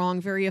 really strong,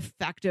 very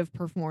effective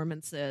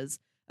performances.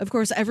 Of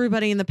course,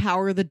 everybody in The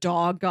Power of the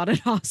Dog got an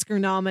Oscar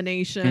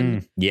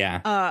nomination.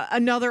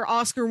 Another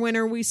Oscar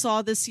winner we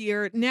saw this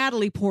year,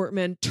 Natalie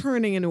Portman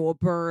turning into a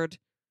bird.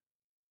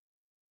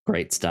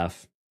 Great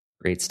stuff.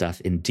 Great stuff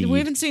indeed. We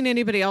haven't seen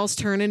anybody else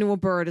turn into a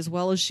bird as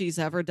well as she's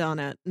ever done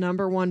it.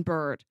 Number one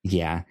bird.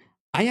 Yeah.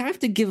 I have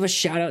to give a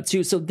shout out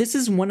to, so this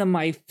is one of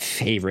my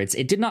favorites.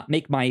 It did not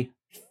make my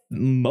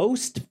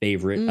most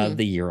favorite of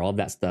the year, all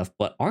that stuff,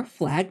 but Our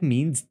Flag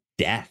Means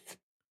Death.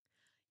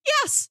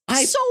 Yes,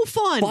 so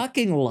fun.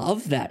 Fucking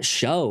love that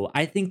show.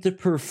 I think the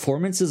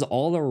performances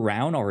all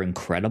around are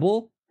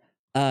incredible.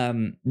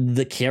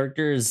 The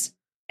characters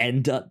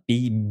end up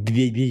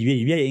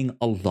being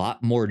a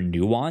lot more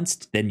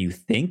nuanced than you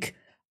think.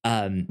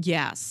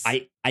 Yes.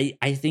 I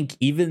think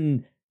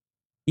even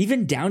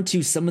down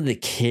to some of the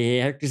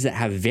characters that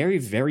have very,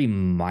 very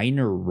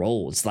minor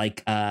roles.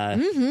 Like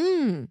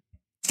I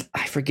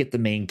forget the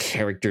main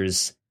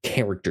character's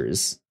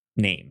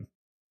name.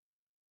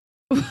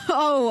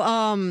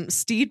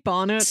 Stede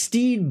Bonnet.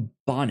 Stede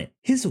Bonnet,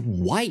 his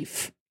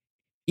wife.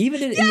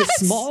 Even in the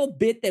small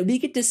bit that we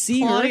get to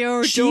see Claudia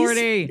her,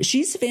 O'Doherty.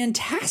 she's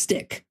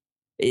fantastic.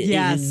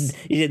 Yes,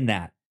 in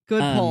that.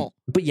 Good pull.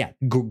 But yeah,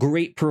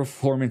 great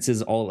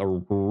performances all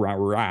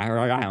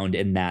around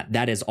in that.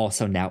 That is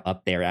also now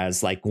up there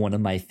as like one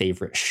of my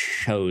favorite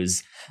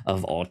shows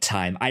of all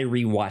time. I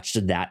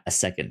rewatched that a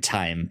second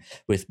time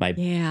with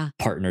my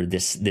partner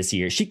this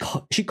year. She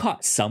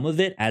caught some of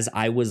it as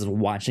I was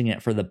watching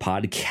it for the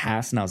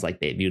podcast, and I was like,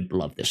 babe, you'd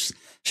love this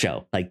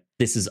show. Like,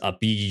 this is up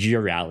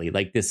your alley.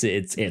 Like, this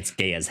it's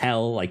gay as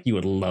hell. Like, you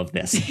would love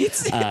this.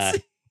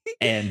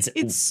 And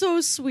it's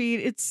so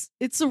sweet.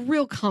 It's a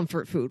real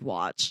comfort food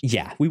watch.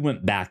 Yeah, we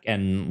went back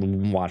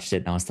and watched it,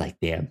 and I was like,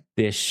 damn,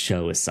 this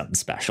show is something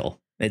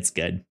special. It's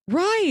good.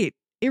 Right.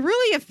 It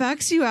really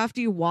affects you after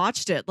you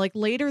watched it. Like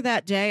later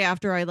that day,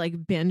 after I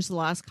like binged the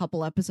last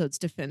couple episodes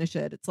to finish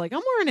it, it's like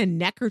I'm wearing a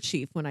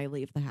neckerchief when I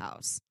leave the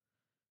house.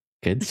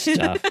 Good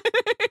stuff.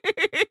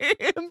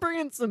 I'm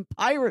bringing some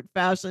pirate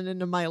fashion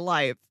into my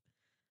life.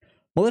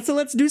 Well,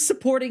 let's do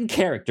supporting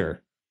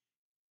character.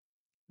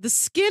 The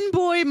Skin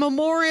Boy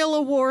Memorial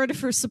Award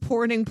for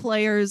supporting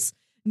players,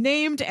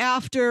 named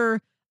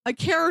after a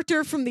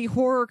character from the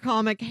horror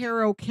comic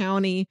Harrow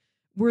County,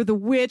 where the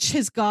witch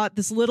has got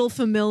this little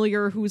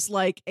familiar who's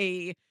like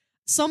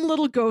some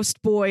little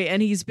ghost boy,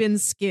 and he's been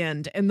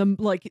skinned, and the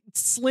like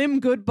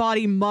slim good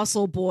body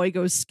muscle boy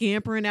goes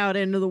scampering out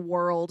into the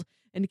world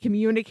and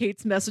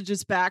communicates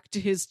messages back to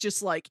his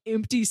just like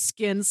empty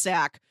skin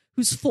sack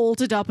who's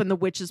folded up in the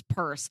witch's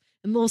purse.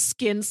 And little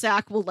skin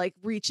sack will like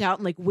reach out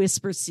and like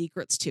whisper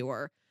secrets to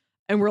her.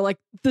 And we're like,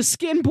 the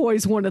Skin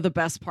Boy's one of the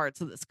best parts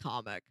of this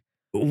comic.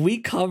 We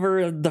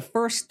cover the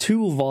first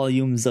 2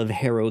 volumes of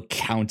Harrow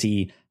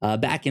County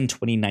back in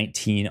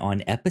 2019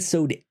 on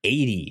episode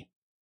 80.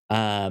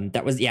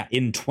 That was,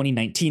 in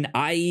 2019.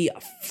 I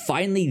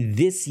finally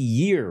this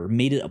year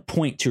made it a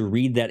point to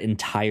read that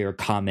entire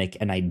comic,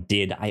 and I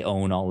did. I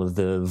own all of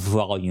the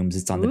volumes.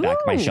 It's on the back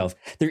of my shelf.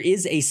 There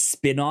is a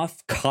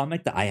spin-off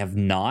comic that I have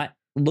not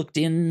looked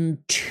into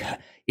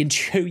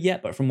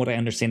yet, but from what I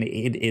understand,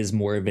 it is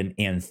more of an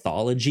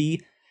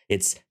anthology.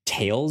 It's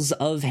Tales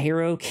of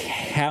Harrow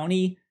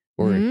County,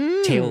 or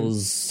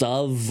Tales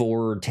of,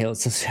 or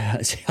Tales of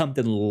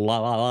something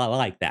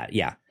like that.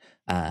 Yeah.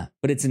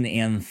 But it's an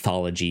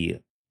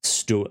anthology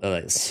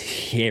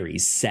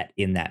series set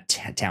in that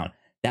town.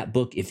 That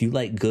book, if you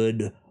like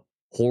good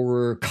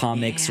horror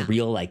comics,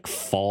 real like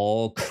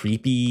fall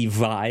creepy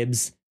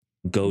vibes,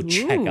 go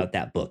check out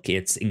that book.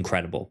 It's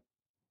incredible.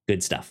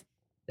 Good stuff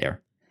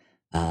there.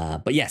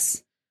 But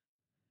yes,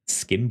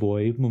 Skin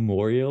Boy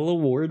Memorial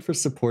Award for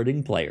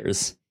supporting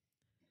players.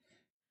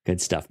 Good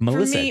stuff.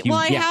 Melissa, for me,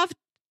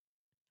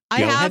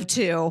 I have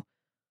to.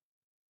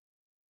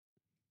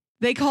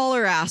 They call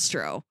her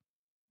Astro.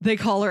 They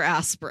call her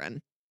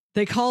Aspirin.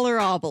 They call her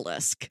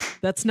Obelisk.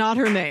 That's not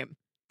her name.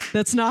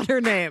 That's not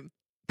her name.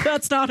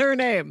 That's not her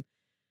name.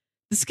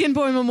 The Skin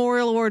Boy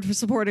Memorial Award for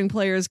supporting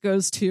players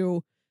goes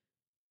to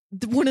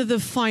one of the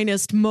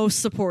finest, most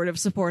supportive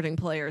supporting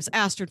players,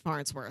 Astrid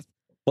Farnsworth.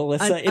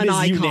 Melissa, it is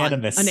icon,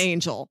 unanimous. An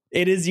angel.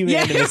 It is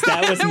unanimous.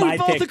 That was my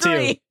pick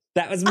agree. too.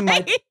 That was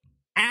my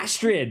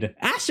Astrid.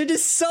 Astrid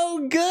is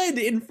so good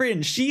in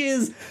Fringe. She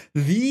is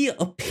the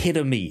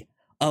epitome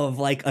of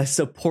like a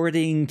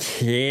supporting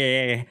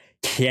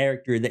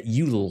character that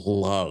you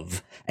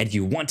love and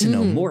you want to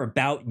know more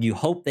about. You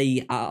hope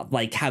they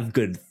like have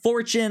good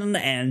fortune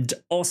and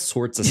all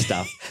sorts of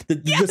stuff.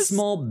 The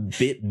small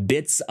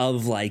bits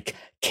of like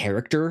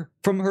character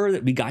from her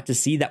that we got to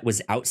see that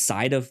was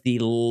outside of the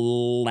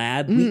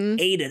lab, we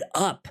ate it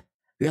up.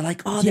 You're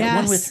like, oh, that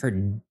one with her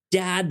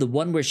dad, the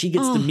one where she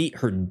gets to meet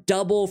her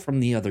double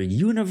from the other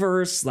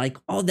universe, like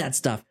all that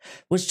stuff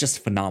was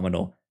just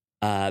phenomenal.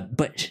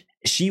 But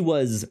she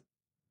was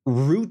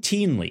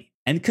routinely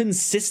and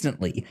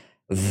consistently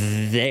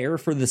there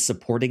for the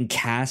supporting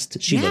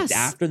cast. She looked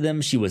after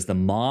them. She was the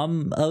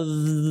mom of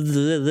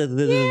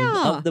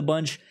the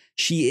bunch.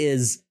 She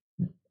is,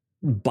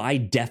 by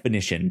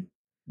definition,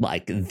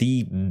 like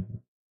the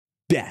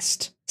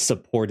best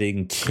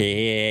supporting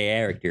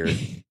character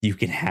you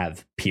can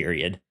have,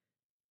 period.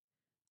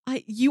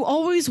 You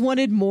always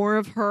wanted more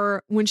of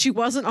her. When she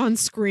wasn't on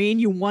screen,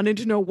 you wanted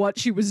to know what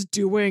she was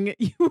doing.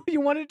 You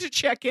wanted to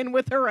check in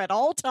with her at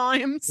all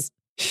times.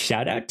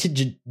 Shout out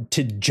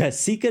to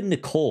Jessica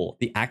Nicole,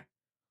 the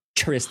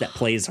actress that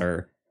plays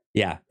her.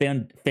 Yeah,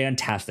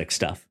 fantastic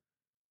stuff.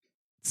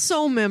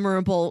 So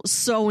memorable,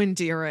 so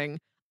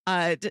endearing.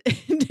 And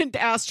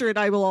Astrid,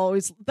 I will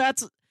always.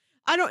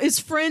 Is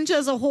Fringe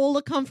as a whole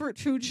a comfort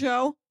food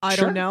show? I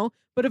don't know.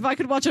 But if I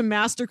could watch a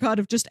master cut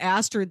of just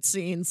Astrid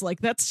scenes, like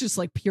that's just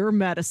like pure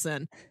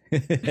medicine.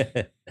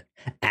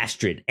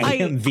 Astrid,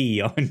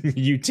 AMV on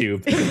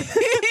YouTube.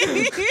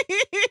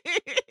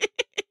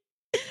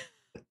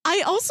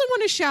 I also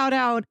want to shout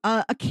out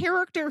a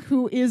character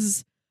who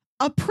is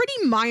a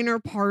pretty minor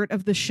part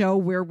of the show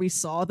where we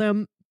saw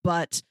them,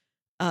 but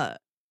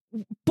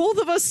both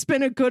of us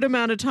spent a good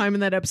amount of time in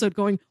that episode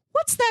going,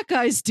 what's that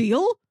guy's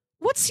deal?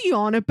 What's he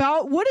on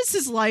about? What is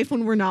his life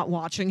when we're not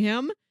watching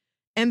him?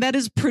 And that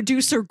is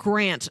producer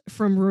Grant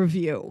from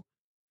Review.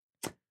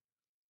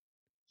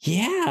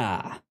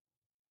 Yeah.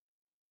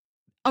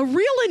 A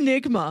real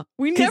enigma.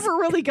 We never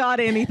really got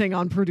anything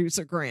on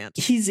producer Grant.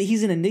 He's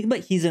an enigma.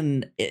 He's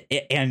an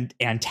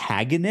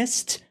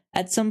antagonist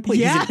at some point.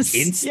 Yes,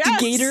 he's an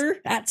instigator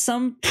at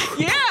some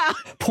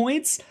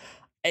points.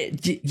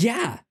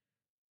 Yeah.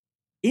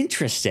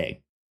 Interesting.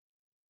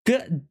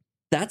 Good.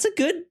 That's a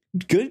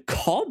good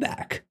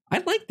callback. I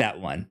like that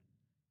one.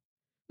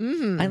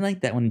 I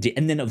like that one.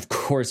 And then of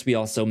course we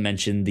also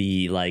mentioned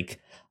the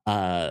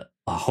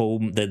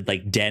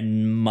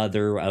den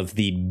mother of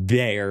the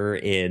bear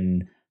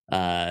in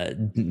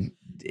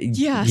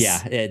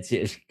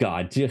it's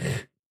God,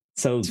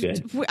 so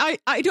good.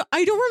 I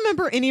don't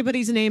remember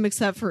anybody's name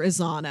except for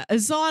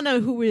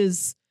Azana, who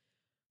is,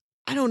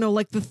 I don't know,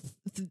 like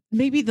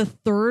maybe the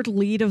third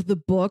lead of the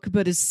book,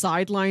 but is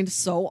sidelined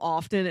so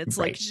often. It's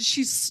like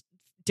she's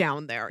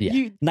down there.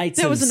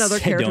 That was another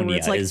character where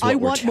it's like, I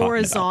want more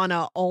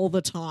Azana all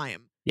the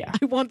time. Yeah,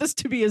 I want this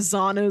to be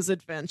Azana's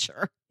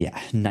adventure. Yeah,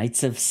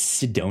 Knights of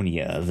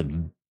Sidonia,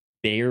 the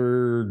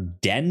bear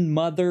den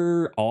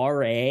mother,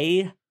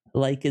 R.A.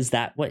 Like, is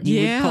that what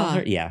you would call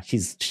her? Yeah,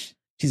 she's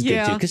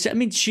good too. Because I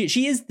mean,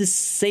 she is the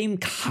same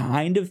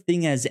kind of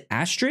thing as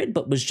Astrid,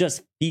 but was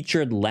just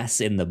featured less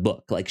in the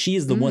book. Like, she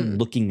is the one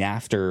looking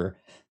after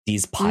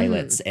these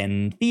pilots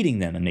and feeding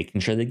them and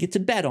making sure they get to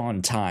bed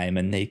on time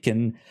and they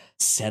can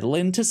settle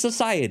into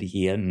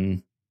society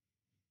and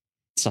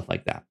stuff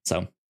like that.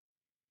 So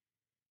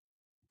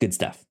good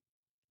stuff.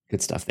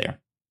 Good stuff there.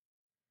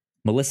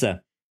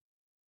 Melissa,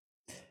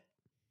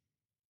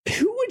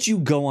 who would you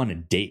go on a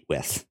date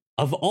with?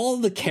 Of all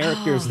the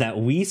characters that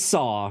we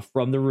saw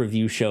from the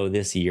review show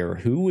this year,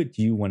 who would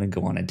you want to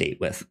go on a date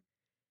with?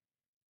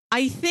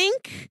 I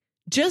think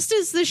just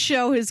as the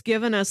show has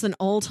given us an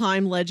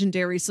all-time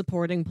legendary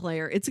supporting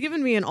player, it's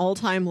given me an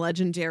all-time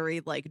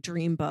legendary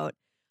dreamboat.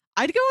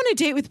 I'd go on a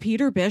date with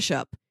Peter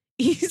Bishop.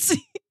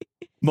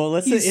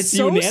 Melissa, it's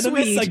so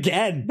unanimous sweet.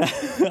 Again.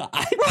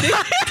 I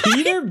think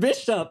Peter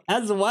Bishop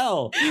as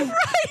well.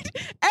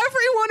 Right.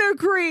 Everyone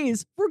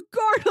agrees,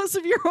 regardless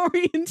of your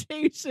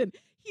orientation.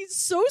 He's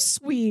so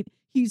sweet.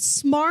 He's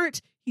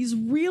smart. He's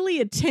really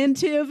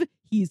attentive.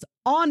 He's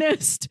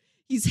honest.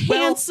 He's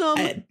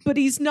handsome, but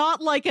he's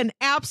not like an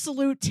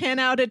absolute 10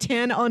 out of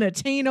 10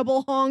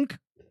 unattainable hunk.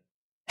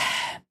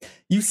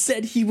 You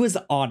said he was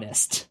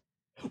honest.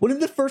 One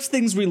of the first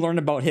things we learn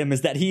about him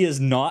is that he is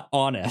not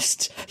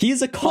honest. He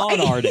is a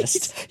con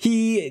artist.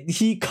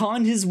 He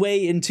conned his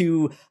way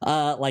into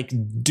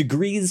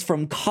degrees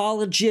from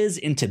colleges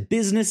into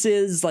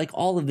businesses, like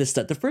all of this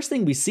stuff. The first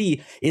thing we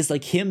see is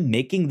him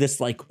making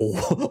this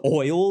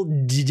oil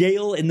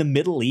deal in the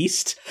Middle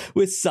East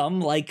with some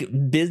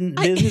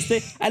business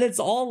thing, and it's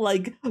all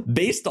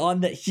based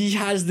on that he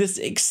has this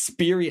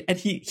experience and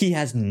he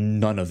has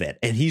none of it,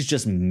 and he's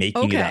just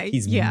making it up.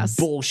 He's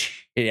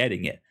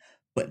bullshitting it.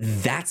 But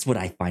that's what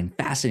I find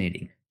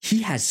fascinating.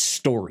 He has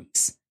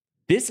stories.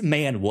 This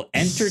man will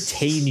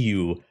entertain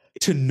you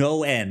to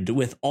no end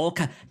with all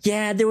kinds.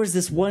 Yeah, there was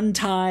this one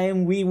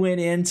time we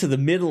went into the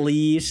Middle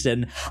East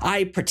and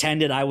I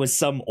pretended I was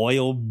some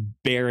oil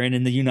baron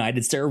in the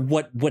United States or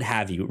what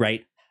have you,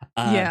 right?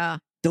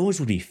 Those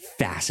would be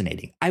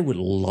fascinating. I would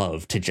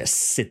love to just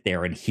sit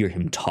there and hear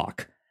him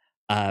talk.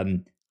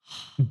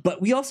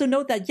 But we also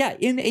know that,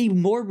 in a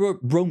more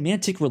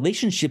romantic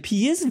relationship,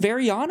 he is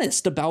very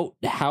honest about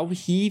how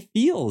he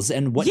feels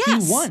and what he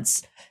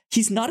wants.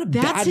 He's not a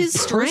bad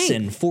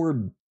person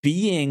for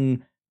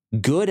being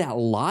good at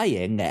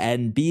lying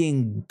and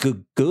being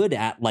good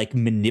at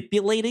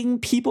manipulating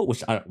people,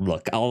 which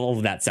look, all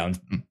of that sounds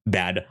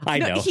bad. I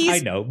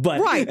know,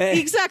 but right,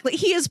 exactly.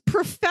 He has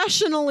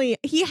professionally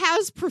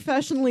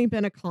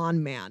been a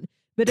con man.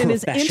 But in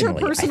his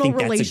interpersonal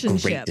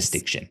relationships, great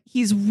distinction.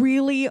 He's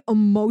really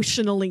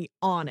emotionally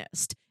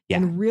honest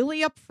and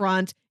really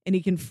upfront, and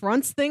he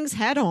confronts things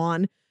head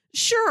on.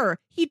 Sure,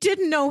 he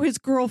didn't know his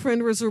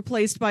girlfriend was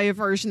replaced by a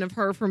version of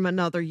her from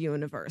another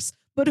universe,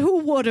 but who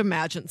would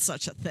imagine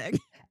such a thing?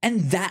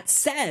 And that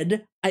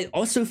said, I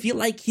also feel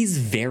like he's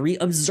very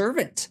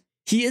observant.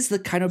 He is the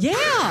kind of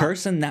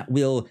person that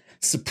will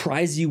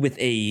surprise you with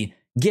a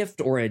gift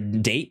or a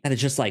date that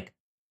is just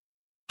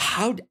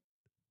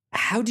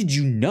how did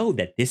you know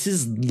that this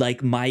is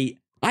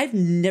I've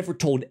never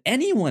told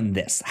anyone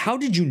this. How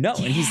did you know?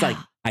 And he's like,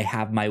 I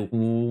have my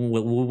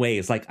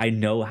ways. I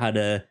know how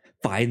to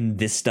find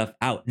this stuff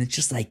out. And it's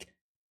just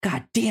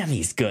God damn,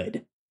 he's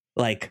good.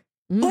 What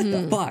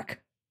the fuck?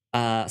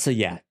 So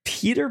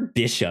Peter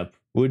Bishop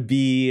would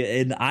be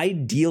an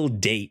ideal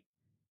date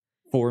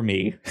for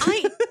me.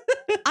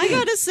 I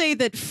gotta say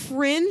that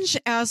Fringe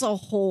as a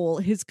whole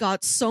has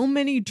got so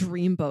many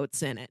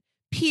dreamboats in it.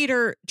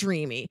 Peter,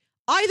 dreamy.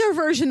 Either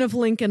version of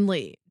Lincoln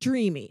Lee,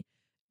 dreamy.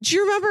 Do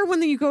you remember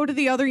when you go to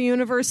the other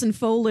universe and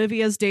Faux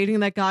Livia's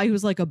dating that guy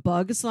who's a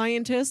bug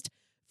scientist?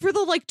 For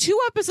the 2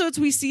 episodes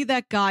we see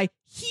that guy,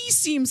 he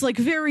seems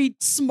very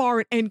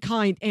smart and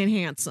kind and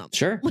handsome.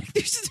 Sure.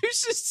 There's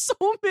just so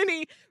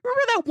many.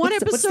 Remember that one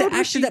episode? What's the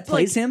actor that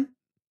plays him?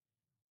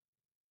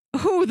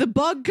 Who, the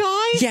bug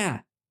guy?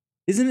 Yeah.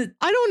 Isn't it?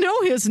 I don't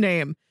know his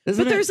name.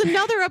 There's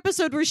another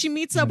episode where she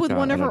meets up with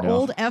one of her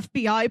old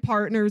FBI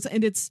partners,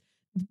 and it's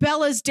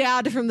Bella's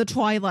dad from the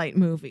Twilight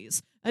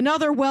movies,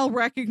 another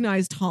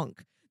well-recognized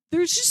hunk.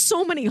 There's just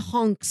so many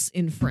hunks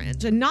in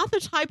Fringe, and not the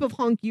type of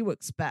hunk you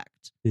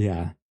expect.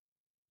 Yeah.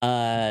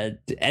 And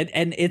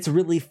it's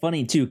really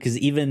funny too, because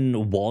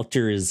even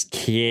Walter's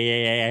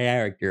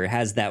character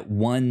has that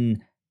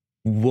one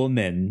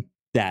woman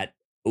that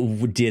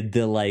did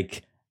the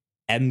like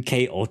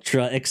MK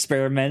Ultra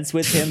experiments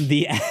with him,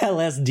 the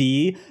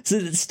LSD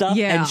stuff,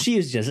 and she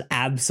is just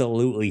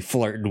absolutely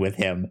flirting with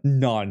him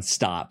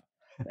nonstop.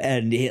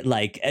 And it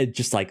like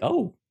just like,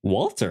 oh,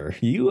 Walter,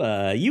 you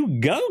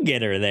go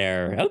get her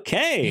there.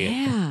 Okay.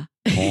 Yeah.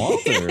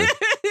 Walter.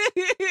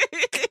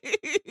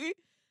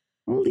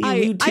 I'll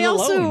leave you two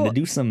alone to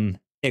do some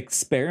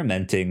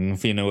experimenting,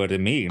 if you know what I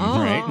mean,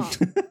 right?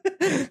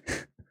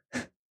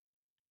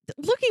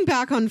 Looking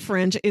back on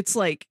Fringe, it's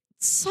like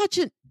such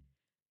an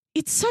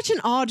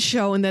odd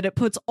show in that it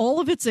puts all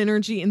of its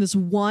energy in this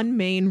one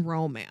main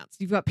romance.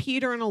 You've got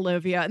Peter and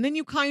Olivia, and then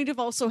you kind of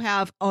also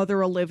have other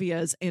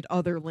Olivias and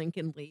other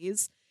Lincoln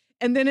Lees.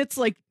 And then it's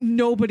like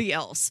nobody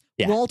else.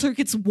 Yeah. Walter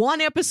gets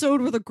one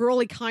episode with a girl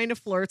he kind of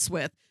flirts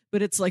with,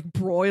 but it's like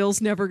Broyles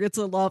never gets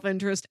a love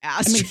interest.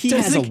 Astrid he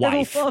has a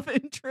wife. Love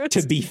interest.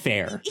 To be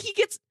fair,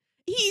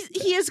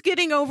 he is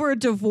getting over a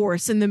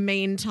divorce in the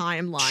main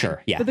timeline.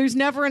 Sure, yeah. But there's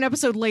never an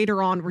episode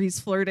later on where he's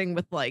flirting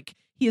with like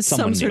he has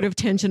some sort of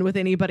tension with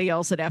anybody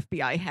else at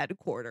FBI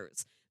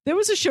headquarters. There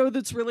was a show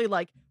that's really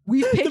like,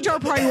 we've picked our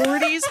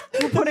priorities.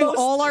 We're putting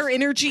all our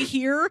energy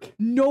here.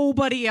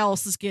 Nobody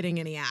else is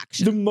getting any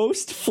action. The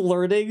most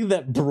flirting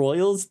that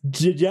Broyles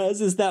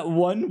does is that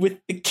one with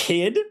the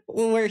kid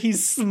where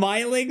he's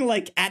smiling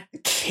like at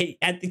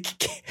the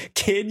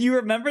kid. You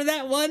remember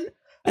that one?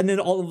 And then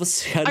all of a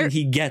sudden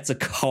he gets a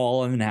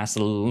call and has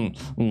to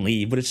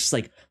leave. But it's just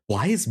like,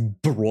 why is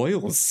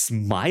Broyles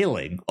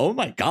smiling? Oh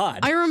my God.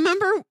 I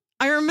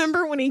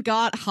remember when he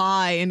got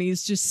high and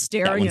he's just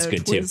staring at a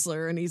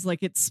Twizzler and he's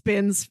like, it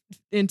spins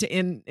into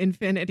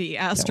infinity.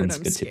 Astrid,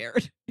 I'm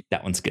scared.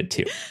 That one's good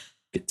too.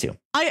 Good too.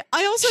 I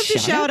also have to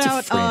shout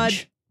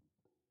out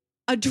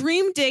a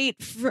dream date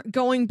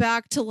going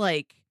back to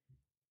like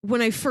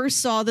when I first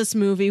saw this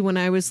movie when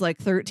I was like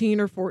 13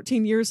 or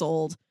 14 years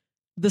old.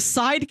 The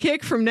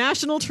sidekick from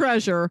National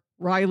Treasure,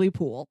 Riley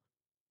Poole.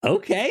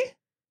 Okay.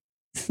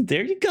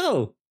 There you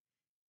go.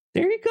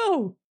 There you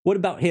go. What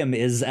about him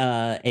is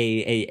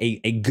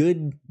a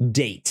good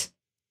date?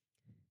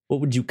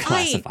 What would you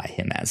classify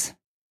him as?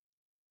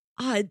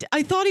 I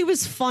thought he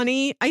was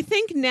funny. I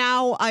think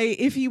now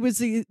if he was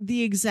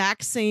the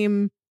exact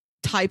same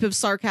type of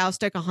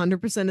sarcastic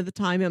 100% of the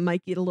time, it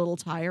might get a little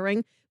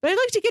tiring. But I'd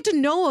like to get to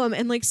know him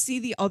and like see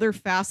the other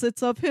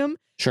facets of him.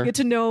 Sure. Get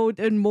to know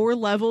and more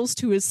levels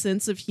to his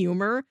sense of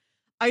humor.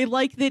 I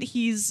like that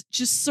he's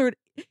just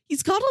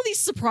he's got all these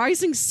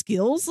surprising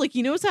skills. Like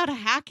he knows how to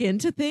hack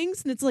into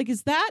things. And it's like,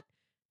 is that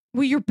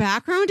what your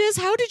background is?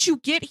 How did you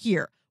get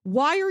here?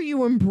 Why are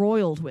you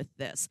embroiled with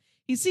this?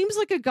 He seems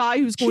like a guy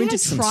who's going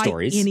to try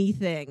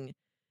anything.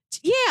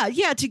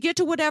 Yeah, to get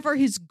to whatever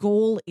his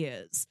goal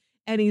is.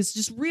 And he's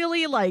just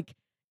really like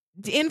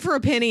in for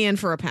a penny, in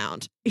for a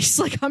pound. He's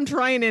like, I'm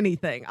trying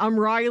anything. I'm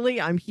Riley.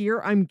 I'm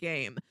here. I'm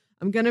game.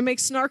 I'm going to make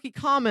snarky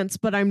comments,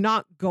 but I'm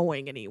not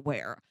going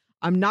anywhere.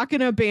 I'm not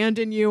going to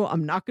abandon you.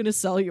 I'm not going to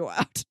sell you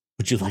out.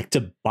 Would you like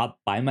to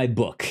buy my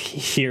book?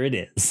 Here it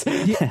is.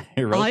 Yeah,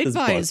 I'd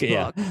buy his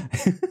book.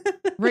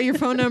 Write your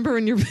phone number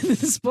in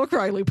this book,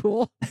 Riley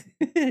Poole.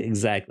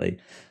 Exactly.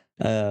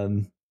 Yeah.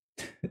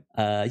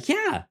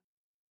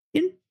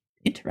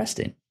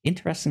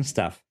 Interesting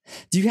stuff.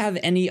 Do you have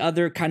any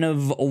other kind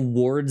of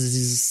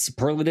awards,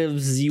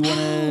 superlatives you want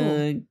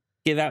to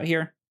give out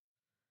here?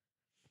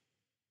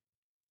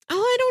 Oh,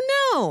 I don't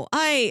know.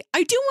 I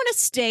do want to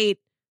state,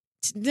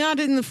 not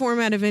in the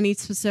format of any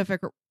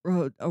specific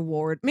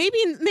award, maybe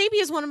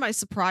as one of my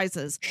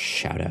surprises.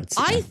 Shout outs.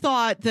 I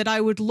thought that I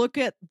would look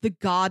at the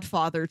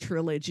Godfather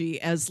trilogy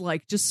as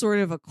like just sort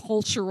of a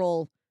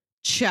cultural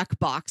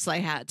checkbox I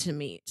had to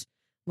meet.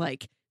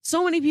 Like,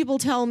 so many people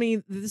tell me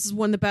this is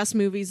one of the best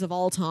movies of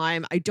all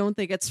time. I don't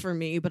think it's for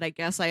me, but I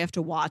guess I have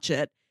to watch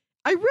it.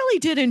 I really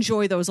did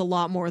enjoy those a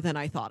lot more than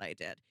I thought I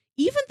did.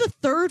 Even the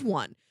third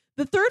one.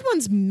 The third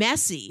one's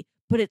messy,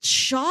 but it's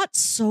shot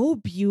so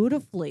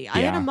beautifully. Yeah. I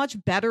had a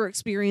much better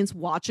experience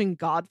watching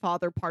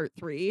Godfather Part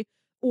 3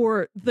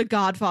 or The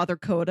Godfather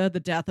Coda, The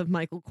Death of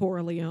Michael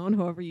Corleone,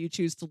 however you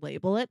choose to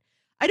label it.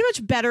 I had a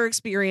much better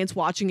experience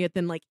watching it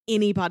than like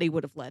anybody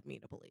would have led me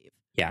to believe.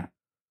 Yeah.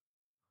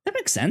 That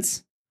makes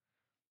sense.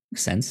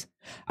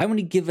 I want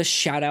to give a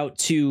shout out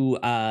to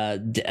a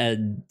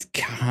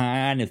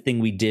kind of thing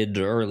we did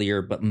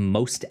earlier, but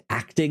most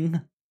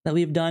acting that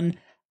we've done.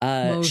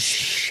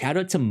 Shout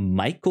out to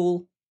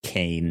Michael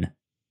Caine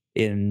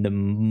in the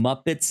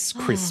Muppets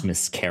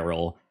Christmas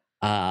Carol.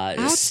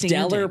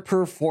 Stellar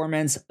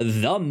performance,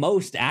 the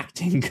most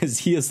acting because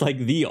he is like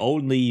the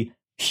only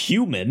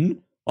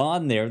human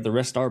on there. The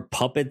rest are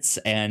puppets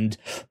and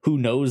who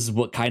knows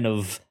what kind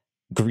of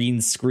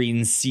green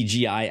screen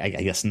CGI. I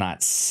guess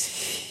not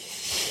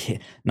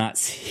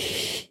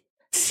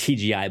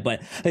CGI,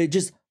 but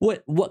just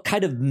what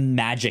kind of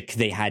magic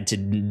they had to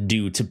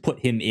do to put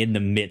him in the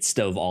midst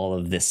of all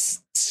of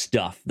this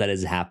stuff that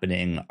is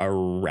happening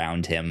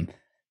around him,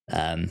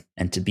 and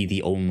to be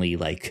the only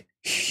like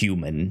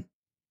human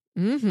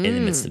in the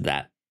midst of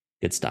that.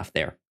 Good stuff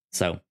there.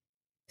 So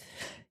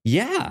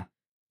yeah,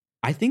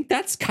 I think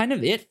that's kind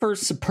of it for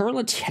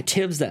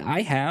superlatives that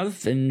I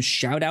have and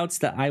shout outs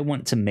that I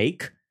want to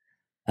make.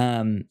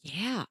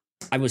 Yeah.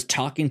 I was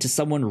talking to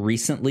someone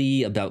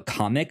recently about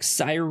comics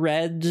I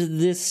read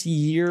this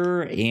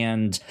year,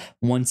 and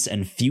Once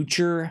and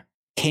Future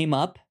came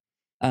up,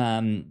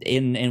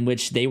 in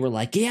which they were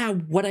like, yeah,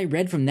 what I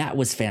read from that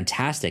was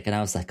fantastic. And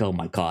I was like, oh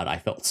my God, I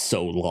felt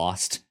so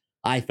lost.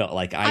 I felt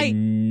like I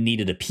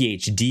needed a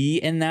PhD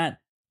in that.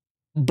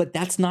 But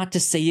that's not to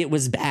say it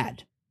was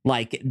bad.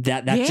 Like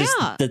that's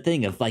just the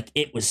thing of like,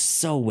 it was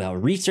so well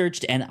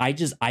researched. And I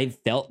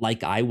felt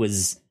like I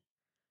was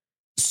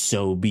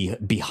so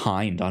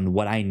behind on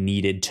what I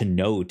needed to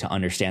know to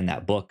understand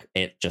that book.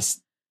 It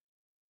just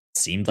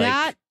seemed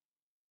like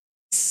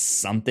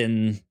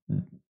something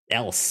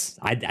else.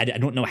 I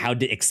don't know how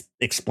to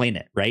explain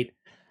it. Right.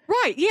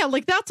 Right. Yeah.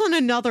 Like that's on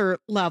another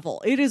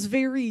level. It is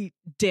very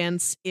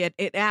dense. It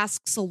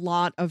asks a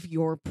lot of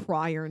your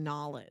prior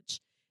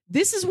knowledge.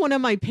 This is one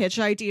of my pitch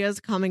ideas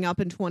coming up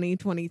in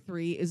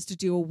 2023 is to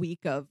do a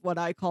week of what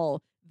I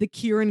call the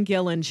Kieran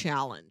Gillen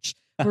Challenge,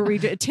 where we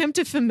attempt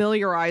to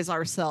familiarize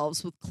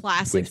ourselves with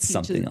classic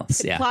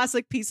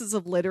pieces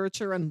of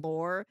literature and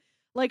lore.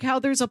 Like how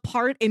there's a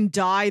part in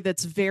Die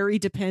that's very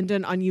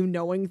dependent on you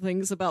knowing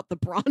things about the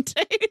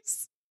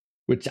Brontes.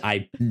 Which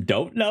I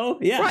don't know.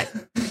 Yeah.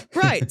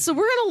 Right. So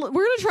we're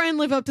gonna try and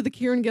live up to the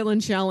Kieran Gillen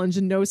Challenge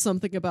and know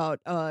something about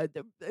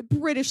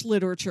British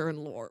literature and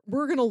lore.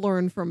 We're gonna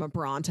learn from a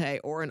Bronte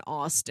or an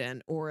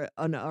Austen or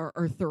an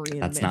Arthurian.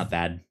 That's myth. not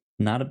bad.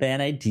 Not a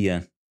bad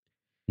idea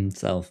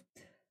himself.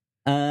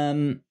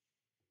 Cool.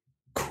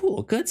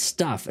 Good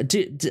stuff.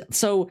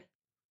 So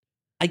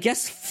I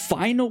guess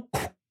final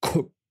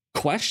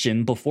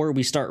question before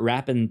we start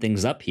wrapping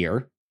things up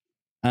here.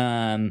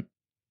 What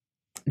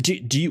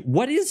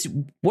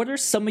are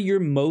some of your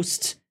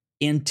most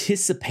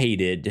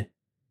anticipated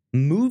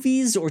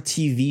movies or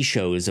TV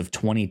shows of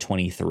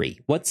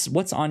 2023?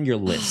 What's on your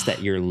list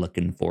that you're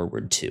looking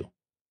forward to?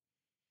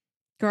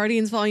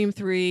 Guardians Volume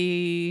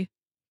 3.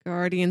 Yep.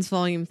 Guardians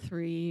Volume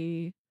 3.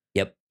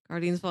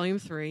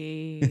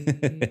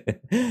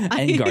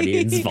 And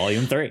Guardians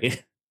Volume 3.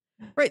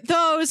 Right.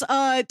 Those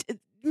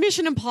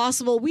Mission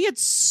Impossible. We had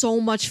so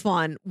much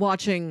fun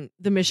watching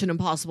the Mission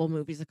Impossible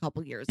movies a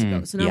couple years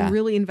ago. So now I'm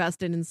really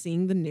invested in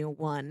seeing the new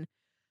one.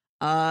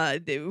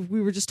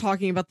 We were just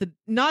talking about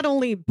not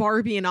only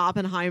Barbie and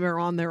Oppenheimer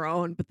on their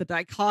own, but the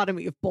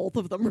dichotomy of both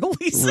of them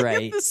releasing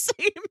at the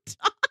same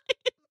time.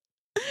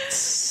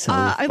 So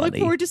I look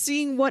forward to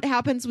seeing what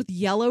happens with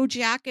Yellow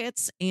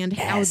Jackets and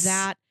how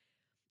that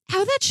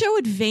show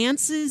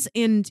advances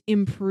and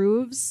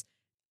improves.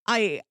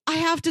 I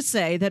have to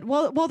say that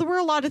while there were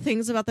a lot of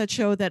things about that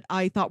show that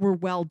I thought were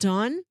well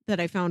done,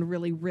 that I found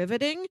really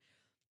riveting,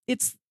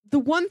 it's the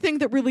one thing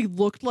that really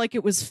looked like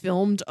it was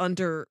filmed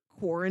under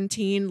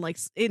quarantine, like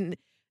in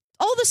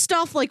all the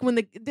stuff, like when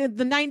the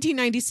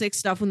 1996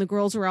 stuff, when the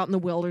girls were out in the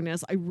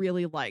wilderness, I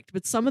really liked.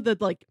 But some of the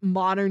like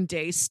modern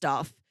day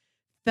stuff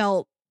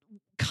felt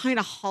kind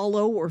of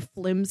hollow or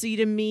flimsy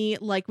to me,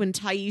 like when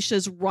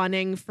Taisha's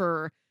running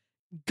for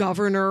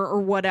governor or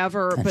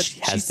whatever, but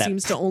she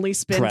seems to only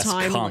spend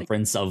time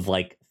conference of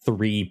like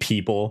 3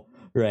 people,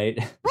 right?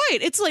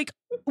 It's like,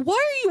 why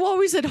are you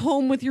always at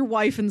home with your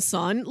wife and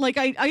son? Like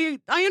I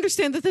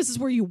understand that this is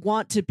where you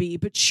want to be,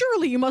 but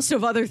surely you must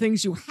have other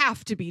things you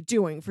have to be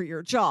doing for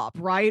your job,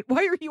 right?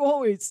 Why are you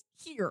always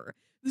here?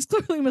 This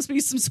clearly must be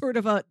some sort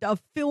of a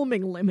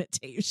filming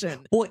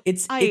limitation. Well,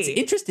 it's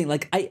interesting.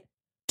 Like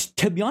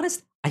to be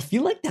honest, I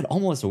feel like that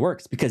almost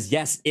works because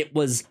yes, it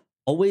was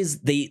always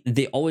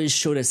they always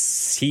showed us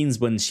scenes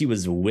when she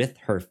was with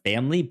her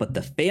family, but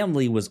the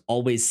family was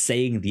always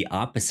saying the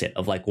opposite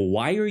of like,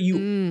 why are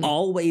you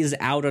always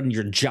out on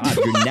your job?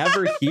 You're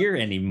never here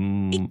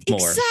anymore.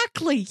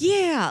 Exactly.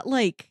 Yeah.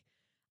 Like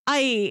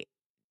there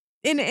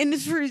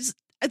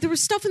was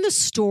stuff in the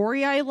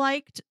story I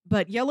liked,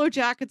 but Yellow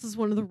Jackets is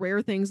one of the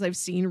rare things I've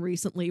seen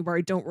recently where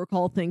I don't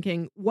recall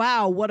thinking,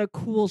 wow, what a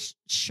cool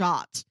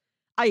shot.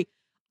 I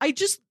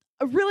just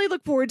really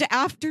look forward to,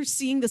 after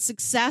seeing the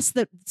success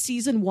that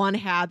season 1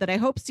 had, that I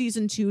hope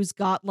season 2's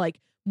got like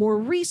more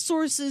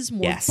resources,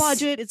 more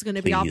budget. It's going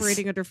to be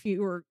operating under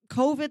fewer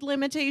COVID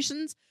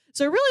limitations.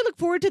 So I really look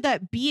forward to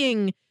that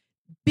being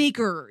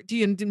bigger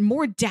and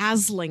more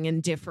dazzling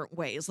in different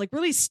ways, like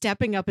really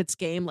stepping up its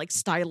game, like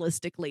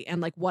stylistically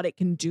and like what it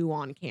can do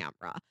on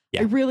camera.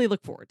 I really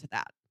look forward to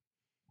that.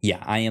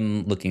 Yeah, I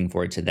am looking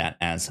forward to that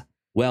as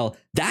well.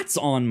 That's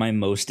on my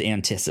most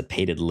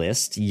anticipated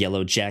list,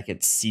 Yellow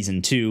Jackets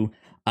season 2.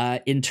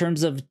 In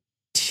terms of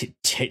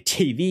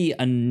TV,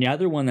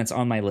 another one that's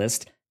on my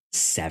list,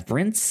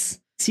 Severance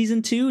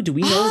season 2. Do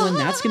we know when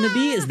that's going to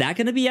be? Is that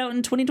going to be out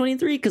in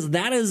 2023? Because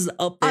that is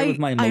up there with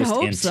my most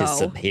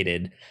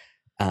anticipated.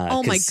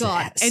 Oh my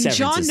God. And Severance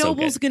John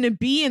Noble's going to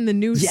be in the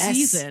new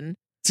season.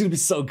 It's going to be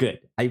so good.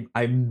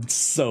 I'm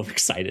so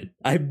excited.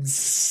 That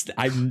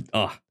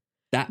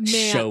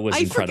show was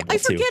incredible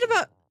too.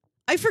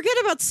 I forget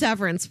about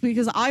Severance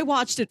because I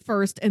watched it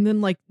first, and then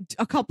like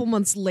a couple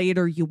months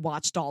later you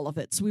watched all of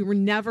it. So we were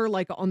never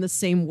like on the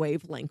same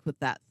wavelength with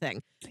that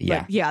thing.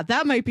 Yeah. But yeah,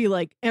 that might be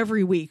like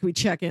every week we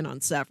check in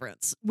on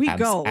Severance. We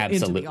go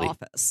into the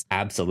office.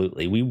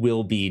 Absolutely. We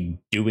will be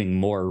doing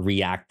more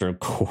reactor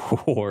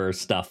core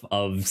stuff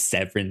of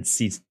Severance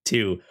season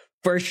 2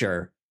 for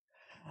sure.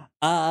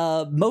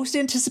 Most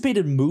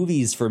anticipated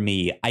movies for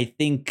me, I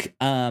think,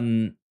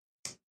 man,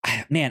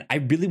 I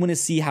really want to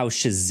see how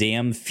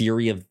Shazam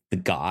Fury of the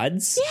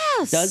Gods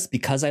does,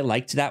 because I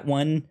liked that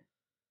one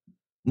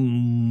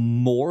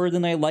more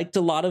than I liked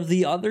a lot of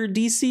the other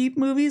DC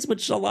movies,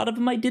 which a lot of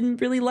them I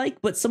didn't really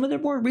like, but some of their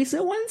more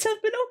recent ones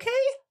have been okay.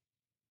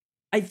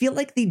 I feel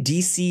like the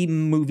DC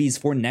movies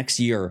for next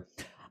year,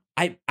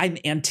 I'm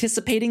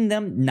anticipating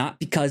them not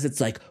because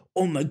it's like,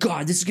 oh my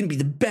God, this is going to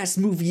be the best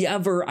movie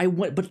ever.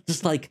 But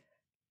just like,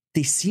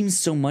 they seem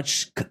so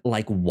much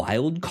like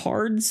wild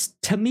cards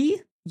to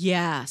me.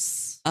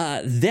 Yes.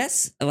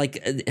 This like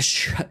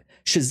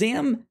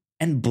Shazam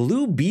and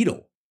Blue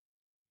Beetle.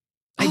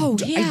 I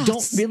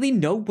don't really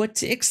know what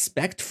to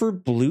expect for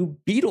Blue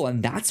Beetle,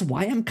 and that's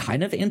why I'm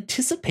kind of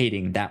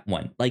anticipating that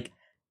one. Like,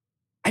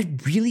 I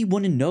really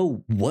want to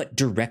know what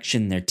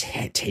direction they're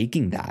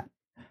taking that.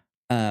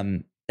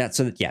 That's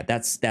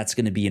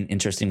going to be an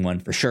interesting one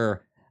for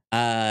sure.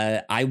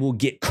 I will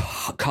get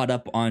caught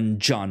up on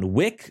John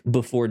Wick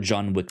before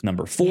John Wick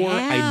number 4. Yeah.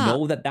 I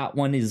know that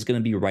one is going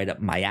to be right up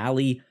my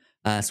alley.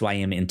 So I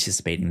am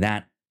anticipating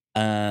that.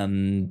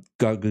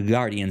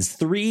 Guardians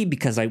 3,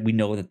 because we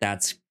know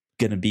that's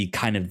going to be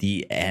kind of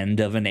the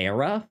end of an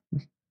era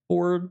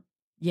for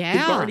the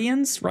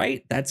Guardians,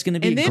 right? That's going to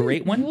be a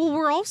great one.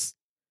 Well,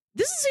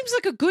 this seems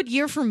like a good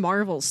year for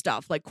Marvel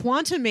stuff. Like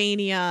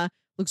Quantumania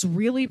looks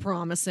really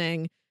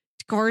promising.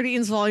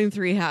 Guardians Volume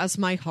 3 has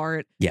my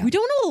heart. Yeah. We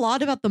don't know a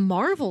lot about the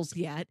Marvels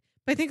yet,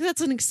 but I think that's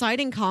an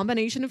exciting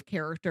combination of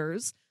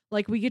characters.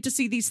 Like, we get to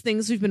see these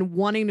things we've been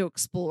wanting to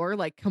explore,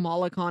 like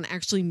Kamala Khan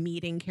actually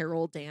meeting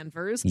Carol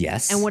Danvers.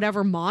 Yes. And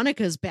whatever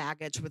Monica's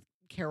baggage with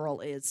Carol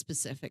is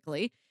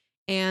specifically.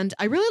 And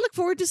I really look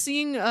forward to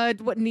seeing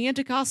what Nia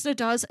DaCosta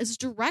does as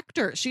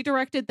director. She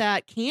directed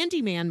that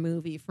Candyman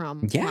movie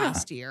from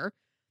last year.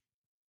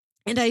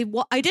 And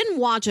I didn't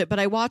watch it, but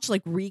I watched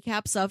like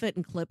recaps of it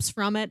and clips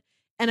from it.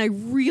 And I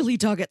really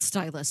dug it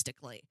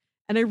stylistically.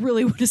 And I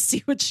really want to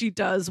see what she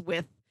does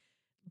with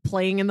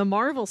playing in the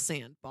Marvel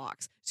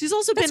sandbox. She's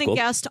also been a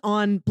guest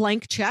on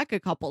Blank Check a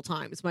couple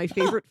times, my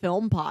favorite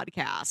film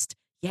podcast.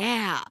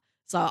 Yeah.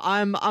 So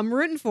I'm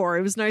rooting for her.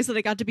 It was nice that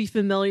I got to be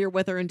familiar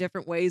with her in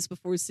different ways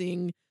before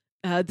seeing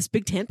this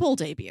big tentpole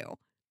debut.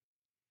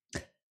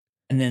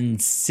 And then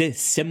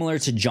similar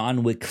to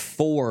John Wick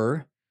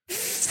 4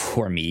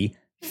 for me,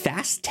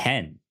 Fast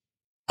 10.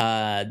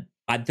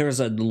 There's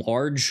a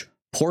large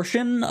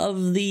portion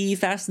of the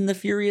Fast and the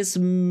Furious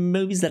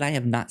movies that I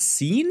have not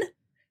seen.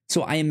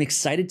 So I am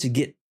excited to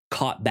get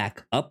caught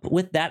back up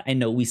with that. I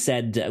know we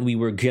said we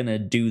were going to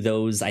do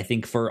those, I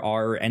think, for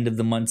our end of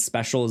the month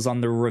specials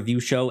on the review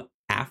show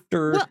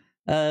after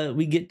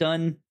we get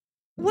done.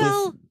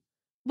 Then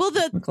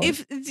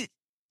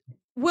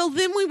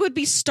we would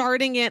be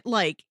starting it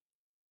like,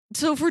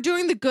 so if we're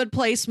doing the Good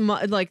Place,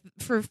 like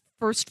for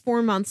first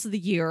 4 months of the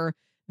year,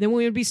 then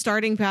we would be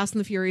starting Fast and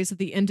the Furious at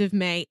the end of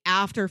May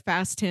after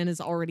Fast 10 has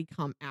already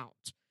come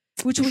out,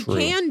 which we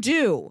can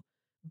do.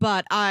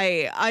 But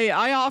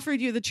I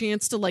offered you the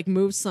chance to like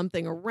move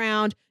something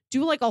around,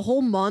 do like a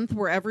whole month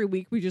where every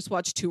week we just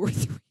watch 2 or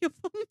 3 of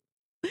them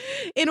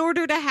in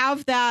order to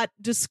have that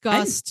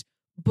discussed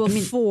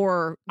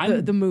before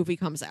the movie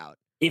comes out.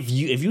 If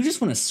you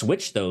just want to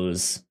switch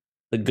those,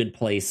 the Good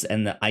Place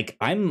and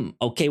I'm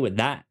okay with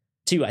that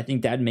too. I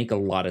think that'd make a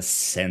lot of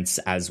sense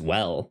as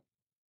well.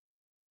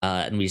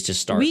 And we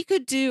just start. We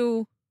could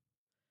do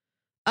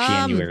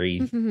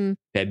January,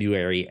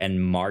 February,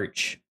 and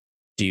March.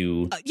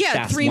 Do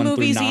Fast 3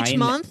 movies 9, each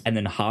month, and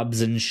then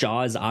Hobbs and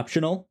Shaw is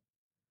optional.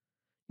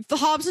 The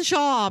Hobbs and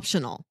Shaw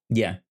optional.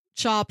 Yeah,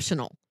 Shaw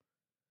optional.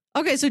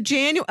 Okay, so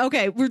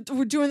Okay, we're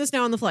doing this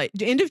now on the flight.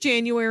 End of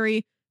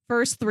January,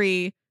 first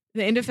 3.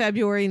 The end of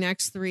February,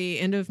 next 3.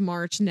 End of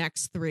March,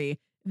 next 3.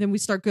 Then we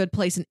start Good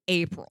Place in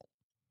April.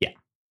 Yeah,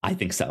 I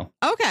think so.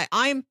 Okay,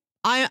 I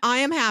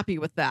am happy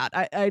with that.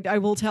 I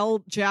will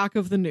tell Jack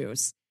of the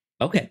news.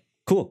 Okay,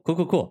 cool.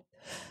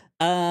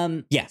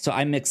 So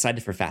I'm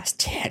excited for Fast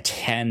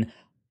 10.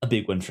 A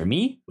big one for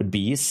me would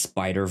be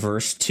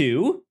Spider-Verse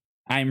 2.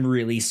 I'm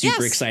really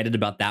super excited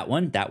about that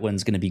one. That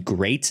one's going to be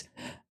great.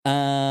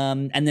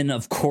 And then,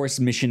 of course,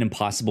 Mission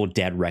Impossible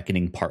Dead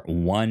Reckoning Part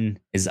 1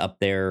 is up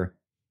there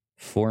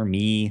for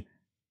me.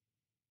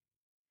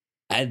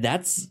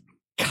 That's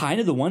kind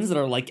of the ones that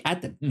are like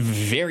at the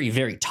very,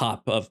 very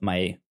top of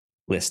my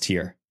list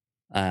here.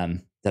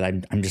 That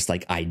I'm just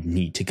like, I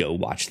need to go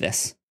watch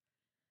this.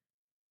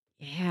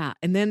 Yeah,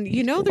 and then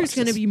there's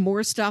going to be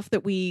more stuff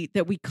that we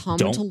come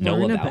to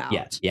learn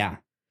about. Yeah.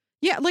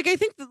 Yeah, like I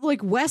think that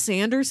like Wes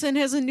Anderson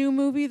has a new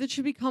movie that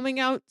should be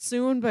coming out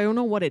soon, but I don't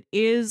know what it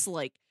is.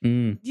 Like,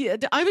 yeah,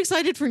 I'm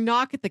excited for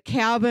Knock at the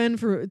Cabin,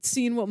 for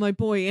seeing what my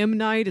boy M.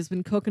 Night has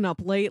been cooking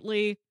up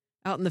lately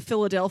out in the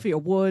Philadelphia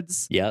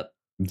woods. Yep.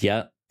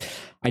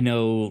 I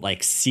know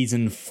like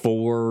season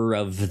 4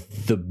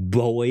 of The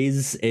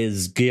Boys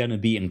is gonna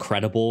be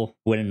incredible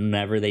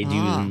whenever they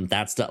do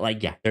that stuff.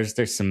 Like, yeah,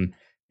 there's some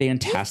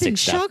fantastic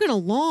stuff. Chugging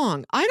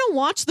along. I don't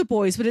watch The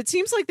Boys, but it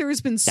seems like there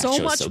has been so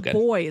much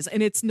boys,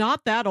 and it's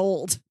not that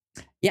old.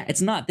 Yeah,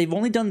 it's not. They've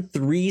only done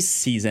 3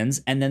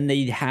 seasons, and then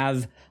they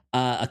have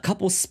a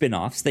couple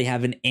spin-offs. They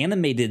have an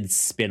animated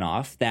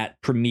spin-off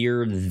that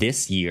premiered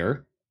this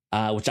year,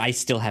 which I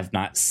still have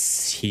not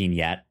seen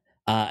yet.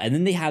 And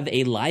then they have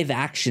a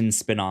live-action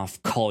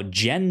spin-off called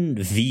Gen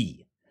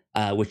V,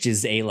 which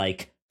is a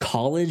like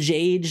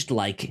college-aged,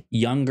 like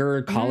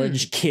younger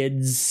college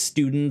kids,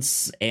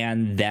 students,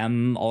 and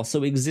them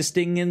also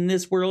existing in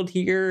this world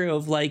here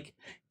of like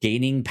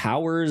gaining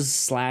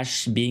powers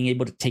 / being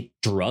able to take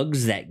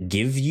drugs that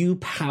give you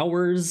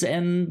powers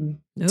and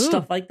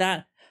stuff like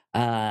that.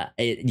 I'm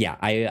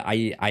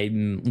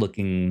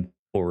looking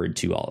forward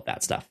to all of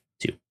that stuff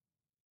too.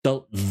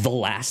 The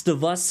Last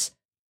of Us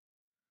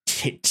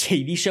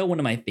TV show, one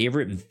of my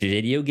favorite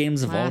video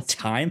games of all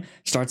time,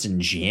 starts in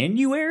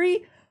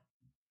January.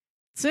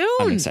 Soon.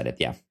 I'm excited.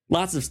 Yeah.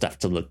 Lots of stuff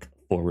to look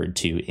forward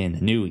to in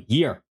the new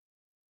year.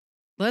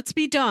 Let's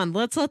be done.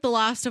 Let's let The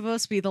Last of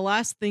Us be the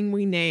last thing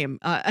we name.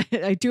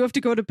 I do have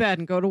to go to bed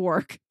and go to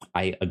work.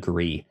 I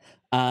agree.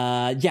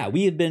 Yeah,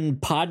 we have been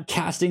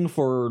podcasting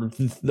for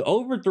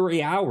over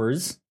 3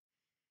 hours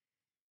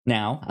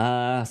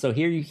now. So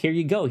here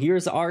you go.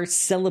 Here's our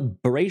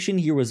celebration.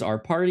 Here was our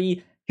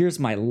party. Here's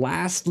my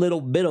last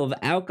little bit of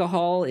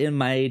alcohol in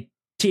my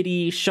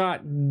titty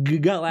shot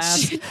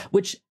glass,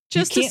 which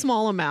just a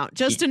small amount,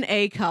 just an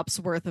A cup's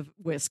worth of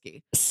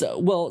whiskey.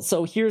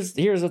 So here's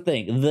the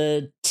thing.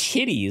 The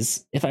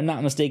titties, if I'm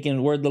not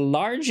mistaken, were the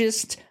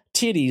largest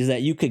titties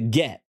that you could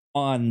get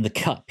on the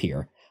cup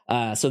here.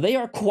 So they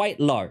are quite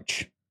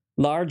large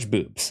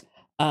boobs.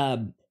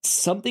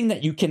 Something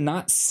that you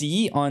cannot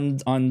see on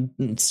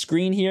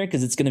screen here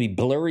because it's going to be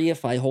blurry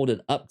if I hold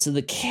it up to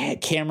the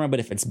camera,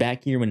 but if it's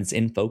back here when it's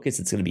in focus,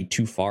 it's going to be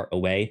too far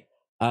away.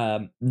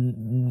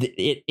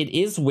 It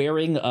is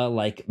wearing a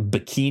like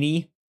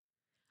bikini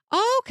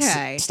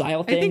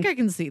style thing. I think I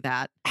can see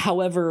that.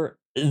 However,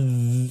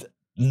 the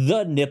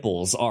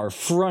nipples are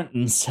front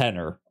and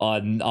center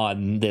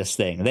on this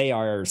thing. They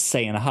are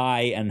saying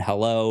hi and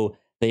hello.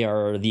 They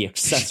are the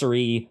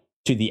accessory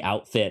to the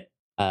outfit.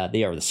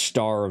 They are the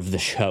star of the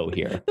show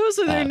here. Those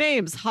are their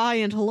names. Hi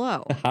and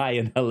hello. Hi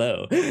and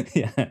hello.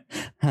 Yeah.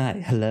 Hi,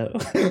 hello.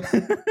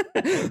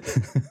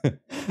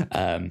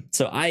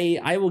 So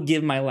I will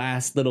give my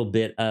last little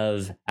bit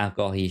of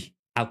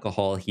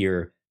alcohol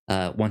here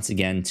once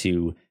again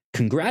to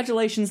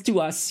congratulations to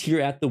us here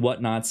at the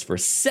Whatnots for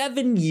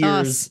 7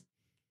 years.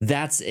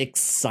 That's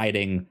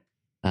exciting.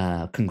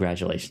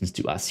 Congratulations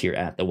to us here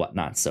at the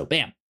Whatnots. So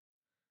bam.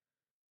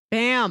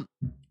 Bam.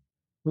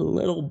 A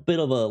little bit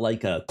of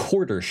a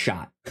quarter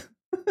shot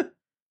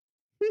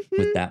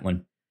with that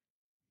one.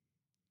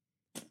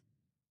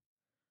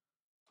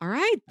 All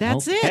right,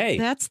 that's it.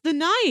 That's the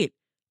night.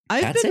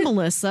 I've been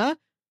Melissa.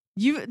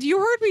 You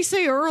heard me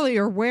say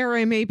earlier where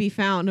I may be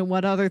found and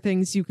what other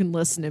things you can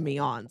listen to me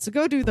on. So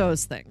go do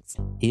those things.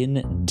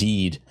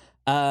 Indeed.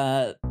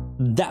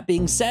 That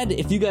being said,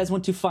 if you guys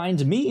want to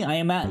find me, I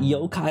am at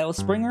Yo Kyle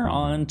Springer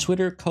on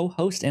Twitter,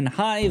 co-host, and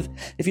Hive.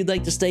 If you'd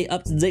like to stay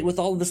up to date with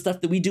all of the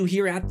stuff that we do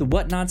here at the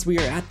Whatnots, we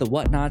are at the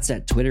Whatnots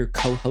at Twitter,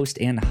 co-host,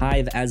 and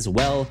Hive as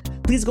well.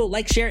 Please go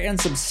like, share,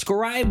 and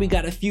subscribe. We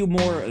got a few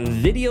more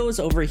videos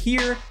over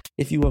here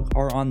if you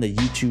are on the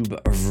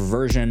YouTube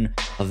version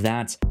of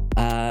that.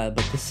 But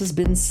this has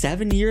been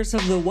 7 years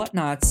of the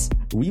Whatnots.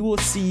 We will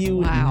see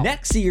you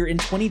next year in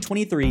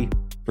 2023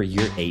 for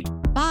year 8.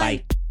 Bye.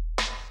 Bye.